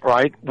material,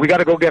 right? We got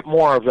to go get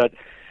more of it.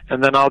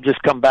 And then I'll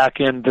just come back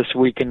in this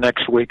week and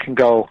next week and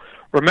go,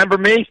 remember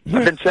me?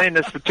 I've been saying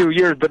this for 2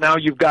 years, but now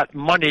you've got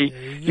money.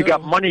 You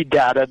got money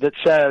data that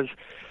says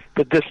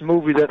that this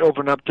movie that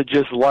opened up to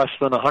just less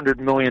than $100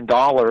 million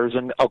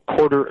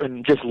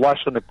and just less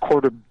than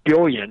 $250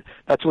 million,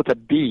 that's with a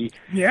B,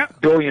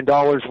 $billion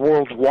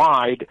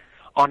worldwide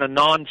on a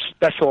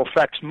non-special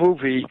effects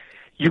movie,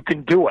 you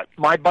can do it.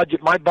 My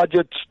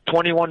budget's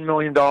 $21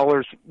 million,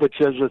 which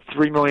is a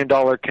 $3 million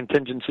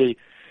contingency.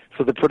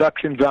 So the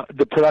production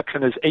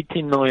is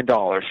 $18 million.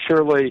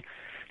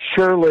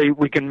 Surely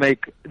we can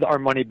make our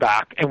money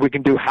back, and we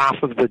can do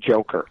half of the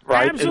Joker,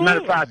 right? Absolutely. As a matter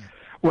of fact,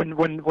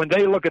 when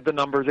they look at the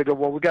numbers, they go,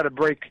 well, we got to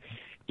break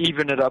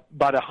even it up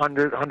about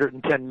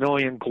 110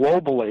 million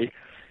globally.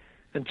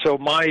 And so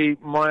my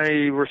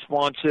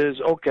response is,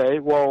 okay,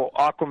 well,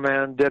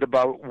 Aquaman did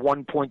about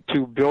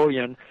 1.2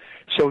 billion.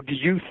 So do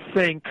you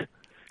think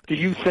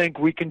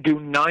we can do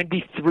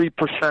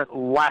 93%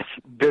 less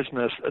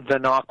business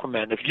than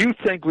Aquaman? If you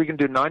think we can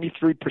do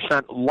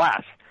 93%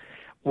 less,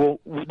 well,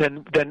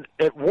 then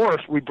at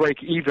worst we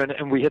break even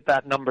and we hit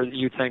that number that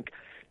you think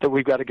that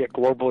we've got to get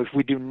global. If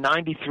we do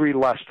 93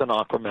 less than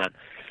Aquaman,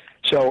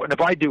 So, and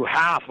if I do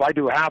half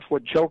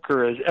what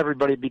Joker is,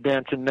 everybody be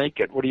dancing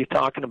naked. What are you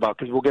talking about?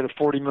 Because we'll get a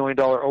 $40 million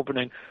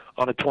opening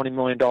on a $20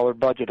 million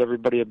budget.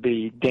 Everybody will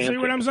be dancing. See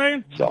what I'm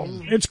saying? So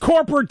it's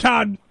corporate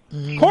Todd.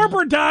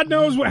 Corporate Todd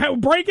knows how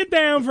break it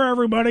down for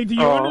everybody. Do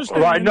you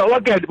understand? Right. No,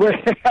 look,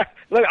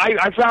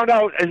 I found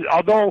out,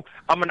 although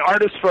I'm an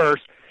artist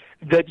first,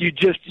 that you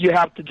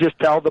have to just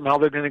tell them how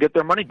they're going to get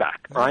their money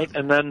back, right?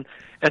 And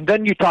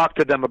then you talk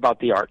to them about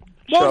the art.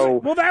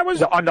 Well, that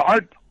was on the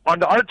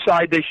art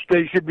side.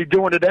 They should be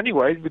doing it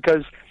anyways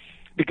because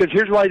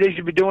here's why they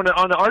should be doing it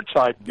on the art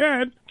side.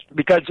 Good.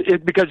 Because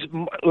if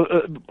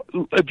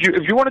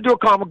you want to do a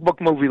comic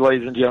book movie,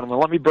 ladies and gentlemen,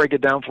 let me break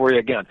it down for you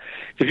again.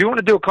 If you want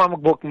to do a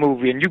comic book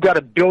movie and you got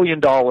 $1 billion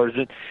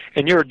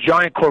and you're a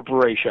giant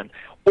corporation,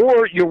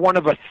 or you're one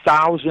of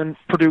 1,000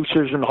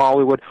 producers in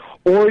Hollywood,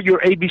 or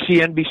you're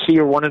ABC, NBC,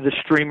 or one of the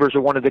streamers,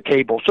 or one of the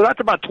cables. So that's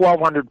about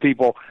 1,200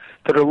 people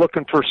that are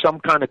looking for some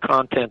kind of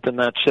content in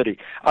that city.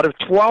 Out of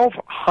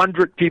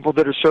 1,200 people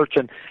that are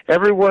searching,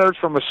 everywhere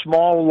from a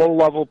small,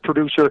 low-level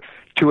producer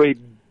to a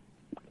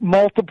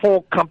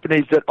multiple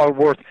companies that are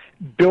worth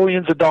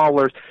billions of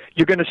dollars,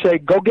 you're going to say,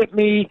 go get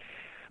me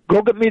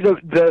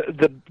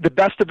the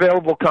best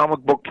available comic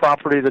book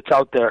property that's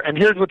out there. And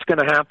here's what's going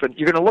to happen.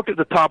 You're going to look at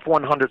the top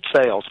 100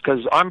 sales,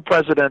 because I'm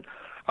president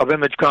of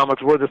Image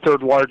Comics. We're the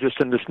third largest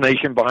in this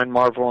nation behind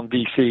Marvel and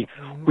DC.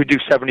 We do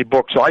 70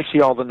 books, so I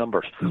see all the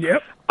numbers.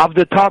 Yep. Of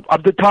the top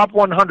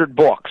 100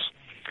 books,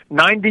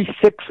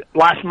 96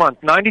 last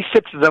month,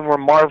 96 of them were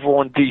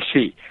Marvel and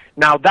DC.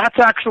 Now, that's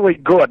actually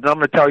good, and I'm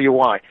going to tell you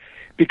why.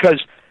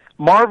 Because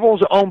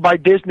Marvel's owned by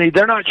Disney.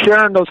 They're not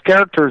sharing those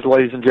characters,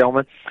 ladies and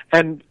gentlemen.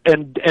 And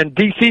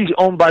DC's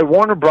owned by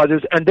Warner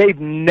Brothers, and they've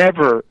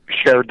never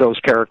shared those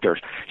characters.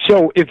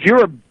 So if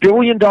you're a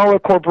billion-dollar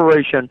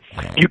corporation,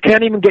 you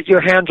can't even get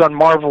your hands on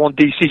Marvel and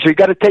DC. So you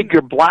got to take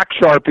your black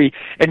Sharpie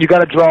and you got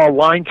to draw a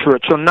line through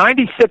it. So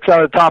 96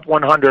 out of the top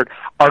 100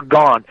 are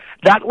gone.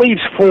 That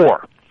leaves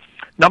 4.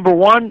 Number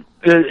 1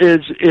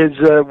 is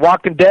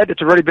Walking Dead.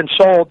 It's already been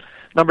sold.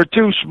 Number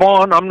 2,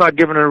 Spawn. I'm not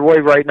giving it away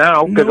right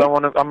now because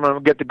I'm going to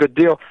get the good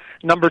deal.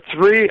 Number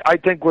 3, I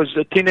think, was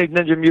Teenage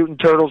Ninja Mutant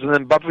Turtles, and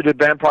then Buffy the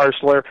Vampire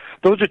Slayer.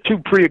 Those are 2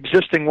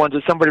 pre-existing ones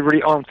that somebody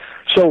already owns.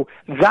 So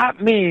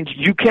that means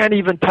you can't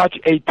even touch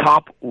a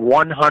top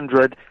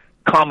 100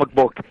 comic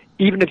book,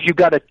 even if you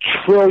got $1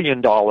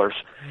 trillion.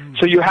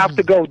 So you have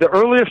to go. The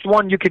earliest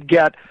one you could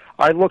get,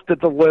 I looked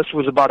at the list,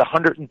 was about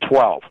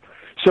 112.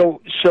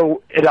 So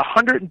at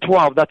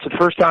 112, that's the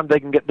first time they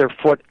can get their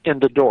foot in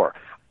the door.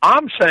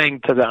 I'm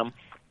saying to them,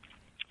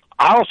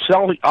 I'll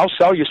sell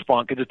you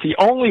Spawn, because it's the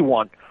only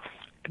one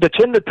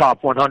that's in the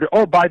top 100.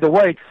 Oh, by the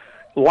way,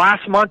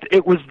 last month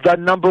it was the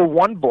number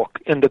 1 book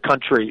in the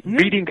country,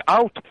 beating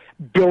out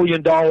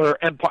billion-dollar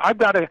empire. I've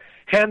got a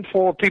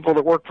handful of people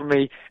that work for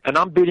me, and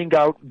I'm beating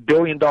out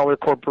billion-dollar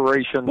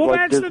corporations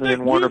like Disney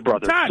and Warner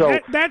Brothers. Todd, so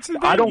that's the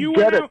thing. I don't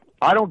get it.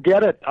 I don't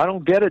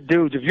get it,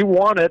 dudes. If you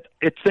want it,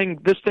 this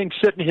thing's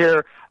sitting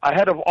here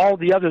ahead of all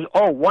the others.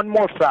 Oh, one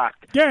more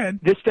fact. Yeah.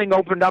 This thing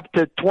opened up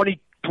to $20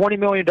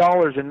 million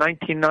in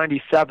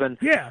 1997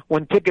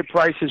 when ticket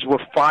prices were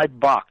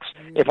 $5.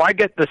 If I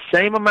get the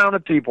same amount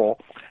of people,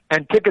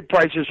 and ticket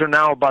prices are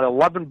now about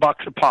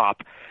 $11 a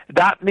pop,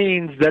 that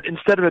means that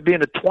instead of it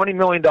being a $20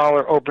 million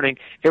opening,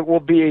 it will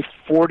be a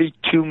 $42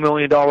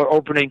 million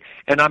opening,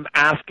 and I'm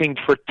asking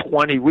for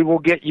 20. We will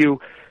get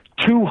you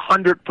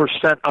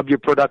 200% of your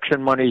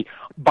production money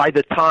by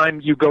the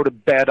time you go to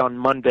bed on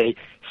Monday,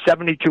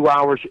 72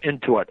 hours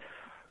into it.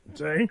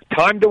 See?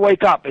 Time to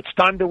wake up. It's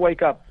time to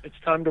wake up. It's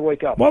time to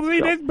wake up. Well,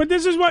 but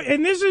this is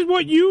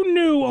what you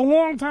knew a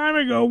long time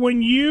ago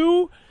when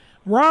you,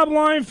 Rob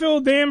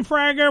Liefeld, Dan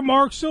Fraga,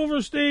 Mark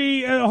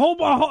Silverstein,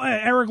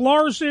 Eric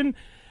Larson,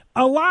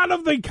 a lot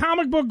of the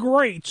comic book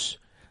greats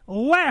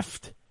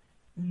left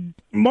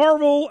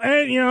Marvel,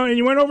 and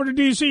you went over to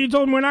DC. You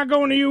told them, we're not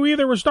going to you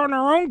either. We're starting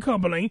our own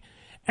company.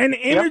 And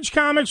Image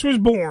Comics was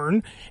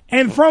born.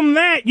 And from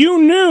that,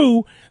 you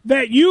knew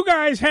that you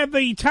guys had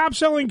the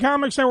top-selling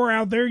comics that were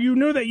out there. You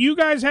knew that you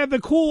guys had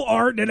the cool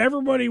art that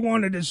everybody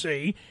wanted to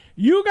see.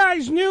 You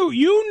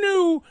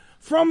knew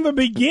from the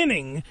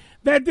beginning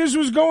that this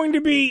was going to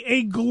be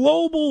a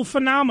global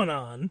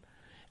phenomenon.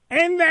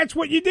 And that's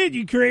what you did.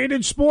 You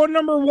created Spawn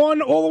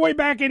 #1 all the way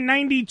back in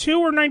 92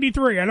 or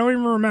 93. I don't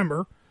even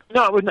remember.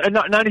 No, it was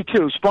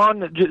 92.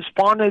 Spawn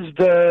is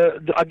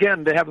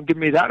again, they haven't given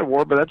me that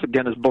award, but that's a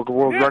Guinness Book of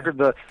World Record,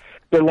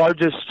 the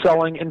largest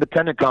selling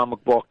independent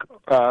comic book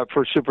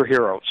for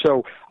superhero.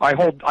 So I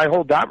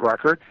hold that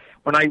record.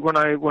 When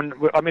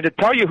to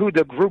tell you who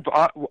the group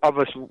of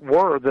us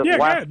were that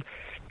left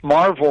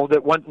Marvel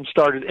that went and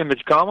started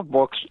Image Comic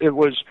Books, it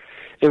was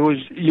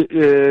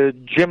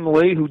Jim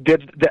Lee, who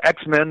did the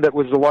X-Men, that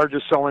was the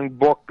largest selling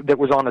book that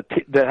was on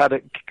that had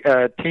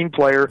a team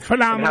player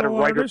and had a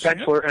writer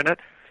penciler in it.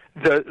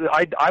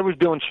 I was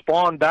doing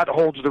Spawn. That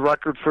holds the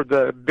record for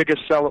the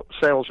biggest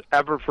sales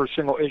ever for a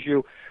single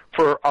issue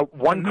for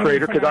one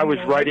creator, because I was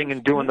writing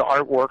and doing the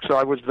artwork, so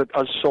I was the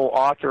sole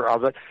author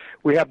of it.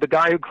 We have the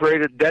guy who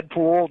created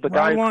Deadpool, the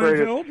guy who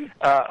created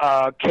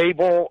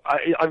Cable.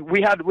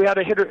 We had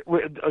a hitter.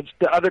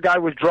 The other guy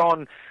was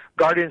drawing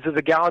Guardians of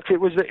the Galaxy. It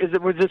was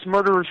this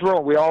murderer's row.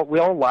 We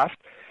all left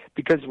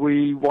because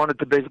we wanted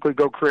to basically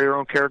go create our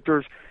own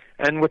characters.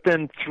 And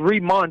within 3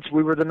 months,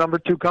 we were the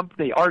 #2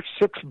 company. Our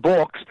 6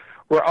 books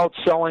were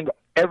outselling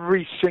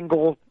every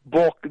single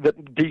book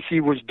that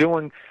DC was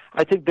doing.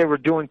 I think they were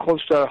doing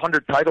close to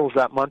 100 titles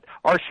that month.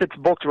 Our 6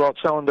 books were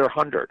outselling their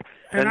 100.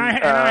 And I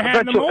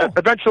had them all.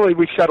 Eventually,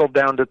 we settled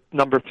down to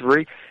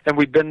 #3, and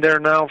we've been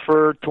there now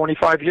for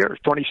 25 years,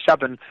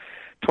 27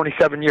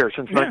 years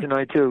since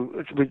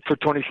 1992. For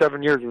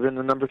 27 years, we've been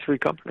the #3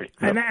 company.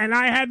 And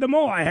I had them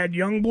all. I had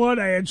Youngblood,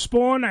 I had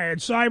Spawn, I had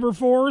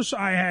Cyberforce,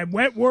 I had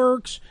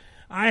Wetworks.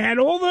 I had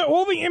all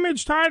the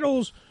Image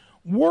titles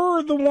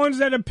were the ones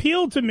that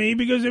appealed to me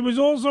because it was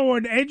also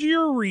an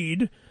edgier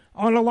read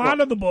on a lot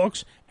of the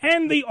books,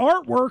 and the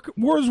artwork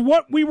was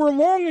what we were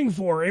longing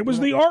for. It was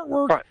the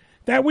artwork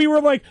that we were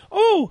like,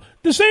 oh,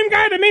 the same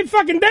guy that made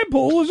fucking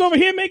Deadpool is over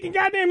here making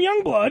goddamn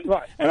Youngblood,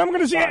 and I'm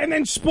going to see it. And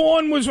then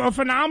Spawn was a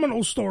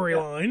phenomenal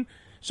storyline.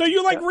 So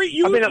you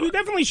you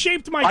definitely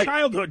shaped my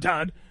childhood,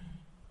 Todd.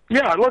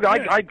 Yeah, look,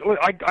 I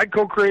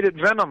co-created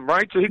Venom,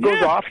 right? So he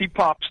goes off, he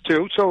pops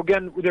too. So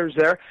again, there's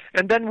there,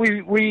 and then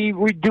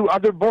we do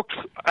other books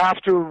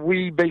after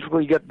we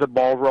basically get the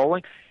ball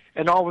rolling,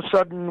 and all of a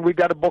sudden we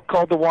got a book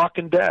called The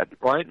Walking Dead,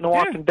 right? And The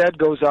Walking Dead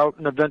goes out,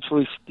 and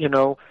eventually,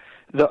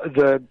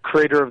 the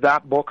creator of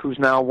that book, who's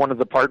now one of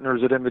the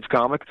partners at Image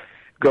Comics,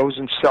 goes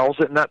and sells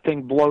it, and that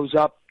thing blows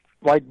up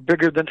like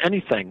bigger than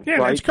anything, right?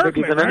 That's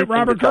Kirkman, bigger than anything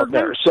Robert that's out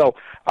Kirkman. there. So,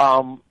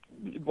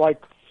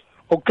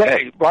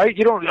 okay, right?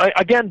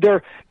 Again,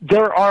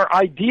 there are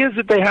ideas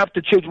that they have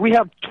to change. We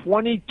have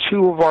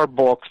 22 of our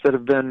books that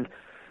have been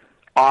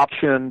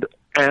optioned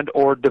and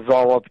or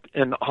developed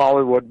in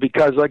Hollywood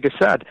because, like I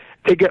said,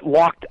 they get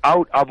locked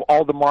out of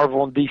all the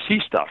Marvel and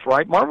DC stuff,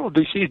 right? Marvel and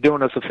DC is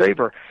doing us a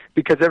favor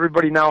because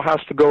everybody now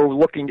has to go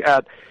looking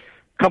at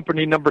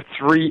company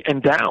 #3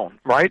 and down,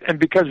 right? And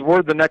because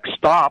we're the next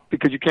stop,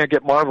 because you can't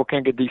get Marvel,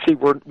 can't get DC,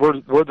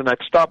 we're the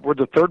next stop. We're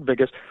the 3rd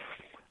biggest.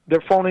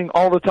 They're phoning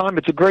all the time.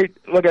 It's a great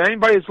look. At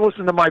anybody who's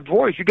listening to my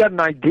voice, you got an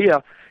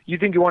idea, you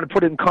think you want to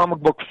put it in comic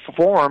book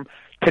form,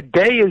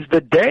 today is the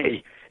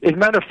day. As a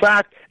matter of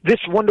fact, this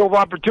window of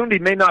opportunity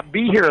may not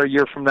be here a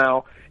year from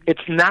now.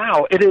 It's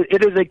now. It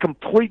is a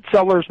complete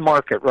seller's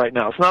market right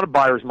now. It's not a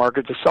buyer's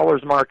market. It's a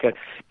seller's market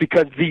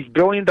because these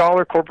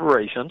billion-dollar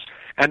corporations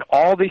and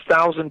all these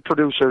 1,000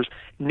 producers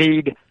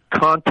need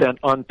content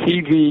on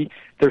TV,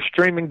 their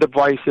streaming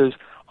devices,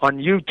 on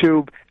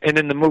YouTube, and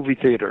in the movie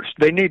theaters.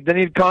 They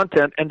need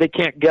content, and they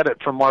can't get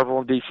it from Marvel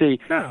and DC.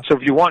 No. So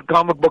if you want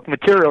comic book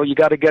material, you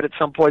got to get it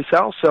someplace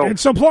else. So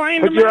it's supply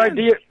and put your demand.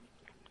 idea.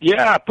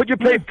 Yeah, put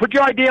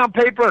your idea on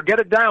paper, get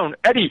it down.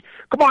 Eddie,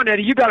 come on,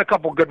 Eddie, you got a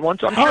couple good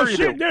ones. I'm sure you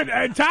do.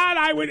 Dude, Todd,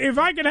 I would, if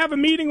I could have a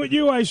meeting with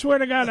you, I swear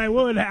to God, I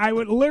would. I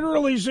would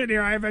literally sit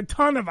here. I have a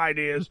ton of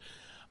ideas.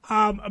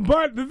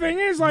 But the thing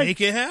is, like, make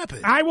it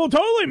happen. I will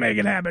totally make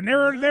it happen. There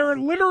are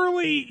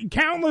literally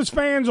countless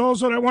fans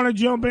also that want to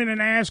jump in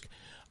and ask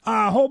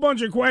a whole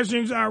bunch of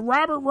questions.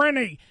 Robert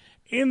Rennie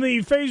in the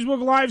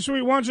Facebook Live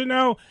suite wants to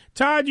know,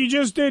 Todd, you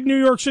just did New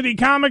York City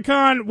Comic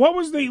Con. What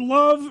was the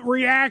love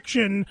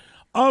reaction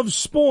of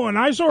Spawn?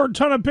 I saw a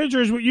ton of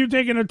pictures with you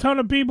taking a ton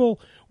of people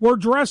were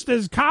dressed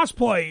as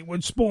cosplay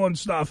with Spawn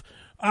stuff.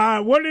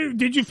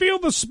 Did you feel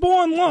the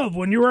Spawn love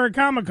when you were at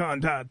Comic Con,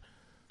 Todd?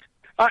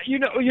 You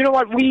know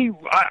what? We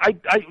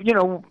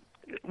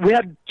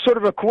had sort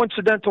of a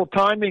coincidental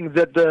timing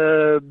that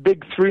the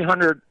big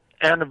 300th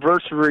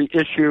anniversary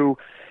issue,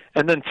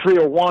 and then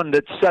 301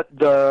 that set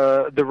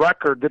the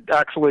record that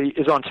actually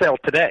is on sale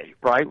today.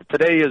 Right?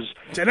 Today's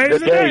the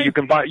day you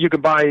can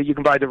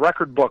buy the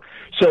record book.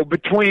 So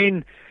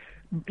between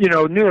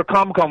New York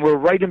Comic Con, we're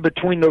right in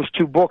between those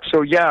two books.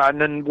 So yeah,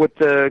 and then with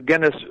the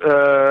Guinness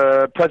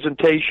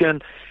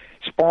presentation.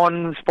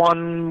 Spawn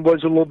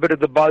was a little bit of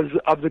the buzz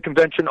of the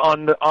convention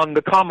on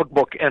the comic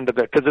book end of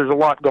it because there's a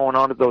lot going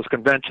on at those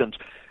conventions.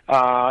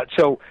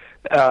 So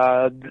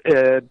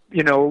we're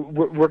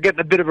getting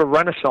a bit of a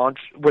renaissance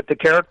with the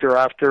character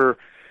after,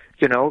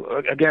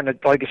 again,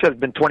 like I said,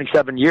 it's been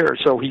 27 years,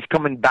 so he's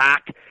coming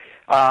back.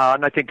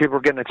 And I think people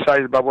are getting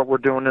excited about what we're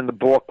doing in the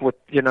book with,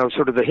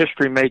 sort of the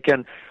history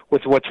making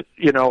with what's,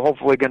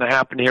 hopefully going to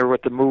happen here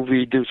with the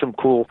movie, do some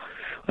cool,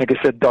 like I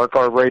said, dark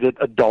R-rated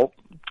adult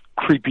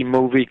creepy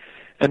movie,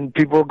 and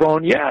people are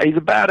going, yeah, he's a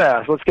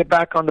badass. Let's get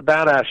back on the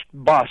badass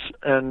bus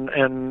and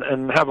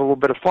have a little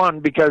bit of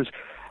fun because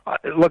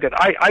look,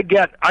 I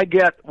get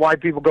why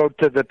people go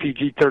to the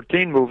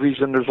PG-13 movies,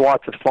 and there's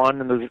lots of fun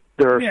and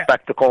they're a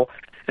spectacle,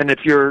 and if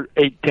you're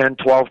 8, 10,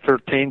 12,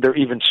 13, they're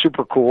even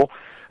super cool.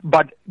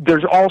 But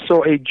there's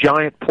also a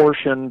giant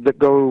portion that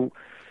go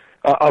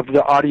of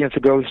the audience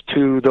that goes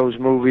to those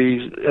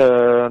movies,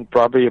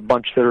 probably a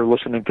bunch that are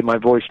listening to my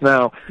voice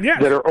now,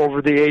 that are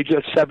over the age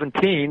of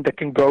 17 that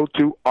can go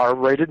to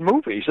R-rated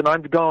movies. And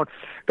I'm going,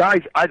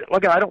 guys, I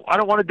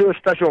don't want to do a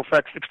special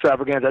effects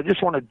extravaganza. I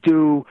just want to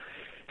do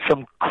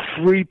some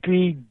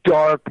creepy,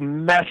 dark,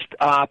 messed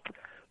up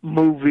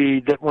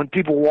movie that when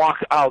people walk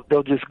out,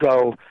 they'll just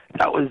go,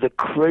 that was the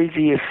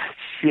craziest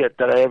shit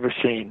that I ever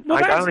seen. Well,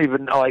 I don't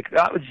even know. Like,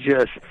 that was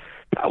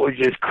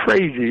just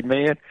crazy,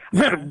 man.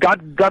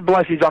 God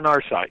bless he's on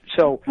our side.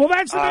 So, well,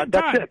 that's the thing,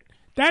 that's it.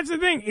 That's the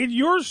thing.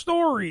 Your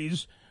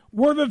stories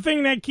were the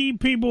thing that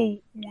keep people,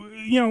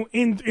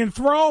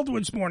 enthralled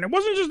with Spawn. It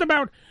wasn't just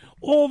about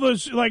all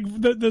this, like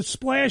the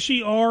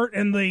splashy art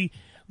and the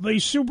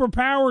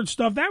super-powered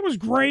stuff. That was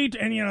great,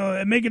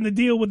 and, making the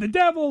deal with the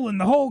devil and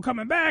the whole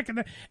coming back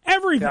and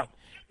everything. Yeah.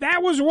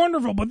 That was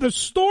wonderful. But the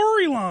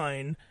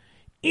storyline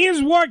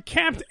is what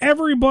kept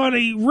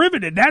everybody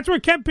riveted. That's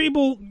what kept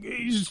people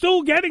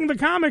still getting the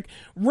comic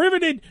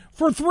riveted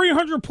for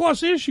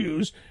 300-plus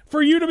issues.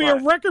 For you to be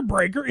a record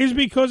breaker is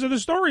because of the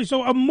story.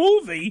 So a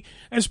movie,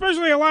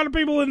 especially a lot of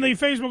people in the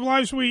Facebook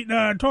Live suite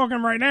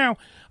talking right now,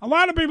 a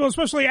lot of people,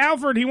 especially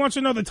Alfred, he wants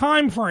to know the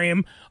time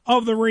frame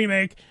of the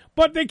remake,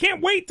 but they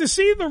can't wait to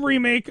see the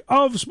remake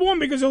of Spawn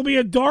because it'll be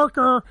a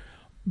darker,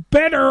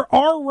 better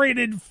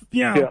R-rated,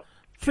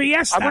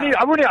 fiesta.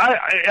 I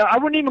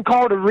wouldn't even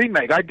call it a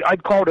remake.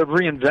 I'd call it a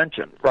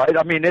reinvention, right?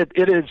 I mean, it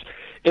is.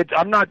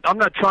 I'm not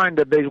trying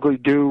to basically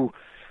do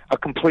a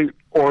complete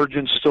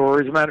origin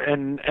story.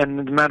 And as a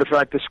matter of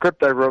fact, the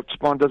script I wrote,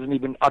 Spawn doesn't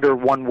even utter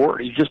one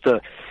word. He's just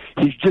a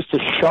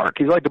shark.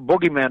 He's like the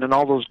boogeyman in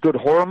all those good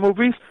horror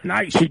movies.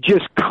 Nice. He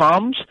just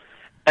comes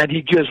and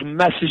he just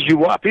messes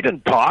you up. He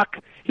didn't talk.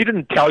 He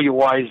didn't tell you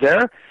why he's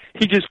there.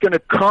 He's just going to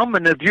come,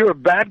 and if you're a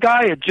bad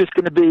guy, it's just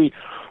going to be,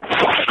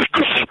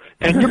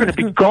 and you're going to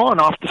be gone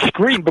off the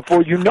screen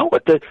before you know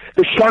it. The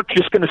shark's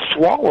just going to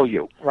swallow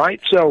you,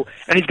 right? So,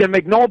 and he's going to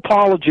make no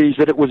apologies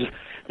that it was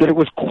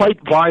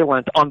quite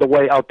violent on the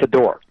way out the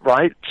door,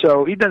 right?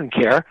 So he doesn't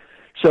care.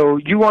 So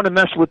you want to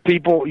mess with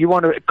people, you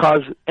want to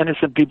cause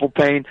innocent people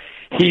pain.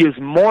 He is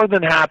more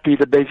than happy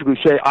to basically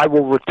say, "I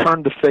will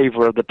return the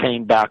favor of the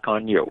pain back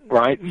on you,"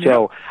 right? Yeah.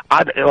 So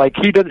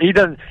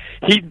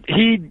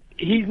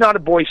he's not a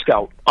Boy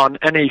Scout on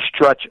any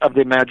stretch of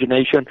the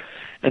imagination.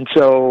 And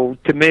so,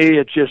 to me,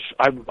 it's just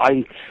I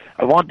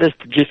want this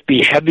to just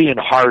be heavy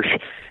and harsh,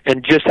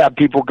 and just have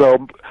people go,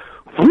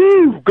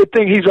 "Woo! Good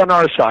thing he's on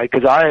our side,"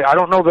 because I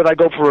don't know that I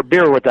go for a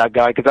beer with that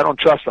guy because I don't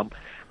trust him.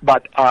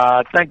 But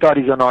thank God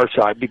he's on our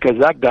side because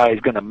that guy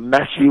is going to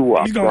mess you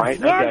up, right?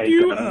 That guy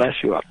is going to mess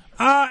you up.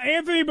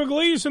 Anthony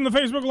Pugliese in the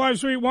Facebook Live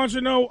suite wants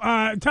to know,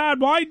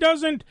 Todd, why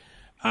don't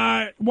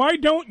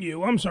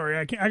you? I'm sorry,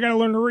 I got to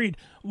learn to read.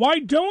 Why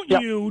don't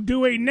you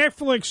do a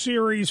Netflix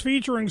series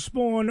featuring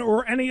Spawn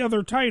or any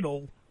other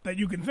title that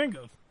you can think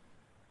of?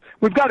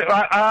 We've got it.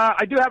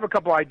 I do have a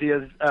couple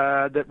ideas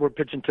that we're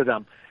pitching to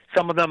them.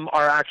 Some of them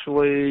are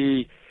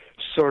actually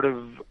sort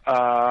of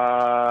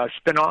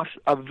spin-offs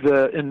of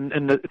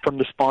from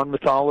the Spawn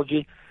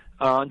mythology,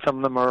 and some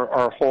of them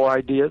are whole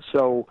ideas.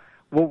 So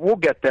we'll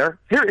get there.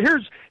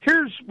 Here's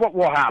what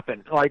will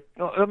happen. Like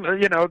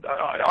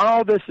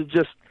all this is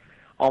just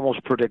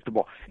almost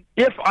predictable.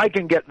 If I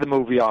can get the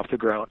movie off the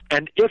ground,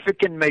 and if it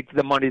can make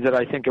the money that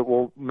I think it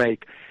will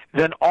make,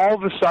 then all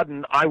of a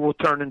sudden I will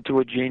turn into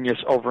a genius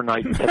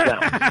overnight to them,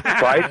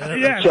 right?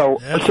 Yeah, so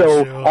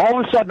all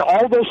of a sudden,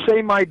 all those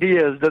same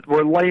ideas that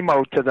were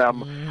lame-o to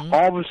them,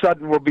 all of a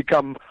sudden will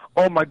become,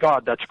 oh my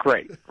God, that's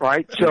great,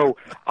 right? So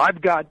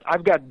I've got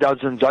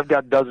dozens of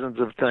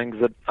things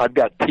that I've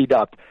got teed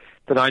up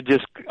that I've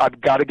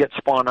got to get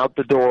Spawn out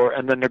the door,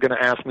 and then they're going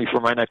to ask me for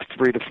my next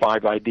 3 to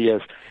 5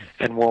 ideas,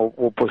 and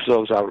we'll push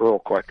those out real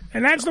quick.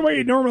 And that's the way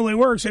it normally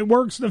works. It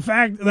works the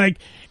fact, like,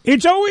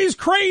 it's always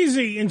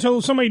crazy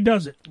until somebody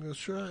does it.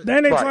 That's right.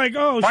 Then it's like,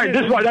 oh, shit.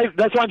 That's what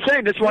I'm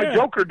saying. That's why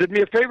Joker did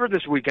me a favor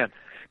this weekend.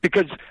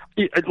 Because,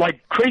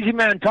 like, Crazy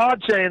Man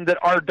Todd saying that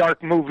our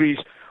dark movies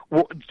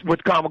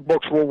with comic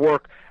books will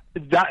work,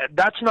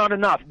 that's not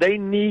enough. They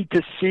need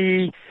to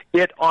see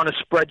it on a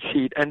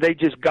spreadsheet, and they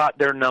just got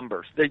their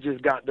numbers.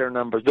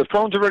 The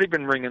phone's already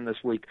been ringing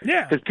this week.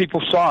 Yeah. Because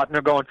people saw it, and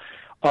they're going,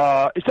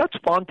 is that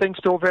Spawn thing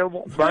still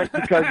available? Right?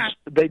 Because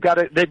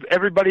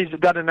everybody's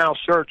got to now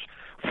search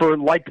for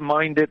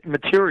like-minded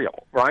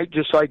material, right?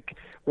 Just like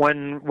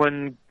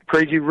when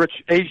Crazy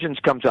Rich Asians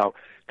comes out,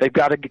 they've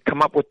got to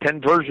come up with 10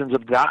 versions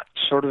of that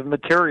sort of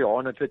material.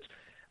 And if it's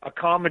a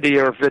comedy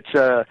or if it's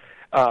a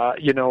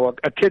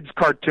kid's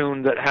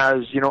cartoon that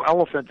has,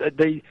 elephants,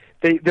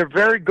 they're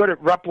very good at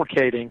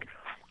replicating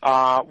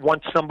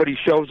once somebody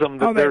shows them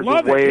that there's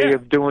a way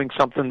of doing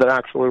something that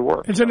actually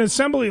works. It's an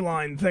assembly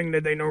line thing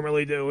that they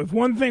normally do. If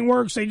one thing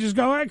works, they just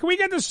go, hey, can we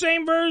get the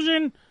same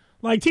version?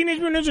 Like Teenage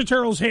Mutant Ninja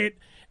Turtles hit,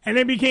 and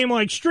it became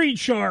like Street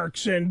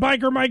Sharks and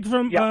Biker Mike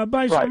from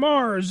from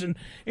Mars, and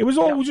it was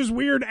all just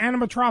weird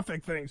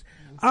animatronic things.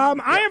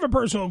 I have a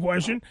personal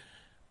question.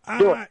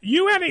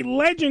 You had a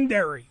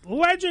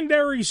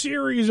legendary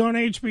series on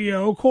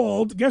HBO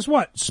called, guess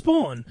what,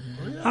 Spawn.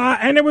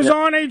 And it was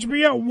on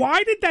HBO.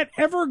 Why did that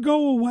ever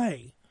go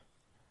away?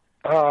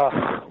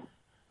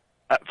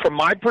 From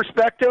my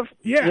perspective,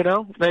 you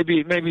know,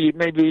 maybe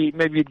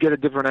you'd get a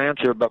different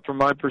answer. But from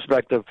my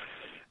perspective,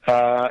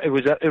 it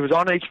was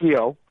on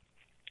HBO.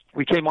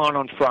 We came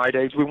on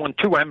Fridays. We won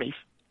 2 Emmys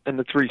in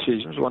the 3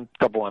 seasons. Won a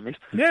couple Emmys.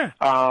 Yeah.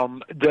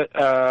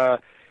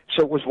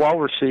 So it was well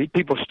received.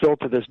 People still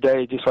to this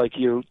day, just like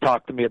you,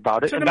 talk to me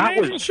about it. It's an and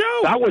amazing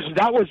show. That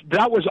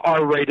was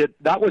R-rated.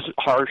 That was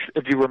harsh,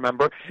 if you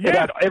remember. Yeah. It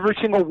had every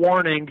single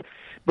warning.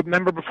 But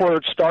remember, before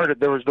it started,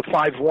 there was the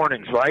 5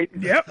 warnings, right?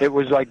 Yep. It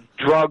was like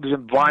drugs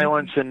and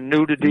violence and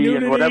nudity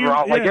and whatever,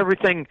 like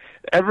everything,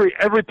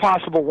 every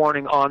possible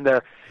warning on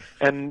there,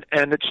 and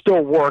it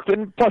still worked.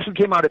 And plus, it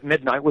came out at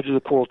midnight, which is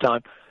a cool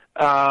time.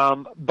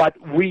 But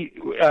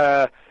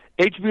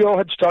HBO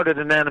had started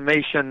an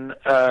animation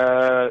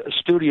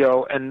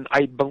studio, and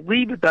I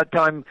believe at that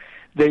time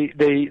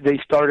they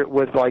started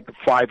with like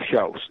 5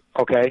 shows.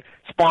 Okay,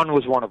 Spawn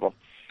was one of them.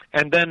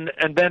 And then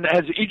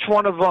as each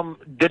one of them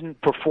didn't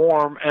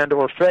perform and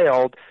or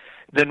failed,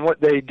 then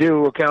what they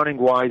do accounting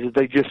wise is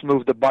they just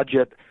move the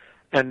budget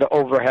and the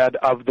overhead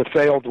of the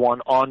failed one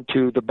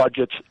onto the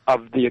budgets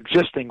of the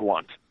existing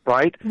ones,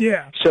 right?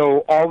 Yeah.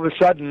 So all of a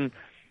sudden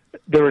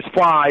there was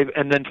 5,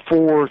 and then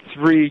 4,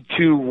 3,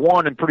 2,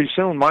 1, and pretty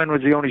soon mine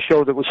was the only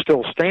show that was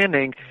still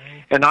standing,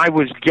 and I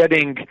was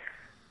getting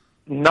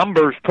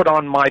numbers put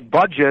on my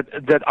budget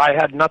that I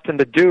had nothing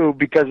to do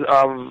because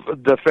of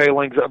the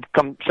failings of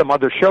some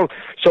other show.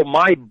 So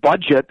my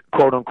budget,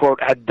 quote unquote,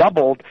 had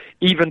doubled,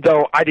 even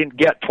though I didn't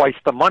get twice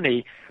the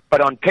money.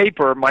 But on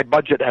paper, my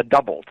budget had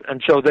doubled.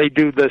 And so they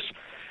do this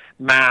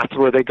math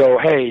where they go,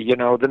 hey, you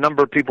know, the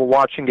number of people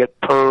watching it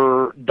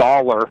per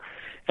dollar.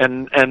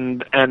 And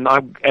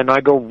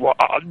I go,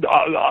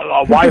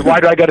 why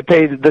do I got to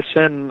pay the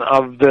sin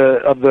of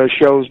the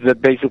shows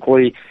that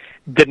basically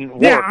didn't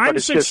work? Yeah, I'm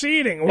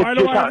succeeding.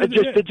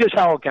 It's just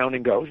how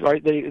accounting goes,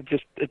 right? They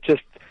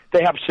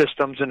have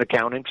systems in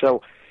accounting.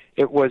 So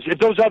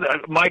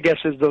my guess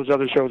is those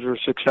other shows were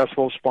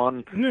successful.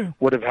 Spawn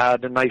would have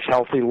had a nice,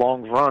 healthy,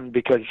 long run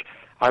because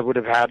I would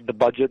have had the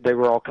budget they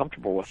were all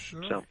comfortable with.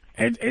 Sure. So.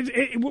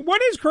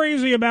 What is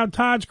crazy about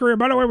Todd's career?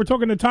 By the way, we're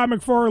talking to Todd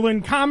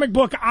McFarlane, comic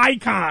book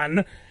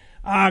icon,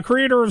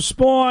 creator of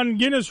Spawn,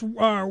 Guinness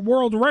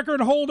World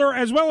Record holder,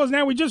 as well as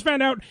now we just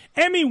found out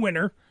Emmy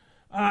winner.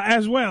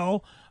 As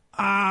well.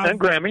 And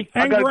Grammy.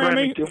 And I got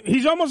Grammy. A Grammy too.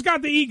 He's almost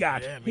got the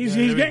EGOT. Yeah, he's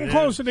getting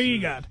close to the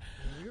EGOT.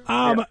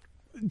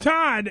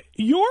 Todd,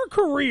 your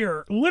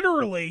career,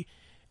 literally,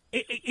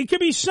 it could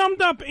be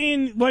summed up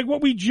in like what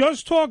we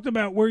just talked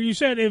about, where you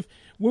said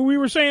where we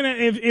were saying that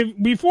if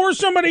before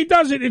somebody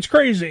does it, it's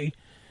crazy.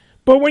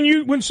 But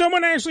when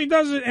someone actually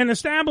does it and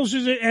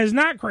establishes it as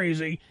not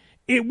crazy,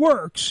 it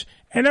works.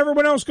 And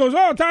everyone else goes,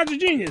 oh, Todd's a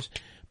genius.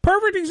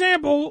 Perfect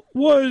example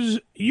was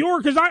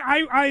because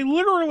I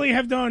literally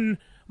have done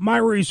my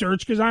research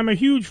because I'm a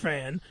huge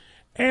fan.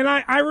 And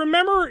I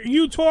remember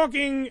you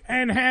talking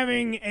and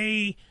having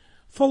a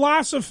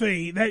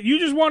philosophy that you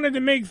just wanted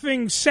to make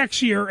things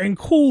sexier and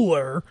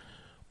cooler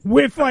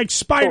with like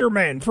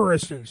Spider-Man, for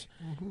instance.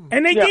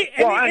 And they gave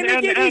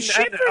you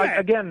shit for that.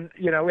 Again,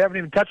 you know, we haven't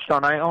even touched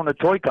on, I own a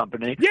toy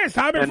company. Yes,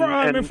 Todd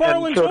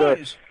McFarlane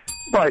Toys.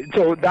 Right,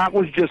 so that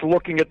was just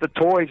looking at the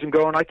toys and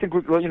going, I think,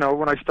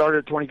 when I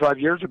started 25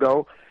 years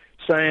ago,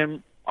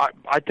 saying,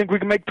 I think we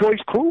can make toys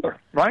cooler,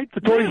 right?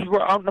 The toys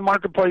were out in the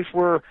marketplace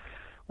were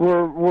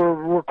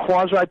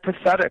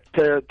quasi-pathetic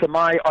to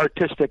my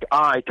artistic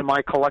eye, to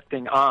my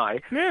collecting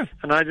eye. Yeah.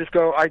 And I just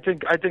go, I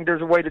think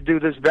there's a way to do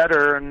this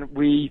better, and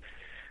we,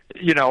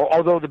 you know,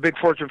 although the big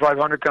Fortune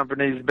 500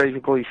 companies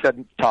basically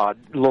said, Todd,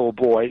 little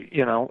boy,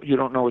 you know, you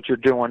don't know what you're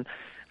doing.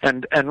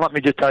 And let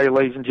me just tell you,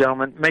 ladies and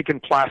gentlemen,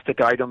 making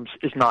plastic items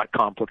is not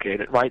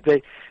complicated, right?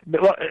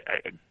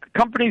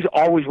 Companies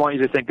always want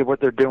you to think that what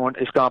they're doing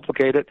is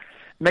complicated.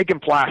 Making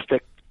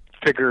plastic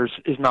figures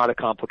is not a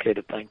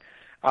complicated thing.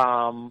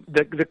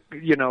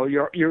 You know,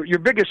 your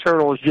biggest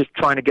hurdle is just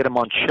trying to get them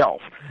on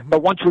shelf.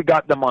 But once we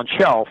got them on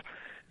shelf,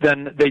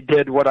 then they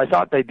did what I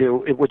thought they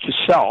do, which is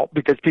sell,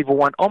 because people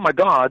went, oh my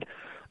God,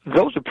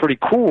 those are pretty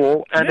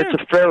cool, and it's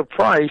a fair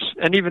price.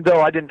 And even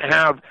though I didn't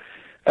have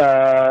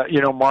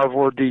Marvel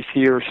or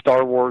DC or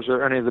Star Wars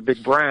or any of the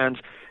big brands,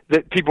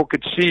 that people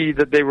could see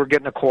that they were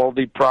getting a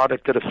quality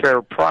product at a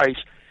fair price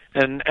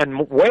and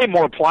way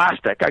more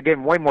plastic. I gave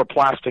them way more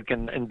plastic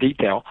in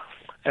detail.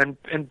 And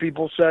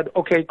people said,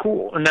 okay,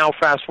 cool. And now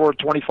fast forward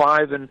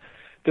 25, and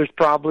there's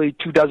probably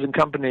 24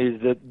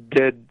 companies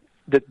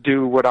that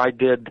do what I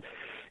did,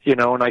 you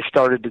know, and I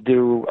started to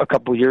do a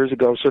couple of years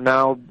ago. So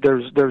now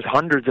there's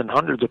hundreds and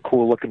hundreds of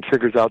cool looking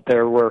figures out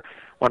there where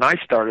when I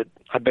started,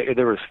 I bet you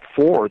there was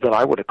 4 that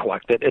I would have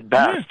collected at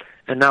best.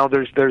 And now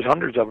there's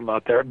hundreds of them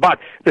out there. But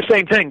the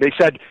same thing, they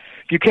said,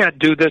 you can't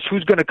do this.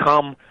 Who's going to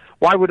come?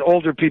 Why would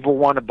older people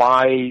want to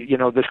buy, you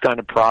know, this kind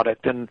of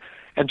product? And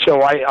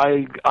so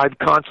I've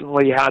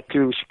constantly had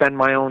to spend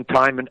my own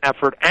time and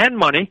effort and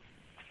money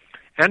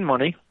and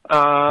money,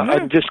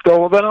 and just go,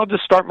 well, then I'll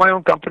just start my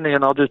own company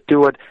and I'll just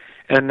do it.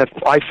 And if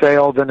I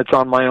fail, then it's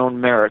on my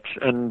own merits.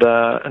 And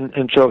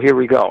so here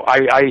we go.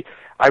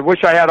 I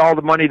wish I had all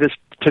the money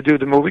to do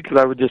the movie, because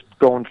I would just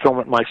go and film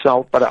it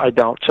myself, but I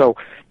don't. So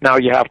now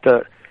you have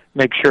to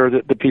make sure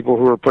that the people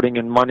who are putting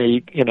in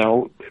money,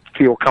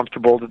 feel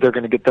comfortable that they're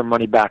going to get their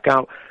money back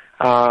out.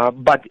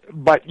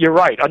 But you're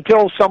right.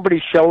 Until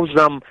somebody shows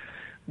them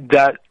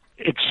that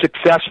it's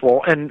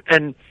successful, and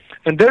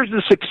there's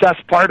the success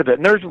part of it,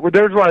 and there's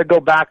where I go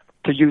back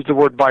to use the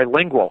word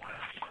bilingual,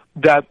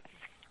 that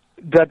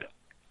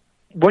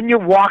when you're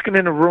walking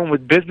in a room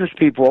with business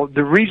people,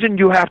 the reason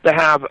you have to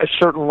have a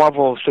certain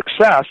level of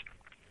success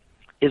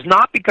is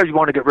not because you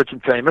want to get rich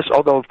and famous,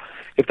 although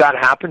if that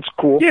happens,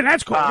 cool. Yeah,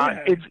 that's cool.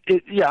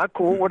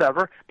 Cool,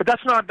 whatever. But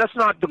that's not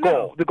the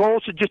goal. The goal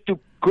is to just do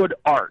good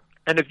art.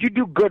 And if you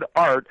do good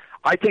art,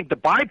 I think the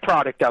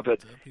byproduct of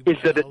it is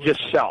that it just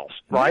sells,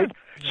 right?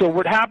 Yeah. So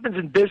what happens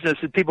in business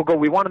is people go,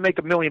 we want to make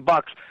 $1 million.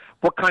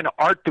 What kind of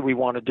art do we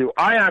want to do?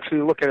 I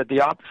actually look at it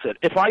the opposite.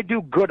 If I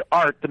do good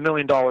art, the $1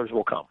 million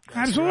will come.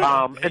 Absolutely.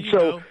 And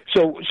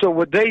so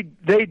what they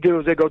do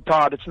is they go,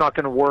 Todd, it's not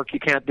going to work. You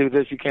can't do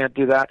this. You can't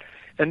do that.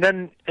 And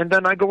then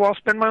I go, well, I'll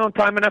spend my own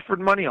time and effort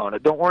and money on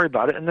it. Don't worry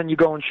about it. And then you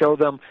go and show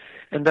them,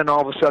 and then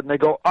all of a sudden they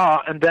go,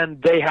 and then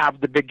they have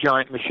the big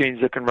giant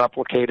machines that can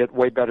replicate it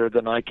way better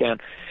than I can.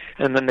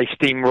 And then they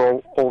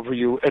steamroll over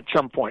you at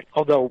some point.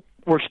 Although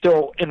we're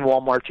still in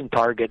Walmart and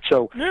Target,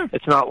 so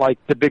it's not like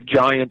the big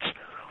giants.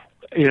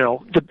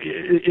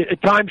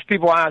 At times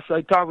people ask,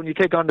 when you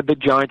take on the big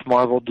giants,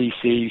 Marvel,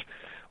 DC,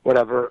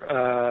 whatever,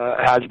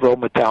 Hasbro,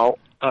 Mattel,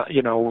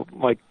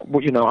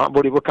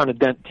 what kind of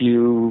dent do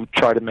you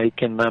try to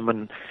make in them?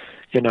 And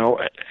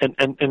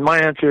and my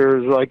answer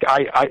is like,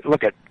 I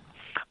look at,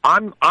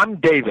 I'm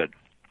David.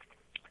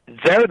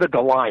 They're the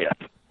Goliath.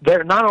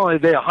 They're not only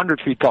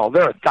 100 feet tall,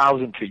 they're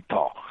 1,000 feet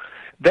tall.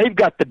 They've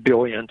got the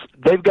billions.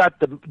 They've got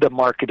the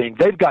marketing.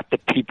 They've got the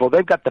people.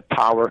 They've got the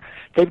power.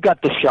 They've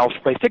got the shelf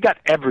space. They've got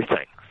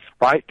everything,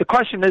 right? The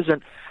question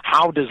isn't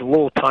how does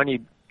little tiny,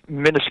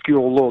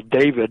 minuscule little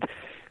David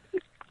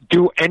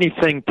do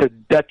anything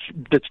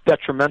that's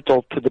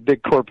detrimental to the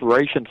big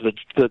corporations,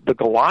 the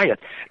Goliath.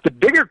 The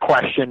bigger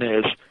question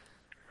is,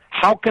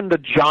 how can the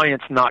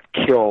giants not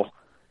kill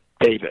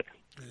David?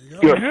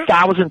 You're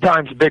 1,000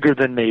 times bigger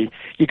than me.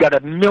 You got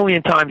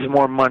 1,000,000 times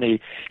more money.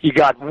 You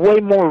got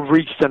way more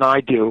reach than I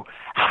do.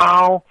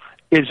 How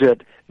is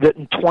it that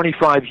in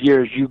 25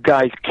 years you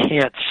guys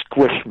can't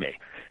squish me?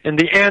 And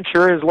the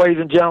answer is, ladies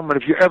and gentlemen,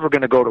 if you're ever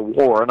going to go to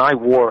war, and I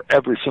war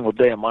every single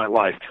day of my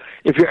life,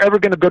 if you're ever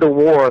going to go to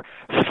war,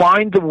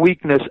 find the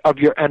weakness of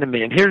your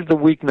enemy. And here's the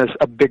weakness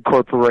of big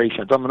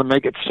corporations. I'm going to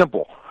make it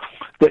simple.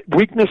 The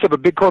weakness of a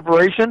big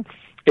corporation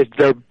is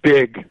they're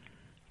big.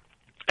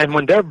 And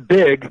when they're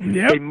big,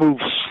 they move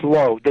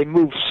slow. They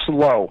move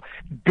slow.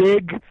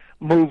 Big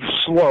move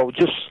slow.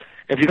 Just,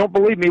 if you don't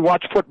believe me,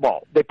 watch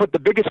football. They put the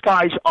biggest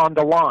guys on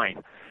the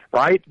line,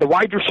 right? The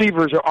wide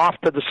receivers are off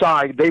to the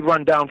side. They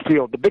run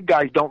downfield. The big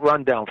guys don't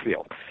run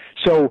downfield.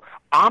 So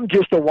I'm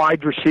just a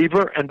wide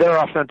receiver, and they're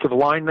offensive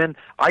linemen.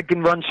 I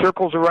can run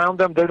circles around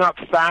them. They're not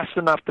fast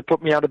enough to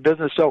put me out of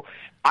business. So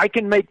I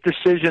can make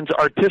decisions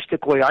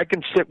artistically. I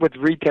can sit with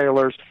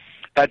retailers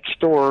at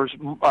stores,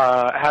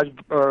 at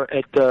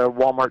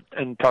Walmart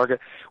and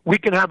Target. We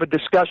can have a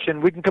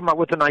discussion. We can come up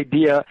with an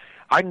idea.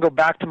 I can go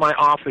back to my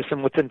office,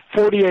 and within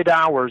 48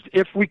 hours,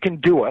 if we can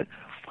do it,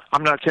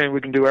 I'm not saying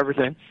we can do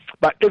everything,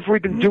 but if we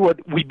can do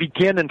it, we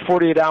begin in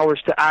 48 hours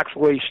to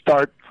actually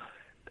start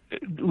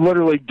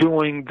literally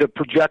doing the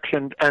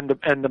projection and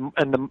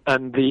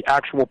the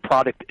actual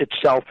product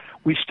itself.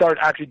 We start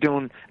actually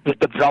doing the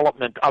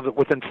development of it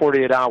within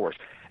 48 hours.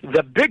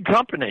 The big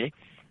company,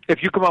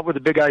 if you come up with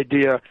a big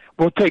idea,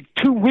 will take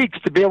 2 weeks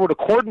to be able to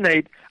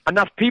coordinate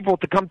enough people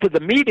to come to the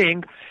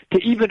meeting to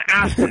even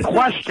ask the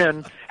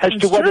question as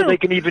to whether they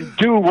can even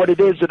do what it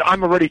is that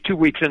I'm already 2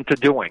 weeks into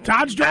doing.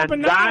 Todd's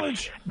dropping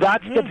knowledge.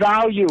 That's the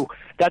value.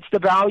 That's the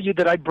value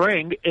that I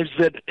bring, is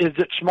that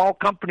small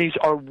companies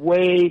are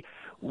way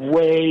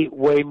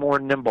more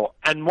nimble.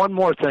 And one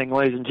more thing,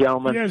 ladies and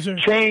gentlemen,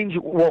 change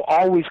will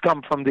always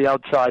come from the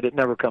outside. It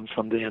never comes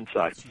from the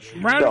inside.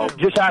 So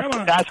just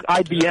ask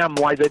IBM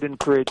why they didn't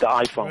create the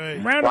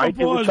iPhone. Right?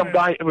 It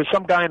was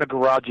some guy in a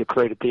garage that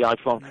created the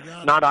iPhone,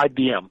 not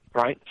IBM.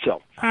 Right? So.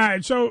 All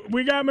right. So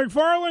we got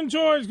McFarlane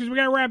Toys, because we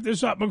got to wrap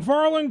this up.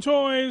 McFarlane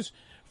Toys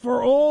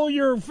for all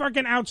your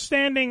fucking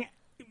outstanding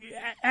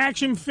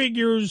action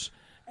figures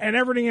and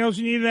everything else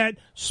you need. That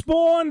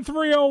Spawn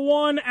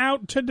 301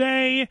 out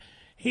today.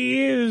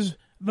 He is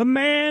the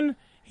man.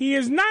 He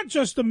is not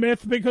just a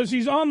myth because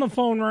he's on the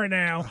phone right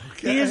now.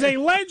 Okay. He is a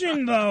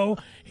legend, though.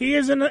 He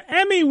is an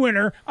Emmy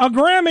winner, a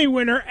Grammy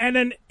winner,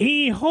 and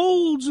he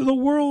holds the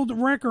world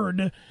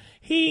record.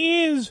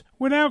 He is,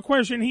 without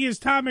question, he is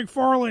Todd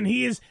McFarlane.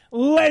 He is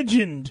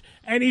legend.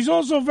 And he's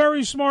also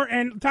very smart.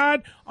 And,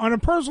 Todd, on a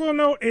personal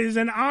note, it is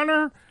an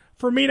honor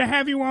for me to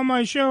have you on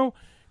my show.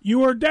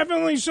 You are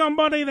definitely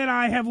somebody that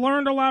I have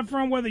learned a lot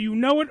from, whether you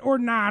know it or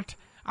not.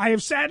 I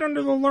have sat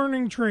under the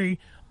learning tree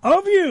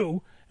of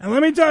you, And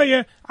let me tell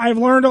you, I've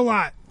learned a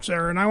lot,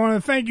 sir, and I want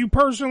to thank you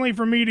personally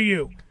from me to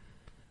you.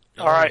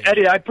 All right,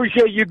 Eddie, I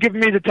appreciate you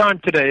giving me the time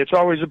today. It's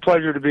always a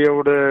pleasure to be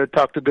able to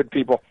talk to good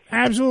people.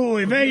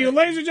 Absolutely. Thank you.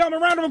 Ladies and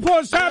gentlemen, round of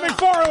applause, Tom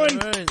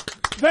McFarland. Right.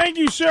 Thank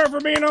you, sir,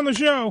 for being on the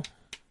show.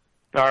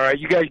 All right,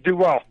 you guys do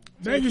well.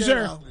 Thank you,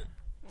 sir.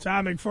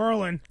 Tom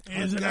McFarland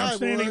is an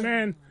outstanding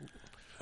man.